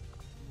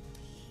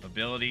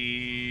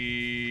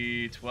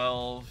 Mobility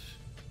 12.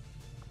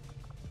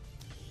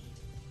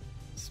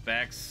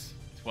 Specs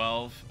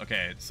 12.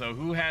 Okay, so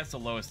who has the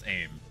lowest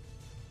aim?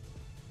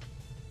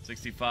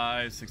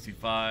 65,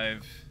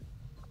 65.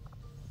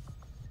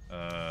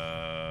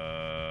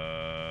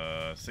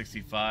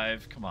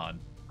 65. Come on.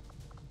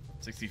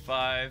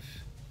 65.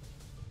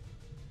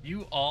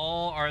 You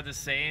all are the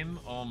same?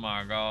 Oh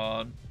my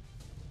god.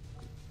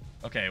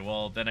 Okay,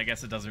 well, then I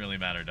guess it doesn't really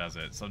matter, does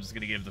it? So I'm just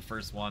gonna give the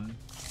first one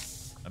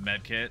a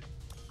med kit.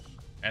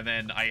 And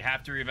then I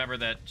have to remember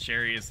that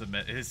Sherry is the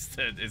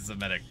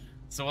medic.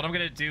 So what I'm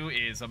gonna do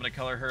is I'm gonna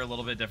color her a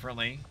little bit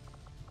differently.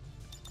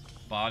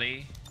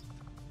 Body.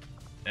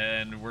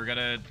 And we're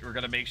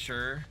gonna make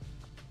sure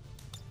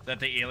that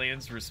the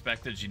aliens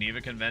respect the Geneva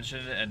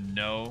Convention and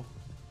know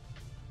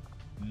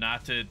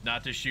not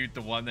to shoot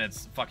the one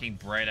that's fucking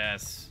bright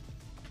ass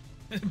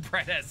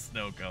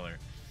snow color.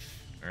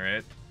 All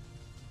right.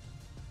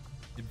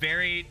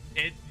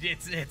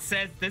 It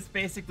says, this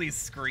basically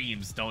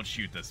screams, don't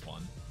shoot this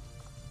one.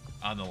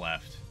 On the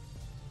left.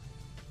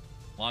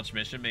 Launch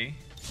mission me.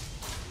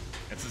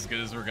 It's as good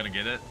as we're gonna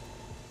get it.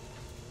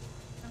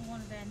 I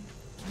want to bed.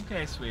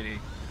 Okay, sweetie.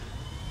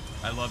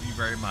 I love you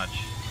very much.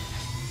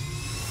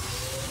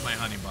 My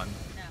honey bun.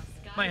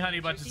 No. My honey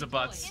bunch is a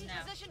butts. No.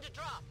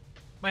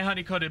 My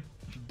honey-coated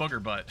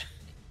booger butt.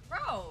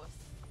 Gross.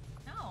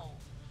 No.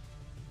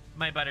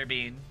 My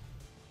butterbean.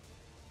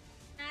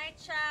 Night,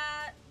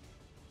 chat.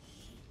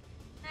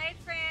 Night,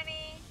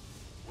 Franny.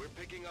 We're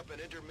picking up an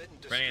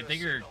intermittent Franny, I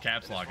think your distress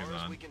caps signal, lock and is as far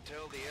as on. we can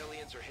tell, the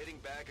aliens are hitting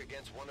back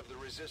against one of the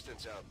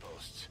resistance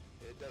outposts.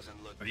 It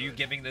doesn't look Are you good.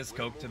 giving this We're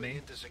coke to moving me?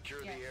 in to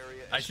secure the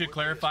area I as should swiftly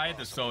clarify as the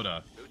possible.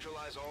 soda.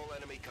 Neutralize all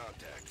enemy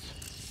contacts.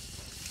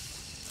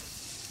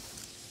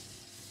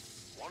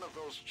 One of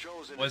those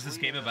chosen What is this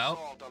game about?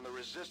 on the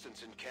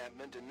resistance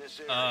encampment in this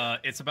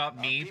area. It's about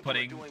me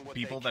putting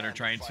people that are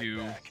trying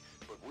to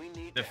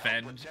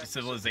defend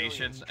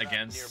civilization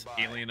against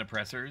alien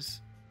oppressors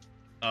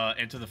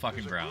into the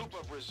fucking ground.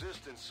 Group of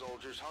resistance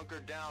soldiers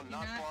hunkered down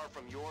not far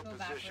from your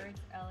position.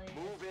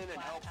 Move in and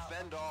help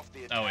fend off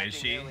the Oh, attacking is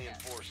she? alien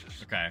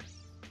forces. Okay.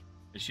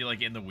 Is she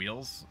like in the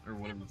wheels? Or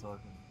what are we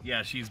talking?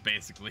 Yeah, she's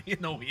basically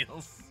in the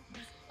wheels.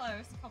 Close,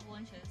 a couple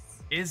inches.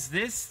 Is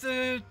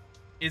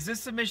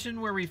this the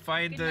mission where we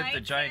find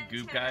the giant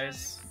goop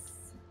guys?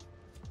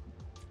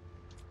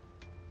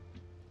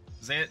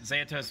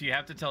 Xantos, you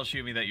have to tell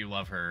Shumi that you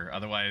love her,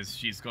 otherwise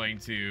she's going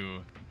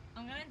to...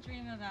 I'm gonna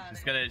dream about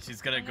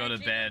She's gonna go to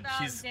bed.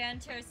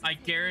 I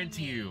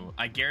guarantee you,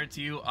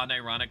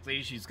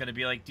 unironically, she's gonna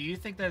be like, do you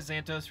think that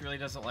Xantos really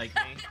doesn't like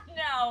me?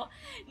 No.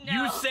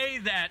 You say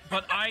that,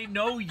 but I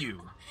know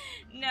you.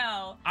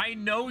 No. I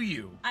know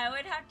you. I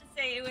would have to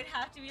say it would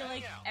have to be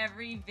like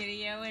every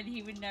video, and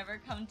he would never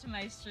come to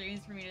my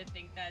streams for me to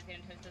think that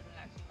Santos doesn't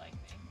actually like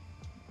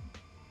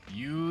me.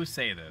 You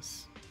say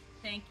this.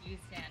 Thank you,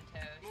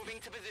 Santos.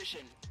 Moving to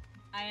position.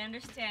 I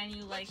understand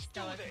you like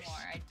Stoic more.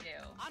 I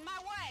do. On my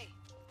way.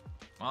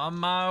 On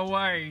my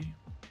way.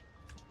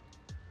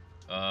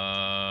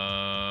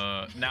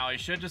 Now I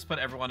should just put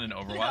everyone in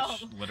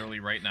Overwatch, literally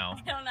right now.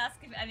 I don't ask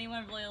if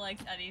anyone really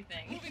likes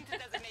anything.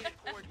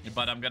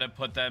 But I'm gonna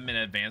put them in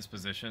advanced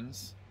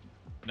positions.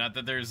 Not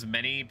that there's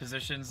many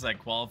positions that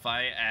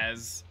qualify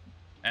as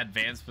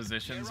advanced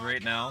positions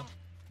right now.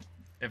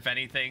 If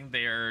anything,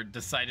 they are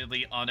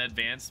decidedly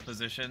unadvanced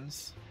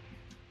positions.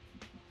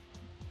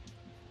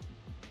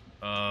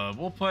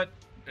 We'll put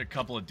a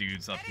couple of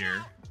dudes up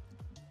here.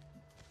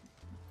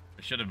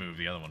 I should have moved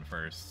the other one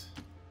first.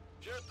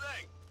 Sure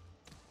thing.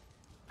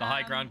 The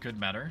high ground could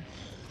matter.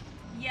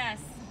 Yes.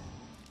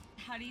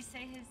 How do you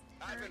say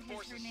her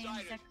name?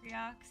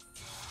 Zekriox?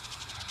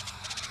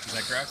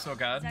 Zekriox, oh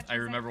god. I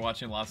remember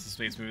watching Lost in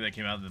Space movie that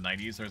came out in the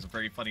 90s. There's a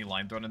very funny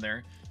line thrown in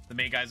there. The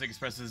main guy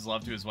expresses his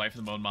love to his wife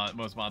in the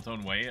most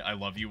monotone way. I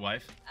love you,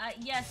 wife.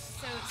 Yes,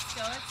 so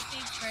Stoic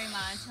speaks very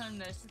monotone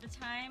most of the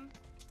time.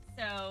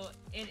 So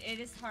it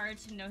is hard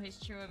to know his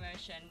true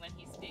emotion when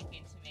he's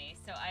speaking to me.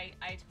 So I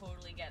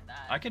totally get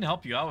that. I can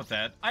help you out with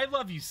that. I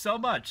love you so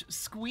much.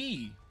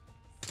 Squee.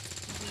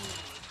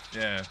 Squee.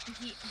 Yeah.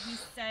 He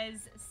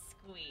says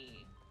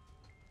squee.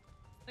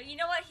 But you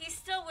know what? He's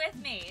still with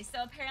me.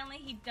 So apparently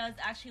he does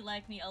actually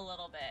like me a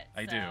little bit.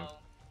 I do.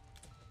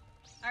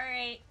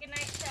 Alright. Good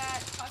night,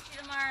 chat. Talk to you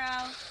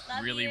tomorrow.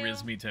 Love really you.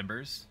 riz me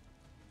timbers.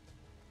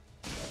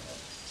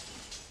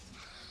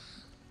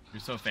 You're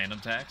so Phantom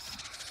Tax.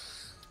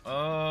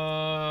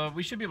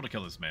 We should be able to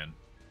kill this man.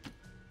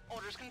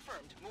 Orders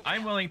confirmed.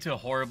 I'm willing to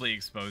horribly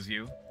expose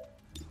you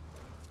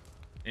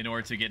in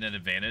order to get an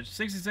advantage.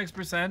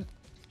 66%.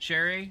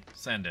 Sherry,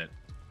 send it.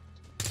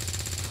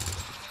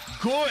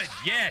 Good.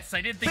 Yes,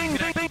 I didn't think you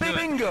could actually do it.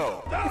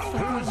 Bingo.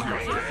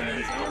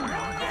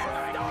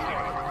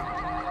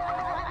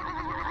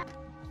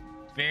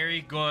 Very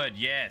good.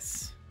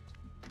 Yes.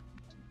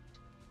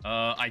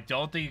 I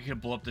don't think you can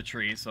blow up the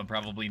tree, so I'm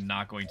probably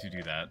not going to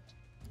do that.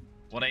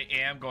 What I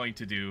am going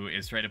to do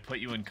is try to put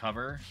you in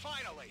cover.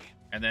 Finally.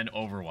 And then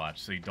Overwatch,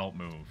 so you don't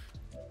move.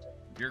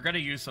 You're gonna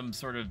use some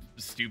sort of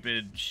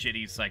stupid,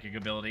 shitty psychic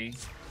ability.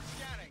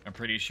 I'm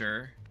pretty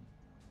sure.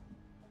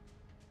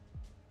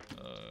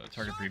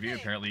 Target preview.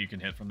 Apparently you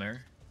can hit from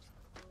there.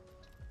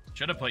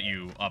 Should have put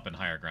you up in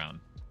higher ground.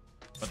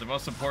 But the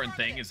most important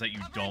thing is that you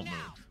don't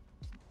move.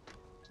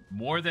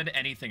 More than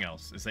anything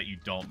else is that you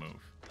don't move.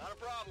 Not a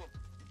problem.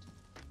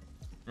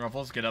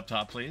 Ruffles, get up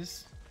top,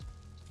 please.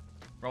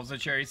 Ruffles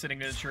and Cherry sitting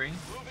in a tree.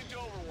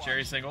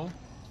 Cherry single.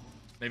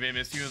 Maybe I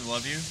missed you and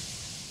love you.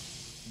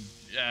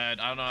 I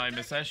don't know, I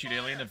missed that. Shoot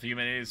alien if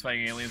humanity is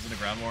fighting aliens in a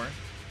ground war.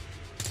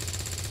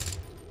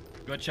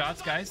 Good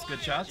shots, guys.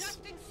 Good shots.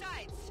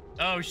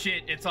 Oh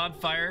shit, it's on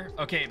fire.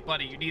 Okay,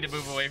 buddy, you need to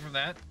move away from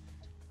that.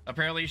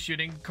 Apparently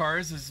shooting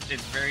cars is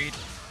very...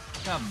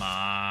 Come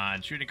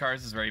on. Shooting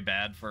cars is very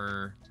bad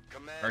for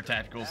our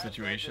tactical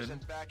situation.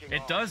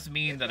 It does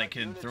mean that I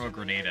can throw a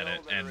grenade at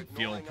it and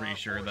feel pretty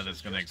sure that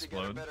it's going to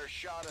explode.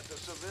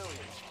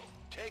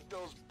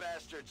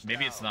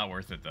 Maybe it's not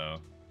worth it, though.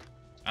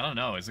 I don't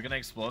know. Is it going to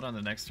explode on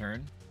the next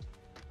turn?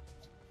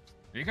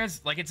 Are you guys...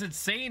 Like, it's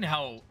insane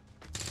how...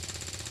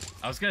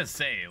 I was going to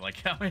say, like,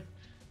 how...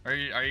 Are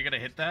you going to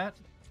hit that?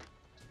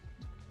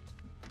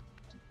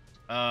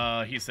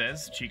 He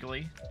says,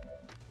 cheekily.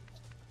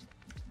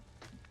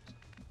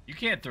 You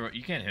can't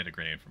hit a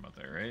grenade from up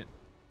there, right?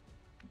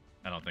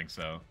 I don't think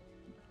so.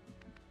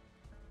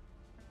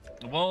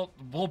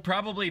 We'll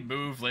probably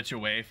move Lich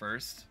away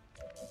first.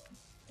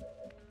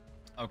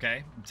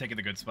 Okay, I'm taking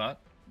the good spot.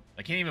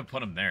 I can't even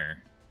put him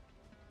there.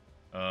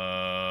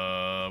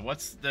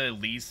 What's the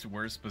least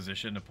worst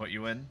position to put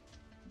you in?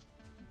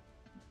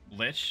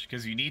 Lich,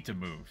 because you need to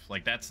move.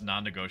 Like, that's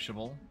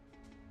non-negotiable.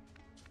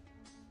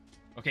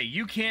 Okay,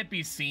 you can't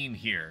be seen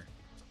here.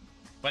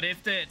 But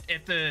if the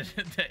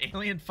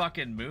alien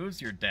fucking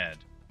moves, you're dead.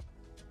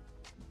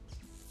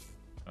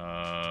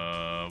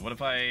 What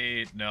if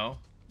I... No.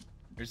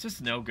 There's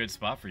just no good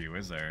spot for you,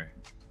 is there?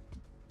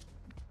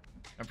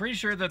 I'm pretty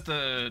sure that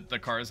the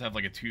cars have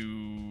like a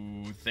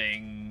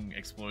 2-thing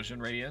explosion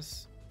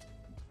radius.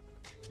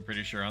 I'm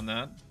pretty sure on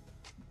that.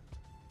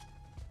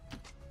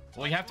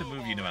 Well, we have to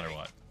move you no matter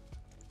what.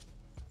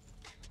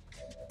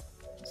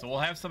 So we'll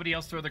have somebody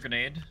else throw the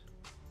grenade.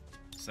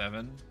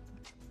 7.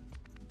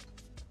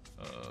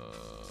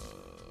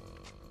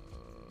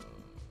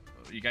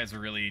 You guys are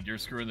really... You're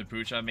screwing the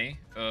pooch on me.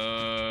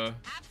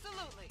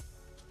 Absolutely.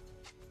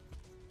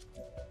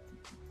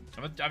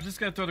 I'm just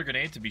gonna throw the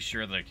grenade to be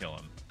sure that I kill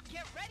him.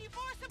 Get ready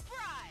for a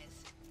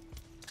surprise.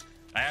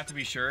 I have to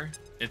be sure.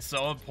 It's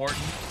so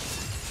important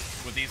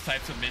with these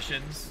types of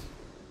missions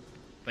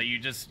that you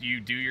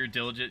do your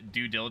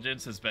due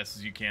diligence as best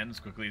as you can, as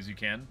quickly as you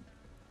can.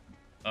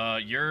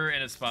 You're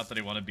in a spot that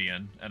I want to be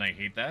in, and I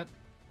hate that.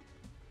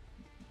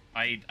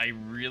 I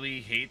really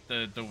hate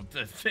the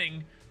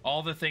thing,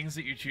 all the things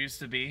that you choose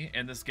to be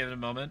in this given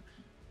moment.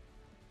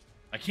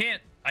 I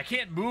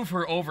can't move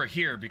her over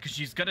here because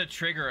she's gonna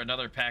trigger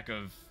another pack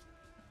of...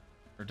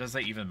 Or does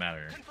that even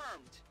matter?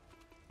 Confirmed.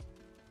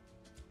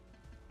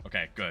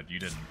 Okay, good, you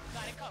didn't.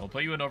 We'll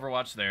put you in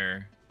Overwatch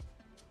there.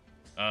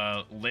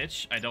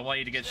 Lich, I don't want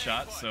you to get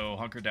shot, so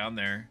hunker down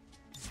there.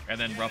 And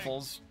then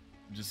Ruffles,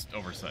 just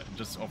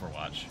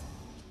Overwatch.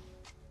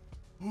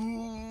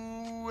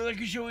 Ooh, like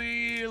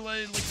Joey,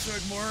 like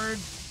Stoic more.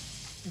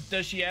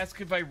 Does she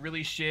ask if I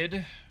really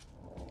should?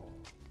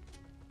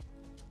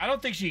 I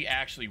don't think she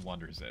actually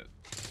wonders it.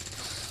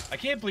 I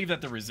can't believe that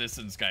the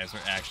Resistance guys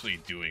are actually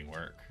doing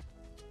work.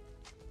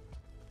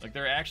 Like,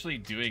 they're actually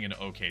doing an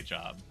okay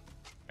job.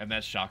 And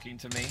that's shocking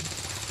to me.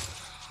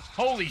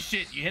 Holy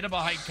shit, you hit him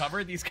behind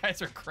cover? These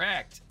guys are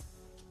cracked.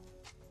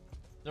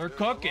 They're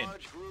cooking. A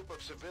large group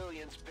of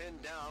civilians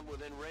pinned down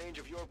within range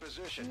of your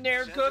position.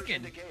 They're Sensors cooking.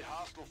 Indicate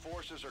hostile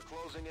forces are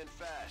closing in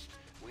fast.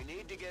 We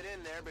need to get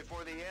in there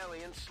before the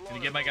aliens slaughter. Can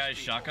you get my guy's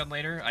shotgun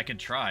later? I can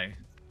try.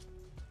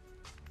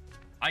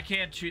 I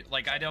can't shoot.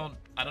 Like I don't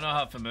know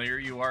how familiar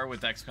you are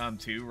with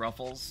XCOM2,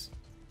 Ruffles.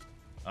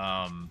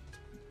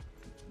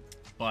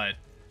 But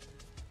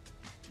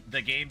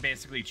the game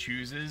basically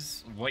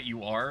chooses what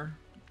you are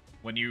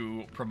when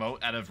you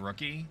promote out of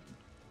rookie.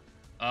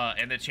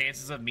 And the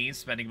chances of me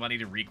spending money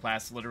to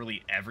reclass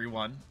literally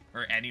everyone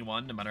or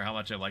anyone, no matter how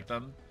much I like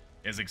them,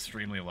 is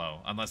extremely low.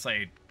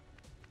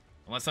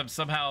 Unless I'm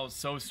somehow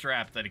so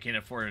strapped that I can't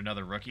afford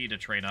another rookie to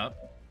train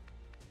up.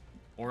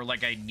 Or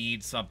like I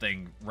need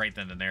something right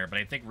then and there. But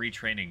I think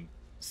retraining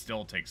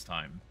still takes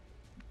time.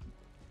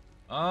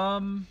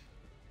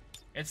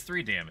 It's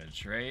 3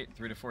 damage, right?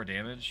 3 to 4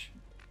 damage.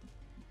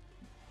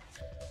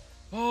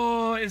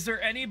 Oh, is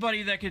there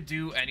anybody that could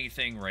do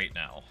anything right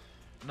now?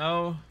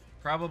 No,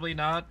 probably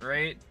not,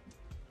 right?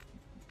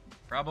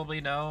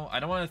 Probably no. I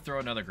don't want to throw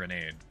another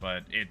grenade,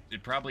 but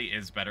it probably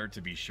is better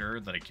to be sure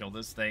that I kill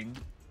this thing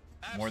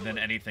more than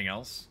anything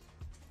else.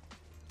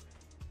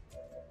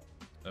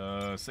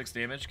 6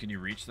 damage. Can you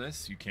reach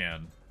this? You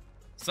can.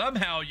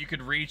 Somehow you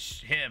can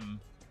reach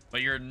him,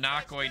 but you're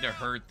not going to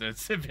hurt the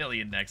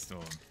civilian next to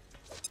him.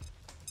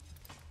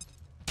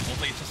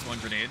 Hopefully it's just 1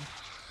 grenade.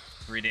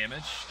 3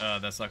 damage.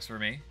 That sucks for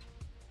me.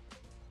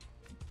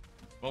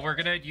 Well, we're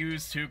gonna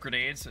use 2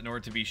 grenades in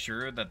order to be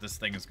sure that this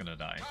thing is gonna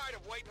die. Tired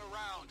of waiting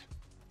around.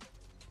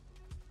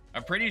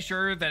 I'm pretty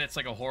sure that it's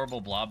like a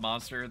horrible blob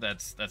monster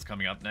that's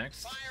coming up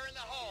next. Fire in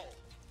the hole.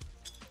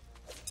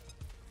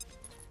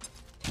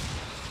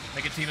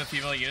 Make a team of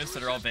female units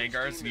that are all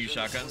vanguards and use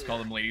shotguns. Call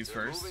them ladies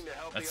first.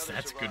 That's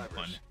a good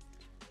one.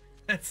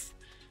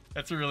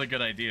 That's a really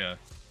good idea.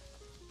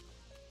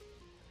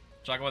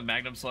 Shotgun with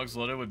magnum slugs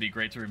loaded would be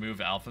great to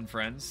remove Alpha and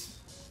friends.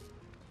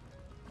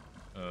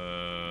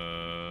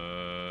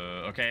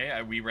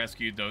 Okay, we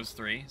rescued those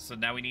 3. So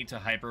now we need to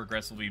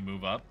hyper-aggressively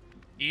move up.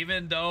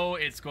 Even though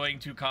it's going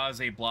to cause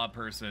a blob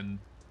person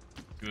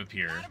to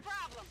appear. Not a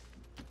problem.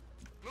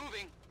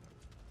 Moving.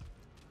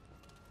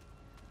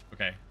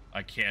 Okay,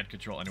 I can't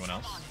control anyone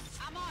else.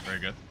 Very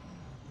good.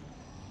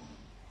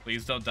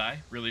 Please don't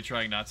die. Really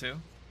trying not to.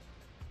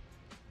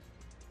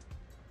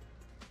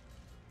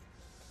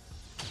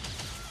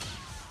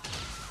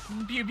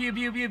 Pew, pew,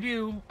 pew, pew,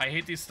 pew. I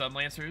hate these stun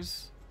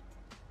lancers.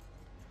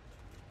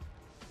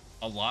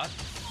 A lot.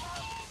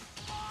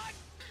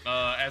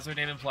 As their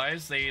name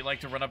implies, they like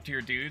to run up to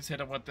your dudes, hit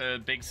them with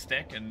the big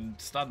stick, and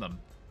stun them.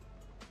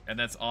 And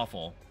that's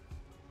awful.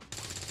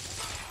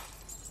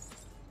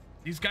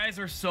 These guys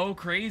are so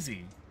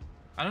crazy.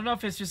 I don't know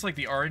if it's just like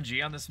the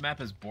RNG on this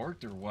map is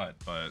borked or what,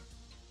 but...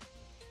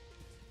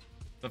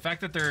 the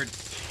fact that they're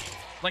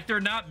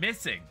not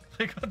missing.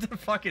 Like, what the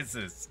fuck is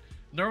this?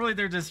 Normally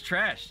they're just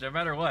trash, no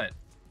matter what.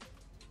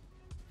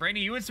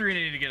 Franny, you and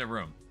Serena need to get a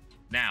room.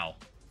 Now.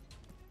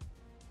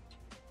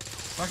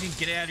 Fucking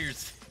get it out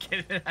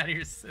of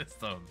your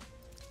system.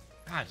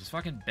 God, just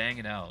fucking bang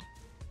it out.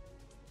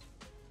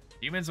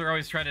 Humans are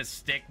always trying to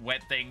stick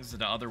wet things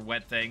into other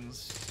wet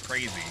things.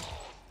 Crazy.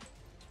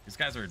 These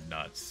guys are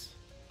nuts.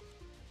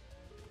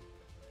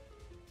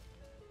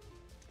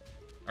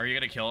 Are you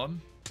gonna kill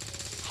him?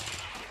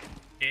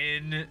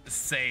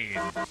 Insane.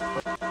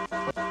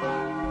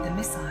 The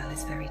missile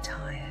is very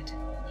tired.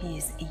 He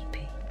is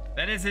eepy.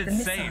 That is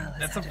insane.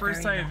 That's the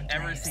first time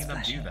I've ever seen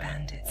them do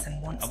that.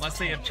 Unless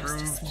they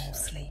improved.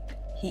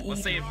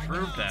 Unless they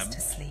improved them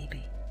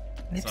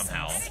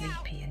somehow.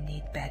 Sleepy and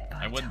need bed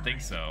by I wouldn't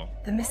think so.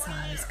 The missile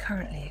is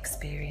currently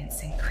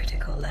experiencing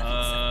critical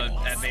levels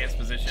of advanced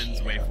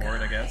positions, way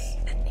forward, I guess.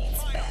 And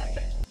needs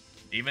bed.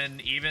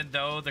 Even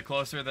though the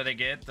closer that I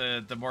get,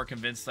 the more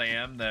convinced I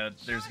am that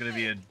there's gonna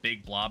be a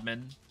big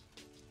blobman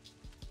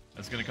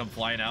that's gonna come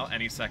flying out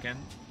any second.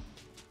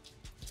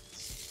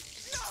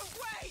 No,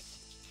 wait!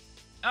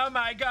 Oh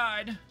my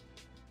god!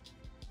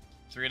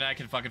 Serena, I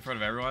can fuck in front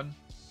of everyone.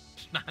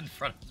 Not in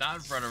front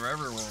of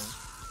everyone.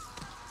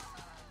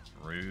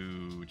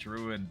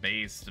 True and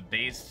based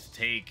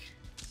take.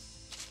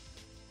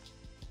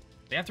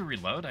 They have to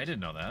reload? I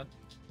didn't know that.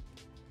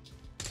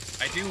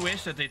 I do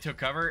wish that they took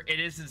cover. It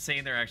is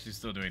insane they're actually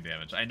still doing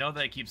damage. I know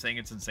that I keep saying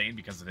it's insane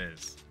because it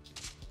is.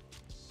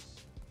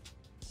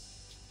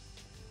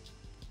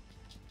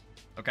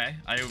 Okay,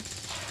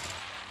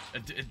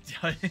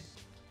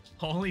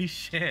 holy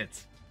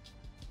shit.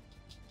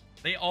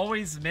 They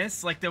always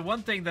miss. Like, the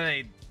one thing that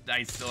I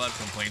still have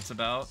complaints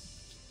about,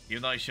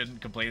 even though I shouldn't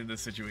complain in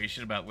this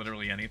situation about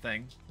literally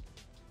anything,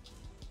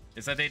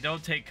 is that they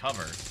don't take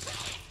cover.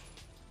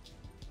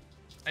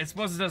 I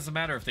suppose it doesn't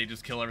matter if they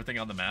just kill everything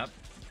on the map.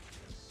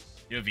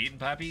 You have eaten,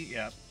 Pappy?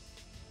 Yeah.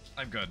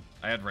 I'm good.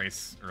 I had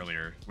rice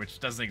earlier, which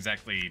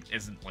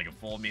isn't like a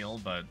full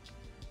meal, but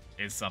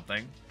is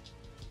something.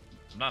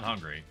 I'm not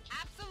hungry.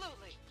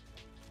 Absolutely.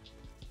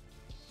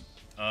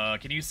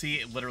 Can you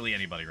see literally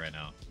anybody right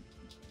now?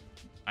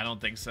 I don't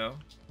think so.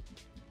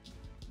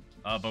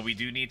 But we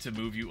do need to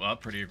move you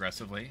up pretty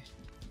aggressively.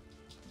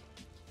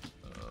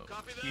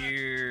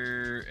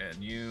 here,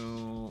 and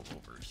you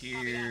over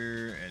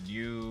here, and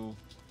you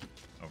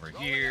over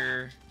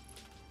here.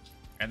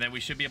 And then we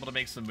should be able to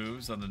make some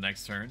moves on the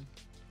next turn.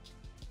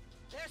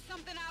 There's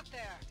something out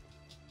there.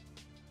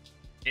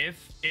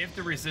 If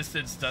the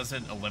resistance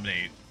doesn't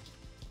eliminate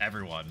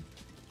everyone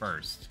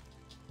first.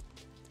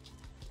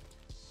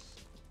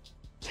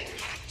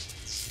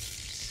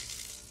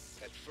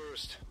 At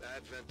first,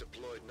 Advent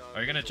deployed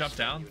Are you gonna jump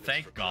down?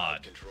 Thank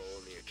God. Control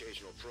and the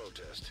occasional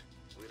protest.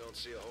 We don't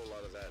see a whole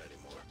lot of that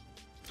anymore.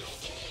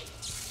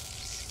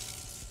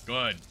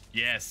 Good.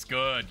 Yes,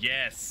 good.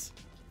 Yes.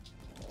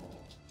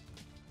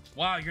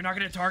 Wow, you're not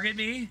gonna target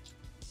me?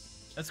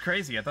 That's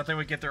crazy. I thought they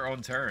would get their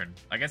own turn.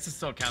 I guess it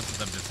still counts as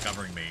them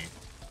discovering me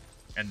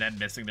and then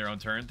missing their own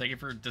turn. Thank you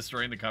for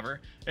destroying the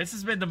cover. This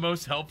has been the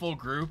most helpful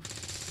group.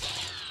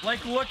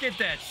 Like, look at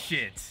that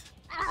shit.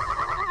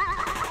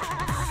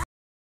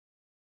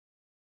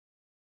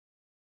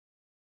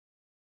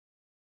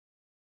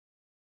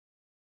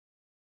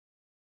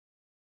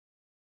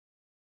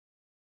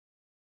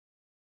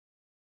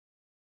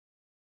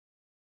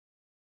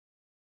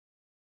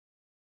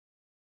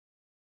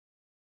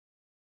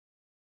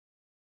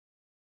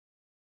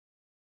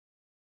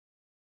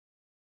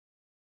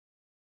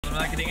 I'm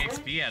not getting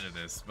XP out of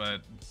this,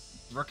 but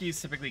rookies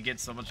typically get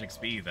so much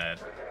XP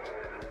that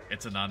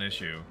it's a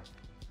non-issue.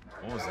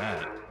 What was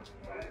that?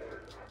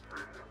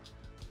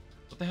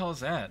 What the hell is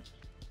that?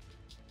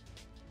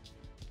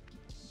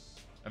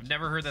 I've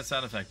never heard that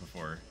sound effect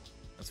before.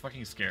 That's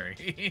fucking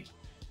scary.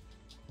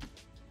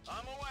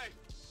 I'm away.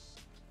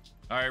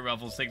 Alright,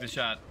 Ruffles, take the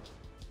shot.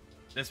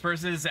 This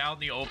person is out in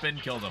the open,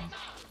 kill them.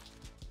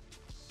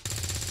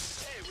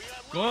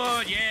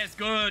 Good, yes,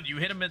 good. You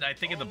hit him, I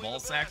think, in the ball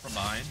sack from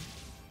behind.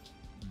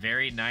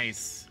 Very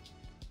nice.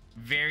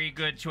 Very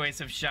good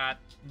choice of shot.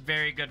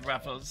 Very good,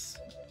 Ruffles.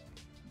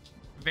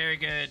 Very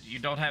good. You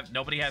don't have...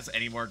 Nobody has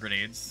any more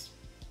grenades.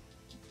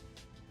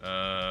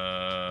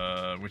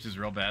 Which is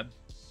real bad.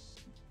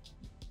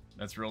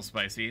 That's real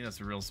spicy.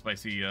 That's a real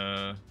spicy,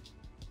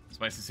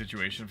 spicy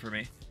situation for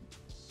me.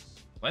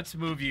 Let's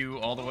move you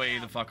all the way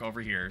the fuck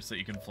over here so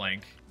you can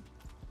flank.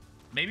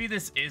 Maybe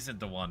this isn't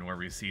the one where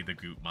we see the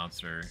goop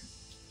monster.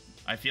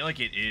 I feel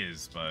like it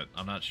is, but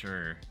I'm not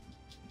sure.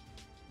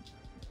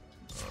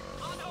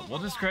 We'll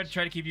just try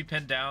to keep you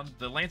pinned down.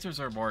 The Lancers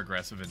are more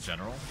aggressive in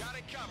general.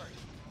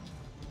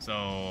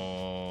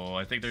 So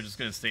I think they're just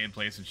going to stay in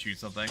place and shoot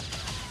something.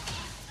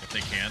 If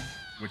they can,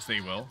 which they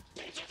will.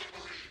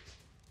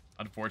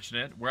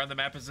 Unfortunate. Where on the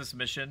map is this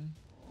mission?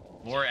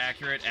 More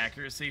accurate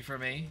accuracy for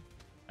me?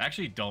 I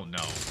actually don't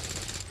know.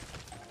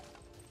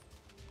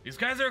 These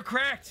guys are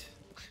cracked!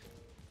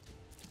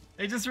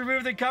 They just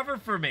removed the cover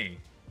for me.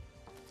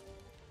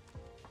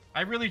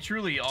 I really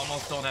truly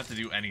almost don't have to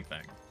do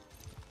anything.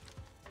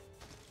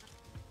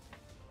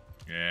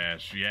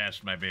 Yes,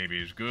 yes, my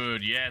babies.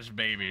 Good, yes,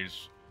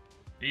 babies.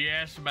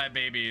 Yes, my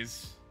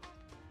babies.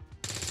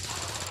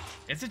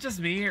 Is it just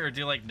me, or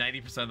do like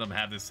 90% of them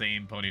have the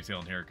same ponytail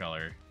and hair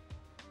color?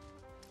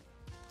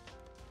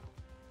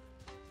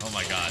 Oh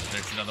my god,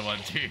 there's another one,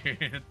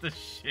 dude. The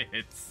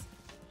shits.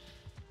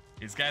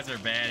 These guys are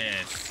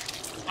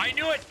badass. I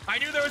knew it! I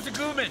knew there was a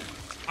Gooman!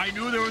 I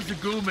knew there was a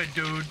Gooman,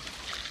 dude.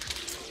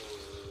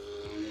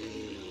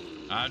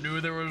 I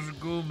knew there was a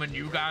Gooman.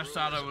 You guys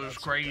thought I was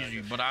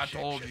crazy, but I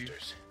told you.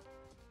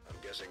 I'm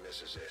guessing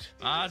this is it.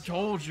 I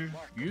told you.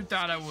 You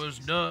thought I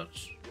was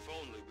nuts. If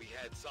only we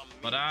had some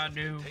but I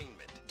knew.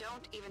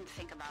 Don't even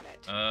think about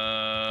it.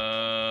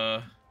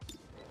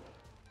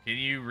 Can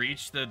you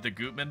reach the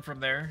Gootman from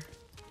there?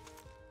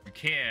 You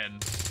can.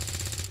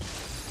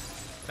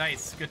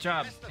 Nice. Good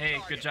job.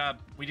 Hey, good job.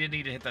 We didn't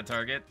need to hit that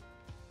target.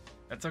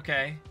 That's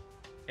okay.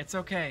 It's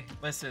okay.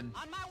 Listen.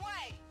 On my way.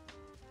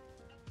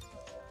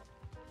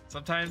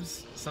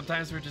 Sometimes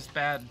we're just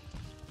bad.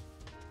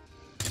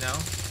 You know?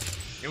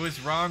 It was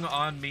wrong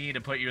on me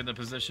to put you in the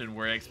position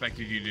where I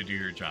expected you to do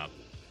your job.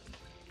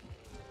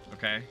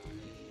 Okay?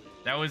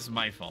 That was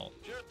my fault.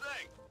 Sure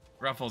thing.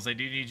 Ruffles, I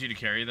do need you to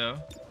carry, though.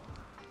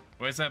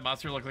 Why does that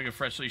monster look like a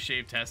freshly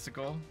shaved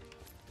testicle?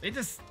 They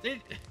just kind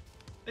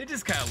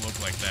of look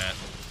like that.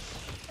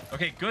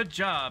 Okay, good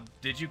job.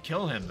 Did you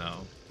kill him,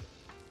 though?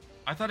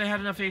 I thought I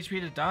had enough HP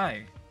to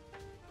die.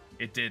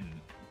 It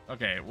didn't.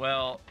 Okay,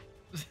 well...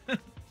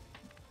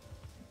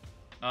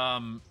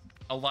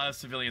 a lot of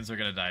civilians are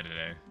gonna die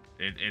today.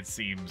 It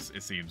seems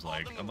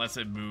like, unless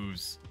it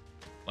moves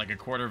like a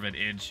quarter of an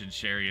inch and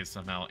Sherry is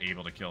somehow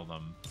able to kill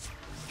them.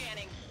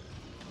 Scanning.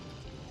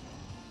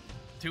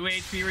 2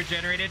 HP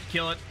regenerated.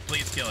 Kill it.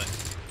 Please kill it.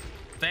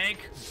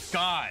 Thank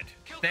God.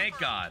 Thank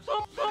God.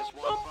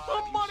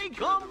 Somebody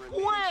come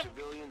quick!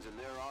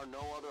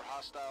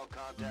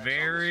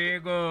 Very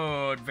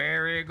good.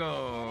 Very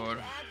good.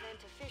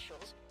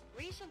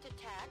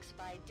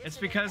 It's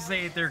because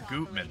they're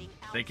goopmen.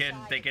 They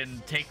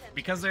can take,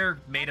 because they're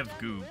made of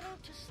goop,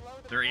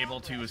 they're able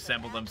to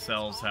assemble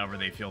themselves however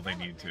they feel they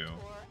need to.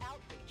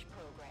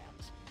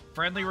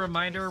 Friendly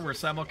reminder, we're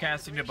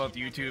simulcasting to both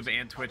YouTube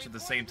and Twitch at the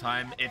same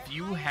time. If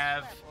you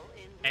have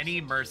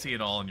any mercy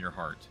at all in your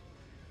heart,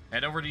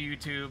 Head over to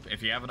YouTube.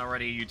 If you haven't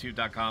already,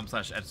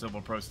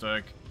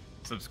 youtube.com/@SimpleProStoic.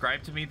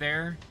 Subscribe to me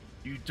there.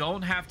 You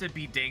don't have to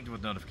be dinged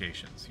with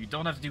notifications. You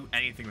don't have to do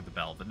anything with the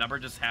bell. The number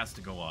just has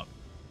to go up.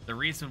 The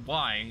reason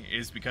why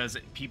is because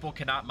people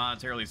cannot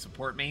monetarily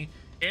support me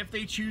if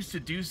they choose to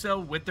do so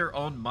with their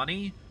own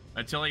money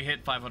until I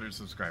hit 500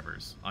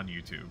 subscribers on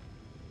YouTube.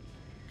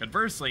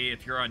 Conversely,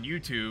 if you're on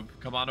YouTube,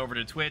 come on over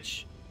to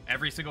Twitch.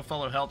 Every single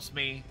follow helps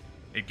me.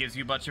 It gives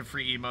you a bunch of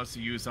free emotes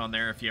to use on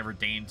there if you ever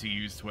deign to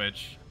use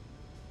Twitch.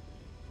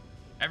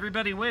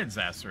 Everybody wins,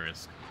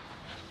 asterisk.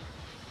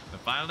 The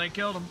final they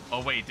killed him.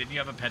 Oh wait, didn't you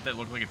have a pet that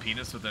looked like a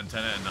penis with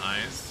antenna and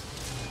eyes?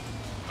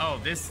 Oh,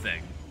 this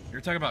thing.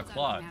 You're talking about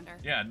Claude.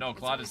 Yeah, no,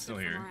 Claude is still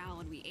here.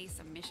 When we ace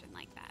a mission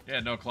like that. Yeah,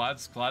 no,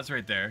 Claude's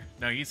right there.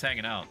 No, he's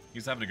hanging out.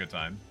 He's having a good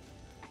time.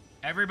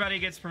 Everybody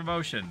gets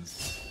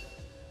promotions.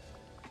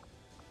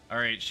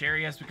 Alright,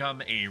 Sherry has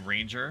become a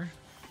ranger.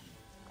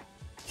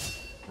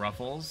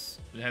 Ruffles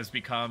has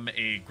become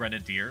a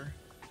grenadier,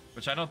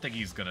 which I don't think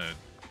he's gonna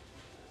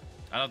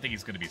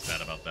be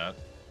sad about that.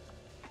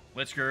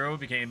 Lich Guru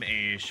became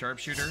a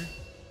sharpshooter.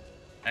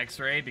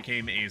 X-Ray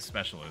became a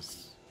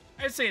specialist.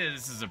 I'd say that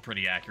this is a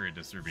pretty accurate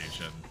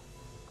distribution.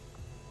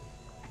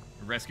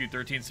 Rescued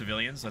 13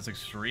 civilians. That's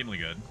extremely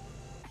good.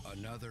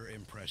 Another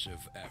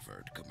impressive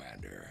effort,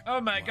 Commander. Oh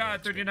my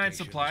god, 39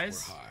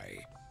 supplies.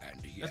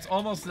 That's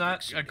almost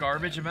not a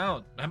garbage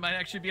amount. I might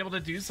actually be able to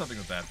do something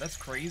with that. That's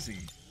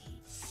crazy.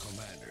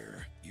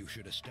 Commander, you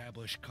should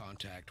establish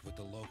contact with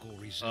the local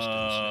resistance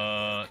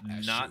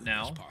as not soon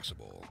now. as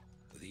possible.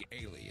 The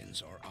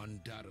aliens are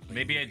undoubtedly.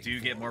 Maybe I do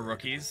get more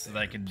rookies so that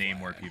I can name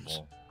more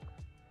people.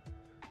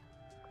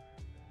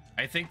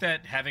 I think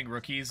that having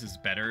rookies is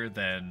better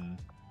than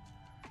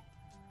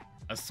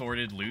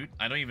assorted loot.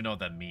 I don't even know what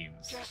that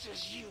means.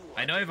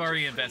 I know I've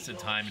already invested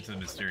time into the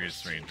Mysterious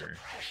Stranger.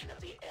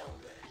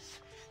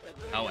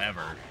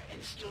 However,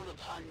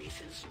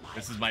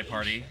 this is my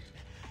party.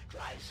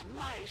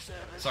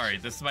 Sorry,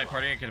 this is my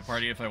party. I can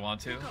party if I want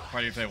to.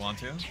 Party if I want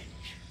to.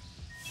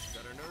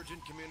 Got an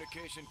urgent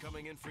communication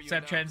coming in for you.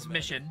 Accept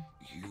transmission.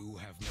 You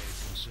have made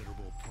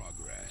considerable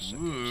progress.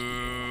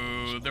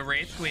 Ooh, the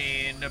Wraith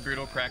Queen. A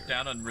brutal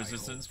crackdown on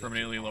resistance,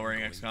 permanently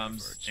lowering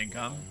XCOM's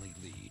income.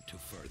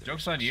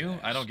 Joke's on you.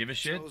 I don't give a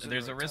shit.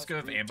 There's a risk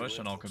of ambush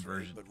on all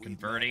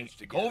converting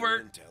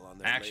covert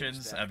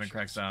actions. I've been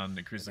cracked down.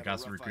 Increase the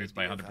cost of recruits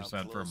by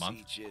 100% for a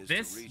month.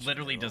 This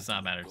literally does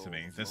not matter to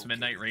me. This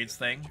midnight raids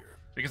thing.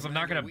 Because I'm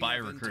not going to buy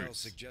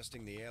recruits.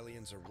 I'm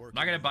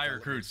not going to buy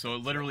recruits, so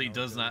it literally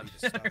does not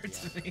matter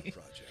to me.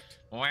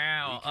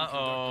 Wow.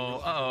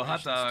 Uh-oh. Uh-oh,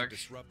 hot dog.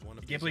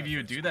 I can't believe you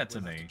would do that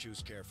to me.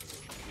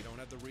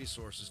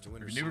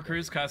 New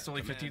recruits cost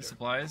only 15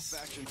 supplies.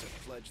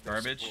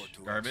 Garbage.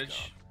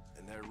 Garbage.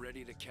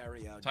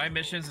 Time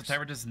missions. The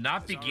timer does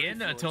not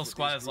begin until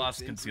squad has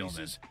lost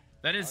concealment.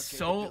 That is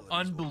so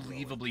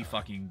unbelievably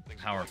fucking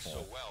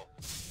powerful.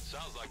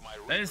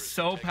 That is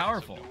so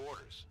powerful.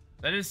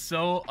 That is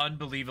so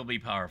unbelievably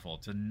powerful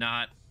to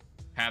not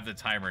have the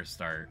timer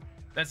start.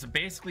 That's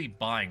basically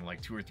buying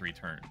like 2 or 3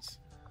 turns.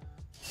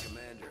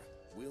 Commander,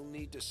 we'll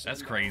need to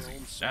That's crazy.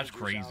 That's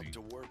crazy.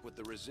 to work with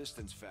the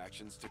resistance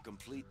factions to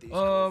complete these.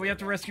 Oh, we have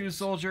to rescue a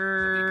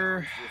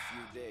soldier.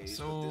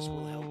 So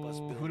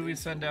who do we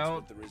send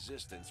out? The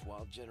resistance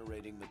while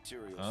generating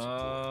material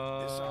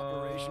support. This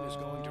operation is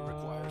going to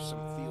require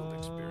some field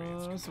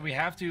experience. So we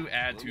have to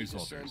add 2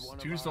 soldiers.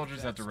 2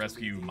 soldiers have to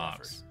rescue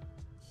mobs.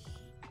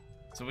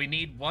 So we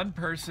need 1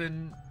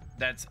 person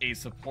that's a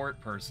support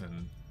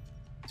person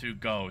to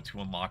go to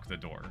unlock the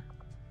door.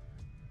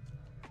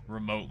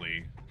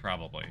 Remotely,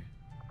 probably.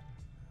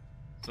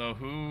 So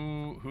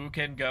who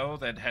can go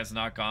that has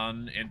not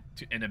gone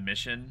in a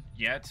mission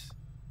yet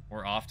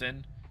or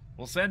often?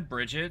 We'll send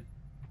Bridget.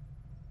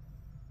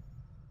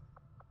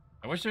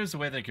 I wish there was a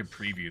way they could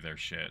preview their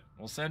shit.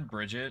 We'll send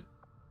Bridget.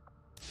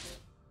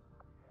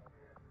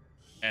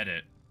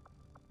 Edit.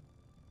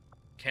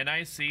 Can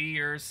I see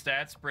your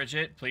stats,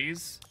 Bridget,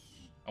 please?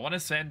 I want to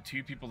send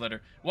 2 people that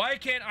are... Why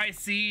can't I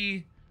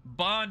see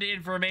bond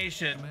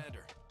information?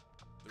 Commander,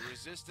 the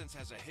resistance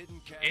has a hidden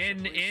cache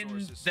in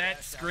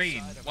that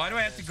screen? Why do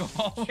I have to go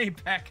all the way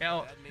back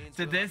out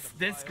to this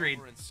screen?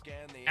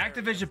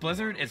 Activision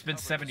Blizzard, it's been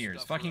 7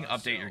 years. Fucking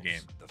update your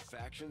game. The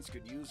factions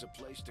could use a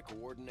place to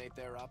coordinate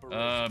their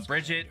operations.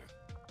 Bridget,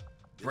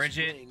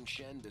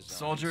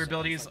 soldier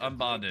abilities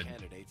unbonded.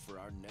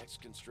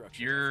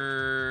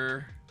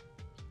 You're...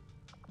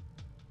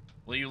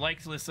 Well, you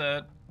liked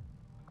Lissa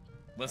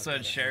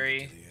and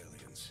Sherry,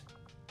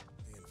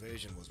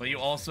 but you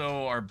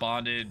also are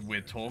bonded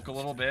with Tolk a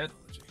little bit.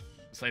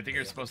 So I think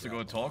you're supposed to go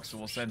with Tolk, so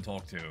we'll send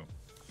Tolk too.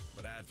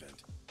 But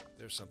Advent,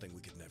 there's something we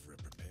could never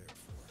have prepared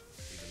for,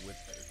 even with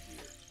better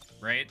gear.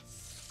 Right?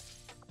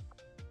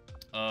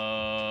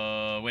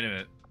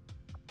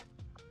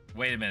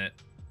 Wait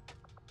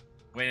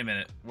a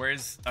minute.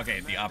 Where's... Okay,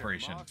 the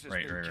operation.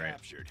 Right.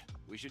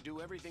 We should do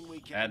everything we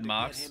can add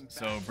Mox,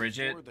 so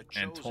Bridget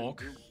and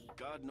Tolk.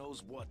 God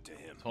knows what to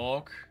him.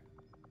 Tolk.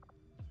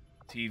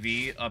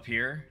 TV up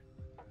here.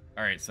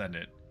 Alright, send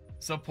it.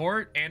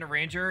 Support and a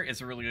ranger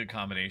is a really good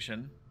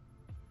combination.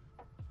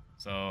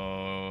 So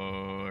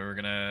we're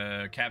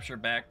gonna capture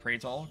back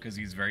Praetal because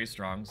he's very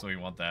strong, so we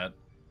want that.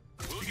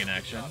 Begin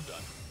action.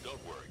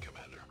 Don't worry,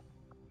 Commander.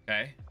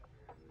 Okay.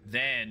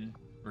 Then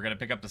we're gonna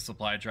pick up the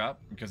supply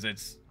drop because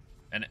it's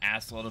an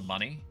assload of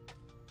money.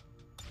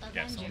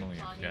 Yes,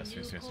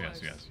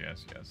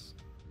 yes.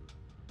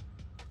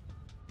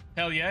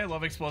 Hell yeah, I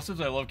love explosives.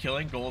 I love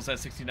killing. Goals at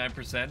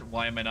 69%.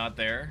 Why am I not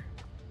there?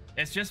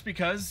 It's just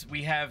because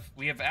we have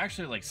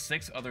actually like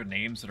 6 other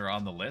names that are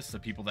on the list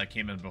of people that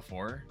came in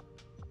before.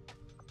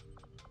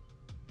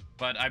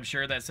 But I'm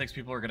sure that 6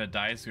 people are gonna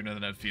die sooner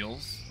than it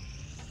feels.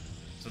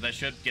 So that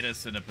should get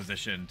us in a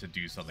position to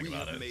do something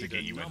about it, to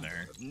get you in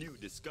there.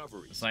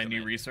 Assign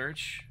new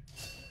research.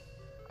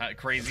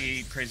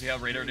 Crazy how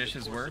radar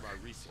dishes work.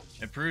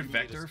 Improved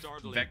vector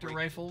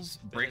rifles.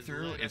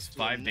 Breakthrough is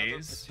 5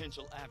 days.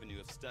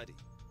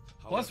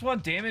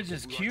 +1 damage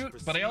is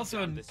cute,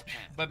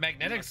 but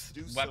magnetics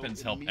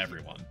weapons help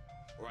everyone.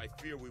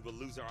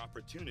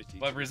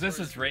 But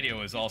resistance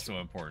radio is also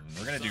important.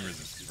 We're gonna do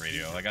resistance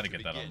radio. I gotta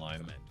get that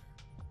online.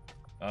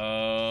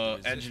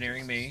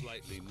 Engineering me.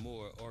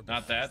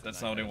 Not that.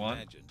 That's not what I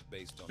want.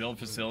 Build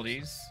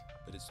facilities.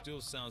 But it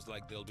still sounds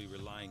like they'll be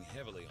relying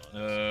heavily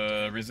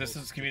on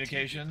resistance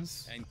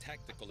communications and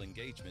tactical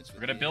engagements.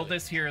 We're gonna build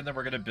this here, and then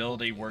we're gonna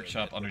build a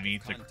workshop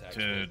underneath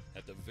to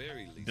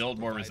build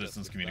more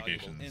resistance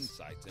communications.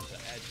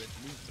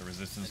 The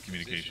resistance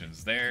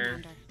communications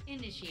there.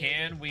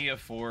 Can we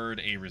afford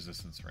a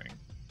resistance ring?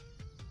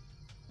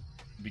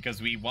 Because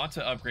we want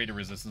to upgrade a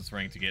resistance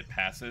ring to get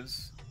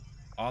passives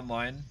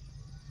online.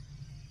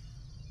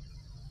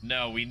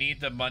 No, we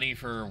need the money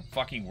for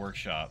fucking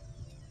workshop.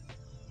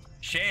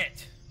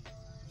 Shit!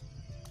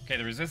 Okay,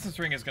 the resistance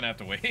ring is gonna have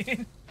to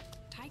wait.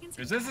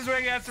 Resistance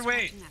ring has to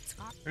wait!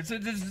 There's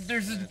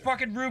this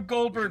fucking Rube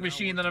Goldberg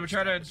machine that I'm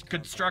trying to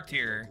construct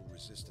here.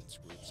 Resistance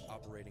groups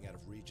operating out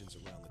of regions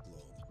around the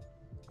globe.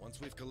 Once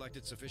we've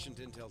collected sufficient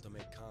intel to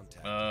make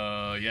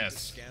contact,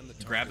 yes.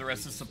 Grab the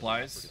rest of the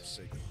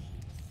supplies.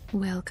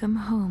 Welcome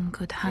home,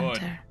 good hunter.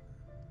 Good.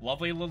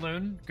 Lovely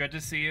Laloon, good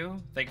to see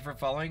you. Thank you for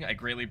following. I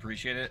greatly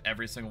appreciate it.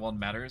 Every single one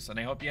matters, and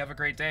I hope you have a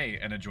great day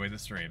and enjoy the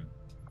stream.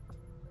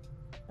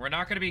 We're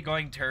not going to be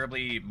going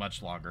terribly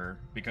much longer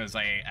because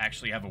I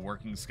actually have a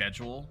working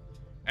schedule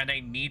and I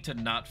need to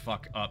not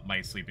fuck up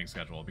my sleeping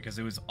schedule because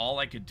it was all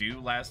I could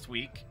do last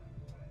week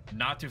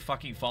not to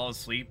fucking fall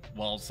asleep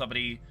while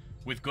somebody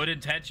with good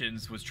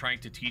intentions was trying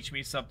to teach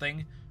me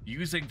something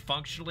using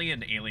functionally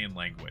an alien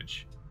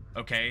language.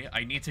 Okay,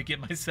 I need to give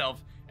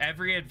myself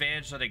every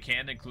advantage that I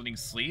can, including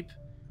sleep,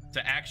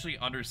 to actually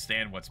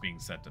understand what's being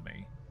said to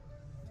me.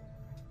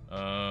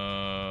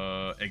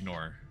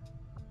 Ignore.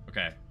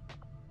 Okay.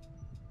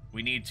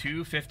 We need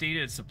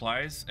 250 in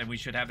supplies, and we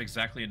should have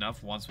exactly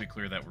enough once we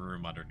clear that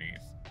room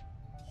underneath.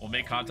 We'll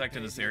make contact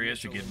in this area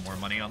to get more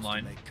money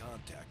online.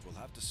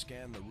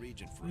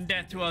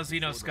 Death to our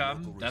Xeno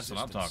scum. That's what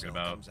I'm talking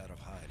about.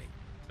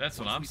 That's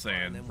what I'm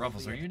saying.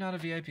 Ruffles, are you not a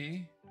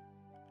VIP?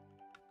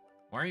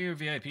 Why are you a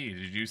VIP? Did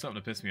you do something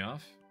to piss me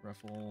off?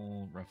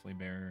 Ruffly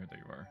Bear, there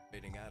you are.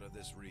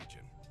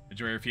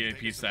 Enjoy your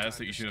VIP status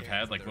that you should have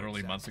had like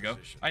literally months ago.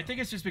 I think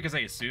it's just because I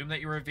assume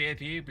that you were a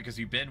VIP because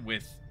we've been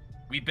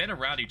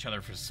around each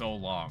other for so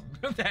long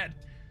that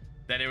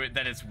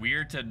it's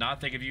weird to not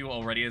think of you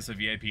already as a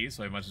VIP,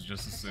 so I must have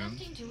just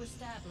assumed.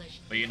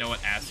 But you know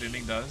what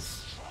assuming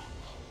does?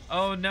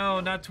 Oh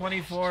no, not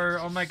 24.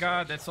 Oh my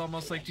god, that's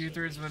almost like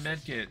 2/3 of a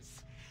medkit.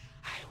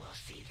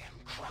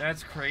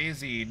 That's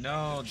crazy.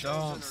 No,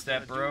 don't,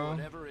 step bro.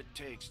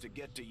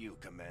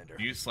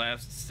 New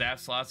staff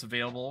slots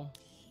available.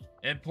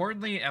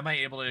 Importantly, am I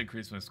able to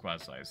increase my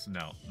squad size?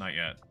 No, not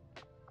yet.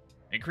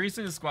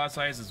 Increasing the squad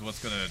size is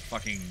what's gonna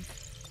fucking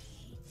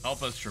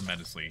help us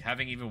tremendously.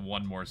 Having even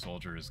one more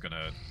soldier is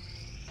gonna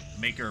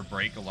make or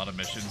break a lot of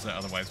missions that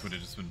otherwise would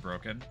have just been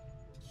broken.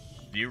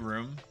 View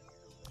room.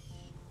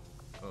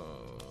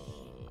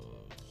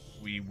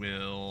 We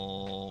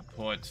will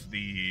put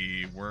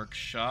the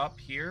workshop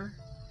here.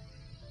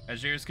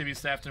 Engineers can be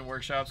staffed in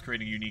workshops,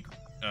 creating unique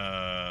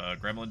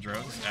gremlin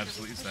drones.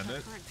 Absolutely, send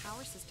it.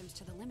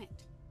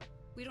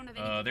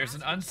 There's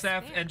an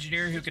unstaffed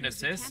engineer who can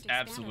assist.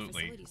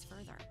 Absolutely.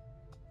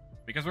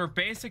 Because we're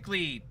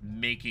basically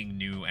making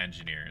new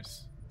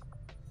engineers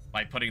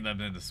by putting them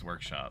in this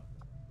workshop.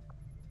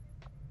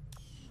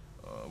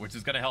 Which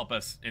is going to help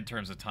us in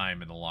terms of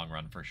time in the long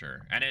run for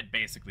sure. And it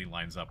basically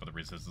lines up with the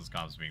resistance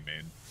comms being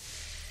made.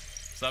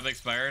 Sub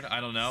expired? I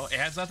don't know. It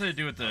has nothing to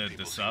do with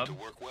the sub.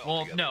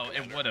 Well, no,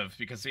 it would have,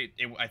 because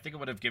I think it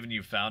would have given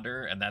you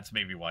Founder, and that's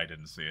maybe why I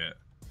didn't see it.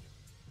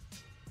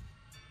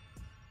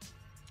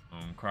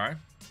 Okay.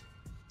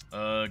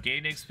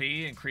 Gain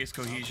XP, increase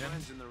cohesion.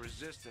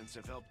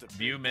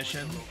 View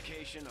mission.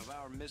 Location of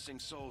our missing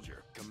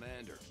soldier.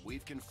 Commander,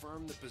 we've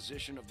confirmed the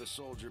position of the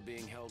soldier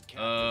being held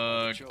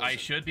captive. I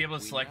should be able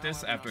to select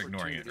this after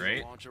ignoring it,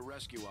 right? Launch a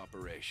rescue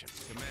operation.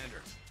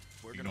 Commander,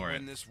 we're ignore gonna it.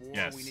 win this war.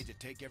 Yes. We need to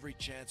take every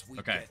chance we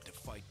get to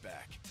fight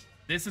back.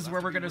 this is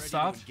where we're gonna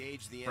stop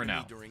for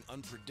now,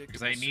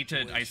 because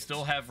I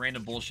still have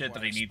random bullshit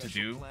that I need to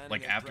do,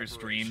 like after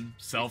stream,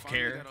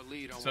 self-care,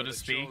 so to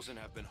speak.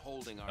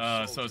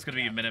 So it's gonna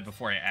be a minute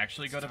before I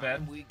actually go to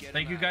bed.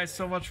 Thank you guys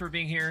so much for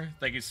being here.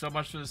 Thank you so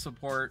much for the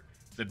support,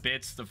 the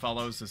bits, the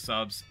follows, the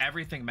subs.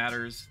 Everything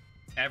matters.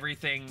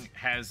 Everything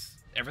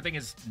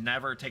is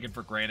never taken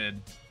for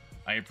granted.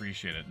 I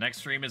appreciate it. Next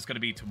stream is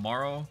gonna be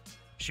tomorrow.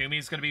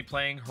 Shumi's gonna be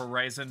playing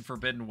Horizon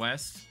Forbidden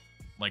West,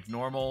 like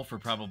normal, for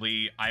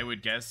probably, I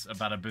would guess,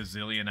 about a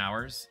bazillion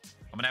hours.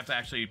 I'm gonna have to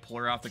actually pull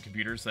her off the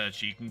computer so that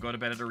she can go to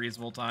bed at a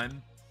reasonable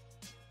time.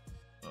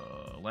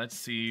 Let's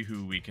see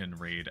who we can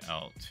raid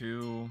out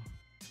to.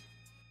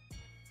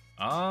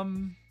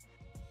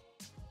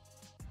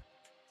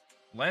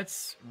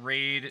 Let's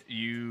raid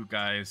you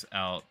guys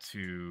out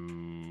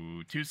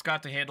to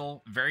Scott to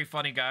handle. Very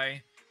funny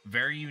guy,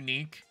 very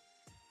unique,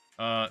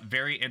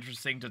 very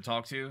interesting to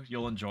talk to.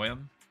 You'll enjoy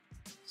him.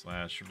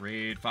 /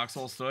 raid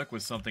Foxhole Stoic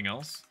with something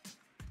else.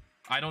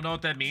 I don't know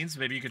what that means.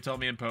 Maybe you could tell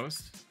me in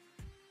post.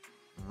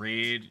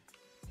 Raid,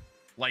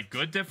 like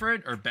good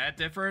different or bad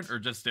different or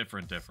just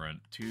different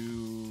different.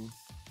 To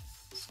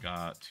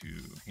Scott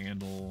to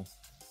handle.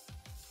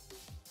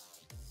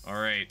 All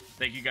right.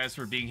 Thank you guys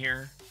for being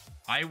here.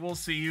 I will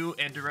see you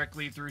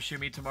indirectly through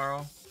Shimmy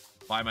tomorrow.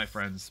 Bye, my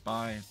friends.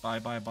 Bye. Bye,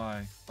 bye,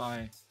 bye.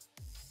 Bye.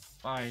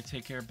 Bye.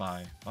 Take care.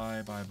 Bye.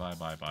 Bye, bye, bye,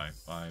 bye, bye.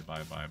 Bye,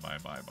 bye, bye, bye, bye,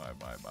 bye, bye,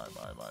 bye,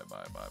 bye, bye,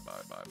 bye, bye,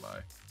 bye, bye,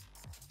 bye.